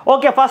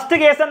 ഓക്കെ, ഫസ്റ്റ്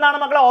കേസ് എന്താണ്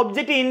മക്കളെ?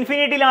 ഒബ്ജക്റ്റ്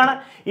ഇൻഫിനിറ്റിയിലാണ്.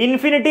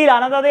 ഇൻഫിനിറ്റിയിൽ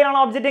അനന്തതയിലാണ്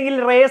ഒബ്ജക്റ്റ് എങ്കിൽ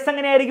റേസ്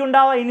എങ്ങനെയായിരിക്കും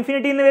ഉണ്ടാവുക?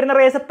 ഇൻഫിനിറ്റിയിൽ നിന്ന് വരുന്ന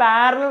റേസ്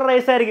പാരലൽ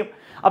റേസ് ആയിരിക്കും.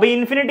 അപ്പോൾ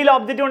ഇൻഫിനിറ്റിയിൽ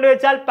ഒബ്ജക്റ്റ് കൊണ്ട്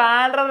വെച്ചാൽ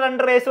പാരലൽ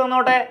 2 റേസ്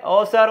വന്നോട്ടെ. ഓ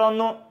സാർ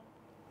വന്നു,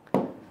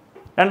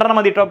 2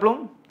 മതി ടോപ്പിലും.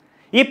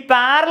 ഈ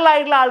പാരലൽ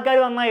ആയിട്ടുള്ള ആൾക്കാർ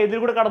വന്നാൽ എതിൽ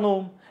കൂടെ കടന്നു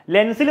പോകും?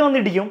 ലെൻസിൽ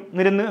വന്നിടിക്കും,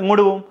 നിരന്ന്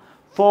ഇങ്ങോട്ട് പോകും,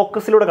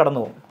 ഫോക്കസിലൂടെ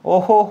കടന്നു പോകും.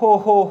 ഓഹോ ഹോ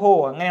ഹോ ഹോ,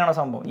 അങ്ങനെയാണോ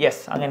സംഭവം?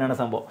 യെസ്, അങ്ങനെയാണ്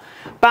സംഭവം.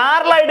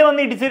 പാരലായിട്ട്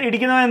വന്ന്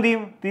ഇടിക്കുന്നവൻ എന്ത്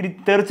ചെയ്യും?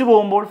 തെറിച്ച്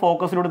പോകുമ്പോൾ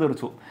ഫോക്കസിലൂടെ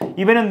തെറിച്ചു.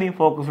 ഇവനെന്ത് ചെയ്യും?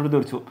 ഫോക്കസിലൂടെ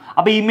തെറിച്ചു.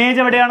 അപ്പോൾ ഇമേജ്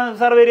എവിടെയാണ്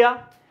സാർ വരിക?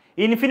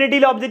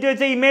 ഇൻഫിനിറ്റിയിൽ ഒബ്ജക്റ്റ്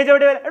വെച്ച ഇമേജ്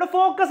എവിടെ വരിക? ഇവിടെ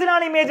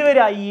ഫോക്കസിലാണ് ഇമേജ്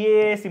വരിക.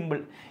 സിമ്പിൾ.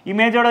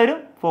 ഇമേജ് എവിടെ വരും?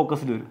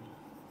 ഫോക്കസിൽ വരും.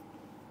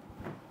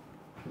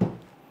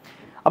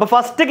 അപ്പോൾ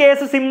ഫസ്റ്റ്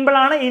കേസ് സിമ്പിൾ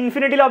ആണ്.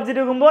 ഇൻഫിനിറ്റിയിൽ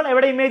ഒബ്ജക്റ്റ് വെക്കുമ്പോൾ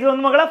എവിടെ ഇമേജ്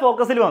വന്നു മക്കളെ?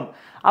 ഫോക്കസിൽ വന്നു.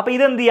 അപ്പോൾ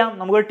ഇതെന്ത് ചെയ്യാം?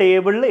 നമുക്ക്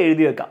ടേബിളിൽ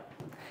എഴുതി വെക്കാം.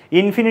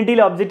 ഇൻഫിനിറ്റിയിൽ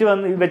ഒബ്ജക്റ്റ്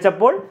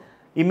വെച്ചപ്പോൾ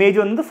ഇമേജ്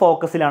വന്നത്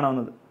ഫോക്കസിലാണ്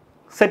വന്നത്.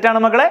 സെറ്റാണ്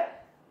മക്കളെ?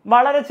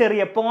 വളരെ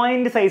ചെറിയ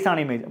പോയിന്റ് സൈസാണ്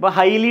ഇമേജ്. അപ്പോൾ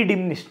ഹൈലി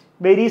ഡിമിനിഷ്ഡ്,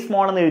 വെരി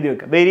സ്മോൾ എന്ന് എഴുതി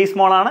വെക്കുക. വെരി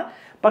സ്മോൾ ആണ്,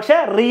 പക്ഷേ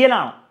റിയൽ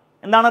ആണ്.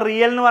 എന്താണ്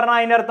റിയൽ എന്ന് പറഞ്ഞാൽ?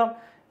 അതിൻ്റെ അർത്ഥം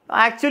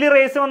ആക്ച്വലി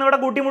റേസ് വന്ന് ഇവിടെ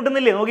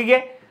കൂട്ടിമുട്ടുന്നില്ലേ? നോക്കിക്കേ,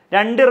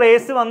 2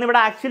 റേസ് വന്ന് ഇവിടെ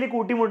ആക്ച്വലി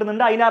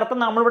കൂട്ടിമുട്ടുന്നുണ്ട്. അതിനർത്ഥം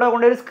നമ്മളിവിടെ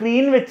കൊണ്ടൊരു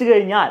സ്ക്രീൻ വെച്ച്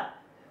കഴിഞ്ഞാൽ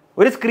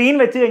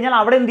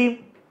അവിടെ എന്ത് ചെയ്യും?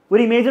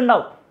 ഒരു ഇമേജ്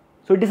ഉണ്ടാവും.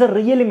 So it is A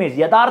real image.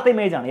 യഥാർത്ഥ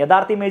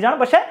ഇമേജ് ആണ്,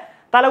 പക്ഷേ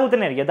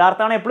തലകുത്തനായിരിക്കും.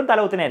 യഥാർത്ഥമാണ് എപ്പോഴും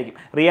തലകുത്തനായിരിക്കും.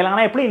 റിയൽ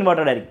ആണ് എപ്പോഴും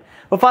ഇൻവേർട്ടഡ് ആയിരിക്കും.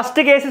 അപ്പോൾ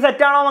ഫസ്റ്റ് കേസ്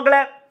സെറ്റാണോ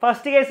മക്കളെ?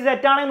 ഫസ്റ്റ് കേസ്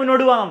സെറ്റാണെങ്കിൽ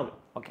മുന്നോട്ട് പോകാം നമുക്ക്.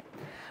 ഓക്കെ,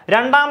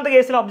 രണ്ടാമത്തെ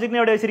കേസിൽ ഒബ്ജക്റ്റിനെ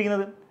എവിടെ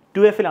വെച്ചിരിക്കുന്നത്?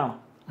 2Fലാണോ?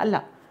 അല്ല,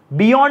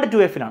 ബിയോണ്ട്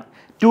 2Fലാണ്.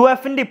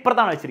 2Fൻ്റെ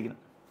ഇപ്പുറത്താണ്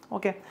വെച്ചിരിക്കുന്നത്.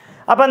 ഓക്കെ,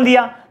 അപ്പോൾ എന്ത്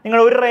ചെയ്യുക? നിങ്ങൾ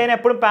ഒരു റേനെ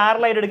എപ്പോഴും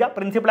പാരലായിട്ട് എടുക്കുക.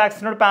 പ്രിൻസിപ്പൽ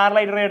ആക്സിസിനോട്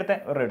പാരലായിട്ട് റേ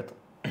എടുത്തു.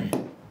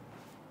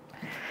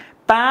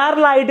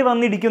 പാരലായിട്ട്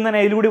വന്നിടിക്കുന്നതിന്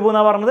ഇതിലൂടെ പോകുന്ന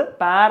പറഞ്ഞത്?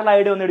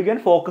 പാരലായിട്ട് വന്നിടിക്കാൻ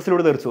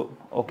ഫോക്കസിലൂടെ തെറിച്ചു പോകും.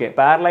 ഓക്കെ,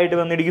 പാരലായിട്ട്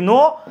വന്നിടിക്കുന്നു,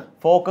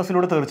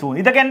 ഫോക്കസിലൂടെ തെറിച്ചു പോകും.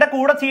 ഇതൊക്കെ എൻ്റെ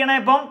കൂടെ ചെയ്യണേ.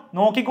 ഇപ്പം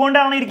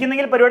നോക്കിക്കൊണ്ടാണ്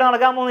ഇരിക്കുന്നെങ്കിൽ പരിപാടി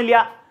നടക്കാൻ പോകുന്നില്ല.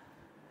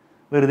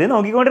 വെറുതെ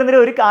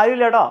നോക്കിക്കൊണ്ടിരുന്നിട്ട് ഒരു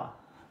കാര്യമില്ല കേട്ടോ.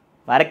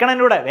 വരയ്ക്കണം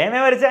എൻ്റെ കൂടെ.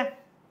 വേമേ വരച്ചേ.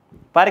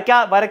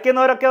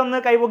 വരയ്ക്കുന്നവരൊക്കെ ഒന്ന്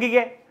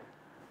കൈപൊക്കിക്കേ.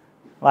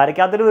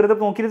 വരയ്ക്കാത്തൊരു വെറുതെ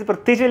നോക്കിയിട്ട്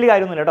പ്രത്യേകിച്ച് വലിയ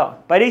കാര്യമൊന്നുമില്ല കേട്ടോ.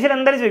 പരീക്ഷയിൽ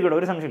എന്തായാലും ചോദിക്കട്ടോ,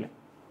 ഒരു സംശയമില്ല.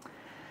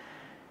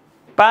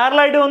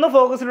 പാരലായിട്ട് വന്ന്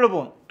ഫോക്കസിലൂടെ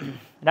പോകുന്നു.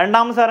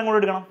 രണ്ടാമത് സാറും കൂടെ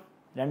എടുക്കണം.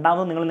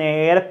 രണ്ടാമത് നിങ്ങൾ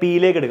നേരെ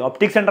പിയിലേക്ക് എടുക്കുക,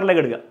 ഒപ്റ്റിക്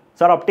സെൻറ്ററിലേക്ക് എടുക്കുക.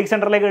 സാർ ഒപ്റ്റിക്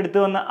സെൻറ്ററിലേക്ക് എടുത്ത്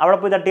വന്ന് അവിടെ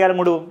പോയി തട്ടിയാൽ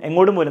അങ്ങോട്ട് പോകും?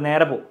 എങ്ങോട്ടും പോലും,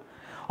 നേരെ പോകും.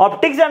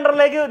 ഒപ്റ്റിക്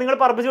സെൻറ്ററിലേക്ക് നിങ്ങൾ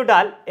പറപ്പിച്ച്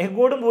വിട്ടാൽ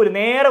എങ്ങോട്ടും പോലും,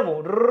 നേരെ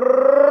പോകും.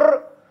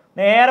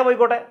 നേരെ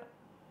പോയിക്കോട്ടെ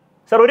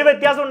സാർ. ഒരു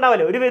വ്യത്യാസം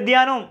ഉണ്ടാവില്ല, ഒരു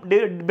വ്യതിയാനവും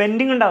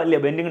ബെൻഡിങ് ഉണ്ടാവില്ല.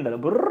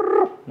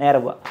 നേരെ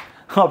പോവുക.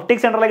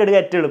 ഒപ്റ്റിക് സെൻറ്ററിലേക്ക്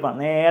എടുക്കുക, ഏറ്റവും എളുപ്പമാണ്.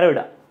 നേരെ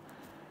വിടുക.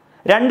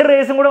 2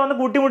 റേസും കൂടെ വന്ന്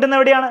കൂട്ടിമുട്ടുന്ന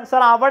എവിടെയാണ്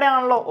സാർ?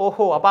 അവിടെയാണല്ലോ.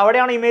 ഓഹോ, അപ്പോൾ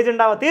അവിടെയാണ് ഇമേജ്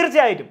ഉണ്ടാവുക.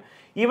 തീർച്ചയായിട്ടും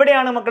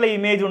ഇവിടെയാണ് മക്കളെ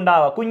ഇമേജ്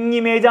ഉണ്ടാവുക.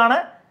 കുഞ്ഞിമേജാണ്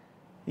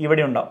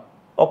ഇവിടെ ഉണ്ടാവും.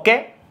 ഓക്കെ,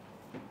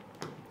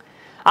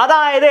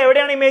 അതായത്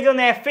എവിടെയാണ് ഇമേജ്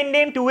വന്നത്?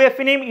 Fൻ്റെയും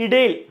 2Fൻ്റെയും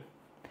ഇടയിൽ.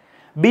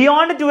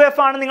 ബിയോണ്ട് 2F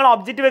ആണ് നിങ്ങൾ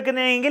ഒബ്ജക്റ്റ്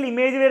വെക്കുന്നതെങ്കിൽ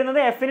ഇമേജ് വരുന്നത്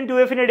Fനും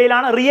 2Fനും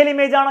ഇടയിലാണ്. റിയൽ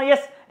ഇമേജ് ആണോ?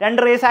 Yes,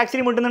 2 raise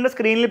actually മുട്ടുന്നുണ്ട്.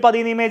 സ്ക്രീനിൽ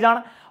പതിയുന്ന ഇമേജ് ആണ്,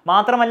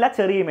 മാത്രമല്ല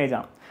ചെറിയ ഇമേജ്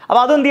ആണ്.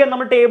 അപ്പോൾ അതെന്ത് ചെയ്യാം?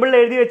 നമ്മൾ ടേബിളിൽ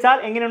എഴുതി വെച്ചാൽ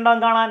എങ്ങനെ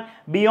ഉണ്ടാകും കാണാൻ?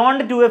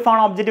 ബിയോണ്ട് 2F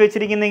ആണ് ഒബ്ജക്റ്റ്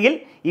വെച്ചിരിക്കുന്നതെങ്കിൽ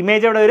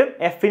ഇമേജ് എവിടെ വരും?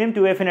 Fനും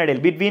 2Fനും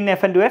ഇടയിൽ. Between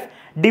F and 2F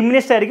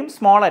diminished ആയിരിക്കും,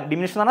 സ്മോൾ ആയിരിക്കും.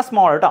 ഡിമിനിഷ്ഡ് എന്ന് പറഞ്ഞാൽ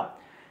സ്മോൾ കേട്ടോ.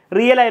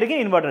 റിയൽ ആയിരിക്കും,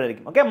 ഇൻവേർട്ടഡ്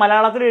ആയിരിക്കും. ഓക്കെ,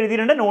 മലയാളത്തിൽ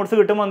എഴുതിയിട്ടുണ്ട്. നോട്ട്സ്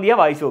കിട്ടുമ്പോൾ എന്ത്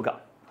ചെയ്യുക? വായിച്ചു നോക്കുക.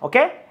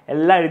 ഓക്കെ,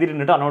 എല്ലാം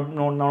എഴുതിയിട്ടുണ്ട് കേട്ടോ.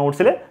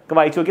 നോട്ട്സിൽ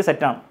വായിച്ചു നോക്കി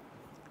സെറ്റാണ്.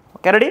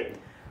 Okay, ready?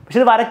 പക്ഷെ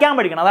ഇത് വരയ്ക്കാൻ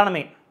പഠിക്കണം, അതാണ്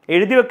മെയിൻ.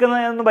 എഴുതി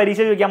വെക്കുന്നതൊന്നും പരീക്ഷ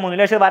ചോദിക്കാൻ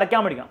പോകുന്നില്ല, പക്ഷേ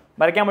വരയ്ക്കാൻ പഠിക്കണം.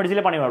 വരയ്ക്കാൻ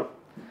പഠിച്ചില്ലേ പണി വേണം.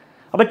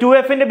 അപ്പോൾ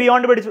 2Fൻ്റെ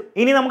ബിയോണ്ട് പഠിച്ചു.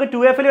 ഇനി നമുക്ക്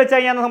 2Fൽ വെച്ച്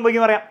കഴിഞ്ഞാൽ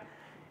സംഭവിക്കും പറയാം.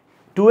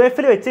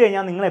 2Fൽ വെച്ച്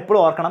കഴിഞ്ഞാൽ നിങ്ങൾ എപ്പോഴും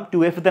ഓർക്കണം,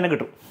 2F തന്നെ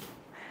കിട്ടും.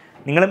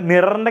 നിങ്ങൾ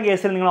മിററിൻ്റെ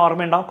കേസിൽ നിങ്ങൾ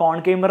ഓർമ്മയുണ്ടാവും.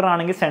 കോൺകേവ് മിറർ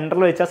ആണെങ്കിൽ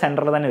സെൻറ്ററിൽ വെച്ചാൽ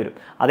സെൻറ്ററിൽ തന്നെ വരും.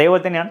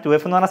 അതേപോലെ തന്നെയാണ്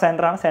 2F എന്ന് പറഞ്ഞാൽ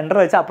സെൻറ്ററാണ്. സെൻറ്റർ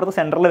വെച്ചാൽ അപ്പുറത്ത്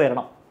സെൻറ്ററിൽ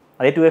വരണം.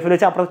 അതേ 2Fൽ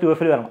വെച്ചാൽ അപ്പുറത്ത്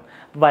 2Fൽ വരണം.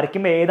 അപ്പോൾ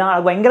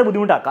വരയ്ക്കുമ്പോൾ ഭയങ്കര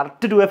ബുദ്ധിമുട്ടാണ്.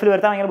 കറക്റ്റ് 2Fൽ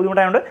വരുത്താൻ ഭയങ്കര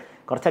ബുദ്ധിമുട്ടായതുകൊണ്ട്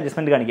കുറച്ച്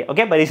അഡ്ജസ്റ്റ്മെൻറ്റ് കാണിക്കുക.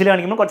 ഓക്കെ, പരീക്ഷയിൽ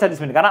കാണിക്കുമ്പോൾ കുറച്ച്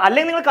അഡ്ജസ്റ്റ്മെൻറ്റ്. കാരണം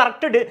അല്ലെങ്കിൽ നിങ്ങൾ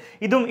കറക്റ്റ്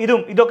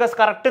ഇതൊക്കെ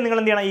കറക്റ്റ് നിങ്ങൾ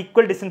എന്ത് ചെയ്യണം?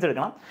 ഈക്വൽ ഡിസ്റ്റൻസ്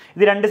എടുക്കണം.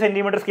 ഇത് 2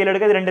 സെൻറ്റിമീറ്റർ സ്കെയിൽ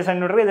എടുക്കുക, ഇത് 2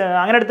 സെൻറ്റിമീറ്റർ, ഇത്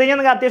അങ്ങനെ എടുത്ത് കഴിഞ്ഞാൽ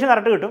നിങ്ങൾക്ക് അത്യാവശ്യം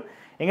കറക്റ്റ് കിട്ടും.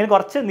 എങ്ങനെ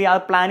കുറച്ച്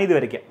അത് പ്ലാൻ ചെയ്ത്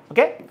വരയ്ക്കുക.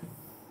 ഓക്കെ,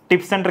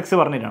 ടിപ്സ് ആൻഡ് ട്രിക്സ്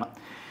പറഞ്ഞിട്ടാണ്.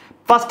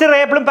 ഫസ്റ്റ് റേ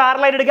എപ്പോഴും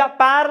പാരലായിട്ട് എടുക്കുക.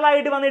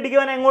 പാരലായിട്ട്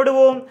വന്നിടിക്കുന്നവൻ എങ്ങോട്ട്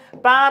പോകും?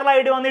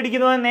 പാരലായിട്ട്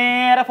വന്നിടിക്കുന്നവൻ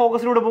നേരെ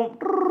ഫോക്കസിലൂടെ പോകും.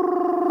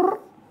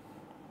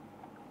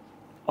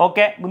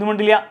 ഓക്കെ,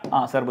 ബുദ്ധിമുട്ടില്ല.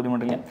 സാർ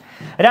ബുദ്ധിമുട്ടില്ല.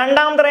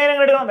 രണ്ടാമത്തെ റേ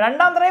എടുക്കണം.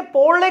 രണ്ടാമത്തെ റേ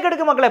പോളിലേക്ക്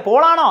എടുക്കും മക്കളെ.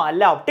 പോളാണോ?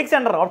 അല്ല, ഒപ്റ്റിക്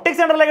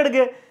സെൻറ്ററിലേക്ക്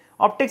എടുക്കുക.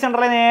 ഒപ്റ്റിക്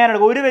സെൻറ്ററിലേക്ക് നേരെ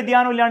എടുക്കുക. ഒരു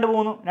വ്യതിയാനം ഇല്ലാണ്ട്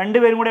പോകുന്നു.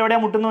 2 പേരും കൂടെ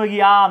എവിടെയാണ് മുട്ടുന്ന നോക്കി?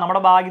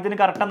 നമ്മുടെ ഭാഗ്യത്തിന്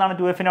കറക്റ്റ് എന്താണ്?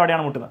 2Fന്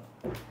എവിടെയാണ് മുട്ടുന്നത്?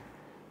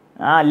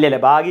 അല്ലല്ലേ,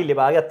 ഭാഗ്യമില്ലേ?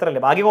 ഭാഗ്യം അത്ര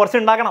അല്ലേ? ഭാഗ്യം കുറച്ച്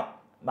ഉണ്ടാക്കണം.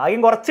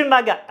 ഭാഗ്യം കുറച്ച്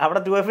ഉണ്ടാക്കുക.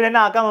 അവിടെ 2Fന്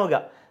തന്നെ ആക്കാൻ നോക്കുക.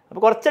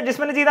 അപ്പോൾ കുറച്ച്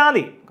അഡ്ജസ്റ്റ്മെൻറ്റ് ചെയ്താൽ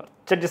മതി.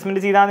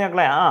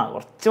 മക്കളെ.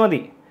 കുറച്ച് മതി.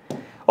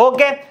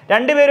 ഓക്കെ,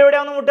 2 പേരും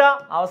എവിടെയാണെന്ന് മുട്ടുക?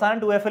 അവസാനം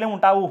 2Fൽ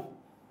മുട്ടാവൂ.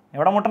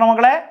 എവിടെ മുട്ടണം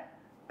മക്കളെ?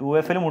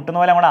 2Fൽ മുട്ടുന്ന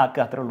പോലെ നമ്മൾ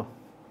ആക്കുക, അത്രേ ഉള്ളൂ.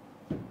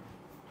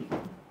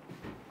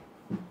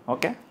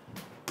 ഓക്കെ,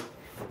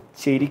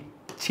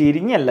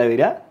 ചിരിഞ്ഞല്ല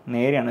വരിക,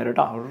 നേരെയാണ് വരിക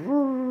കേട്ടോ.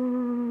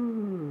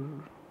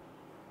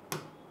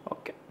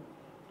 ഓക്കെ,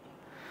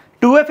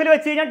 2Fൽ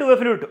വെച്ച് കഴിഞ്ഞാൽ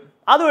 2Fൽ കിട്ടും.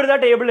 അതും എഴുതാൻ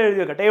ടേബിളിൽ എഴുതി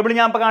വെക്കുക. ടേബിൾ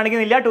ഞാൻ ഇപ്പോൾ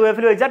കാണിക്കുന്നില്ല.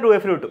 2Fൽ വെച്ചാൽ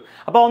 2Fൽ കിട്ടും.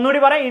 അപ്പോൾ ഒന്നുകൂടി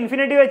പറയാം,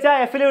 ഇൻഫിനിറ്റി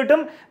വെച്ചാൽ Fൽ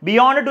കിട്ടും.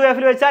 ബിയോണ്ട്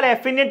 2Fൽ വെച്ചാൽ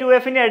Fൻ്റെയും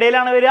 2Fൻ്റെയും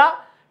ഇടയിലാണ് വരിക.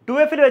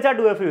 2Fൽ വെച്ചാൽ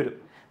 2F വരും.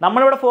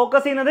 നമ്മളിവിടെ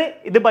ഫോക്കസ് ചെയ്യുന്നത്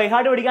ഇത്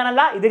ബൈഹാർട്ട്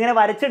പഠിക്കാനല്ല, ഇതിങ്ങനെ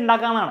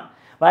വരച്ചുണ്ടാക്കാനാണ്.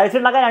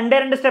 വരച്ചുണ്ടാക്കാൻ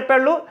 2 സ്റ്റെപ്പേ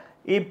ഉള്ളൂ.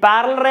 ഈ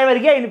പാരലൽ റേ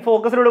വരിക, ഇനി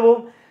ഫോക്കസിലൂടെ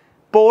പോകും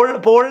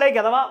പോളിലേക്ക്,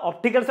 അഥവാ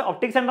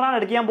ഒപ്റ്റിക് സെൻറ്ററാണ്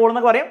എടുക്കാൻ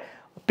പോകുന്നതൊക്കെ പറയും.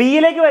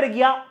 പിയിലേക്ക്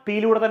വരയ്ക്കുക,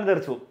 പിയിലൂടെ തന്നെ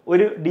തെറിച്ചു പോകും,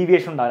 ഒരു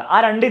ഡീവിയേഷൻ ഉണ്ടാവില്ല. ആ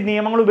 2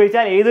 നിയമങ്ങൾ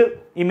ഉപയോഗിച്ചാൽ ഏത്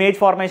ഇമേജ്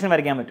ഫോർമേഷൻ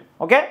വരയ്ക്കാൻ പറ്റും.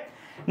 ഓക്കെ,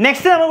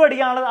 നെക്സ്റ്റ് നമുക്ക്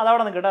പഠിക്കാനുള്ളത്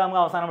അതവിടെ നിൽക്കട്ടെ,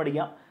 നമുക്ക് അവസാനം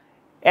പഠിക്കാം.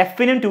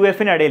 എഫിനും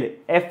 2Fനും ഇടയിൽ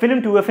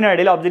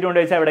ഒബ്ജക്റ്റ് കൊണ്ട്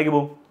വെച്ചാൽ എവിടേക്ക്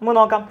പോകും നമുക്ക്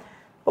നോക്കാം.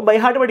 അപ്പോൾ ബൈ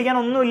ഹാർട്ട്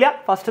പഠിക്കാനൊന്നുമില്ല.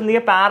 ഫസ്റ്റ് എന്ത്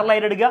ചെയ്യുക,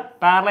 പാരലൈറ്റ് എടുക്കുക.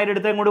 പാരലൈറ്റ്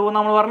എടുത്ത് എങ്ങോട്ട് പോകും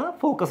നമ്മൾ പറഞ്ഞത്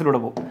ഫോക്കസിലൂടെ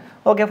പോകും.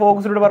 ഓക്കെ,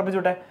 ഫോക്കസിലൂടെ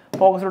പറപ്പിച്ചോട്ടെ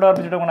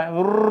കൂടെ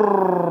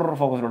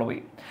ഫോക്കസിലൂടെ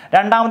പോയി.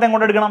 രണ്ടാമത്തെ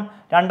എങ്ങോട്ട് എടുക്കണം,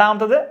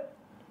 രണ്ടാമത്തത്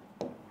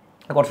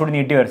കുറച്ചുകൂടി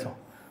നീട്ടി വരച്ചോ,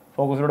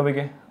 ഫോക്കസിലൂടെ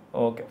പോയിക്കേ.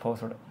 ഓക്കെ,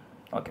 ഫോക്കസിലൂടെ.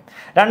 ഓക്കെ,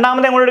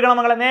 രണ്ടാമത്തെ എങ്ങോട്ട് എടുക്കണം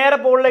മക്കളെ, നേരെ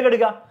പോളിലേക്ക്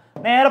എടുക്കുക.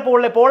 നേരെ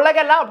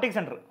പോളിലേക്കല്ല, ഒപ്റ്റിക്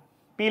സെൻറ്റർ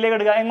പിയിലേക്ക്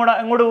എടുക്കുക.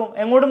 എങ്ങോട്ട് പോകും,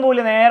 എങ്ങോട്ടും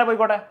പോകില്ല, നേരെ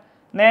പോയിക്കോട്ടെ.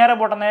 നേരെ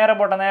പോട്ടെ.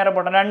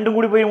 രണ്ടും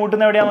കൂടി പോയി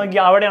മുട്ടുന്ന എവിടെയാണെന്ന് നോക്കി,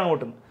 അവിടെയാണ്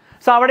മുട്ടുന്നത്.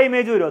 സോ അവിടെ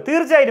ഇമേജ് വരുമോ?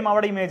 തീർച്ചയായിട്ടും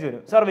അവിടെ ഇമേജ്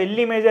വരും. സാർ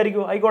വലിയ ഇമേജ്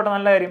ആയിരിക്കും, ആയിക്കോട്ടെ,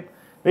 നല്ല കാര്യം,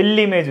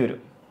 വലിയ ഇമേജ് വരും.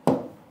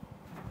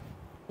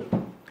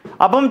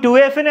 അപ്പം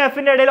 2Fനും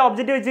Fൻ്റെ ഇടയിൽ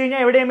ഒബ്ജക്റ്റ് വെച്ച്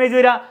കഴിഞ്ഞാൽ എവിടെ ഇമേജ്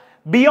വരിക,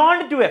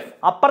 ബിയോണ്ട് 2F,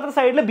 അപ്പുറത്തെ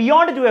സൈഡിൽ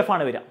ബിയോണ്ട് 2F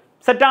ആണ് വരിക.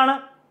 സെറ്റാണ്,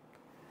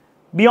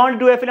 ബിയോണ്ട്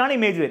 2Fലാണ്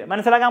ഇമേജ് വരിക.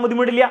 മനസ്സിലാക്കാൻ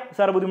ബുദ്ധിമുട്ടില്ല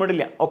സാർ?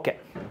 ബുദ്ധിമുട്ടില്ല. ഓക്കെ,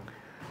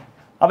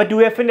 അപ്പോൾ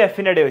 2Fൻ്റെ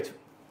Fൻ്റെ ഇടയിൽ വെച്ചു.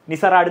 ഇനി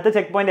സാർ അടുത്ത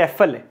ചെക്ക് പോയിന്റ് F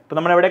അല്ലേ? ഇപ്പോൾ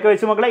നമ്മൾ എവിടെയൊക്കെ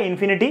വെച്ചു മക്കളെ,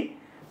 ഇൻഫിനിറ്റി,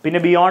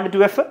 പിന്നെ ബിയോണ്ട്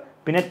 2F,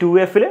 പിന്നെ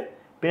 2Fൽ,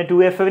 പിന്നെ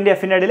 2Fൻ്റെ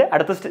Fൻ്റെ ഇടയിൽ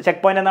അടുത്ത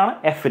ചെക്ക് പോയിന്റ് എന്താണ്,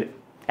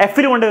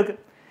 എഫിൽ കൊണ്ട് വെക്ക്.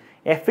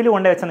 എഫിൽ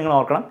കൊണ്ട് വെച്ചാൽ നിങ്ങൾ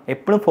ഓർക്കണം,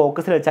 എപ്പോഴും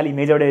ഫോക്കസിൽ വെച്ചാൽ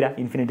ഇമേജ് എവിടെ വരിക,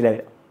 ഇൻഫിനിറ്റിയിലാണ്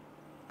വരിക.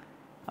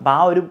 അപ്പോൾ ആ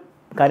ഒരു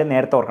കാര്യം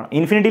നേരത്തെ ഓർക്കണം.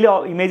 ഇൻഫിനിറ്റിയിൽ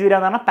ഇമേജ് വരിക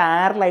എന്ന് പറഞ്ഞാൽ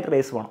പാരലായിട്ട്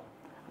റേസ് പോകണം.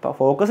 അപ്പോൾ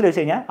ഫോക്കസിൽ വെച്ച്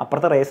കഴിഞ്ഞാൽ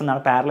അപ്പുറത്തെ റേസ്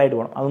എന്നാണ് പാരലായിട്ട്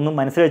പോകണം. അതൊന്നും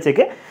മനസ്സിൽ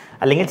വെച്ചേക്ക്,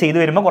 അല്ലെങ്കിൽ ചെയ്ത്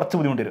വരുമ്പോൾ കുറച്ച്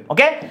ബുദ്ധിമുട്ട് വരും.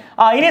 ഓക്കെ,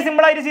 ഇനി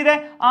സിമ്പിളായിട്ട് ചെയ്തേ.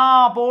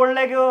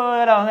 പോളിലേക്ക്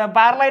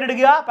പാരലായിട്ട്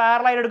എടുക്കുക,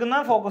 പാരലായിട്ട് എടുക്കുന്ന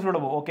ഫോക്കസിലൂടെ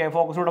പോകും. ഓക്കെ,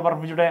 ഫോക്കസിലൂടെ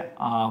പറപ്പിച്ചിട്ട്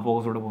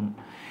ഫോക്കസിലൂടെ പോകുന്നു.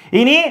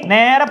 ഇനി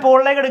നേരെ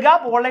പോളിലേക്ക് എടുക്കുക,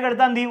 പോളിലേക്ക്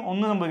എടുത്താൽ എന്ത് ചെയ്യും,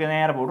 ഒന്നും സംഭവിക്കുക,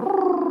 നേരെ പോകും.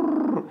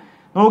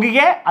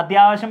 നോക്കിക്കേ,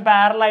 അത്യാവശ്യം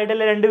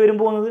പാരലായിട്ടല്ലേ രണ്ടുപേരും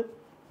പോകുന്നത്.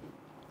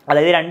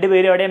 അതായത്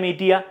രണ്ടുപേരും എവിടെയാണ്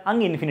മീറ്റ് ചെയ്യുക,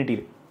 അങ്ങ്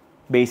ഇൻഫിനിറ്റിയിൽ.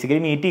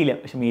 ബേസിക്കലി മീറ്റ് ചെയ്യില്ല,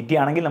 പക്ഷെ മീറ്റ്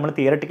ചെയ്യുകയാണെങ്കിൽ നമ്മൾ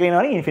തിയററ്റിക്കലി എന്ന്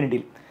പറയും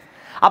ഇൻഫിനിറ്റിയിൽ.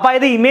 അപ്പോൾ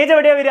ഇത് ഇമേജ്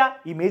എവിടെയാണ് വരിക,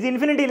 ഇമേജ്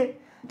ഇൻഫിനിറ്റിയിൽ.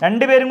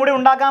 രണ്ടുപേരും കൂടി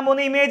ഉണ്ടാക്കാൻ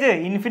പോകുന്ന ഇമേജ്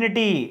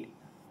ഇൻഫിനിറ്റി.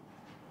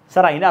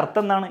 സാർ അതിൻ്റെ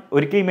അർത്ഥം എന്താണ്,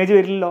 ഒരിക്കലും ഇമേജ്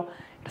വരില്ലല്ലോ.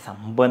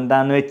 സംഭവം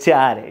എന്താണെന്ന്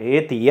വെച്ചാൽ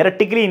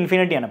തിയററ്റിക്കലി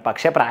ഇൻഫിനിറ്റിയാണ്,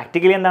 പക്ഷേ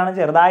പ്രാക്ടിക്കലി എന്താണ്,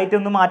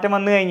 ചെറുതായിട്ടൊന്ന് മാറ്റം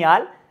വന്നു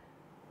കഴിഞ്ഞാൽ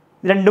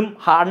രണ്ടും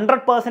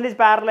 100%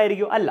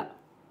 പാരലായിരിക്കും, അല്ല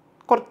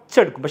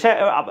കുറച്ചെടുക്കും. പക്ഷേ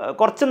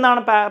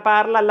കുറച്ചെന്താണ്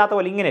പാരൽ അല്ലാത്ത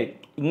പോലെ ഇങ്ങനെ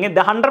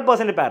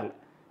 100% പാരൽ.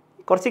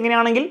 കുറച്ച്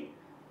ഇങ്ങനെയാണെങ്കിൽ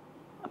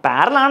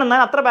പാരലാണ്,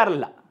 എന്നാൽ അത്ര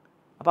പാരലല്ല.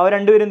 അപ്പോൾ അവർ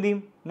രണ്ടുപേരും എന്ത് ചെയ്യും,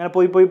 ഇങ്ങനെ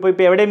പോയി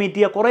ഇപ്പോൾ എവിടെ മീറ്റ്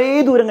ചെയ്യുക, കുറേ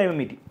ദൂരം കഴിയുമ്പോൾ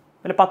മീറ്റ് ചെയ്യും,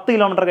 അല്ല 10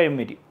 കിലോമീറ്റർ കഴിയുമ്പോൾ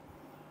മീറ്റ് ചെയ്യും.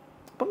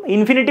 അപ്പം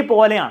ഇൻഫിനിറ്റി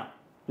പോലെയാണ്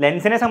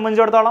ലെൻസിനെ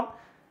സംബന്ധിച്ചിടത്തോളം.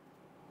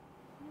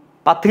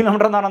 10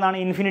 കിലോമീറ്റർ എന്ന് പറയുന്നതാണ്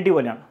ഇൻഫിനിറ്റി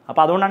പോലെയാണ്.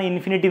 അപ്പോൾ അതുകൊണ്ടാണ്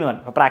ഇൻഫിനിറ്റി എന്ന്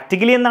പറയുന്നത്. അപ്പോൾ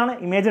പ്രാക്ടിക്കലി എന്താണ്,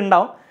 ഇമേജ്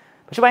ഉണ്ടാവും,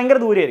 പക്ഷെ ഭയങ്കര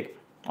ദൂരമായിരിക്കും.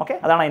 ഓക്കെ,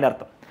 അതാണ് അതിൻ്റെ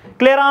അർത്ഥം.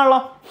 ക്ലിയർ ആണല്ലോ?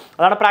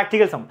 അതാണ്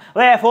പ്രാക്ടിക്കൽ സം.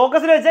 അപ്പോൾ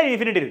ഫോക്കസിൽ വെച്ചാൽ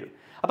ഇൻഫിനിറ്റി വരും.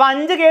 അപ്പോൾ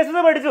 5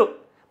 കേസസ് പഠിച്ചു.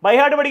 By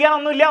heart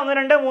പഠിക്കാനൊന്നുമില്ല. 1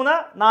 2 3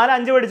 4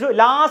 5 പഠിച്ചു.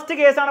 ലാസ്റ്റ്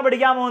കേസാണ്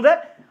പഠിക്കാൻ പോകുന്നത്.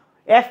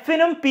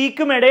 എഫിനും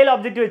പിക്കും ഇടയിൽ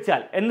ഒബ്ജക്റ്റ്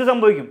വെച്ചാൽ എന്ത്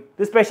സംഭവിക്കും?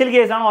 ഇത് സ്പെഷ്യൽ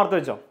കേസാണ്, ഓർത്ത്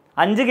വെച്ചോ.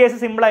 5 കേസ്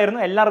സിമ്പിൾ ആയിരുന്നു.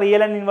 എല്ലാം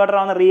റിയൽ ആൻഡ് ഇൻവെർട്ടർ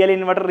ആണ്. റിയൽ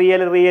ഇൻവെർട്ടർ,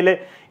 റിയൽ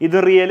ഇത്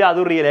റിയൽ,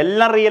 അതും റിയൽ,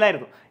 എല്ലാം റിയൽ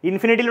ആയിരുന്നു.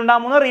 ഇൻഫിനിറ്റിയിൽ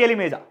ഉണ്ടാകാൻ പോകുന്നത് റിയൽ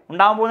ഇമേജാണ്.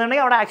 ഉണ്ടാകാൻ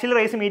പോകുന്നുണ്ടെങ്കിൽ അവിടെ ആക്ച്വലി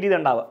റേസ് മീറ്റ്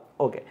ചെയ്തുണ്ടാവുക.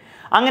 ഓക്കെ,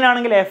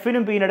 അങ്ങനെയാണെങ്കിൽ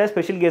എഫിനും പിയുടെ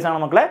സ്പെഷ്യൽ കേസാണ്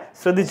മക്കളെ,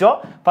 ശ്രദ്ധിച്ചോ.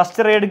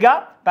 ഫസ്റ്റ് റേ എടുക്കുക,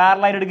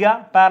 പാരലൈറ്റ് എടുക്കുക.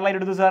 പാരലൈറ്റ്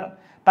എടുത്തു സാർ,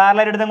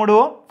 പാരലൈറ്റ് എടുത്ത് അങ്ങോട്ട്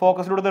പോകും,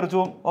 ഫോക്കസിലൂടെ തെറിച്ചു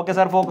പോകും. ഓക്കെ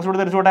സാർ, ഫോക്കസിലൂടെ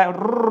തെറിച്ചോട്ടെ,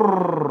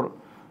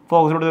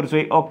 ഫോക്കസിലൂടെ തെറിച്ചു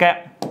പോയി. ഓക്കെ,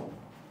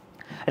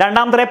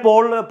 രണ്ടാമത്തെ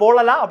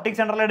പോളല്ല, ഒപ്റ്റിക്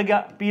സെൻറ്ററിൽ എടുക്കുക.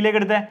 പിയിലേക്ക്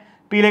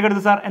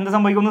എടുത്ത് സാർ, എന്ത്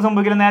സംഭവിക്കും? ഒന്നും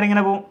സംഭവിക്കില്ല, നേരെ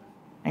ഇങ്ങനെ പോകും.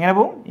 എങ്ങനെ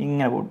പോകും?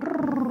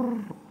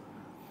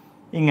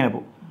 ഇങ്ങനെ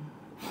പോകും.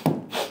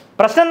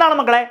 പ്രശ്നം എന്താണ്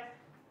മക്കളെ,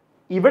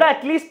 ഇവിടെ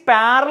അറ്റ്ലീസ്റ്റ്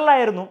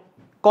പാരലായിരുന്നു.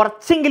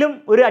 കുറച്ചെങ്കിലും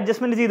ഒരു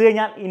അഡ്ജസ്റ്റ്മെൻറ്റ് ചെയ്ത്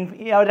കഴിഞ്ഞാൽ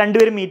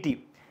രണ്ടുപേരും മീറ്റ്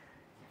ചെയ്യും.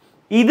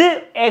 ഇത്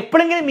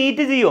എപ്പോഴെങ്കിലും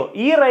മീറ്റ് ചെയ്യോ,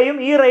 ഈ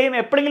റേയും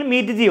എപ്പോഴെങ്കിലും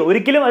മീറ്റ് ചെയ്യോ?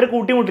 ഒരിക്കലും അവർ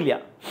കൂട്ടിമുട്ടില്ല.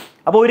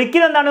 അപ്പോൾ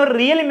ഒരിക്കലും എന്താണ്, ഒരു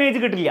റിയൽ ഇമേജ്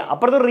കിട്ടില്ല,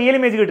 അപ്പുറത്ത് ഒരു റിയൽ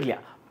ഇമേജ് കിട്ടില്ല.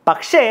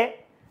 പക്ഷേ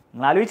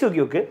നിങ്ങൾ ആലോചിച്ച്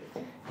നോക്ക്,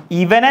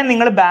 ഇവനെ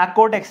നിങ്ങൾ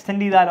ബാക്കോട്ട്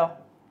എക്സ്റ്റെൻഡ് ചെയ്താലോ,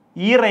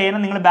 ഈ റേനെ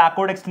നിങ്ങൾ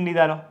ബാക്കോട്ട് എക്സ്റ്റെൻഡ്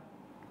ചെയ്താലോ,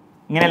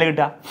 ഇങ്ങനെയല്ലേ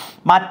കിട്ടുക.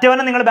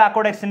 മറ്റവനെ നിങ്ങൾ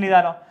ബാക്കോട്ട് എക്സ്റ്റെൻഡ്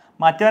ചെയ്താലോ,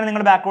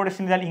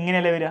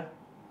 ഇങ്ങനെയല്ലേ വരിക.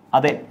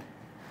 അതെ,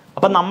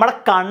 അപ്പം നമ്മുടെ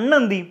കണ്ണ്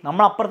എന്ത് ചെയ്യും,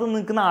 നമ്മൾ അപ്പുറത്ത്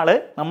നിൽക്കുന്ന ആൾ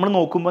നമ്മൾ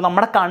നോക്കുമ്പോൾ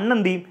നമ്മുടെ കണ്ണ്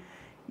എന്ത് ചെയ്യും,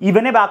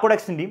 ഇവനെ ബാക്കോട്ട്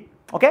എക്സ്റ്റെൻഡ് ചെയ്യും.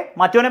 ഓക്കെ,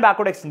 മറ്റവനെ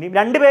ബാക്കോട്ട് എക്സ്റ്റെൻഡ് ചെയ്യും.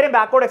 രണ്ടുപേരും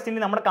ബാക്കോട്ട് എക്സ്റ്റെൻഡ്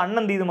ചെയ്യും. നമ്മുടെ കണ്ണ്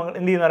എന്ത്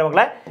ചെയ്യുന്ന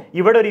മക്കളെ,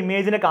 ഇവിടെ ഒരു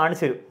ഇമേജിനെ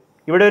കാണിച്ചു തരും.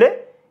 ഇവിടെ ഒരു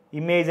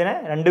ഇമേജിനെ,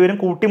 രണ്ടുപേരും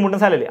കൂട്ടിമുട്ടുന്ന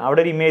സ്ഥലമല്ലേ, അവിടെ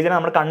ഒരു ഇമേജിനെ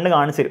നമ്മുടെ കണ്ണ്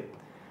കാണിച്ചു തരും.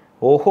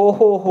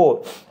 ഓഹോ,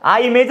 ആ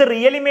ഇമേജ്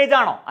റിയൽ ഇമേജ്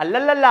ആണോ?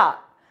 അല്ലല്ല,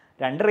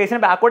 രണ്ട് റേസിനെ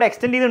ബാക്കോട്ട്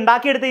എക്സ്റ്റെൻഡ് ചെയ്ത്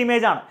ഉണ്ടാക്കിയെടുത്ത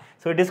ഇമേജ് ആണ്.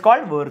 So it is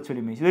called virtual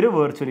image. ഇതൊരു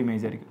വെർച്വൽ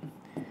ഇമേജ് ആയിരിക്കും,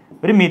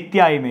 ഒരു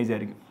മിഥ്യായ ഇമേജ്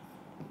ആയിരിക്കും.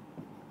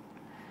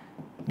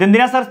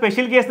 ഇതെന്തിനാ സാർ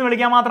സ്പെഷ്യൽ കേസ് എന്ന്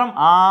വിളിക്കാൻ മാത്രം?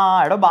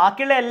 എടോ,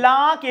 ബാക്കിയുള്ള എല്ലാ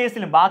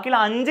കേസിലും, ബാക്കിയുള്ള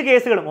 5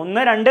 കേസുകളും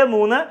 1 2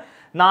 3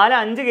 4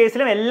 5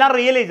 കേസിലും എല്ലാം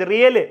റിയൽ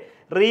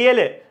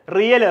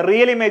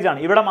ഇമേജ് ആണ്.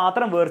 ഇവിടെ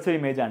മാത്രം വെർച്വൽ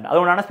ഇമേജ് ആണ്.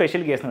 അതുകൊണ്ടാണ്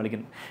സ്പെഷ്യൽ കേസ് എന്ന്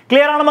വിളിക്കുന്നത്.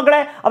 ക്ലിയർ ആണ്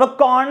മക്കളെ? അപ്പോൾ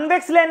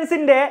കോൺവെക്സ്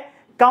ലെൻസിന്റെ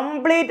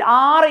കംപ്ലീറ്റ്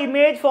 6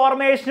 ഇമേജ്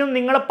ഫോർമേഷനും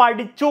നിങ്ങൾ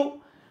പഠിച്ചു.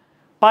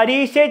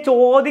 പരീക്ഷ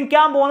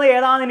ചോദിക്കാൻ പോകുന്നത്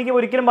ഏതാണെന്ന് എനിക്ക്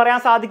ഒരിക്കലും പറയാൻ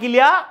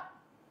സാധിക്കില്ല.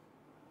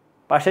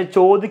 പക്ഷേ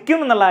ചോദിക്കും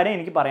എന്നുള്ള കാര്യം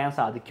എനിക്ക് പറയാൻ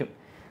സാധിക്കും.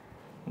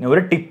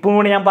 ഒരു ടിപ്പും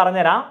കൂടി ഞാൻ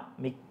പറഞ്ഞുതരാം.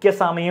 മിക്ക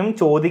സമയം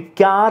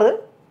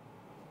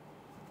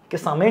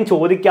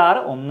ചോദിക്കാറ്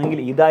ഒന്നെങ്കിൽ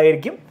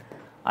ഇതായിരിക്കും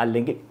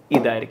അല്ലെങ്കിൽ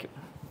ഇതായിരിക്കും.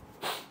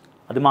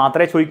 അത്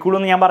മാത്രമേ ചോദിക്കുള്ളൂ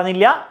എന്ന് ഞാൻ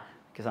പറഞ്ഞില്ല.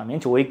 മിക്ക സമയം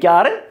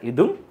ചോദിക്കാറ്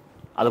ഇതും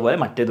അതുപോലെ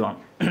മറ്റേതുമാണ്.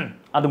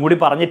 അതും കൂടി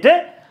പറഞ്ഞിട്ട്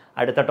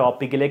അടുത്ത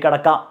ടോപ്പിക്കിലേക്ക്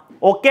കടക്കാം.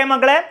 ഓക്കെ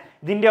മക്കളെ,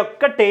 ഇതിൻ്റെ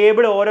ഒക്കെ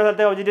ടേബിൾ ഓരോ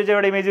സ്ഥലത്തെ ഒബ്ജക്റ്റ് വെച്ച്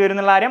എവിടെ ഇമേജ്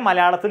വരുന്നുള്ള കാര്യം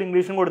മലയാളത്തിലും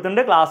ഇംഗ്ലീഷും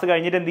കൊടുത്തിട്ടുണ്ട്. ക്ലാസ്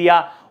കഴിഞ്ഞിട്ട് എന്ത്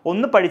ചെയ്യുക,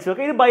 ഒന്ന് പഠിച്ചു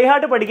നോക്കുക. ഇത് ബൈ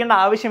ഹാർട്ട് പഠിക്കേണ്ട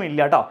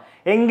ആവശ്യമില്ല കേട്ടോ.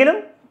 എങ്കിലും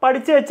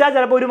പഠിച്ചു വെച്ചാൽ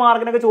ചിലപ്പോൾ ഒരു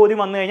മാർക്കിനൊക്കെ ചോദ്യം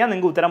വന്നു കഴിഞ്ഞാൽ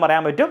നിങ്ങൾക്ക് ഉത്തരം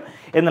പറയാൻ പറ്റും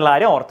എന്നുള്ള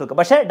കാര്യം ഓർത്ത് വെക്കുക.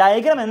 പക്ഷേ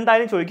ഡയഗ്രാം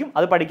എന്തായാലും ചോദിക്കും,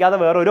 അത് പഠിക്കാതെ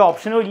വേറെ ഒരു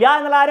ഓപ്ഷനും ഇല്ല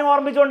എന്നുള്ള കാര്യം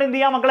ഓർമ്മിച്ചുകൊണ്ട് എന്ത്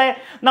ചെയ്യാം മക്കളെ,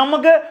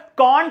 നമുക്ക്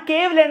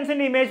കോൺകേവ്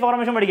ലെൻസിൻ്റെ ഇമേജ്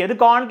ഫോർമേഷൻ പഠിക്കുക. ഇത്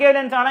കോൺകേവ്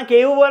ലെൻസ് ആണ്.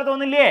 കേവ് പോലെ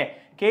തോന്നില്ലേ?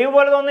 കേവ്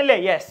പോലെ തോന്നില്ലേ?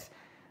 യെസ്.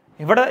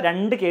 ഇവിടെ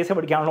 2 കേസ്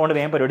പഠിക്കാനുള്ളതുകൊണ്ട്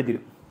വേഗം പരിപാടി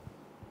തരും.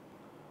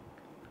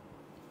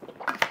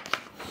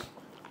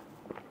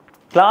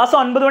 ക്ലാസ്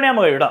 9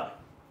 മണിയാകുമ്പോൾ കഴിയും കേട്ടോ.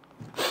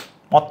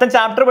 മൊത്തം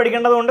ചാപ്റ്റർ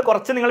പഠിക്കേണ്ടത് കൊണ്ട്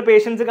കുറച്ച് നിങ്ങൾ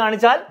പേഷ്യൻസ്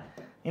കാണിച്ചാൽ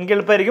എനിക്ക്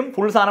എളുപ്പമായിരിക്കും.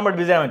 ഫുൾ സാധനം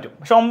പഠിപ്പിച്ചു തരാൻ പറ്റും.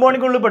 പക്ഷെ 9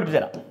 മണിക്കുള്ളിൽ പഠിപ്പിച്ചു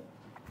തരാം.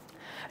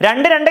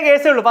 2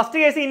 കേസേ ഉള്ളൂ. ഫസ്റ്റ്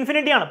കേസ്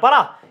ഇൻഫിനിറ്റി ആണ്. പറ,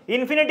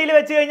 ഇൻഫിനിറ്റിയിൽ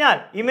വെച്ച് കഴിഞ്ഞാൽ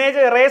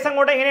ഇമേജ് റേസ്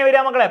അങ്ങോട്ട് എങ്ങനെയാണ്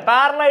വരിക മക്കളെ?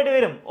 പാരലായിട്ട്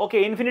വരും. ഓക്കെ,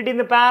 ഇൻഫിനിറ്റിയിൽ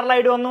നിന്ന്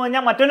പാരലായിട്ട് വന്നു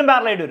കഴിഞ്ഞാൽ മറ്റൊന്നും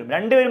പാരലായിട്ട് വരും.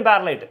 രണ്ടുപേരും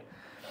പാരലായിട്ട്,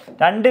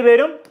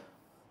 രണ്ടുപേരും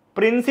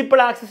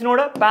പ്രിൻസിപ്പൽ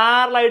ആക്സിസിനോട്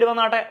പാരലായിട്ട്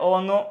വന്നാട്ടെ.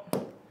 വന്നു.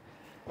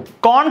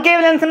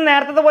 കോൺകേവ് ലെൻസിന്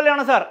നേരത്തെ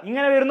പോലെയാണ് സാർ,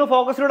 ഇങ്ങനെ വരുന്നു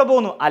ഫോക്കസിലൂടെ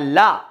പോകുന്നു? അല്ല.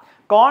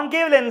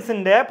 കോൺകേവ്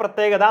ലെൻസിന്റെ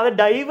പ്രത്യേകത അത്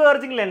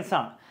ഡൈവേർജിങ്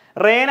ലെൻസാണ്.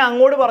 റേനെ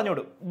അങ്ങോട്ട് പറഞ്ഞു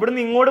വിടും,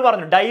 ഇവിടുന്ന് ഇങ്ങോട്ട്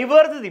പറഞ്ഞു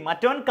ഡൈവേർജ് ചെയ്യും.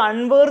 മറ്റവൻ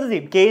കൺവേർജ്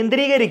ചെയ്യും,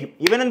 കേന്ദ്രീകരിക്കും.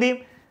 ഇവൻ എന്ത് ചെയ്യും?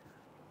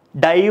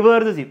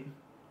 ഡൈവേർജ് ചെയ്യും.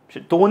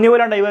 പക്ഷെ തോന്നിയ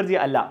പോലെ ഡൈവേർജ്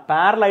ചെയ്യുക അല്ല.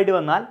 പാരലായിട്ട്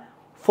വന്നാൽ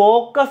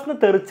ഫോക്കസിന്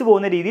തെറിച്ച്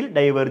പോകുന്ന രീതിയിൽ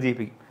ഡൈവേർജ്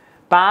ചെയ്യിപ്പിക്കും.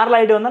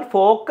 പാരലായിട്ട് വന്നാൽ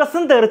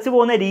ഫോക്കസും തെറിച്ച്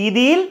പോകുന്ന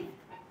രീതിയിൽ,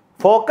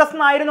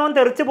 ഫോക്കസിനായിരുന്നു അവൻ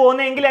തെറിച്ച്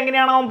പോകുന്നതെങ്കിൽ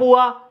എങ്ങനെയാണോ അവൻ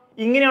പോവുക?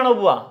 ഇങ്ങനെയാണോ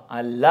പോവുക?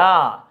 അല്ല.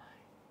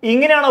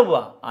 ഇങ്ങനെയാണോ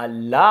പോവുക?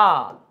 അല്ല.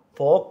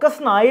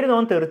 ഫോക്കസിനായിരുന്നു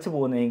അവൻ തെറിച്ച്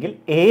പോകുന്നതെങ്കിൽ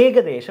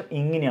ഏകദേശം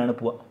ഇങ്ങനെയാണ്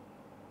പോവുക.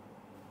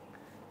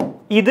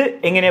 ഇത്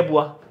എങ്ങനെയാ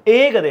പോവുക?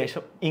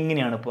 ഏകദേശം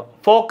ഇങ്ങനെയാണ് പോവുക.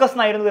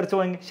 ഫോക്കസിനായിരുന്നു തെറിച്ച്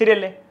പോയെങ്കിൽ.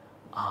 ശരിയല്ലേ?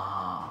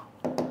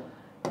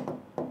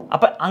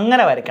 അപ്പം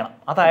അങ്ങനെ വരയ്ക്കണം.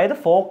 അതായത്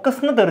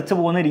ഫോക്കസിന് തെറിച്ച്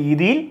പോകുന്ന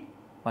രീതിയിൽ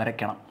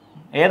വരയ്ക്കണം.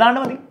 ഏതാണ്ട്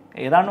മതി.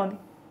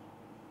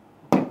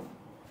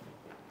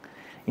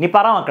 ഇനി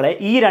പറ മക്കളെ,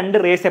 ഈ 2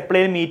 റേസ്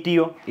എപ്പോഴേലും മീറ്റ്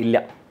ചെയ്യോ? ഇല്ല.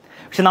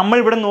 പക്ഷെ നമ്മൾ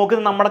ഇവിടെ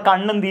നോക്കുന്നത് നമ്മുടെ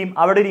കണ്ണെന്ത് ചെയ്യും?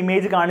 അവിടെ ഒരു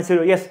ഇമേജ് കാണിച്ചു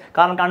തരും. യെസ്,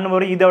 കാരണം കണ്ണ്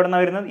പറയും ഇത് എവിടെ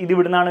നിന്നാണ് വരുന്നത്, ഇത്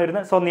ഇവിടെ നിന്നാണ്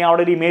വരുന്നത്. സോ നീ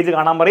അവിടെ ഒരു ഇമേജ്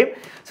കാണാൻ പറയും.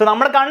 സോ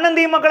നമ്മുടെ കണ്ണെന്ത്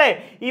ചെയ്യും മക്കളെ?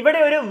 ഇവിടെ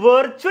ഒരു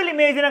വെർച്വൽ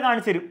ഇമേജിനെ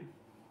കാണിച്ചു തരും.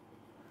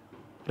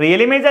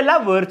 റിയൽ ഇമേജ് അല്ല,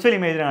 വെർച്വൽ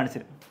ഇമേജിനെ കാണിച്ചു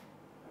തരും.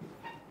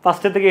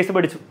 ഫസ്റ്റത്തെ കേസ്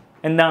പഠിച്ചു.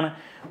 എന്താണ്?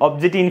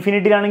 Object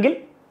ഇൻഫിനിറ്റിയിലാണെങ്കിൽ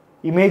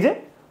image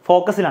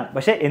ഫോക്കസിലാണ്.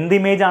 പക്ഷേ എന്ത്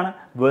ഇമേജാണ്?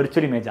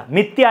 വെർച്വൽ ഇമേജാണ്.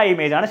 മിഥ്യായ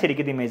ഇമേജാണ്,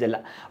 ശരിക്കും ഇമേജ് അല്ല.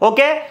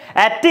 ഓക്കെ,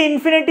 അറ്റ്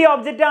ഇൻഫിനിറ്റി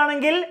ഒബ്ജക്റ്റ്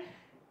ആണെങ്കിൽ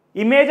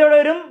ഇമേജ് അവിടെ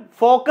വരും,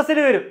 ഫോക്കസിൽ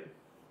വരും.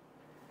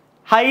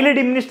 ഹൈലി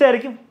ഡിമിനിഷ്ഡ്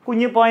ആയിരിക്കും,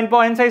 കുഞ്ഞ്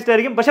പോയിന്റ് സൈസ്ഡ്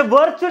ആയിരിക്കും. പക്ഷെ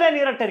വെർച്വൽ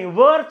നിയറക്റ്റ് ആയിരിക്കും.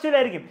 വെർച്വൽ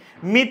ആയിരിക്കും,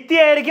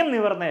 മിഥ്യയായിരിക്കും,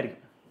 നിവർന്നായിരിക്കും.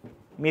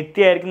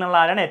 മിഥ്യയായിരിക്കും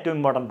എന്നുള്ളതാണ് ഏറ്റവും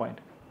ഇമ്പോർട്ടൻറ്റ്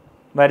പോയിന്റ്.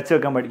 വരച്ച്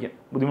വെക്കാൻ പഠിക്കുക,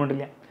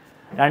 ബുദ്ധിമുട്ടില്ല.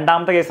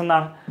 രണ്ടാമത്തെ കേസ്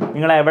എന്താണ്?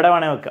 നിങ്ങൾ എവിടെ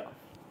വേണേൽ വെക്കുക.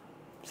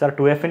 സാർ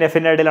 2Fൻ്റെ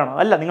Fൻ്റെ ഇടയിലാണോ?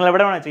 അല്ല, നിങ്ങൾ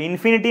എവിടെ വേണമെന്ന് വെച്ചാൽ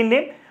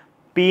ഇൻഫിനിറ്റിൻ്റെയും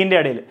Pൻ്റെ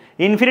ഇടയിൽ.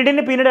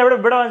 ഇൻഫിനിറ്റിൻ്റെ Pൻ്റെ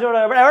ഇവിടെ വെച്ചോ,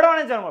 എവിടെ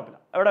വേണമെന്ന് വെച്ചാൽ കുഴപ്പമില്ല.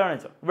 എവിടെ വേണമെന്ന്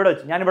വെച്ചോ, ഇവിടെ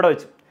വെച്ചു, ഞാൻ ഇവിടെ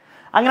വെച്ചു.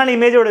 അങ്ങനെയാണ്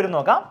ഇമേജ് ഇവിടെ ഇരുന്ന്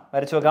നോക്കാം.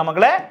 വരച്ച് വെക്കാം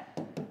മക്കളെ.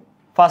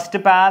 ഫസ്റ്റ്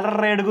പാരലൽ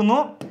റേ എടുക്കുന്നു.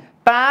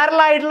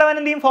 പാരലായിട്ടുള്ളവൻ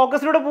എന്ത് ചെയ്യും?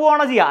 ഫോക്കസിലൂടെ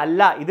പോവുകയാണോ ചെയ്യുക?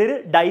 അല്ല, ഇതൊരു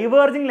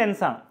ഡൈവേർജിങ്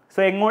ലെൻസാണ്. സോ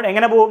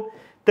എങ്ങനെ പോകും?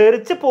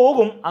 തെറിച്ച്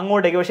പോകും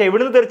അങ്ങോട്ടേക്ക്. പക്ഷേ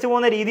എവിടുന്ന് തെറിച്ച്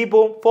പോകുന്ന രീതിയിൽ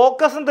പോകും.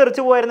 ഫോക്കസും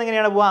തെറിച്ച് പോയായിരുന്നു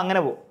എങ്ങനെയാണ് പോവുക?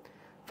 അങ്ങനെ പോകും.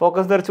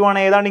 ഫോക്കസ് തെറിച്ച്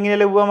പോകണം ഏതാണ്ട്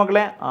ഇങ്ങനെയല്ലേ പോവുക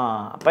മക്കളെ?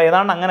 അപ്പോൾ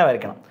ഏതാണ്ട് അങ്ങനെ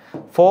വരയ്ക്കണം.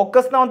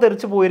 ഫോക്കസ് നമ്മൾ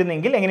തെറിച്ച്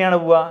പോയിരുന്നെങ്കിൽ എങ്ങനെയാണ്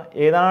പോവുക?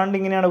 ഏതാണ്ട്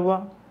ഇങ്ങനെയാണ് പോവുക.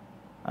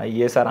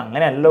 അയ്യേ സാർ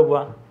അങ്ങനെയല്ലോ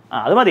പോവുക.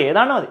 അത് മതി,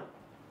 ഏതാണ്ട് മതി,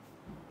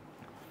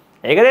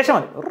 ഏകദേശം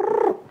മതി.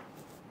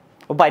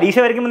 അപ്പോൾ പരീക്ഷ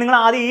വരയ്ക്കുമ്പോൾ നിങ്ങൾ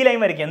ആദ്യം ഈ ലൈൻ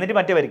വരയ്ക്കുക, എന്നിട്ട്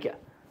മറ്റേ വരയ്ക്കുക.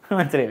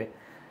 മനസ്സിലായില്ലേ?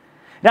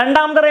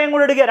 രണ്ടാമത്തെ റേയും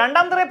കൂടെ എടുക്കുക.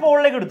 രണ്ടാമത്തെ റേ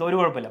പോളിലേക്ക് എടുത്തു, ഒരു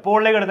കുഴപ്പമില്ല.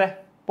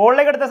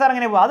 പോളിലേക്ക് എടുത്താൽ സാർ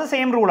അങ്ങനെ പോകും. അത്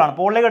സെയിം റൂളാണ്.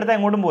 പോളിലേക്ക് എടുത്താൽ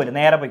എങ്ങോട്ടും പോകില്ല,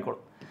 നേരെ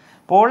പോയിക്കോളും.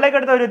 പോളിലേക്ക്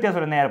എടുത്താൽ ഒരു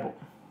വ്യത്യാസമില്ല, നേരെ പോകും.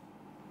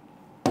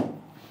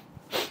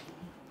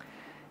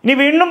 ഇനി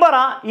വീണ്ടും പറ,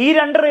 ഈ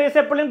 2 റേസ്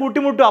എപ്പോഴും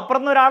കൂട്ടിമുട്ടും.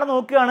 അപ്പുറത്തുനിന്ന് ഒരാൾ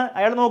നോക്കുകയാണ്,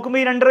 അയാൾ നോക്കുമ്പോൾ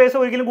ഈ 2 റേസ്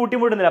ഒരിക്കലും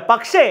കൂട്ടിമുട്ടുന്നില്ല.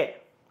 പക്ഷേ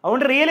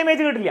അതുകൊണ്ട് റിയൽ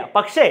ഇമേജ് കിട്ടില്ല.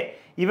 പക്ഷേ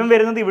ഇവൻ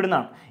വരുന്നത്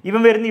ഇവിടുന്നാണ്,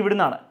 ഇവൻ വരുന്നത്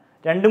ഇവിടുന്നാണ്.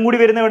 രണ്ടും കൂടി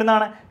വരുന്നത്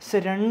ഇവിടുന്നാണ്.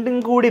 രണ്ടും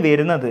കൂടി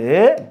വരുന്നത്,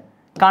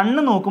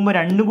 കണ്ണ് നോക്കുമ്പോൾ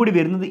രണ്ടും കൂടി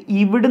വരുന്നത്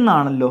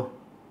ഇവിടുന്നാണല്ലോ.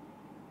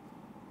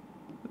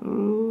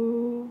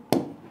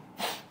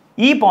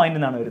 ഈ പോയിന്റിൽ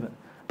നിന്നാണ് വരുന്നത്.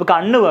 അപ്പോൾ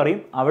കണ്ണ് പറയും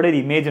അവിടെ ഒരു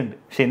ഇമേജ് ഉണ്ട്.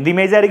 പക്ഷെ എന്ത്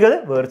ഇമേജ് ആയിരിക്കും? അത്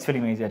വെർച്വൽ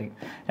ഇമേജ് ആയിരിക്കും.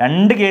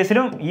 2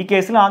 കേസിലും, ഈ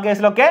കേസിലും ആ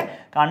കേസിലൊക്കെ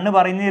കണ്ണ്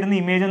പറഞ്ഞു തരുന്ന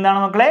ഇമേജ് എന്താണ്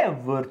മക്കളെ?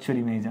 വെർച്വൽ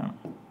ഇമേജ് ആണ്.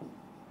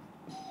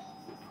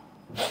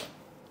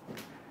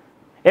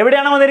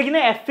 എവിടെയാണ്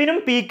വന്നിരിക്കുന്നത്? എഫിനും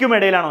പിക്കും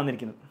ഇടയിലാണ്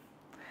വന്നിരിക്കുന്നത്.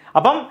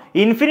 അപ്പം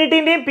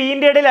ഇൻഫിനിറ്റിൻ്റെയും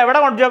Pൻ്റെ ഇടയിൽ എവിടെ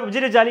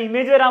ഒബ്ജക്റ്റ് വെച്ചാലും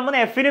ഇമേജ് വരാൻ പോകുന്ന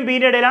എഫിനും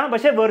Pൻ്റെ ഇടയിലാണ്,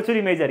 പക്ഷേ വെർച്വൽ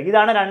ഇമേജ് ആയിരിക്കും.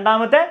 ഇതാണ്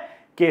രണ്ടാമത്തെ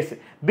case.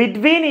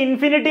 Between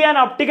infinity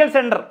and optical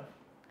centre.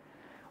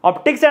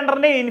 Optic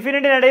സെൻറ്ററിൻ്റെ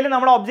ഇൻഫിനിറ്റിൻ്റെ ഇടയിൽ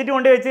നമ്മൾ ഒബ്ജക്റ്റ്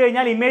കൊണ്ട് വെച്ച്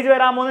കഴിഞ്ഞാൽ ഇമേജ്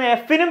വരാൻ പോകുന്നത്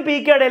എഫിനും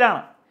പിക്കും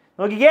ഇടയിലാണ്.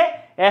 നോക്കിക്കേ,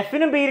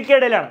 എഫിനും പിക്കും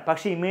ഇടയിലാണ്.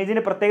 പക്ഷേ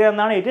ഇമേജിൻ്റെ പ്രത്യേകത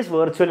എന്താണ്? It is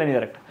virtual and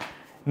direct.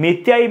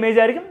 മിഥ്യ ഇമേജ്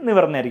ആയിരിക്കും,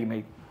 നിവർന്നായിരിക്കും.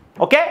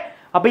 ഓക്കെ,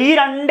 അപ്പോൾ ഈ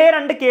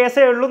രണ്ട്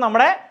കേസേ ഉള്ളൂ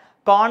നമ്മുടെ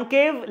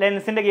കോൺകേവ്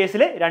ലെൻസിൻ്റെ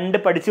കേസിൽ. 2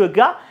 പഠിച്ചു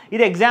വെക്കുക.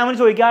 ഇത് എക്സാമിന്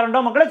ചോദിക്കാറുണ്ടോ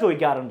മക്കളെ?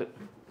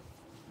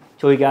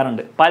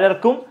 ചോദിക്കാറുണ്ട്.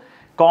 പലർക്കും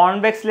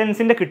കോൺവെക്സ്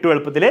ലെൻസിൻ്റെ കിട്ടും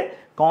എളുപ്പത്തിൽ,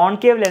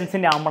 കോൺകേവ്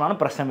ലെൻസിൻ്റെ ആകുമ്പോഴാണ്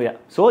പ്രശ്നം വരിക.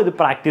 സോ ഇത്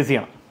പ്രാക്ടീസ്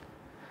ചെയ്യണം.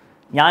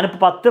 ഞാനിപ്പോൾ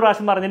 10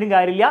 പ്രാവശ്യം പറഞ്ഞിട്ടും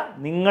കാര്യമില്ല,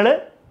 നിങ്ങൾ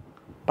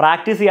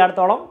പ്രാക്ടീസ്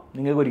ചെയ്യാത്തോളം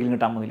നിങ്ങൾക്ക് ഒരിക്കലും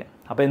കിട്ടാൻ പോകുന്നില്ല.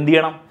 അപ്പോൾ എന്ത്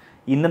ചെയ്യണം?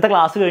 ഇന്നത്തെ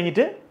ക്ലാസ്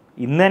കഴിഞ്ഞിട്ട്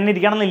ഇന്ന് തന്നെ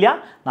ഇരിക്കണം എന്നില്ല,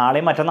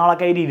 നാളെയും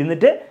മറ്റന്നാളൊക്കെ ആയിട്ട്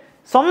ഇരുന്നിട്ട്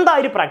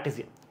സ്വന്തമായിട്ട് പ്രാക്ടീസ്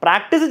ചെയ്യാം.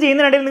 പ്രാക്ടീസ്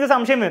ചെയ്യുന്നതിനിടയിൽ നിങ്ങൾക്ക്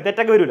സംശയം വരും,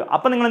 തെറ്റൊക്കെ വരുമല്ലോ.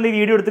 അപ്പോൾ നിങ്ങൾ എന്ത്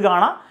വീഡിയോ എടുത്ത്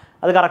കാണാം,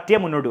 അത് കറക്റ്റ്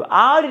ചെയ്യാൻ മുന്നോട്ട് പോകുക.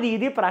 ആ ഒരു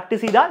രീതിയിൽ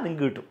പ്രാക്ടീസ് ചെയ്താൽ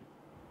നിങ്ങൾക്ക് കിട്ടും.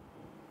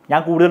 ഞാൻ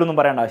കൂടുതലൊന്നും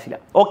പറയേണ്ട ആവശ്യമില്ല.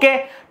 ഓക്കെ,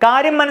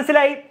 കാര്യം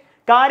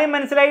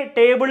മനസ്സിലായി?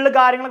 ടേബിളിൽ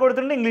കാര്യങ്ങൾ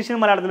കൊടുത്തിട്ടുണ്ട്, ഇംഗ്ലീഷിലും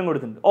മലയാളത്തിലും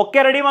കൊടുത്തിട്ടുണ്ട്. ഓക്കെ,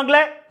 റെഡി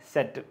മക്കളെ?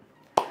 സെറ്റ്.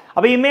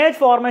 അപ്പോൾ ഇമേജ്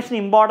ഫോർമേഷൻ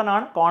ഇമ്പോർട്ടൻ്റ്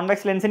ആണ്.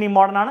 കോൺവെക്സ് ലെൻസിന്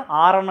ഇമ്പോർട്ടൻ്റ് ആണ്.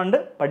 6 എണ്ണം ഉണ്ട്,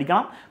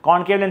 പഠിക്കണം.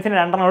 കോൺകേവ് ലെൻസിന്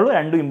 2 എണ്ണം ഉള്ളൂ,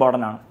 2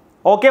 ഇമ്പോർട്ടൻ്റ് ആണ്.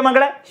 ഓക്കെ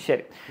മക്കളെ,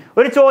 ശരി.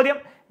 ഒരു ചോദ്യം,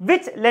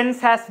 which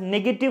lens has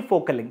negative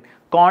focal length?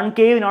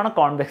 കോൺകേവിനാണോ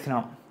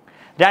കോൺവെക്സിനാണോ?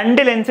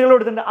 2 ലെൻസുകൾ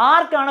കൊടുത്തിട്ടുണ്ട്.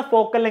 ആർക്കാണ്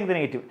ഫോക്കൽ ലെങ്ത്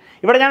നെഗറ്റീവ്?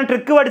 ഇവിടെ ഞാൻ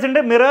ട്രിക്ക്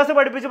പഠിച്ചിട്ടുണ്ട്, മിറേഴ്സ്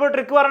പഠിപ്പിച്ചപ്പോൾ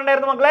ട്രിക്ക്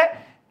പറഞ്ഞിട്ടുണ്ടായിരുന്നു മക്കളെ.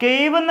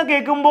 കേവ് എന്ന്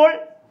കേൾക്കുമ്പോൾ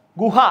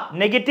ഗുഹ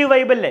നെഗറ്റീവ്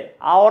വൈബ് അല്ലേ?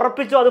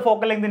 ഉറപ്പിച്ചു അത്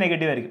ഫോക്കൽ ലെങ്ത്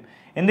നെഗറ്റീവ് ആയിരിക്കും.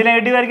 എന്ത്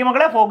നെഗറ്റീവ് ആയിരിക്കും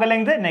മക്കളെ? ഫോക്കൽ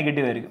ലെങ്ത്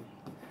നെഗറ്റീവ് ആയിരിക്കും.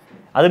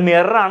 അത്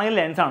മിറർ ആണെങ്കിൽ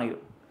ലെൻസ് ആണെങ്കിലും.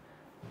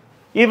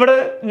 ഇവിടെ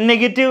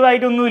നെഗറ്റീവ്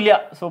ആയിട്ടൊന്നുമില്ല,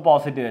 സോ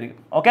പോസിറ്റീവ് ആയിരിക്കും.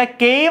 ഓക്കെ,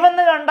 കേവ്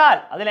എന്ന് കണ്ടാൽ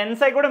അത്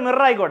ലെൻസ് ആയിക്കോട്ടെ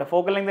മിറർ ആയിക്കോട്ടെ,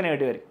 ഫോക്കൽ ലെങ്ത്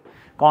നെഗറ്റീവ് ആയിരിക്കും.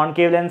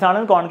 കോൺകേവ് ലെൻസ്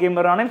ആണെങ്കിൽ കോൺകേവ്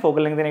മിറർ ആണെങ്കിൽ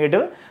ഫോക്കൽ ലെങ്ത്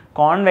നെഗറ്റീവ്,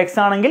 കോൺവെക്സ്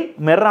ആണെങ്കിൽ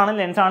മിറർ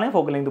ആണെങ്കിൽ ലെൻസ് ആണെങ്കിൽ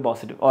ഫോക്കൽ ലെങ്ത്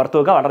പോസിറ്റീവ്. ഓർത്ത്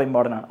വെക്കുക, വളരെ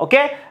ഇമ്പോർട്ടൻ്റ് ആണ്.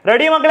 ഓക്കെ,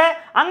 റെഡി മക്കളെ?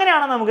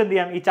 അങ്ങനെയാണ് നമുക്ക് എന്ത്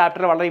ചെയ്യാം, ഈ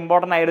ചാപ്റ്റർ വളരെ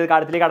ഇമ്പോർട്ടൻ്റ് ആയ ഒരു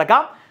കാര്യത്തിലേക്ക്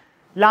കടക്കാം.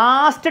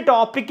 ലാസ്റ്റ്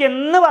ടോപ്പിക്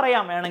എന്ന്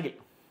പറയാം വേണമെങ്കിൽ.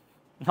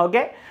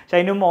 ഓക്കെ, പക്ഷെ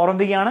അതിന് മുമ്പ്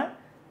ഓർമ്മിപ്പിക്കുകയാണ്,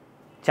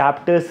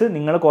 ചാപ്റ്റേഴ്സ്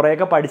നിങ്ങൾ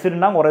കുറേയൊക്കെ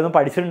പഠിച്ചിട്ടുണ്ടാകും, കുറേയൊന്നും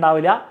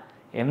പഠിച്ചിട്ടുണ്ടാവില്ല.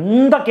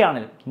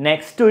 എന്തൊക്കെയാണ്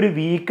നെക്സ്റ്റ് ഒരു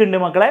വീക്ക് ഉണ്ട്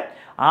മക്കളെ.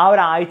 ആ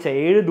ഒരാഴ്ച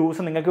 7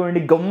 ദിവസം നിങ്ങൾക്ക്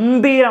വേണ്ടി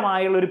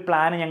ഗംഭീരമായുള്ളൊരു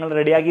പ്ലാൻ ഞങ്ങൾ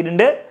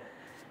റെഡിയാക്കിയിട്ടുണ്ട്.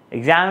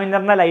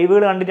 എക്സാമിനറിൻ്റെ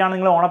ലൈവുകൾ കണ്ടിട്ടാണ്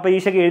നിങ്ങൾ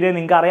ഓണപ്പരീക്ഷയ്ക്ക് എഴുതിയത്.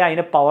 നിങ്ങൾക്ക് അറിയാം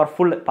അതിൻ്റെ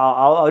പവർഫുൾ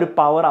ഒരു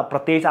പവർ,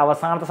 പ്രത്യേകിച്ച്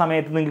അവസാനത്തെ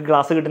സമയത്ത് നിങ്ങൾക്ക്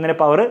ക്ലാസ് കിട്ടുന്നതിൻ്റെ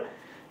പവർ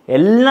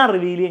എല്ലാം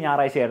റിവീൽ ചെയ്യാൻ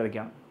ഞായറാഴ്ച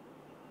ഏറൊക്കെയാണ്.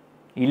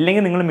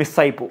 ഇല്ലെങ്കിൽ നിങ്ങൾ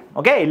മിസ്സായി പോകും.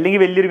 ഓക്കെ, ഇല്ലെങ്കിൽ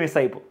വലിയൊരു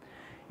മിസ്സായി പോകും.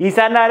 ഈ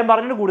സാറിൻ്റെ ആരും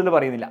പറഞ്ഞിട്ട് കൂടുതൽ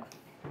പറയുന്നില്ല.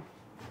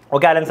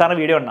 ഓക്കെ, അലൻ സാറിൻ്റെ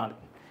വീഡിയോ ഉണ്ടാകും.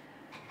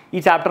 ഈ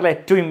ചാപ്റ്ററിൽ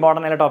ഏറ്റവും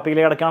ഇമ്പോർട്ടൻ്റ് ആയ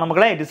ടോപ്പിക്കിലേക്ക് കിടക്കുകയാണ്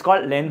മക്കളെ. It is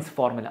called lens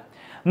formula.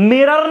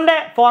 മിററിൻ്റെ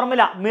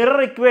formula, mirror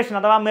equation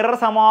അഥവാ മിറർ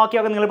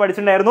സമവാക്യമൊക്കെ നിങ്ങൾ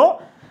പഠിച്ചിട്ടുണ്ടായിരുന്നു.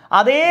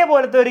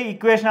 അതേപോലത്തെ ഒരു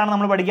ഇക്വേഷനാണ്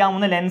നമ്മൾ പഠിക്കാൻ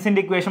പോകുന്നത്. ലെൻസിൻ്റെ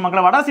ഇക്വേഷൻ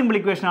മക്കളെ വളരെ സിമ്പിൾ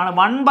ഇക്വേഷനാണ്.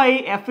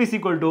 1/f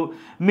 =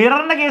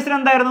 മിററിൻ്റെ കേസിൽ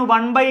എന്തായിരുന്നു?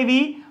 1/v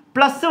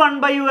 +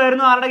 1/u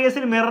ആയിരുന്നു. ആരുടെ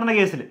കേസിൽ? മിററിൻ്റെ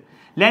കേസിൽ.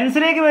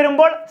 ലെൻസിലേക്ക്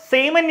വരുമ്പോൾ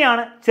സെയിം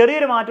തന്നെയാണ്,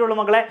 ചെറിയൊരു മാറ്റമുള്ളൂ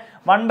മക്കളെ.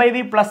 1/v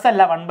പ്ലസ്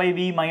അല്ല, 1/v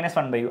 -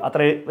 1/u,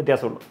 അത്ര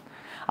വ്യത്യാസമുള്ളൂ.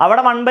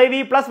 അവിടെ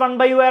 1/v +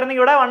 1/u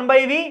ആയിരുന്നെങ്കിൽ ഇവിടെ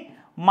 1/v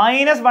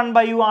 -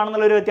 1/u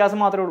ആണെന്നുള്ളൊരു വ്യത്യാസം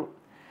മാത്രമേ ഉള്ളൂ.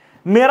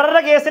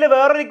 മിററിൻ്റെ കേസിൽ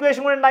വേറൊരു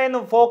ഇക്വേഷൻ കൂടെ ഉണ്ടായിരുന്നു.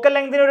 ഫോക്കൽ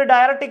ലെങ്തിന് ഒരു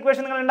ഡയറക്റ്റ്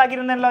ഇക്വേഷൻ നിങ്ങൾ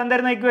ഉണ്ടാക്കിയിരുന്നല്ലോ.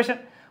 എന്തായിരുന്നു equation?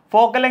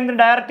 Focal length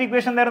direct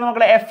equation എന്തായിരുന്നു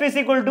മക്കളെ? f =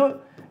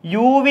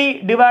 uv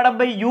 /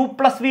 u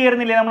 + v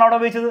ആയിരുന്നില്ലേ നമ്മളവിടെ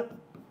ഉപയോഗിച്ചത്?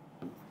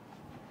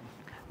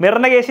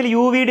 മിററിൻ്റെ കേസിൽ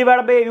uv /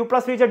 u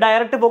 + v വെച്ച്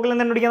ഡയറക്റ്റ് ഫോക്കൽ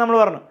ലെങ്ത് കണ്ടുപിടിക്കാൻ നമ്മൾ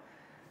പറഞ്ഞു.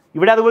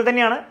 ഇവിടെ അതുപോലെ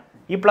തന്നെയാണ്.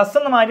 ഈ പ്ലസ്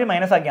ഒന്ന് മാറ്റി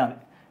മൈനസ് ആക്കിയാൽ മതി.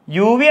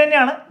 uv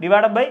തന്നെയാണ് /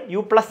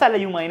 u + അല്ല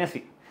u -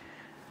 v.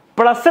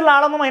 പ്ലസ് ഉള്ള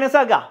ആളൊന്ന് മൈനസ്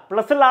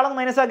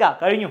ആക്കുക,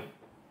 കഴിഞ്ഞു.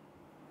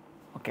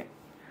 ഓക്കെ,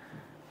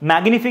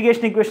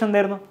 മാഗ്നിഫിക്കേഷൻ ഇക്വേഷൻ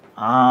എന്തായിരുന്നു?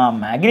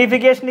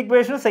 മാഗ്നിഫിക്കേഷൻ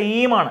ഇക്വേഷൻ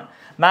സെയിം ആണ്.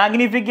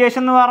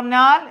 മാഗ്നിഫിക്കേഷൻ എന്ന്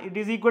പറഞ്ഞാൽ it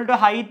is equal to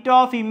height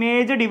of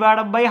image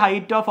 /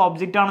 height of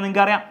object ആണ്.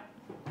 നിങ്ങൾക്ക് അറിയാം,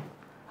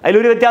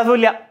 അതിലൊരു വ്യത്യാസവും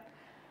ഇല്ല.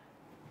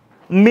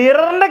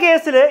 മിററിൻ്റെ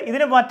കേസിൽ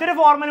ഇതിന് മറ്റൊരു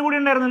ഫോർമുല കൂടി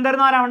ഉണ്ടായിരുന്നു.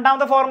 എന്തായിരുന്നു ആ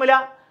രണ്ടാമത്തെ ഫോർമുല?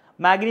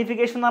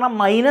 മാഗ്നിഫിക്കേഷൻ എന്ന് പറഞ്ഞാൽ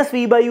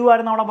 -v/u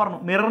ആയിരുന്നു. അവിടെ പറഞ്ഞു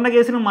മിററിൻ്റെ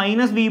കേസിന്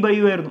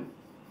 -v/u ആയിരുന്നു.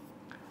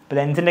 അപ്പോൾ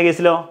ലെൻസിൻ്റെ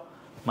കേസിലോ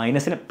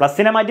മൈനസിന്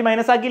പ്ലസിനെ മാറ്റി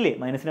മൈനസ് ആക്കിയില്ലേ,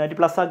 മൈനസിനെ മാറ്റി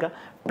പ്ലസ് ആക്കുക,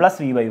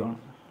 +v/u ആണ്.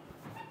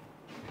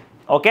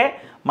 ഓക്കെ,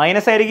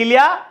 മൈനസ് ആയിരിക്കില്ല,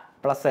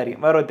 പ്ലസ്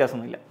ആയിരിക്കും, വേറെ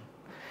വ്യത്യാസമൊന്നുമില്ല.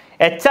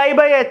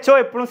 hi/ho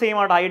എപ്പോഴും സെയിം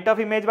ആണ്. Height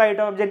of image by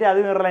height of object, അത്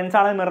മിറർ ലെൻസ്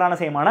ആണ്, മിററാണ്,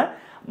 സെയിം ആണ്.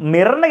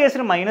 മിററിൻ്റെ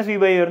കേസിന്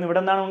 -v/u ആയിരുന്നു. ഇവിടെ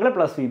എന്താണ് നിങ്ങൾ?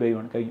 +v/u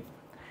ആണ്. കഴിഞ്ഞു.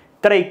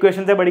 ഇത്ര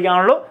ഇക്വേഷൻസേ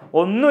പഠിക്കാനുള്ളൂ,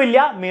 ഒന്നുമില്ല.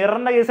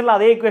 മിററിൻ്റെ കേസിലുള്ള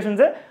അതേ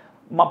ഇക്വേഷൻസ്,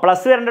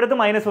 പ്ലസ് വരേണ്ടടുത്ത്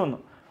മൈനസ് വന്നു,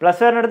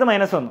 പ്ലസ് വരേണ്ടടുത്ത്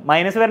മൈനസ് വന്നു,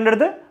 മൈനസ്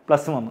വരേണ്ടടുത്ത്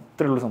പ്ലസ് വന്നു.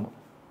 ഇത്രയുള്ള സംഭവം.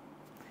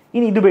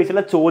 ഇനി ഇത്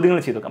ഉപയോഗിച്ചുള്ള ചോദ്യങ്ങൾ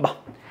ചെയ്തു നോക്കാം.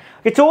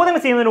 ഓക്കെ, ചോദ്യങ്ങൾ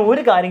ചെയ്യുന്നതിന്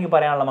ഒരു കാര്യം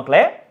പറയാനുള്ള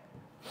മക്കളെ,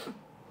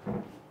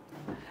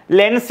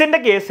 ലെൻസിൻ്റെ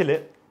കേസിൽ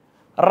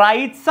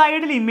റൈറ്റ്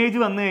സൈഡിൽ ഇമേജ്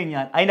വന്നു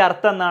കഴിഞ്ഞാൽ അതിൻ്റെ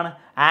അർത്ഥം എന്താണ്?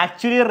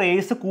 ആക്ച്വലി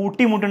റേസ്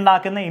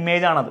കൂട്ടിമുട്ടുണ്ടാക്കുന്ന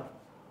ഇമേജ് ആണത്.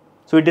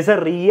 So it is A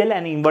real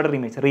and inverted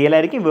image. Real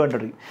ആയിരിക്കും, ഇൻവേർട്ടഡ്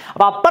ആയിരിക്കും.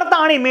 അപ്പോൾ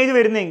അപ്പുറത്താണ് ഇമേജ്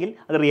വരുന്നതെങ്കിൽ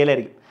അത് റിയൽ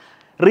ആയിരിക്കും.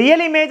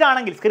 റിയൽ ഇമേജ്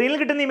ആണെങ്കിൽ സ്ക്രീനിൽ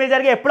കിട്ടുന്ന ഇമേജ്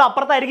ആയിരിക്കും എപ്പോഴും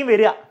അപ്പുറത്തായിരിക്കും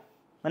വരിക.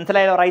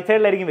 മനസ്സിലായല്ലോ? റൈറ്റ്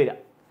സൈഡിലായിരിക്കും വരിക.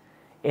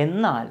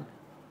 എന്നാൽ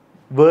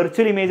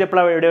വെർച്വൽ ഇമേജ്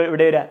എപ്പോഴാണ്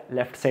ഇവിടെ വരിക?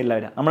 ലെഫ്റ്റ് സൈഡിലാണ്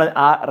വരിക. നമ്മൾ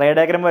ആ റേ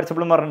ഡയഗ്രാം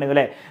വരച്ചപ്പോഴും പറഞ്ഞിട്ടുണ്ട്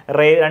അല്ലേ,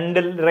 രണ്ട്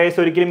റേസ്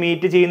ഒരിക്കലും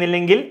മീറ്റ്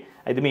ചെയ്യുന്നില്ലെങ്കിൽ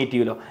ഇത് മീറ്റ്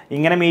ചെയ്യുമല്ലോ.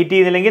 ഇങ്ങനെ മീറ്റ്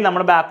ചെയ്യുന്നില്ലെങ്കിൽ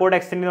നമ്മൾ ബാക്ക്വേർഡ്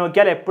എക്സ്റ്റെൻഡ്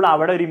നോക്കിയാൽ എപ്പോഴും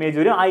അവിടെ ഒരു ഇമേജ്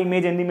വരും. ആ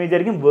ഇമേജ് എന്ത് ഇമേജ്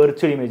ആയിരിക്കും?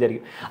 വെർച്വൽ ഇമേജ്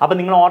ആയിരിക്കും. അപ്പോൾ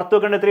നിങ്ങൾ ഓർത്ത്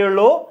വെക്കേണ്ട എത്രയേ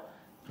ഉള്ളൂ?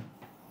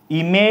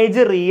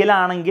 ഇമേജ് റിയൽ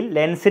ആണെങ്കിൽ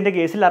ലെൻസിൻ്റെ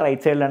കേസിൽ ആ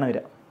റൈറ്റ് സൈഡിലാണ്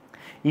വരിക.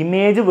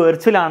 ഇമേജ്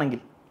വെർച്വൽ ആണെങ്കിൽ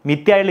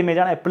മിഥ്യയായുള്ള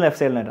ഇമേജാണ് എപ്പോഴും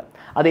ലെഫ്റ്റ് സൈഡിൽ വരാം.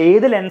 അത്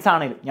ഏത് ലെൻസ്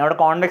ആണെങ്കിലും, ഞാൻ അവിടെ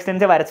കോൺവെക്സ്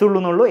ലെൻസേ വരച്ചുള്ളൂ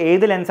എന്നുള്ളൂ,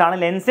 ഏത് ലെൻസാണ്,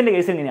 ലെൻസിൻ്റെ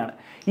കേസ് ഇങ്ങനെയാണ്.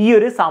 ഈ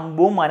ഒരു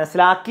സംഭവം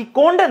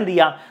മനസ്സിലാക്കിക്കൊണ്ട് എന്ത്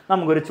ചെയ്യാം,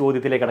 നമുക്കൊരു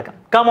ചോദ്യത്തിലേക്ക് കിടക്കാം.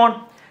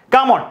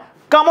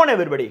 കമോൺ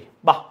എവരിബഡി,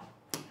 ബാ.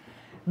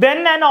 When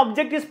an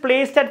object is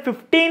placed at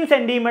 15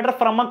 cm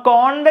from a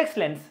convex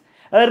lens,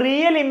 a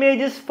real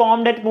image is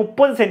formed at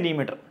 30 cm.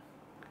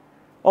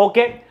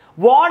 Okay,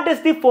 what is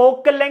the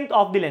focal length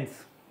of the lens?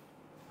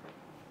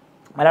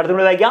 മലയാളത്തിൽ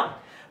കൂടി വായിക്കാം.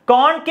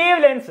 കോൺകേവ്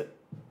ലെൻസ്,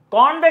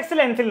 കോൺവെക്സ്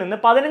ലെൻസിൽ നിന്ന്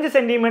 15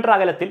 centimetre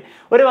അകലത്തിൽ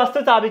ഒരു വസ്തു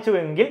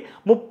സ്ഥാപിച്ചുവെങ്കിൽ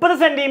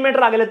 30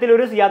 centimetre അകലത്തിൽ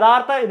ഒരു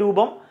യഥാർത്ഥ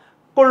രൂപം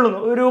കൊള്ളുന്നു,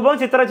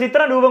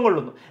 ചിത്രം രൂപം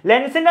കൊള്ളുന്നു.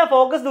 ലെൻസിന്റെ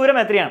ഫോക്കസ് ദൂരം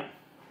എത്രയാണ്?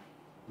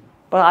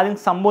 അപ്പോൾ ആദ്യം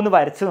സംഭവം ഒന്ന്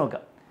വരച്ച്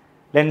നോക്കാം.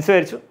 ലെൻസ്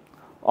വരച്ചു,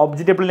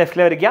 ഒബ്ജക്റ്റ് എപ്പോഴും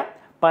ലെഫ്റ്റിൽ വരയ്ക്കുക,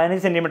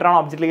 15 സെന്റിമീറ്റർ ആണ്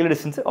ഒബ്ജക്റ്റിലേക്കുള്ള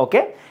ഡിസ്റ്റൻസ്. ഓക്കെ,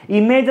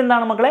 ഇമേജ്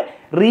എന്താണ് മക്കളെ?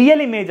 റിയൽ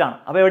ഇമേജ് ആണ്.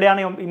 അപ്പോൾ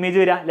എവിടെയാണ് ഇമേജ്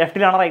വരിക?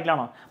 ലെഫ്റ്റിലാണോ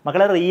റൈറ്റിലാണോ?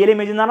 മക്കളെ റിയൽ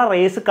ഇമേജ് എന്ന് പറഞ്ഞാൽ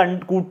റേസ്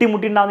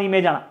കൂട്ടിമുട്ടി ഉണ്ടാകുന്ന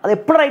ഇമേജ് ആണ്. അത്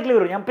എപ്പോഴും റൈറ്റിൽ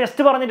വരും. ഞാൻ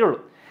ജസ്റ്റ് പറഞ്ഞിട്ടുള്ളൂ,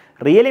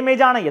 റിയൽ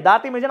ഇമേജ് ആണ്,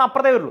 യഥാർത്ഥ ഇമേജ് ആണ്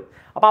അപ്പുറത്തേ വരുള്ളൂ.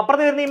 അപ്പോൾ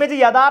അപ്പുറത്ത് വരുന്ന ഇമേജ്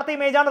യഥാർത്ഥ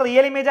ഇമേജ് ആണ്,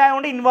 റിയൽ ഇമേജ്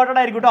ആയതുകൊണ്ട് ഇൻവേർട്ടഡ്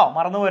ആയിരിക്കും കേട്ടോ,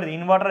 മറന്നു പോരുത്,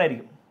 ഇൻവേർട്ടഡ്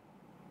ആയിരിക്കും.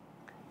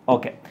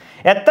 ഓക്കെ,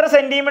 എത്ര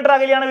സെന്റിമീറ്റർ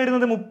അകലെയാണ്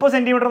വരുന്നത്? 30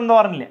 സെന്റിമീറ്റർ എന്ന്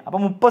പറഞ്ഞില്ലേ?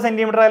 അപ്പോൾ 30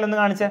 സെന്റിമീറ്റർ അകലെ ഒന്ന്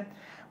കാണിച്ചേ.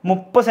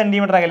 30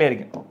 സെന്റിമീറ്റർ അകലെ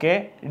ആയിരിക്കും. ഓക്കെ,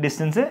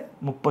 ഡിസ്റ്റൻസ്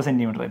 30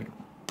 സെന്റിമീറ്റർ ആയിരിക്കും.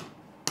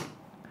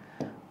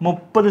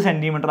 30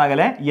 സെന്റിമീറ്റർ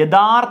അകലെ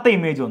യഥാർത്ഥ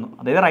ഇമേജ് വന്നു,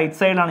 അതായത് റൈറ്റ്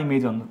സൈഡിലാണ്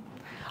ഇമേജ് വന്നത്.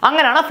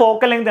 അങ്ങനെയാണ്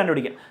ഫോക്കൽ ലെങ്ത്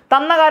കണ്ടുപിടിക്കുക.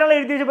 തന്ന കാര്യങ്ങൾ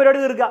എഴുതി വെച്ച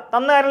പരിപാടി തീർക്കുക.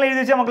 തന്ന കാര്യങ്ങൾ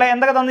എഴുതി വെച്ചാൽ മക്കളെ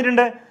എന്തൊക്കെ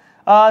തന്നിട്ടുണ്ട്?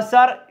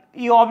 സാർ,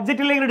 ഈ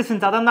ഒബ്ജക്റ്റിലേക്ക്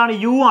ഡിസ്റ്റൻസ് അതെന്താണ്?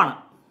 യു ആണ്.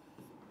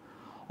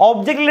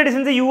 ഒബ്ജക്റ്റിലെ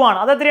ഡിസ്റ്റൻസ് യു ആണ്.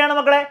 അത് എത്രയാണ്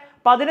മക്കളെ?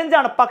 15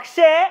 ആണ്.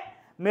 പക്ഷേ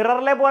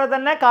മിററിലെ പോലെ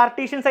തന്നെ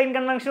കാർട്ടീഷ്യൻ സൈൻ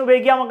കൺവെൻഷൻ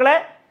ഉപയോഗിക്കുക മക്കളെ.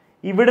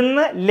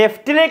 ഇവിടുന്ന്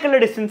ലെഫ്റ്റിലേക്കുള്ള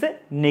ഡിസ്റ്റൻസ്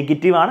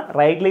നെഗറ്റീവ് ആണ്,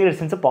 റൈറ്റിലേക്കുള്ള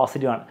ഡിസ്റ്റൻസ്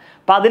പോസിറ്റീവ് ആണ്.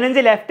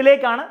 15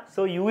 ലെഫ്റ്റിലേക്കാണ്.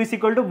 So you is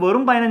equal to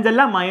വെറും 15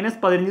 അല്ല,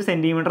 -15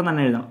 സെന്റിമീറ്റർ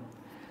തന്നെ എഴുതണം.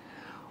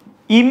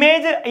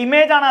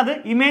 ഇമേജ് ആണ് അത്.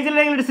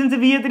 ഇമേജിലേക്കുള്ള ഡിസ്റ്റൻസ്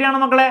വി എത്രയാണ്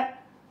മക്കളെ?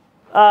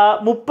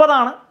 30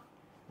 ആണ്.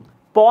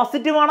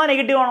 പോസിറ്റീവ് ആണോ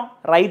നെഗറ്റീവ് ആണോ?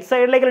 റൈറ്റ്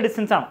സൈഡിലേക്കുള്ള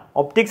ഡിസ്റ്റൻസ് ആണ്.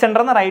 ഒപ്റ്റിക്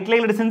സെന്റർ എന്ന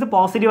റൈറ്റിലേക്കുള്ള ഡിസ്റ്റൻസ്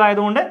പോസിറ്റീവ്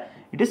ആയതുകൊണ്ട്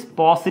ഇറ്റ് ഈസ്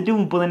പോസിറ്റീവ്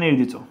 30 തന്നെ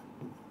എഴുതി വെച്ചോ.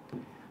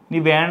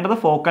 ഇനി വേണ്ടത്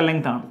ഫോക്കൽ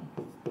ലെങ്ത് ആണ്.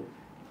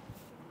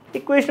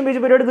 ഇക്വേഷൻ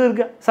ഉപയോഗിച്ച് പരിപാടി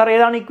തീർക്കുക. സാർ,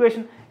 ഏതാണ്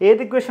ഇക്വേഷൻ?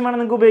 ഏത് ഇക്വേഷൻ വേണം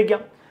നിങ്ങൾക്ക് ഉപയോഗിക്കാം?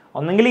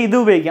 ഒന്നെങ്കിൽ ഇത്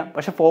ഉപയോഗിക്കാം,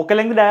 പക്ഷേ ഫോക്കൽ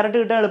ലെങ്ത് ഡയറക്റ്റ്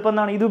കിട്ടാൻ എളുപ്പം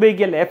എന്നാണ് ഇത്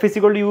ഉപയോഗിക്കല്ലേ. F =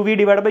 UV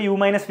 / U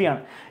 - V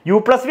ആണ്.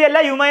 U+V അല്ല,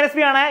 U - V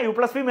ആണ്.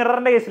 U+V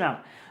മിററിൻ്റെ കേസിലാണ്.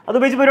 അത്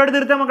ഉപയോഗിച്ച് പരിപാടി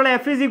തീർത്താൽ മക്കളെ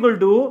F =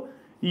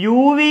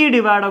 UV /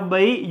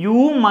 U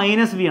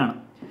 - V ആണ്.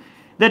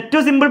 ഇത്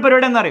ഏറ്റവും സിമ്പിൾ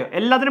പരിപാടി എന്താ അറിയോ?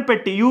 എല്ലാത്തിനും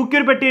പെട്ടി, യുക്ക്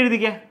ഒരു പെട്ടി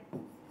എഴുതിക്കേ,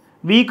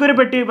 വിക്ക് ഒരു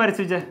പെട്ടി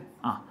വരച്ചിട്ട്.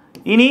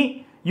 ഇനി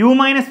U -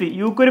 V,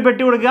 യുക്ക് ഒരു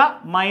പെട്ടി കൊടുക്കുക,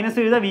 മൈനസ്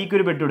എഴുതുക, വിക്ക്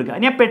ഒരു പെട്ടി കൊടുക്കുക.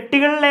 ഇനി ആ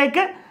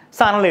പെട്ടികളിലേക്ക്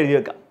സാധനങ്ങൾ എഴുതി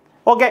വെക്കാം.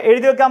 ഓക്കെ,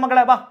 എഴുതി വെക്കാം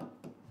മക്കളെ. വാ,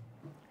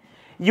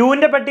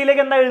 യുവിൻ്റെ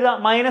പെട്ടിയിലേക്ക് എന്താ എഴുതുക?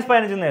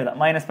 -15 എന്ന് എഴുതാം,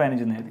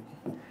 -15 എന്ന് എഴുതി.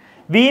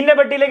 വിൻ്റെ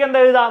പെട്ടിയിലേക്ക് എന്താ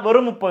എഴുതുക?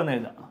 വെറും 30 എന്ന്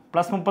എഴുതാം.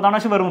 +30 ആണ്,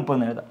 പക്ഷേ വെറും 30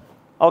 എന്ന് എഴുതാം.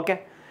 ഓക്കെ,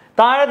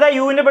 താഴത്തെ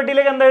യുവിൻ്റെ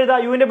പെട്ടിയിലേക്ക് എന്താ എഴുതുക?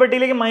 യുവിൻ്റെ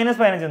പെട്ടിയിലേക്ക്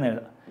 -15 എന്ന്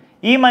എഴുതാം.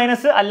 ഈ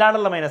മൈനസ്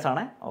അല്ലാണ്ടുള്ള മൈനസ്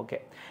ആണ്. ഓക്കെ,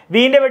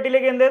 വിൻ്റെ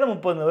പെട്ടിയിലേക്ക് എന്ത് ചെയ്ത്?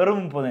 30, വെറും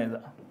 30 എന്ന്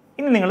എഴുതുക.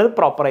 ഇനി നിങ്ങളിത്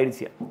പ്രോപ്പറായിട്ട്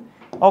ചെയ്യാം.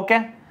 ഓക്കെ,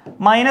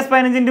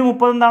 -15 ×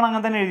 30 എന്താണ്?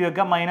 അങ്ങനെ തന്നെ എഴുതി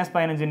വെക്കുക.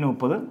 -15 ×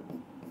 30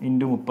 ×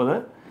 30.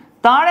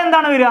 താഴെ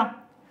എന്താണ് വരിക?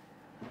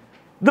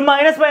 ഇത്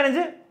 -15 -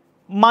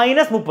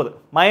 30.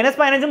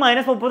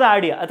 -15 - 30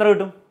 ആഡ് ചെയ്യുക. എത്ര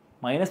കിട്ടും?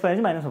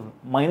 -15 - 30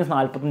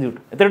 -45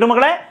 കിട്ടും. എത്ര കിട്ടും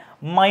മക്കളെ?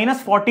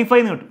 -45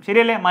 എന്ന് കിട്ടും.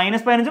 ശരിയല്ലേ?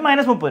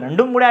 -15 - 30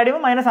 രണ്ടും കൂടെ ആഡ്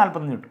ചെയ്യുമ്പോൾ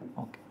 -45 കിട്ടും.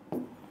 ഓക്കെ,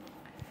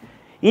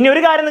 ഇനി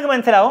ഒരു കാര്യം നിങ്ങൾക്ക്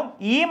മനസ്സിലാവും.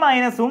 ഈ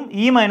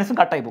മൈനസും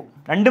കട്ടായി പോകും.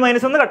 2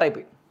 മൈനസ് 1 കട്ടായി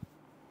പോയി.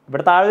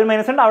 ഇവിടെ താഴെ ഒരു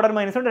മൈനസ് ഉണ്ട്, അവിടെ ഒരു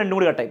മൈനസ് ഉണ്ട്, രണ്ടും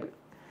കൂടി കട്ടായി പോയി.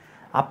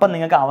 അപ്പം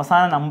നിങ്ങൾക്ക്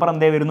അവസാന നമ്പർ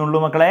എന്തേ വരുന്നുള്ളൂ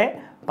മക്കളെ?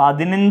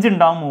 15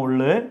 ഉണ്ടാവും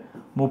മുകളിൽ,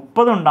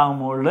 30 ഉണ്ടാവും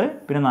മുകളിൽ,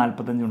 പിന്നെ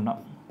 45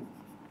 ഉണ്ടാവും.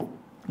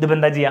 ഇതിപ്പോൾ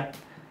എന്താ ചെയ്യുക?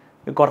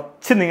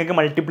 കുറച്ച് നിങ്ങൾക്ക്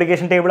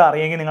മൾട്ടിപ്ലിക്കേഷൻ ടേബിൾ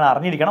അറിയെങ്കിൽ നിങ്ങൾ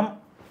അറിഞ്ഞിരിക്കണം,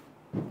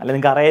 അല്ല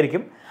നിങ്ങൾക്ക്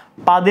അറിയായിരിക്കും.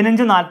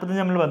 15 45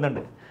 തമ്മിൽ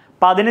ബന്ധമുണ്ട്.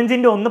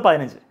 15 × 1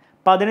 15,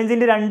 15 ×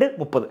 2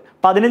 30,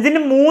 15 ×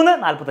 3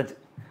 45.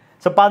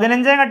 സോ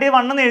 15 കട്ട് ചെയ്ത്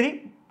 1 എന്ന് എഴുതി,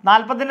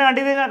 40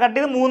 കട്ട്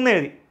ചെയ്ത് 3 എന്ന്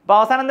എഴുതി. അപ്പോൾ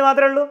അവസാനം എന്ത്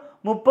മാത്രമേ ഉള്ളൂ?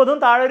 30ഉം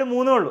താഴെ ഒരു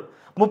 3 ഉള്ളൂ.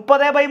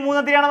 30/3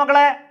 എത്രയാണ്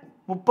മക്കളെ?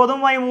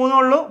 30/3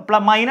 ഉള്ളൂ.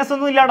 മൈനസ്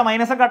ഒന്നും ഇല്ല, അവിടെ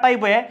മൈനസ് കട്ടായി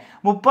പോയേ.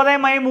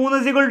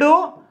 30/3 =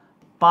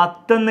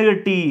 10 എന്ന്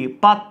കിട്ടി.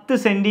 10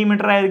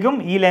 സെന്റിമീറ്റർ ആയിരിക്കും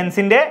ഈ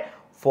ലെൻസിന്റെ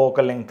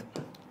ഫോക്കൽ ലെങ്ത്.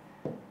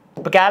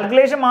 ഇപ്പോൾ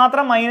കാൽക്കുലേഷൻ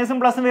മാത്രം മൈനസും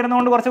പ്ലസും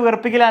വരുന്നതുകൊണ്ട് കുറച്ച്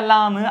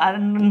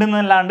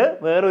വെറുപ്പിക്കലല്ലാണ്ട്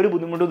വേറൊരു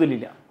ബുദ്ധിമുട്ടും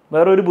ഇതിലില്ല.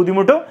 വേറൊരു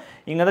ബുദ്ധിമുട്ടും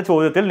ഇങ്ങനത്തെ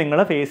ചോദ്യത്തിൽ നിങ്ങൾ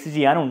ഫേസ്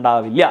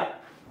ചെയ്യാനുണ്ടാവില്ല.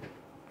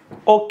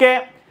 ഓക്കെ,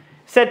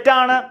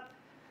 സെറ്റാണ്.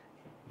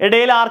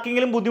 ഇടയിൽ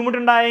ആർക്കെങ്കിലും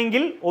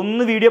ബുദ്ധിമുട്ടുണ്ടായെങ്കിൽ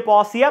ഒന്ന് വീഡിയോ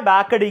പോസ് ചെയ്യുക,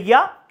 ബാക്ക് അടിക്കുക,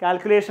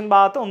 കാൽക്കുലേഷൻ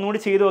ഭാഗത്ത് ഒന്നുകൂടി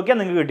ചെയ്ത് നോക്കിയാൽ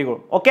നിങ്ങൾക്ക്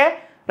കിട്ടിക്കോളും. Okay,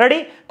 ready?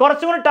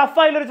 കുറച്ചും കൂടി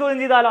ടഫായിട്ടുള്ളൊരു ചോദ്യം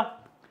ചെയ്താലോ?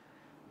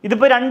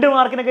 ഇതിപ്പോൾ 2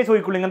 മാർക്കിനൊക്കെ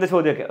ചോദിക്കുള്ളൂ ഇങ്ങനത്തെ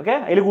ചോദ്യമൊക്കെ. ഓക്കെ,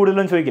 അതിൽ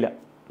കൂടുതലൊന്നും ചോദിക്കില്ല.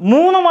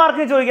 3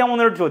 മാർക്കിന് ചോദിക്കാൻ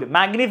പോകുന്നൊരു ചോദ്യം,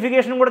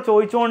 മാഗ്നിഫിക്കേഷനും കൂടെ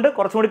ചോദിച്ചുകൊണ്ട്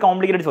കുറച്ചും കൂടി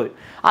കോംപ്ലിക്കേറ്റഡ് ചോദ്യം.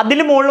 അതിൽ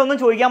മുകളിലൊന്നും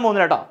ചോദിക്കാൻ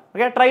പോകുന്നില്ല കേട്ടോ.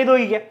 ഓക്കെ, ട്രൈ ചെയ്ത്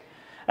നോക്കിക്കുക.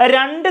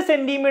 2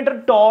 centimetre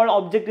toll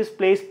object is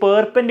place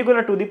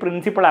perpendicular to the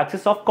principal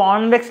axis of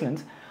convex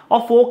lens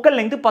of focal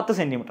length 10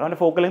 centimetre. അവൻ്റെ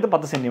ഫോക്കൽ ലെങ്ത്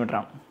 10 സെന്റിമീറ്റർ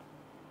ആണ്.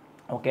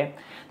 Okay.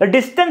 The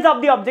distance of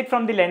the object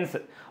from the lens,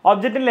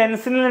 ഒബ്ജക്റ്റിൻ്റെ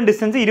ലെൻസിൽ നിന്ന്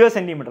distance 20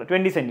 centimetre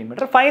 20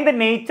 centimetre. Find the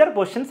nature,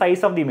 position,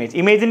 size of the image.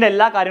 ഇമേജിൻ്റെ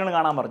എല്ലാ കാര്യങ്ങളും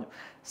കാണാൻ പറഞ്ഞു.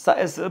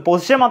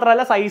 Position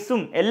മാത്രമല്ല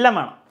സൈസും എല്ലാം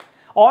വേണം.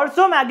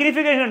 ഓൾസോ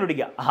മാഗ്നിഫിക്കേഷൻ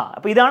കണ്ടുപിടിക്കുക.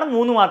 അപ്പോൾ ഇതാണ്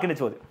 3 മാർക്കിൻ്റെ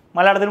ചോദ്യം.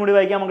 മലയാളത്തിൽ കൂടി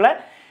വായിക്കാം മക്കളെ.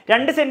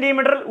 2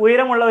 സെൻറ്റിമീറ്റർ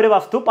ഉയരമുള്ള ഒരു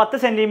വസ്തു 10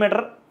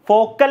 സെൻറ്റിമീറ്റർ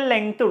ഫോക്കൽ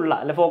ലെങ്ത് ഉള്ള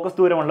അല്ലെ ഫോക്കസ്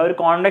ദൂരമുള്ള ഒരു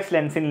കോൺവെക്സ്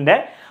ലെൻസിൻ്റെ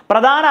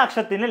പ്രധാന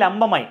അക്ഷത്തിന്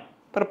ലംബമായി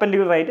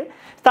പെർപെൻഡിക്കുലർ ആയിട്ട്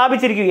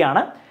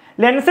സ്ഥാപിച്ചിരിക്കുകയാണ്.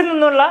 ലെൻസിൽ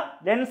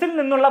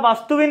നിന്നുള്ള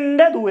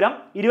വസ്തുവിൻ്റെ ദൂരം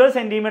 20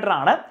 സെൻറ്റിമീറ്റർ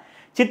ആണ്.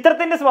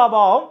 ചിത്രത്തിൻ്റെ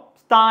സ്വഭാവം,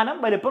 സ്ഥാനം,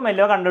 വലുപ്പം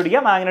എല്ലാം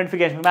കണ്ടുപിടിക്കുക.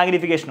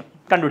 മാഗ്നിഫിക്കേഷനും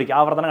കണ്ടുപിടിക്കുക.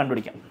 ആവർത്തനം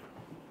കണ്ടുപിടിക്കാം.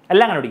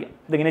 എല്ലാം കണ്ടുപിടിക്കാം.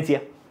 ഇതെങ്ങനെ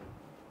ചെയ്യാം?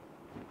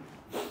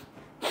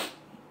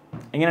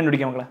 എങ്ങനെ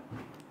കണ്ടുപിടിക്കാം മക്കളെ?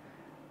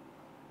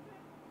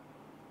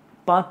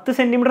 10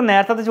 സെൻറ്റിമീറ്റർ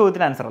നേരത്തെ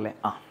ചോദ്യത്തിന് ആൻസർ അല്ലേ?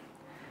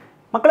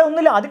 മക്കളെ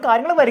ഒന്നുമില്ല, അത്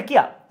കാര്യങ്ങൾ വരയ്ക്കുക.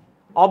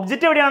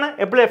 ഒബ്ജക്റ്റ് എവിടെയാണ്?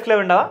 എപ്പോഴും ലെഫ്റ്റിലെ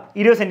ഉണ്ടാവുക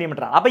 20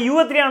 സെൻറ്റിമീറ്റർ ആണ്. അപ്പോൾ യു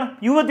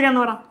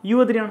എത്രയാണെന്ന് പറ. യു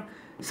എത്രയാണ്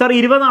സാർ?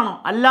 20 ആണോ?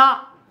 അല്ല,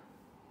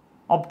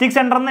 ഒപ്റ്റിക്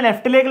സെൻറ്ററിൽ നിന്ന്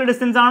ലെഫ്റ്റിലേക്കുള്ള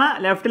ഡിസ്റ്റൻസ് ആണ്.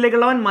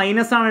 ലെഫ്റ്റിലേക്കുള്ളവൻ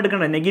മൈനസ് ആണ്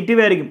എടുക്കേണ്ടത്, നെഗറ്റീവ്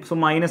ആയിരിക്കും. So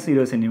minus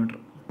 20 centimetre.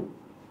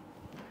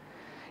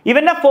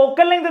 ഇവൻ്റെ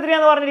ഫോക്കൽ ലെങ്ത്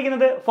എത്രയാണെന്ന്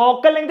പറഞ്ഞിരിക്കുന്നത്?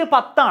 ഫോക്കൽ ലെങ്ത്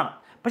 10 ആണ്.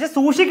 പക്ഷെ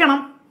സൂക്ഷിക്കണം,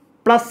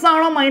 പ്ലസ്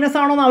ആണോ മൈനസ്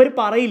ആണോ എന്ന് അവർ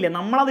പറയില്ല,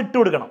 നമ്മളത് ഇട്ട്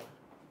കൊടുക്കണം.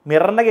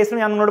 മിററിൻ്റെ കേസിൽ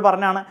ഞാൻ നിങ്ങളോട്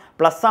പറഞ്ഞാണ്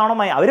പ്ലസ് ആണോ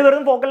അവർ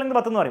വെറും ഫോക്കൽ ലെങ്ത്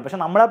 10 എന്ന് പറയും. പക്ഷേ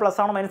നമ്മളെ പ്ലസ്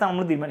ആണോ മൈനസ് ആണോ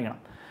നമ്മൾ തീരുമാനിക്കണം.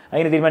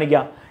 അതിന്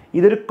തീരുമാനിക്കുക.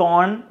 ഇതൊരു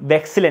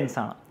കോൺവെക്സ്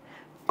ലെൻസാണ്.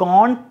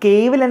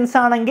 കോൺകേവ് ലെൻസ്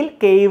ആണെങ്കിൽ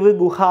കേവ്,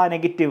 ഗുഹ,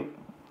 നെഗറ്റീവ്.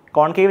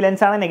 കോൺകേവ്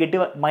ലെൻസ് ആണ്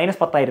നെഗറ്റീവ്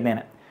 -10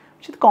 ആയിരുന്നേനെ.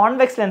 പക്ഷെ ഇത്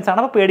കോൺവെക്സ് ലെൻസ് ആണ്.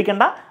 അപ്പോൾ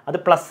പേടിക്കേണ്ട, അത്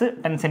പ്ലസ്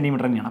 10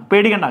 സെൻറ്റിമീറ്റർ തന്നെയാണ്.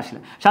 പേടിക്കേണ്ട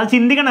ആവശ്യമില്ല. പക്ഷെ അത്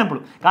ചിന്തിക്കണം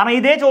എപ്പോഴും. കാരണം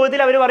ഇതേ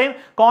ചോദ്യത്തിൽ അവർ പറയും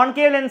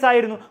കോൺകേവ് ലെൻസ്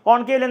ആയിരുന്നു,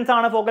 കോൺകേവ് ലെൻസ്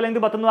ആണ്, ഫോക്കൽ ലെങ്ത്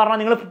 10 എന്ന് പറഞ്ഞാൽ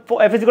നിങ്ങൾ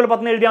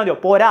F=10 എഴുതിയാൽ മതിയോ?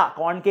 പോരാ,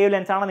 കോൺകേവ്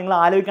ലെൻസ് ആണ്. നിങ്ങൾ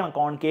ആലോചിക്കണം,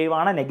 കോൺകേവ്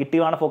ആണ്,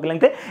 നെഗറ്റീവ് ആണ് ഫോക്കൽ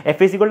ലെങ്ത്,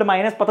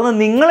 F=-10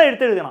 നിങ്ങൾ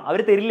എഴുതണം. അവർ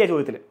തരില്ല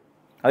ചോദ്യത്തിൽ,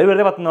 അവർ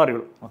വെറുതെ 10 എന്ന്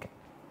പറയുള്ളൂ. ഓക്കെ,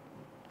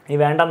 ഈ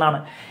വേണ്ടെന്നാണ്.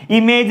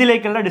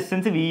 ഇമേജിലേക്കുള്ള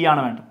ഡിസ്റ്റൻസ് V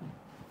ആണ് വേണ്ടത്.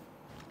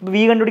 V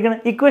കണ്ടുപിടിക്കണം.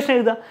 ഇക്വേഷൻ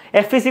എഴുതുക.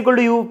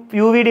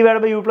 F=UV/U+V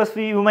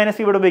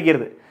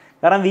ഉപയോഗിക്കരുത്.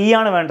 കാരണം V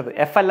ആണ് വേണ്ടത്,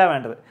 F അല്ല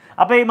വേണ്ടത്.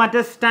 അപ്പോൾ ഈ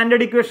മറ്റേ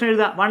സ്റ്റാൻഡേർഡ് ഇക്വേഷൻ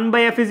എഴുതുക.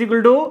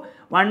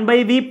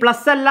 1/F=1/V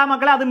പ്ലസ് അല്ല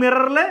മക്കളെ, അത്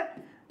മിററിൽ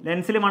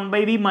ലെൻസിൽ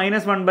 1/V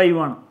 -1/U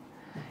ആണ്.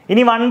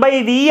 ഇനി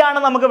 1/V ആണ്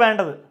നമുക്ക്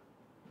വേണ്ടത്.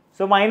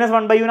 സോ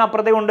 -1/U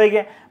അപ്പുറത്തേക്ക്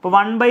കൊണ്ടുപോയിക്കുക. അപ്പോൾ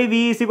 1/V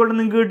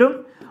നിങ്ങൾക്ക് കിട്ടും.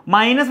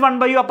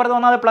 -1/U അപ്പുറത്ത്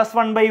വന്നാൽ അത്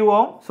 +1/U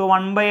ആവും. സോ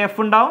 1/F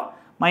ഉണ്ടാവും.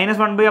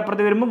 -1/U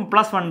അപ്പുറത്ത് വരുമ്പോൾ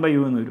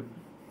 +1/U എന്ന് വരും.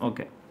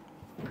 ഓക്കെ,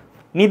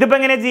 ഇനി ഇതിപ്പോൾ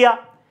എങ്ങനെ ചെയ്യുക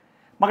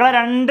മക്കളെ?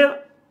 2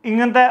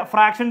 ഇങ്ങനത്തെ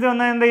ഫ്രാക്ഷൻസ്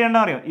വന്നാൽ എന്താ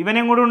ചെയ്യേണ്ടത് അറിയോ? ഇവനെ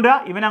അങ്ങോട്ട്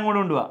കൊണ്ടുപോവുക, ഇവനെ അങ്ങോട്ട്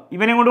കൊണ്ടുപോവുക.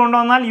 ഇവനെ അങ്ങോട്ട്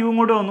കൊണ്ടുവന്നാൽ U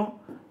ഇങ്ങോട്ട് വന്നു,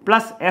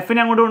 പ്ലസ് Fനെ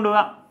അങ്ങോട്ട്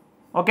കൊണ്ടുപോവുക.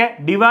 ഓക്കെ,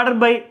 ഡിവൈഡഡ്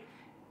ബൈ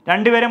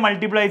 2 പേരെ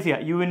മൾട്ടിപ്ലൈ ചെയ്യുക.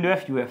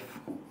 U×F UF.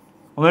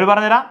 ഒന്നുകൂടി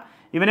പറഞ്ഞുതരാം.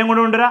 ഇവനെ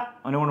അങ്ങോട്ട് കൊണ്ടുവരിക,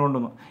 അവനെ കൊണ്ട്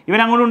കൊണ്ടുവന്നു.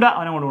 ഇവനെ അങ്ങോട്ട് കൊണ്ടുപോവുക,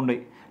 അവനെ അങ്ങോട്ട്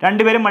കൊണ്ടുപോയി.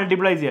 2 പേരെ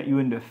മൾട്ടിപ്ലൈ ചെയ്യുക.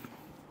 U×F.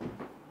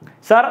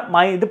 സാർ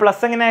ഇത്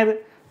പ്ലസ് എങ്ങനെയായത്?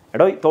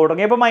 എടോ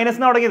തുടങ്ങിയപ്പോൾ മൈനസ്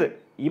തുടങ്ങിയത്.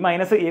 ഈ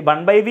മൈനസ്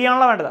 1/V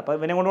ആണല്ലോ വേണ്ടത്. അപ്പോൾ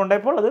ഇവനെ കൊണ്ട്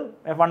കൊണ്ടുപോയപ്പോൾ അത്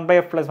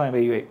 1/F +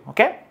 1/U ആയി.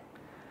 ഓക്കെ,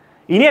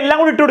 ഇനി എല്ലാം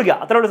കൂടി ഇട്ട് കൊടുക്കുക.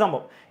 അത്രേ ഉള്ളൂ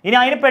സംഭവം. ഇനി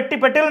അതിന്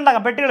പെട്ടികൾ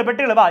ഉണ്ടാക്കാം.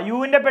 പെട്ടികൾ വാ.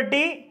 യുവിൻ്റെ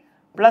പെട്ടി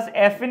പ്ലസ്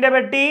Fൻ്റെ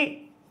പെട്ടി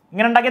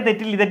ഇങ്ങനെ ഉണ്ടാക്കിയാൽ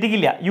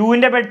തെറ്റിക്കില്ല.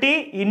 യുവിൻ്റെ പെട്ടി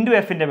ഇൻറ്റു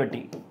Fൻ്റെ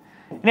പെട്ടി.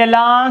 ഇനി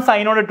എല്ലാം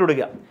സൈനോട് ഇട്ട്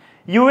കൊടുക്കുക.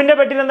 യുവിൻ്റെ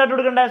പെട്ടിയിൽ എന്താ ഇട്ട്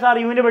കൊടുക്കണ്ടേ സാർ?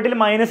 യുവിൻ്റെ പെട്ടിയിൽ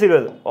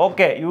 -20.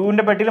 ഓക്കെ,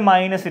 യുവിൻ്റെ പെട്ടിയിൽ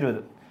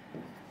 -20.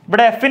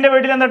 ഇവിടെ Fൻ്റെ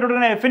പെട്ടിയിൽ എന്താ ഇട്ട്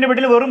കൊടുക്കുന്നത്? Fൻ്റെ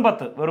പെട്ടിയിൽ വെറും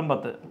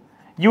 10.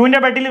 യുവിൻ്റെ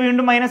പെട്ടിയിൽ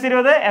വീണ്ടും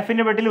 -20,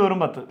 Fൻ്റെ പെട്ടിയിൽ വെറും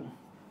 10.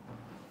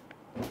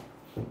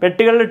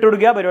 പെട്ടികളിൽ ഇട്ട്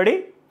കൊടുക്കുക. പരിപാടി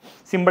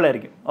സിമ്പിൾ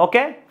ആയിരിക്കും.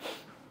 ഓക്കെ,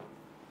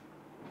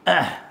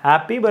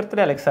 ഹാപ്പി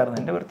ബർത്ത്ഡേ അലക്സ് ആയിരുന്നു.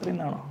 എൻ്റെ ബർത്ത്ഡേ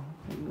ഇന്നാണോ?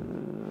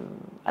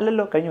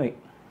 അല്ലല്ലോ, കഴിഞ്ഞു പോയി.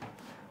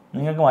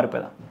 നിങ്ങൾക്ക്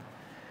മാറിപ്പോയതാ.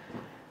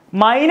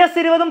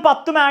 -20ഉം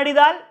 10ഉം ആഡ്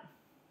ചെയ്താൽ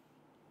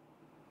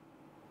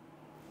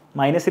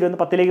 -20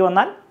 10ലേക്ക്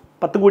വന്നാൽ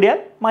 10 കൂടിയാൽ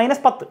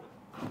 -10.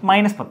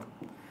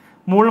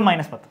 മുകളിൽ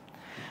 -10.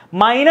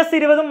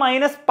 -20ഉം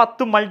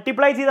 -10ഉം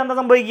മൾട്ടിപ്ലൈ ചെയ്ത് എന്താ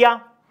സംഭവിക്കുക?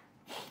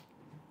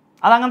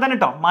 അതങ്ങനെ തന്നെ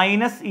കേട്ടോ.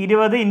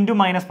 -20 ഇൻറ്റു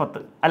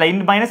 -10 അല്ല,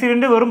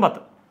 -20 വെറും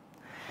 10.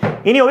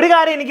 ഇനി ഒരു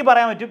കാര്യം എനിക്ക്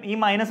പറയാൻ പറ്റും, ഈ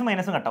മൈനസും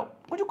കട്ടാവും.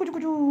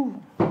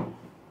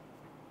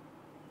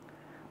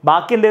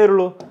 ബാക്കി എന്തേ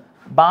വരുള്ളൂ?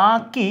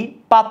 ബാക്കി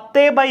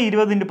 10/20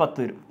 ×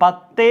 10 വരും.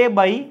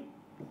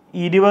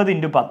 10/20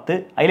 × 10.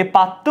 അതിൽ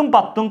 10ഉം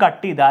 10ഉം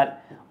കട്ട് ചെയ്താൽ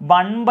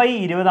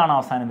 1/20 ആണ്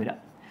അവസാനം വരിക.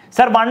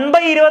 സാർ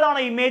 1/20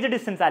 ആണോ ഇമേജ്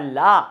ഡിസ്റ്റൻസ്? അല്ല,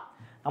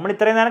 നമ്മൾ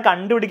ഇത്രയും നേരം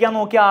കണ്ടുപിടിക്കാൻ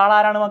നോക്കിയ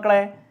ആളാരാണ്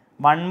മക്കളെ?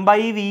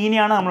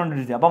 1/Vനെയാണ് നമ്മൾ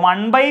കണ്ടുപിടിച്ചത്. അപ്പോൾ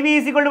 1/V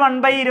 =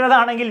 1/20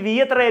 ആണെങ്കിൽ V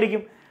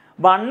എത്രയായിരിക്കും?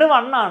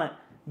 1 ആണ്.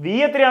 V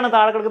എത്രയാണ്?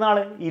 താഴെ കിടക്കുന്ന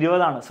ആള്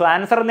 20 ആണ്. സോ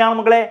ആൻസർ എന്താണ്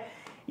മക്കളെ?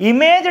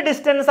 ഇമേജ്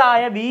ഡിസ്റ്റൻസ്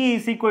ആയ V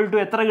 =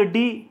 എത്ര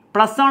കിട്ടി?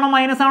 പ്ലസ് ആണോ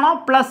മൈനസ് ആണോ?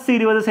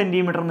 +20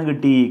 സെൻറ്റിമീറ്റർ എന്ന്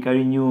കിട്ടി.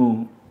 കഴിഞ്ഞു.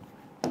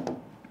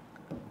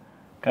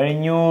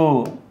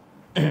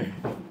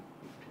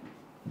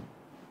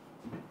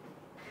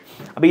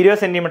 അപ്പോൾ 20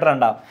 സെൻറ്റിമീറ്റർ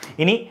ഉണ്ടാവും.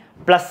 ഇനി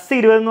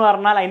 +20 എന്ന്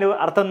പറഞ്ഞാൽ അതിൻ്റെ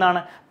അർത്ഥം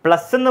എന്താണ്?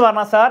 പ്ലസ് എന്ന്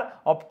പറഞ്ഞാൽ സാർ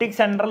ഒപ്റ്റിക്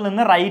സെൻറ്ററിൽ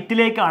നിന്ന്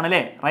റൈറ്റിലേക്കാണ്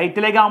അല്ലേ,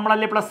 റൈറ്റിലേക്ക്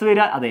ആകുമ്പോഴല്ലേ പ്ലസ്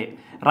വരിക. അതെ,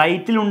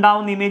 റൈറ്റിൽ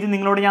ഉണ്ടാവുന്ന ഇമേജ്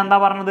നിങ്ങളോട് ഞാൻ എന്താ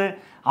പറഞ്ഞത്,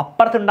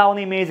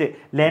 അപ്പുറത്തുണ്ടാവുന്ന ഇമേജ്,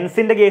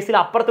 ലെൻസിൻ്റെ കേസിൽ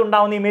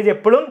അപ്പുറത്തുണ്ടാവുന്ന ഇമേജ്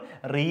എപ്പോഴും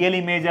റിയൽ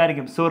ഇമേജ്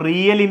ആയിരിക്കും. സോ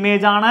റിയൽ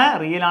ഇമേജ് ആണ്,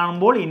 റിയൽ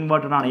ആകുമ്പോൾ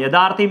ഇൻവേർട്ടഡ് ആണ്.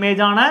 യഥാർത്ഥ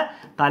ഇമേജ് ആണ്,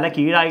 തല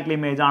കീഴായിട്ടുള്ള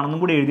ഇമേജ്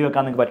ആണെന്നും കൂടി എഴുതി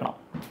വെക്കാൻ നിങ്ങൾക്ക് പറ്റണം.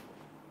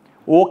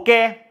 ഓക്കെ,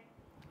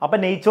 അപ്പം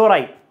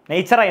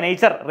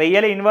നേച്ചർ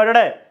റിയൽ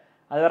ഇൻവേർട്ടഡ്,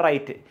 അത്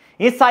റൈറ്റ്.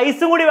 ഈ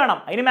സൈസും കൂടി വേണം,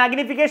 അതിന്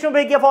മാഗ്നിഫിക്കേഷൻ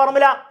ഉപയോഗിക്കുക.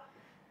 ഫോർമുല,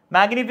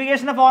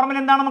 മാഗ്നിഫിക്കേഷൻ്റെ ഫോർമുല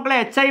എന്താണ് മക്കളെ?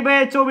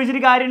 HI/H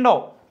ഉപയോഗിച്ചിട്ട് കാര്യമുണ്ടോ?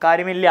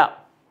 കാര്യമില്ല.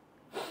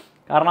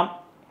 കാരണം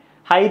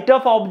ഹൈറ്റ്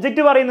ഓഫ്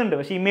ഒബ്ജക്റ്റ് പറയുന്നുണ്ട്,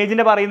 പക്ഷേ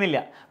ഇമേജിൻ്റെ പറയുന്നില്ല.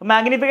 അപ്പോൾ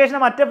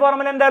മാഗ്നിഫിക്കേഷൻ്റെ മറ്റേ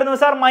ഫോർമുല എന്തായിരുന്നു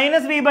സാർ?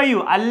 -v/u.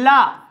 അല്ല,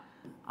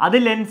 അത്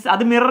ലെൻസ്,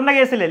 അത് മിററിൻ്റെ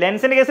കേസിൽ,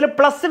 ലെൻസിൻ്റെ കേസിൽ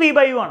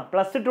 +v/u ആണ്.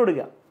 പ്ലസ് ഇട്ട്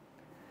കൊടുക്കുക.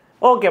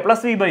 Okay,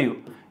 +v/u.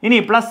 ഇനി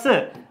പ്ലസ്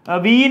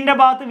വിൻ്റെ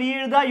ഭാഗത്ത് v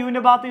എഴുതുക,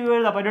 യുവിൻ്റെ ഭാഗത്ത് u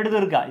എഴുതുക, പരിപാടി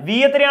തീർക്കുക. v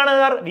എത്രയാണ്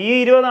സാർ? v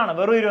 20 ആണ്,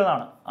 വെറും 20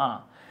 ആണ്.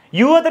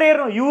 u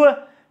എത്രയായിരുന്നു? u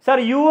സാർ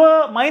u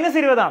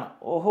 -20 ആണ്.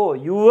 ഓഹോ,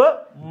 u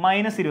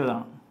 -20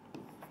 ആണ്.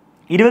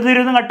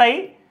 20 കട്ടായി,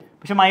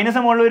 പക്ഷെ മൈനസ്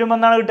മുകളിൽ വരുമ്പോൾ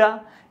എന്താണ് കിട്ടുക?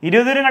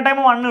 20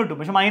 കട്ടായുമ്പോൾ 1 കിട്ടും,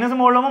 പക്ഷെ മൈനസ്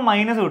മുകളിൽ വരുമ്പോൾ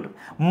മൈനസ് കിട്ടും.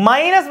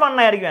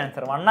 -1 ആയിരിക്കും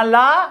ആൻസർ, 1 അല്ല,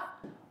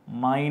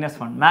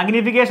 -1.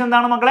 മാഗ്നിഫിക്കേഷൻ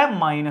എന്താണ് മക്കളെ?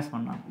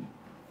 -1 ആണ്.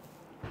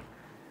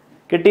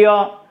 കിട്ടിയോ?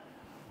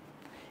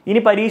 ഇനി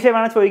പരീക്ഷ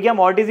വേണം ചോദിക്കാം,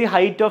 what is the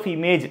height of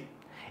image?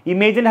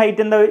 ഇമേജിൻ്റെ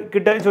height എന്താ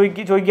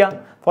ചോദിക്കുക?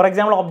 ഫോർ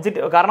എക്സാമ്പിൾ ഒബ്ജക്റ്റ്,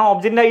 കാരണം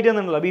ഒബ്ജക്റ്റിൻ്റെ ഹൈറ്റ്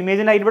എന്നുണ്ടല്ലോ, അപ്പോൾ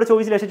ഇമേജിൻ്റെ ഹൈറ്റ് ഇവിടെ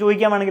ചോദിച്ചില്ല, പക്ഷേ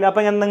ചോദിക്കാൻ വേണമെങ്കിൽ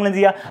അപ്പോൾ ഞാൻ എന്തെങ്കിലും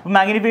ചെയ്യുക? അപ്പോൾ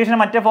മാഗ്നിഫിക്കേഷൻ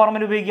മറ്റേ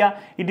ഫോർമുല ഉപയോഗിക്കുക.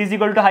 It is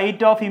equal to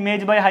height of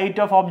image by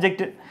height of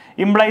object.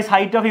 Implies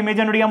height of image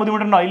കണ്ടുപിടിക്കാൻ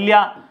ബുദ്ധിമുട്ടുണ്ടോ? ഇല്ല.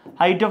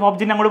 ഹൈറ്റ് ഓഫ്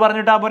ഒബ്ജക്റ്റ് അങ്ങോട്ട്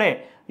പറഞ്ഞിട്ടാൽ പോരെ,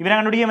 ഇവനെ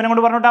കണ്ടുപിടിക്കുക, ഇവനെ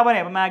കൊണ്ട് പറഞ്ഞിട്ടാൽ പോരെ.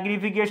 അപ്പോൾ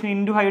magnification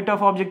into height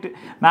of object.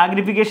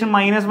 Magnification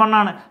 -1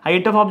 ആണ്.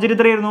 ഹൈറ്റ് ഓഫ് ഒബ്ജക്റ്റ്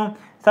എത്രയായിരുന്നു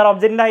സാർ?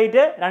 ഒബ്ജക്റ്റിൻ്റെ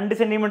ഹൈറ്റ് 2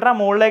 സെൻറ്റിമീറ്റർ,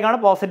 മുകളിലേക്കാണ്,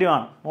 പോസിറ്റീവ്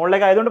ആണ്,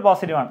 മുകളിലേക്ക് ആയതുകൊണ്ട്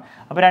പോസിറ്റീവ് ആണ്.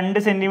 അപ്പോൾ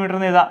 2 സെൻറ്റിമീറ്റർ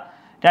എന്ന് എഴുതാം.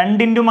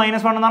 2 × -1 എന്ന്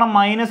പറഞ്ഞാൽ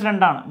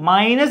 -2 ആണ്.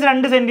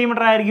 -2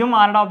 സെൻറ്റിമീറ്റർ ആയിരിക്കും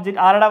ആരുടെ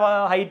ഒബ്ജക്റ്റ്, ആരുടെ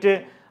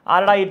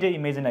ഹൈറ്റ്,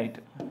 ഇമേജിൻ്റെ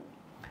ഹൈറ്റ്.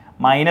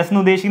 മൈനസ്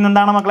എന്ന് ഉദ്ദേശിക്കുന്നത്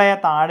എന്താണ് മക്കളെ?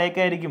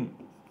 താഴേക്കായിരിക്കും.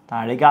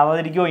 താഴേക്ക്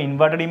ആവാതിരിക്കുമോ?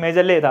 ഇൻവേർട്ടഡ് ഇമേജ്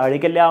അല്ലേ,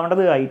 താഴേക്കല്ലേ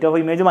ആവേണ്ടത്. ഹൈറ്റ് ഓഫ്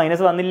ഇമേജ്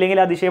മൈനസ്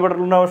വന്നില്ലെങ്കിൽ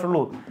അതിശയപ്പെട്ടിട്ടുള്ള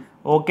ആവശ്യമുള്ളൂ.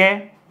 ഓക്കെ,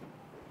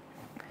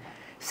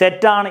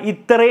 സെറ്റാണ്.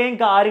 ഇത്രയും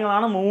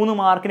കാര്യങ്ങളാണ് 3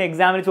 മാർക്കിന്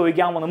എക്സാമിന്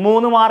ചോദിക്കാൻ പോകുന്നത്.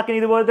 3 മാർക്കിന്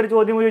ഇതുപോലത്തെ ഒരു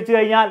ചോദ്യം ചോദിച്ചു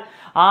കഴിഞ്ഞാൽ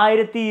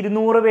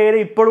 1200 പേര്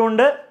ഇപ്പോഴും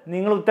ഉണ്ട്.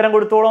 നിങ്ങൾ ഉത്തരം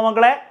കൊടുത്തോളൂ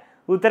മക്കളെ,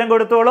 ഉത്തരം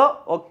കൊടുത്തോളൂ.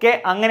 ഓക്കെ,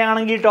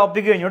 അങ്ങനെയാണെങ്കിൽ ഈ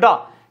ടോപ്പിക്ക് കഴിഞ്ഞു കേട്ടോ.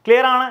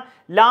 ക്ലിയർ ആണ്.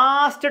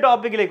 ലാസ്റ്റ്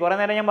ടോപ്പിക്കിലേക്ക്, കുറേ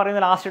നേരം ഞാൻ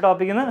പറയുന്നത് ലാസ്റ്റ്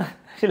ടോപ്പിക്കിൽ നിന്ന്,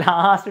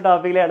 ലാസ്റ്റ്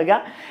ടോപ്പിക്കിലേക്ക് എടുക്കുക.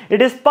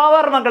 ഇറ്റ് ഈസ്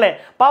പവർ മക്കളെ.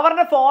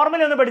 പവറിൻ്റെ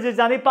ഫോർമുല ഒന്ന് പഠിച്ചു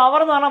വെച്ചാൽ മതി.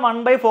 പവർ എന്ന് പറഞ്ഞാൽ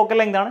 1/4 ഫോക്കൽ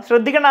ലെങ്ത് ആണ്.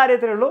 ശ്രദ്ധിക്കേണ്ട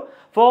കാര്യത്തിലേ ഉള്ളൂ.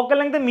 ഫോക്കൽ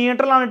ലെങ്ത്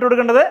മീറ്ററിലാണ് ഇട്ട്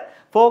കൊടുക്കേണ്ടത്.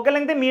 ഫോക്കൽ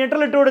ലെങ്ത്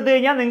മീറ്ററിൽ ഇട്ട് കൊടുത്തു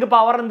കഴിഞ്ഞാൽ നിങ്ങൾക്ക്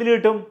പവർ എന്തിൽ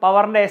കിട്ടും?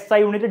 പവറിൻ്റെ SI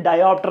യൂണിറ്റ്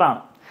ഡയോപ്റ്റർ ആണ്.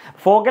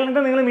 ഫോക്കൽ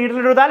ലെങ്ത് നിങ്ങൾ മീറ്ററിൽ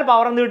ഇട്ട് കൊടുത്താൽ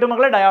പവർ എന്ത് കിട്ടും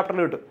മക്കളെ?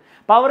 ഡയോപ്റ്ററിൽ കിട്ടും.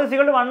 Power =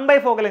 1/4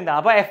 focal length.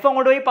 അപ്പോൾ F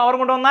അങ്ങോട്ട് പോയി പവർ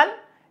കൊണ്ടുവന്നാൽ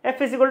F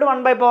 =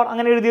 1/4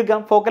 അങ്ങനെ എഴുതി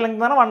വെക്കാം. ഫോക്കൽ ലെങ്ത്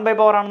എന്ന് പറഞ്ഞാൽ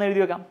 1/4 ആണെന്ന്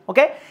എഴുതി വെക്കാം.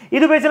 ഓക്കെ,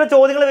 ഇത് വെച്ചുള്ള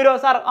ചോദ്യങ്ങൾ വരുമോ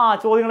സാർ?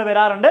 ചോദ്യങ്ങൾ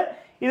വരാറുണ്ട്.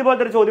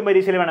 ഇതുപോലത്തെ ഒരു ചോദ്യം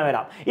പരീക്ഷയിൽ വേണം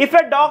വരാം. If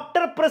A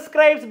doctor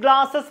prescribes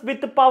glasses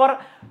with power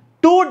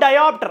 2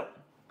 dioptre.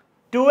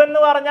 2 എന്ന്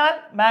പറഞ്ഞാൽ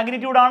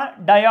മാഗ്നിറ്റ്യൂഡ് ആണ്,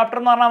 ഡയോപ്റ്റർ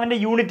എന്ന് പറഞ്ഞാൽ അവൻ്റെ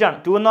യൂണിറ്റ് ആണ്.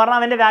 2 എന്ന് പറഞ്ഞാൽ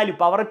അവൻ്റെ വാല്യൂ,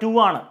 പവർ 2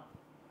 ആണ്.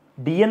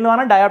 D എന്ന്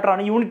പറഞ്ഞാൽ ഡയോപ്റ്റർ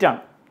ആണ്, യൂണിറ്റ് ആണ്.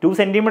 2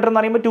 സെൻറ്റിമീറ്റർ എന്ന്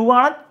പറയുമ്പോൾ 2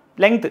 ആണ്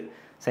ലെങ്ത്,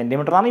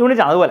 സെൻറ്റിമീറ്റർ ആണ്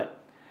യൂണിറ്റ് ആണ്. അതുപോലെ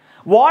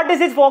what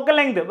is it focal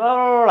length?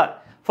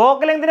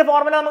 Focal ലെങ്തിൻ്റെ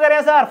formula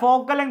നമുക്കറിയാം സാർ.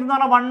 ഫോക്കൽ ലെങ്ത് എന്ന്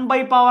പറഞ്ഞാൽ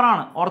 1/power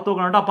ആണ്. ഓർത്ത്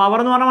നോക്കണം കേട്ടോ. പവർ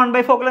എന്ന് പറഞ്ഞാൽ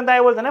 1/4 ഫോക്കൽ ലെങ്ത്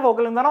ആയപോലെ തന്നെ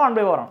ഫോക്കൽ ലെങ്ത് എന്ന് പറഞ്ഞാൽ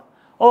 1/power ആണ്.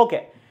 ഓക്കെ,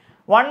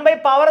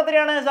 1/power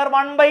എത്രയാണ് സാർ?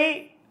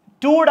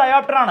 1/2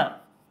 ഡയോപ്റ്റർ ആണ്.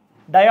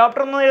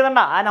 ഡയോപ്റ്റർ ഒന്നും എഴുതണ്ട,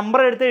 ആ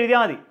നമ്പർ എടുത്ത്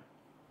എഴുതിയാൽ മതി.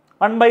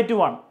 1/2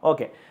 ആണ്.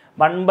 ഓക്കെ,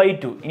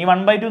 1/2. ഇനി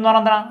 1/2 എന്ന്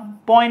പറഞ്ഞാൽ എന്താണ്?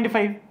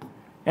 0.5.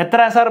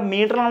 എത്ര സാർ?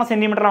 മീറ്ററിലാണോ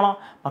സെൻറ്റിമീറ്ററാണോ?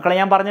 മക്കളെ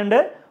ഞാൻ പറഞ്ഞിട്ടുണ്ട്,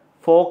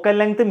 ഫോക്കൽ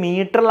ലെങ്ത്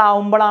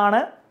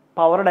മീറ്ററിലാവുമ്പോഴാണ്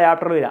പവർ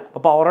ഡയോപ്റ്ററിൽ വരിക.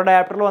 അപ്പോൾ പവർ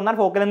ഡയോപ്റ്ററിൽ വന്നാൽ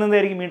ഫോക്കൽ ലെങ്ത്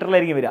എന്തായിരിക്കും?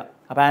 മീറ്ററിലായിരിക്കും വരിക.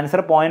 അപ്പോൾ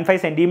ആൻസർ 0.5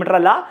 സെൻറ്റിമീറ്റർ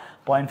അല്ല,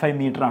 0.5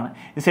 മീറ്റർ ആണ്.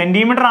 ഇത്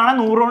സെൻറ്റിമീറ്റർ ആണ്.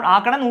 100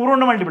 ആക്കണേ 100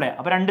 കൊണ്ട് മൾട്ടിപ്ലൈ.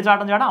 അപ്പോൾ 2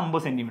 ചാട്ടം 50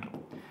 സെൻറ്റിമീറ്റർ.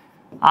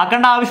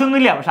 ആക്കേണ്ട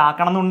ആവശ്യമൊന്നുമില്ല, പക്ഷെ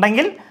ആക്കണം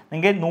എന്നുണ്ടെങ്കിൽ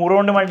നിങ്ങൾക്ക് 100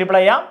 കൊണ്ട്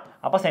മൾട്ടിപ്ലൈ ചെയ്യാം.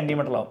 അപ്പോൾ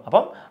സെൻറ്റിമീറ്ററിലാവും.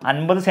 അപ്പം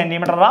 50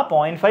 സെൻറ്റിമീറ്റർ അല്ല,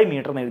 0.5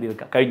 മീറ്റർ എന്ന് എഴുതി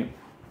വെക്കുക. കഴിഞ്ഞു.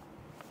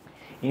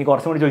 ഇനി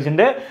കുറച്ചും കൂടി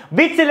ചോദിച്ചിട്ടുണ്ട്.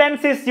 Which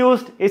lens is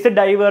used is A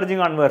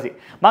diverging converging?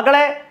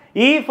 മക്കളെ,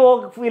 ഈ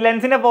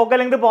ലെൻസിൻ്റെ ഫോക്കൽ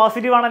ലെങ്ത്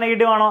പോസിറ്റീവ് ആണോ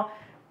നെഗറ്റീവ് ആണോ?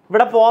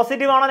 ഇവിടെ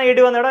പോസിറ്റീവ് ആണോ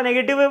നെഗറ്റീവ് വന്നത്? ഇവിടെ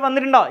നെഗറ്റീവ്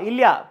വന്നിട്ടുണ്ടോ?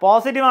 ഇല്ല,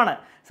 പോസിറ്റീവ് ആണ്.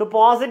 സോ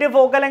പോസിറ്റീവ്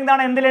ഫോക്കൽ ലെങ്ത്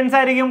ആണ്. എന്ത് ലെൻസ്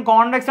ആയിരിക്കും?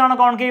 കോൺവെക്സ് ആണോ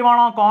കോൺകേവ്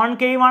ആണോ?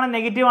 കോൺകേവ് ആണ്,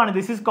 നെഗറ്റീവ് ആണ്.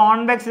 This is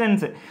convex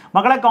lens.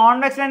 മക്കളെ,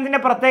 കോൺവെക്സ്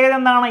ലെൻസിന്റെ പ്രത്യേകത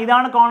എന്താണ്?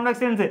 ഇതാണ്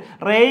കോൺവെക്സ് ലെൻസ്.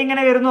 റേ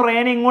ഇങ്ങനെ വരുന്നു,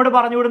 റേനെ ഇങ്ങോട്ട്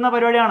പറഞ്ഞു വിടുന്ന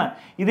പരിപാടിയാണ്.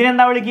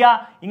 ഇതിനെന്താ വിളിക്കുക?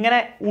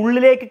 ഇങ്ങനെ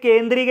ഉള്ളിലേക്ക്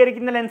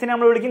കേന്ദ്രീകരിക്കുന്ന ലെൻസിനെ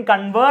നമ്മൾ വിളിക്കും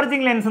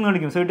കൺവേർജിങ് ലെൻസ് എന്ന്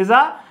വിളിക്കും. So it is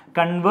A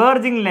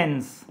converging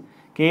lens.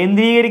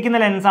 കേന്ദ്രീകരിക്കുന്ന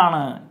ലെൻസാണ്.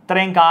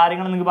 ഇത്രയും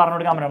കാര്യങ്ങൾ നിങ്ങൾക്ക് പറഞ്ഞു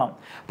കൊടുക്കാൻ പറ്റണം.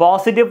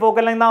 പോസിറ്റീവ്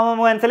ഫോക്കൽ ലെങ്ത്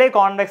ആകുമ്പോൾ മനസ്സിലായി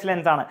കോൺവെക്സ്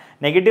ലെൻസ് ആണ്.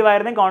 നെഗറ്റീവ്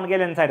ആയിരുന്നു കോൺകേവ്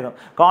ലെൻസ് ആയിരുന്നു.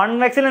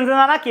 കോൺവെക്സ് ലെൻസ്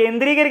എന്ന് പറഞ്ഞാൽ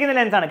കേന്ദ്രീകരിക്കുന്ന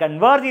ലെൻസാണ്,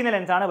 കൺവേർജ് ചെയ്യുന്ന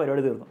ലെൻസാണ്.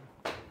 പരിപാടി തീർന്നു.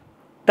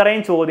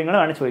 ഇത്രയും ചോദ്യങ്ങൾ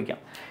വേണം ചോദിക്കാം.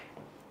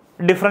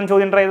 ഡിഫറൻറ്റ്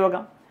ചോദ്യം ട്രൈ ചെയ്ത്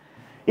നോക്കാം.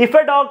 If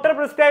A doctor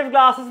prescribes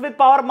glasses with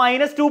power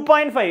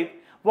 -2.5,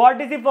 what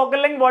is the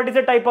focal length, what is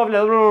the type of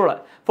level?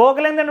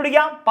 Focal length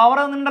കണ്ടുപിടിക്കാം. പവർ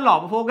എന്നുണ്ടല്ലോ,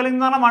 അപ്പോൾ ഫോക്കൽ ലെങ്ത്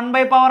എന്ന് പറഞ്ഞാൽ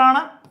 1/power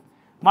ആണ്.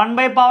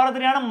 1/power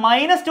എത്രയാണ്?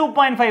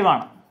 -2.5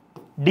 ആണ്.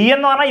 D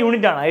എന്ന് പറഞ്ഞാൽ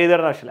യൂണിറ്റ് ആണ്,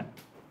 എഴുതേണ്ട ആവശ്യമില്ല.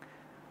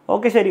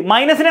 ഓക്കെ ശരി.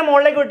 മൈനസിനെ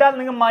മുകളിലേക്ക് വിട്ടാൽ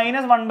നിങ്ങൾക്ക്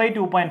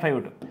 -1/2.5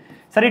 കിട്ടും.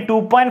 സാർ ഈ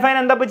 2.5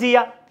 എന്താ ഇപ്പോൾ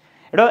ചെയ്യുക?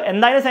 എടോ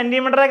എന്തായാലും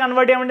സെൻറ്റിമീറ്ററെ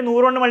കൺവേർട്ട് ചെയ്യാൻ വേണ്ടി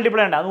 100 കൊണ്ട്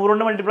മൾട്ടിപ്ലൈ ഉണ്ട്. 100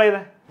 കൊണ്ട് മൾട്ടിപ്ലൈ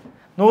ചെയ്തേ,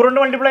 100 കൊണ്ട്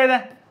മൾട്ടിപ്ലൈ ചെയ്തേ,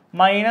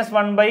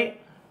 -1/2.5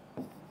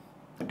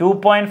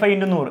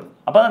 × 100.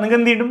 അപ്പോൾ നിങ്ങൾക്ക്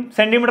എന്ത് കിട്ടും?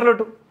 സെൻറ്റിമീറ്ററിൽ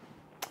കിട്ടും.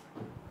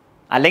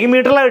 അല്ലെങ്കിൽ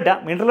മീറ്ററിലാണ് കിട്ടുക.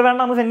 മീറ്ററിൽ വേണ്ട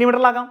നമുക്ക്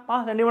സെൻറ്റിമീറ്ററിലാക്കാം.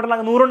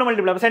 സെൻറ്റിമീറ്ററിലാക്കാം. 100 കൊണ്ട്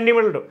മൾട്ടിപ്ലൈ, അപ്പോൾ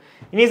സെൻറ്റിമീറ്റർ കിട്ടും.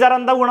 ഇനി സാർ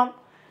എന്താ ഗുണം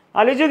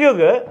ആലോചിച്ച്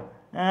നോക്ക്.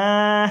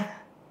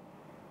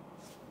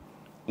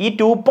 ഈ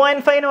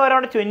 2.5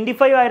 വരാണ്ട്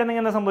 25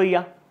 ആയിരുന്നെങ്കിൽ എന്താ സംഭവിക്കുക?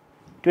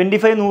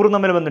 25 100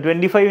 തമ്മിൽ വന്നു.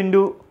 25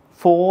 ×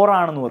 4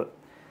 ആണ് 100.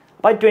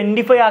 അപ്പോൾ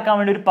 25 ആക്കാൻ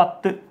വേണ്ടി ഒരു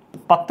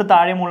 10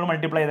 താഴെ മുകളിൽ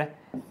മൾട്ടിപ്ലൈ ചെയ്തേ.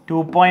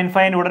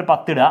 2.5 കൂടെ ഒരു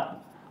 10 ഇടുക,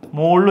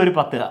 മുകളിൽ ഒരു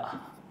 10 ഇടുക,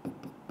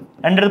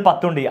 രണ്ടിടത്ത്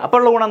 10 കൊണ്ട് ചെയ്യുക. അപ്പോൾ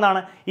ഉള്ള ഗുണം എന്താണ്?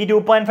 ഈ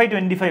 2.5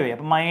 25 ആയി.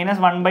 അപ്പോൾ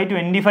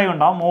 -1/25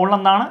 ഉണ്ടാവും. മുകളിൽ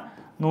എന്താണ്?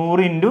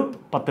 100 ×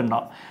 10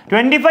 ഉണ്ടാവും.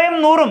 25 ഉം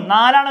 100 ഉം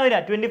 4 വരിക.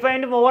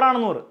 25 × 4 ആണ്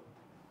 100.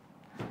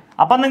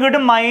 അപ്പം നിങ്ങൾക്ക്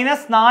കിട്ടും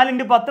 -4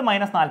 × 10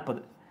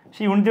 -40.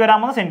 പക്ഷേ യൂണിറ്റ് വരാൻ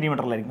പോകുന്നത്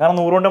സെൻറ്റിമീറ്ററിലായിരിക്കും. കാരണം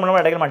 100 കൊണ്ട് നമ്മൾ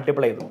ഇടയ്ക്ക്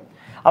മൾട്ടിപ്ലൈ ചെയ്തു.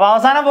 അപ്പോൾ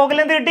അവസാനം ഫോക്കിൽ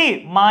എന്ത് കിട്ടി?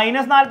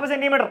 -40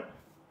 സെൻറ്റിമീറ്റർ.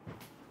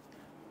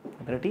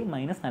 എത്ര കിട്ടി?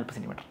 -40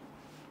 സെൻറ്റിമീറ്റർ.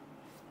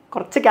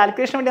 കുറച്ച്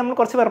കാൽക്കുലേഷൻ വേണ്ടി നമ്മൾ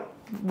കുറച്ച്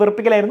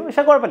വെറുപ്പിക്കലായിരുന്നു.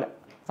 പക്ഷേ കുഴപ്പമില്ല,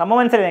 സംഭവം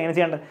മനസ്സിലായി എങ്ങനെ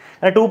ചെയ്യേണ്ടത്.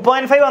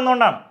 2.5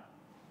 വന്നുകൊണ്ടാണ്.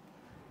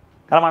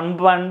 കാരണം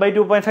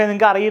 1/2.5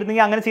 നിങ്ങൾക്ക്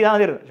അറിയിരുന്നെങ്കിൽ അങ്ങനെ ചെയ്താൽ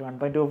മതിയായിരുന്നു. പക്ഷേ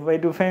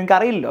 1/2.5 നിങ്ങൾക്ക്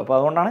അറിയില്ലല്ലോ. അപ്പോൾ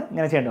അതുകൊണ്ടാണ്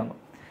ഇങ്ങനെ ചെയ്യേണ്ടി വന്നത്.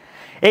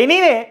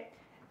 എനിവേ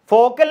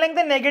ഫോക്കൽ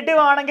ലെങ്ത് നെഗറ്റീവ്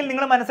ആണെങ്കിൽ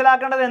നിങ്ങൾ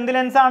മനസ്സിലാക്കേണ്ടത് എന്ത്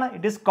ലെൻസാണ്?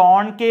 It is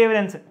concave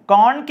lens.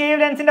 Concave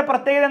ലെൻസിൻ്റെ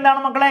പ്രത്യേകത എന്താണ്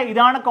മക്കളെ?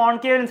 ഇതാണ്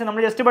കോൺകേവ് ലെൻസ്.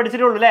 നമ്മൾ ജസ്റ്റ്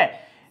പഠിച്ചിട്ടുള്ളൂ അല്ലേ?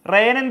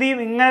 റേൻ എന്ത് ചെയ്യും?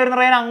 ഇങ്ങനെ വരുന്ന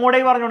റേൻ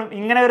അങ്ങോട്ടേക്ക് പറഞ്ഞോളും,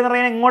 ഇങ്ങനെ വരുന്ന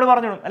റേൻ ഇങ്ങോട്ട്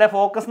പറഞ്ഞോളും അല്ലെ?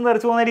 ഫോക്കസ്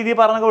തെറിച്ച് പോകുന്ന രീതിയിൽ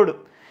പറഞ്ഞൊക്കെ വിടും.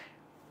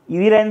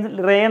 ഈ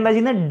റേ എന്താ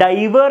ചെയ്യുന്നത്?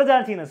 ഡൈവേർജ്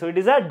ആണ് ചെയ്യുന്നത്. So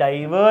it is A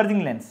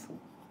diverging lens.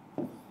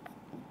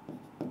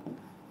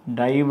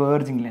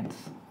 Diverging lens.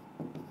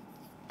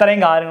 ഇത്രയും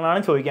കാര്യങ്ങളാണ്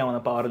ചോദിക്കാൻ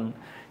വന്നത് പവറിൽ നിന്ന്.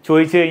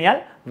 ചോദിച്ചു കഴിഞ്ഞാൽ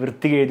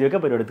വൃത്തിക്ക്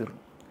എഴുതിയൊക്കെ പരിപാടി തീർന്നു.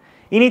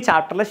 ഇനി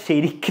ചാപ്റ്ററിലെ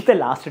ശരിക്കത്തെ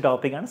ലാസ്റ്റ്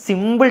ടോപ്പിക്കാണ്,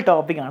 സിമ്പിൾ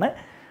ടോപ്പിക്കാണ്,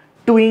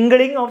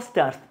 ട്വിങ്കിളിങ് ഓഫ്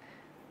സ്റ്റാർസ്.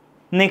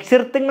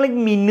 നക്ഷത്രങ്ങൾ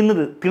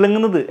മിന്നുന്നത്,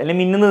 തിളങ്ങുന്നത്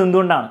അല്ലെങ്കിൽ മിന്നുന്നത്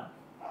എന്തുകൊണ്ടാണ്?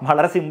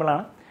 വളരെ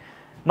സിമ്പിളാണ്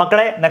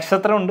മക്കളെ.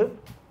 നക്ഷത്രമുണ്ട്,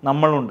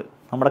 നമ്മളുണ്ട്,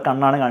 നമ്മുടെ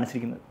കണ്ണാണ്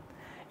കാണിച്ചിരിക്കുന്നത്.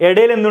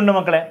 ഇടയിൽ എന്തുണ്ട്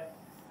മക്കളെ?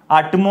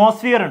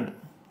 അറ്റ്മോസ്ഫിയർ ഉണ്ട്.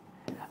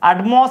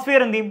 അറ്റ്മോസ്ഫിയർ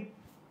എന്ത് ചെയ്യും?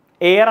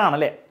 എയർ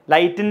ആണല്ലേ?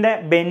 ലൈറ്റിൻ്റെ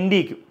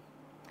ബെൻഡിക്കും.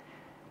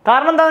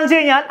 കാരണം എന്താണെന്ന് വെച്ച്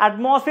കഴിഞ്ഞാൽ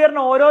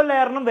അറ്റ്മോസ്ഫിയറിന് ഓരോ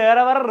ലെയറിനും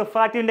വേറെ വേറെ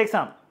റിഫ്രാക്റ്റീവ് ഇൻഡെക്സ്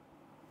ആണ്.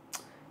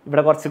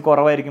 ഇവിടെ കുറച്ച്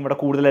കുറവായിരിക്കും, ഇവിടെ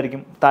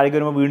കൂടുതലായിരിക്കും, താഴേക്ക്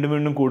വരുമ്പോൾ വീണ്ടും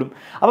വീണ്ടും കൂടും.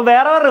 അപ്പോൾ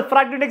വേറെ വേറെ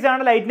റിഫ്രാക്റ്റീവ് ഇൻഡെക്സ്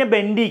ആണ് ലൈറ്റിനെ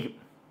ബെൻഡിക്കും.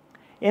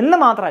 എന്ന്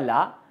മാത്രമല്ല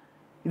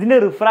ഇതിൻ്റെ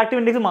റിഫ്രാക്റ്റീവ്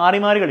ഇൻഡെക്സ് മാറി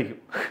മാറി കളിക്കും.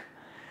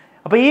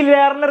 അപ്പോൾ ഈ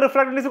ലെയറിൻ്റെ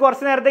റിഫ്രാക്റ്റീവ് ഇൻഡെക്സ്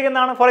കുറച്ച് നേരത്തേക്ക്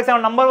എന്താണ്? ഫോർ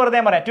എക്സാമ്പിൾ നമ്പർ വെറുതെ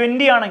പറയാം,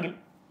 20 ആണെങ്കിൽ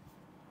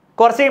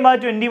കുറച്ച് കഴിയുമ്പോൾ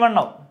 21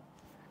 ആവും,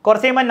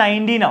 കുറച്ച് കഴിയുമ്പോൾ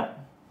 19 ആവും,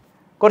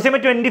 കുറച്ച്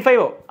കഴിയുമ്പോൾ 25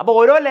 ആവും. അപ്പോൾ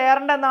ഓരോ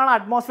ലെയറിൻ്റെ എന്താണ്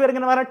അറ്റ്മോസ്ഫിയർ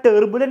ഇങ്ങനെ പറയാൻ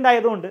ടെർബുലൻ്റ്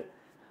ആയതുകൊണ്ട്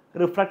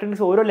റിഫ്രാക്റ്റീവ്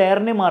ഇൻഡെക്സ് ഓരോ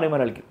ലെയറിനെയും മാറി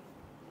മാറി കളിക്കും.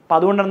 അപ്പോൾ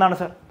അതുകൊണ്ട് എന്താണ്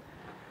സാർ?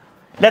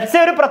 ലെറ്റ്സ് സേ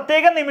ഒരു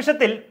പ്രത്യേക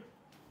നിമിഷത്തിൽ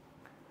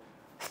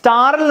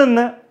സ്റ്റാറിൽ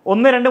നിന്ന്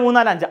 1 2 3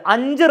 4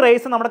 5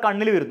 റേസ് നമ്മുടെ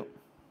കണ്ണിൽ വരുന്നു.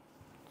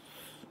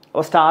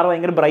 അപ്പോൾ സ്റ്റാർ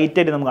ഭയങ്കര ബ്രൈറ്റ്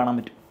ആയിട്ട് നമുക്ക് കാണാൻ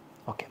പറ്റും.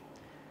 ഓക്കെ,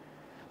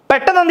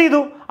 പെട്ടെന്ന് എന്ത്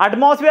ചെയ്തു?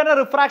 അറ്റ്മോസ്ഫിയറിൻ്റെ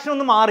റിഫ്രാക്ഷൻ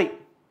ഒന്ന് മാറി.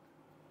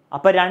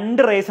 അപ്പോൾ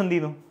 2 റേസ് എന്ത്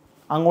ചെയ്യുന്നു?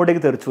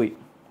 അങ്ങോട്ടേക്ക് തെറിച്ചു പോയി.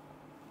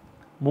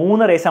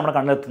 3 റേസ് നമ്മുടെ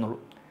കണ്ണിലെത്തുന്നുള്ളൂ.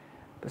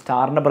 ഇപ്പോൾ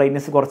സ്റ്റാറിൻ്റെ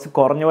ബ്രൈറ്റ്നസ് കുറച്ച്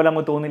കുറഞ്ഞ പോലെ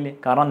നമുക്ക് തോന്നില്ലേ?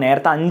 കാരണം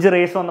നേരത്തെ 5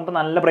 റേസ് വന്നപ്പോൾ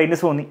നല്ല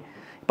ബ്രൈറ്റ്നസ് തോന്നി.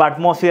 ഇപ്പോൾ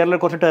അറ്റ്മോസ്ഫിയറിൽ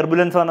കുറച്ച്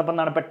ടെർബുലൻസ് വന്നപ്പോൾ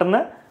എന്താണ്?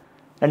 പെട്ടെന്ന്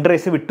 2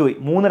 റേസ് വിട്ടുപോയി,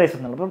 3 റേസ്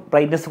വന്നുള്ളൂ. അപ്പോൾ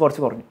ബ്രൈറ്റ്നസ്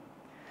കുറച്ച് കുറഞ്ഞു.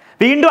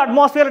 വീണ്ടും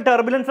അറ്റ്മോസ്ഫിയറിൽ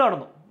ടെർബുലൻസ്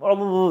നടന്നു.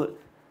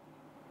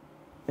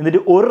 എന്നിട്ട്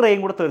 1 റേയും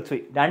കൂടെ തെറിച്ചു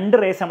പോയി. 2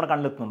 റേസ് നമ്മുടെ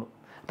കണ്ണിലെത്തുന്നുള്ളൂ.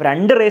 അപ്പോൾ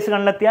 2 റേസ്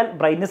കണ്ണിലെത്തിയാൽ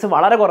ബ്രൈറ്റ്നസ്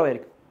വളരെ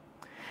കുറവായിരിക്കും.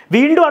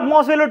 വീണ്ടും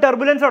അറ്റ്മോസ്ഫിയറിൽ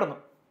ടെർബുലൻസ് നടന്നു.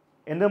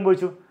 എന്ത്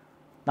സംഭവിച്ചു?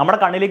 നമ്മുടെ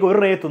കണ്ണിലേക്ക് 1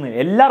 റേ എത്തുന്നില്ല,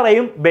 എല്ലാ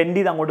റേയും ബെൻഡ്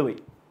ചെയ്ത് അങ്ങോട്ട് പോയി.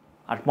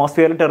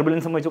 അറ്റ്മോസ്ഫിയറിൽ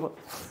ടെർബുലൻസ് സംഭവിച്ചപ്പോൾ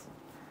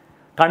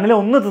കണ്ണിൽ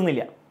ഒന്നും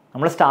എത്തുന്നില്ല,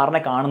 നമ്മൾ സ്റ്റാറിനെ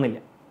കാണുന്നില്ല.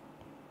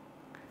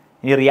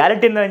 ഈ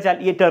റിയാലിറ്റി എന്താണെന്ന് വെച്ചാൽ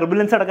ഈ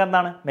ടെർബുലൻസ് നടക്കാൻ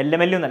എന്താണ്? മെല്ലെ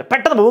മെല്ലെ ഒന്നല്ല,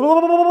 പെട്ടെന്ന്.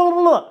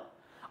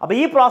 അപ്പോൾ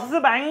ഈ പ്രോസസ്സ്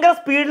ഭയങ്കര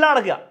സ്പീഡിലാണ്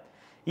നടക്കുക.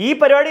 ഈ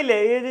പരിപാടിയില്ലേ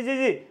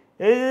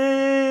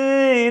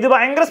ഇത്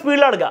ഭയങ്കര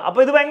സ്പീഡിലാണ് നടക്കുക.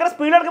 അപ്പോൾ ഇത് ഭയങ്കര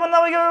സ്പീഡിൽ നടക്കുമ്പോൾ എന്താ?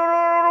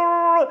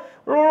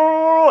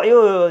 അയ്യോ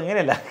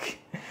ഇങ്ങനെയല്ല,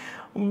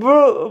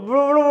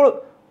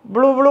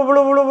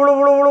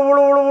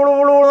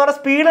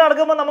 സ്പീഡ്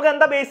നടക്കുമ്പോൾ നമുക്ക്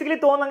എന്താ ബേസിക്കലി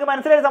തോന്നുന്നു? നമുക്ക്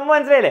മനസ്സിലായി, സംഭവം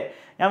മനസ്സിലായില്ലേ?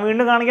 ഞാൻ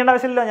വീണ്ടും കാണിക്കേണ്ട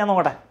ആവശ്യമില്ല, ഞാൻ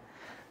നോക്കട്ടെ.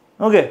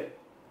 ഓക്കെ,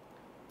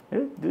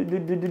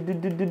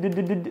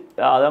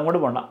 അതങ്ങോട്ട്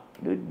പോണ്ട.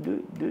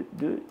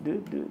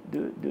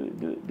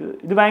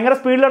 ഇത് ഭയങ്കര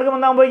സ്പീഡിൽ നടക്കുമ്പോൾ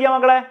എന്താ സംഭവിക്കുക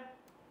മക്കളെ?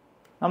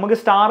 നമുക്ക്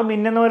സ്റ്റാർ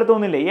മിന്നുന്ന പോലെ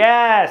തോന്നില്ലേ?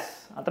 യെസ്,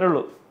 അത്രേ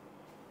ഉള്ളൂ.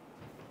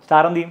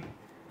 സ്റ്റാർ എന്ത് ചെയ്യും?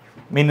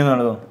 മിന്നുന്ന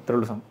പോലെ തോന്നും. അത്രേ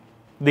ഉള്ളൂ സംഭവം.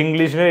 ഇത്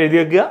ഇംഗ്ലീഷിൽ എഴുതി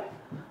വെക്കുക,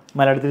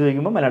 മലയാളത്തിൽ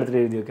ചോദിക്കുമ്പോൾ മലയാളത്തിൽ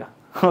എഴുതി വെക്കുക.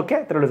 ഓക്കെ,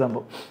 അത്രേ ഉള്ളൂ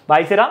സംഭവം.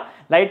 വായിച്ചുതരാം.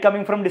 Light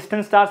coming from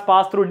distant stars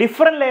pass through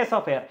different layers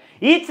of air.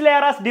 Each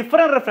layer has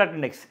different refractive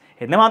index.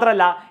 എന്ന്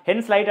മാത്രമല്ല,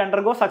 hence light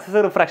undergo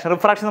successive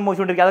refraction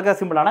സംഭവിച്ചുകൊണ്ടിരിക്കുക. അതൊക്കെ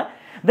സിമ്പിളാണ്.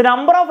 The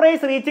number of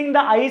raise reaching the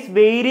ice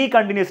vary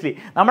continuously.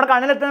 നമ്മുടെ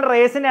കണ്ണിലെത്തുന്ന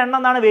റേസിൻ്റെ എണ്ണം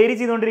എന്താണ്? Vary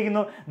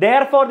ചെയ്തുകൊണ്ടിരിക്കുന്നു.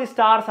 Therefore the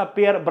stars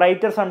appear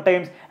brighter some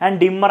times and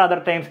dimmer other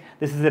times.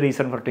 This is the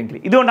reason for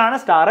ട്വിങ്കിളിംഗ്. ഇതുകൊണ്ടാണ്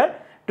star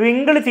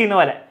twinkle ചെയ്യുന്ന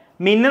പോലെ,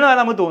 മിന്നുന്ന പോലെ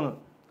നമുക്ക് തോന്നുന്നത്.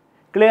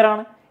 ക്ലിയർ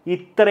ആണ്?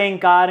 ഇത്രയും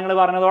കാര്യങ്ങൾ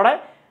പറഞ്ഞതോടെ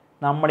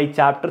നമ്മൾ ഈ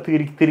ചാപ്റ്റർ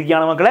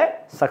തിരിക്കുകയാണ് മക്കളെ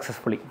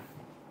സക്സസ്ഫുള്ളി.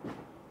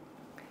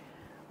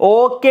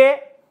 ഓക്കെ,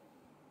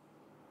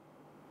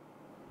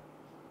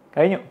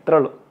 കഴിഞ്ഞു. ഇത്രേ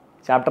ഉള്ളൂ.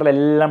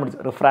 ചാപ്റ്ററിലെല്ലാം പഠിച്ചു.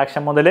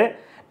 റിഫ്രാക്ഷൻ മുതൽ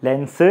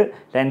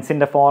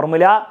ലെൻസിൻ്റെ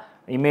formula,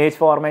 image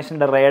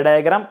ഫോർമേഷൻ്റെ ray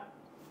diagram,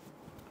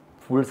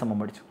 full സംഭവം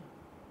പഠിച്ചു.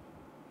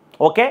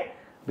 ഓക്കെ,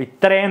 അപ്പോൾ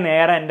ഇത്രയും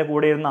നേരം എൻ്റെ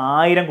കൂടെ ഇരുന്ന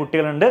 1000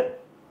 കുട്ടികളുണ്ട്.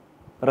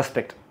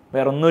 റെസ്പെക്റ്റ്.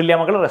 വേറെ ഒന്നുമില്ല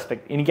മക്കൾ,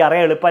 റെസ്പെക്റ്റ്.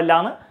 എനിക്കറിയാം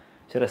എളുപ്പമല്ലാന്ന്,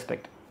 പക്ഷെ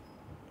respect.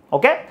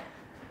 Okay,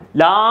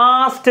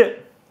 last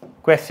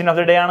question of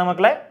the day ആണ്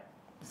മക്കളെ.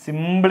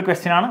 സിമ്പിൾ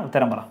ക്വസ്റ്റ്യൻ ആണ്,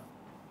 ഉത്തരം പറ.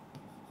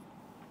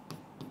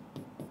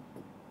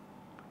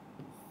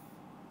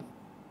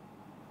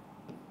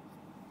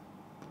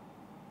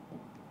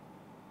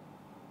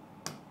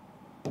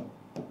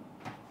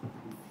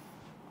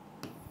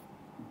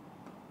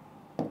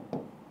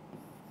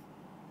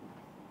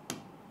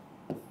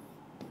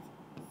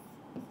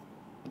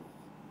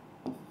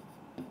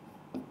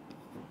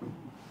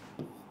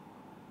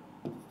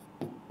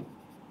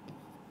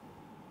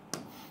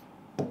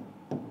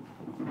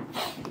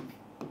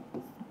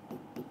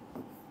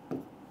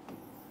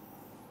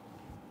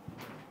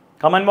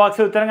 കമൻറ്റ്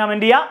ബോക്സിൽ ഉത്തരം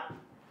കമൻറ്റ് ചെയ്യുക.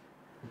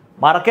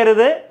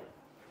 മറക്കരുത്,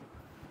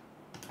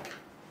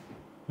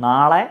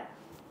 നാളെ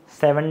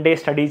 7 ഡേ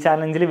സ്റ്റഡി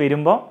ചാലഞ്ചിൽ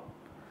വരുമ്പോൾ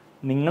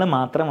നിങ്ങൾ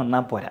മാത്രം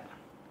വന്നാൽ പോരാ.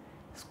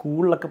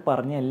 സ്കൂളിലൊക്കെ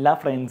പറഞ്ഞ് എല്ലാ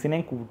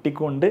ഫ്രണ്ട്സിനെയും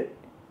കൂട്ടിക്കൊണ്ട്,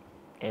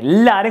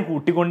 എല്ലാവരെയും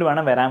കൂട്ടിക്കൊണ്ട്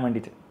വേണം വരാൻ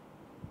വേണ്ടിയിട്ട്.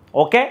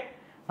 ഓക്കെ,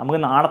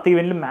 നമുക്ക് നാളത്തെ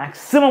ഇവൻറ്റിൽ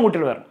മാക്സിമം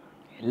കുട്ടികൾ വരണം.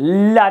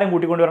 എല്ലാവരും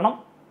കൂട്ടിക്കൊണ്ട് വരണം.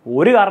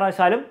 ഒരു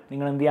കാരണവശാലും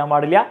നിങ്ങൾ എന്ത് ചെയ്യാൻ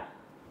പാടില്ല,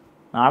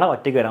 നാളെ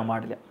ഒറ്റയ്ക്ക് വരാൻ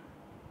പാടില്ല.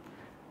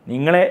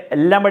 നിങ്ങൾ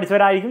എല്ലാം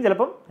പഠിച്ചവരായിരിക്കും,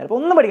 ചിലപ്പം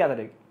ഒന്നും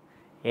പഠിക്കാത്തവരായിരിക്കും.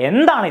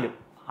 എന്താണേലും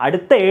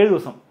അടുത്ത 7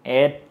 ദിവസം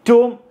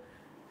ഏറ്റവും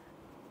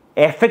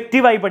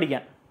എഫക്റ്റീവായി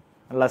പഠിക്കാൻ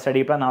ഉള്ള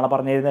സ്റ്റഡി പ്ലാൻ നാളെ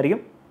പറഞ്ഞു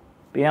തരുന്നതായിരിക്കും.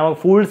 പിന്നെ നമുക്ക്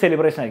ഫുൾ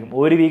സെലിബ്രേഷൻ ആയിരിക്കും,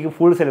 ഒരു വീക്ക്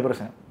ഫുൾ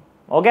സെലിബ്രേഷൻ.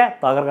 ഓക്കെ,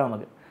 തകർക്കാം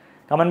നമുക്ക്.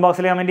 കമൻറ്റ്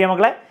ബോക്സിൽ കമൻറ്റ് ചെയ്യാം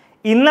മക്കളെ.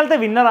 ഇന്നലത്തെ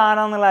വിന്നർ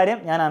ആരാണെന്നുള്ള കാര്യം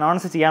ഞാൻ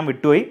അനൗൺസ് ചെയ്യാൻ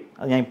വിട്ടുപോയി,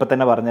 അത് ഞാൻ ഇപ്പം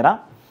തന്നെ പറഞ്ഞുതരാം.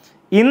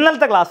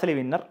 ഇന്നലത്തെ ക്ലാസ്സിലെ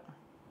വിന്നർ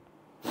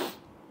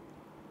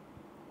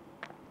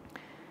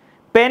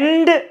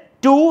പെൻഡ്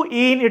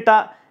 2 ഇട്ട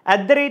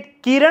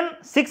 @Kiran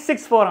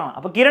 664 ആണ്.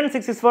 അപ്പോൾ Kiran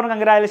 664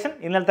 കൺഗ്രാജുലേഷൻ.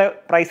 ഇന്നലത്തെ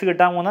പ്രൈസ്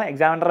കിട്ടാൻ പോകുന്നത്,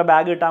 എക്സാമിനറുടെ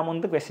ബാഗ് കിട്ടാൻ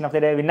പോകുന്നത് question of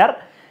the day winner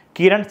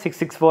Kiran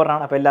 664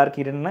 ആണ്. അപ്പോൾ എല്ലാവരും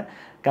കിരണിന്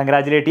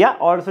കൺഗ്രാജുലേറ്റ്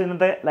ചെയ്യുക. ഓൾസോ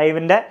ഇന്നത്തെ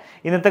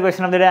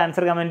question of the day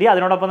answer comment ചെയ്യുക.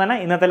 അതിനോടൊപ്പം തന്നെ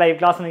ഇന്നത്തെ ലൈവ്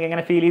ക്ലാസ് നിങ്ങൾക്ക്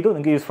എങ്ങനെ ഫീൽ ചെയ്തു,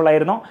 നിങ്ങൾക്ക് യൂസ്ഫുൾ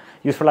ആയിരുന്നോ,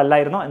 യൂസ്ഫുൾ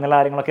അല്ലായിരുന്നോ എന്നുള്ള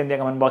കാര്യങ്ങളൊക്കെ എന്ത്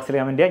ചെയ്യുക, കമൻറ്റ് ബോക്സിൽ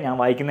കമൻറ്റ് ചെയ്യുക. ഞാൻ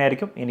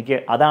വായിക്കുന്നതായിരിക്കും.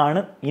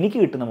 അതാണ് എനിക്ക്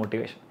കിട്ടുന്ന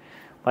മോട്ടിവേഷൻ.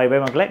 ബൈ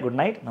ബൈ മക്കളെ, ഗുഡ്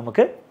നൈറ്റ്.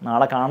 നമുക്ക്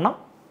നാളെ കാണണം,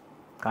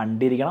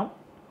 കണ്ടിരിക്കണം,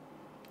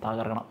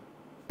 തകർക്കണം.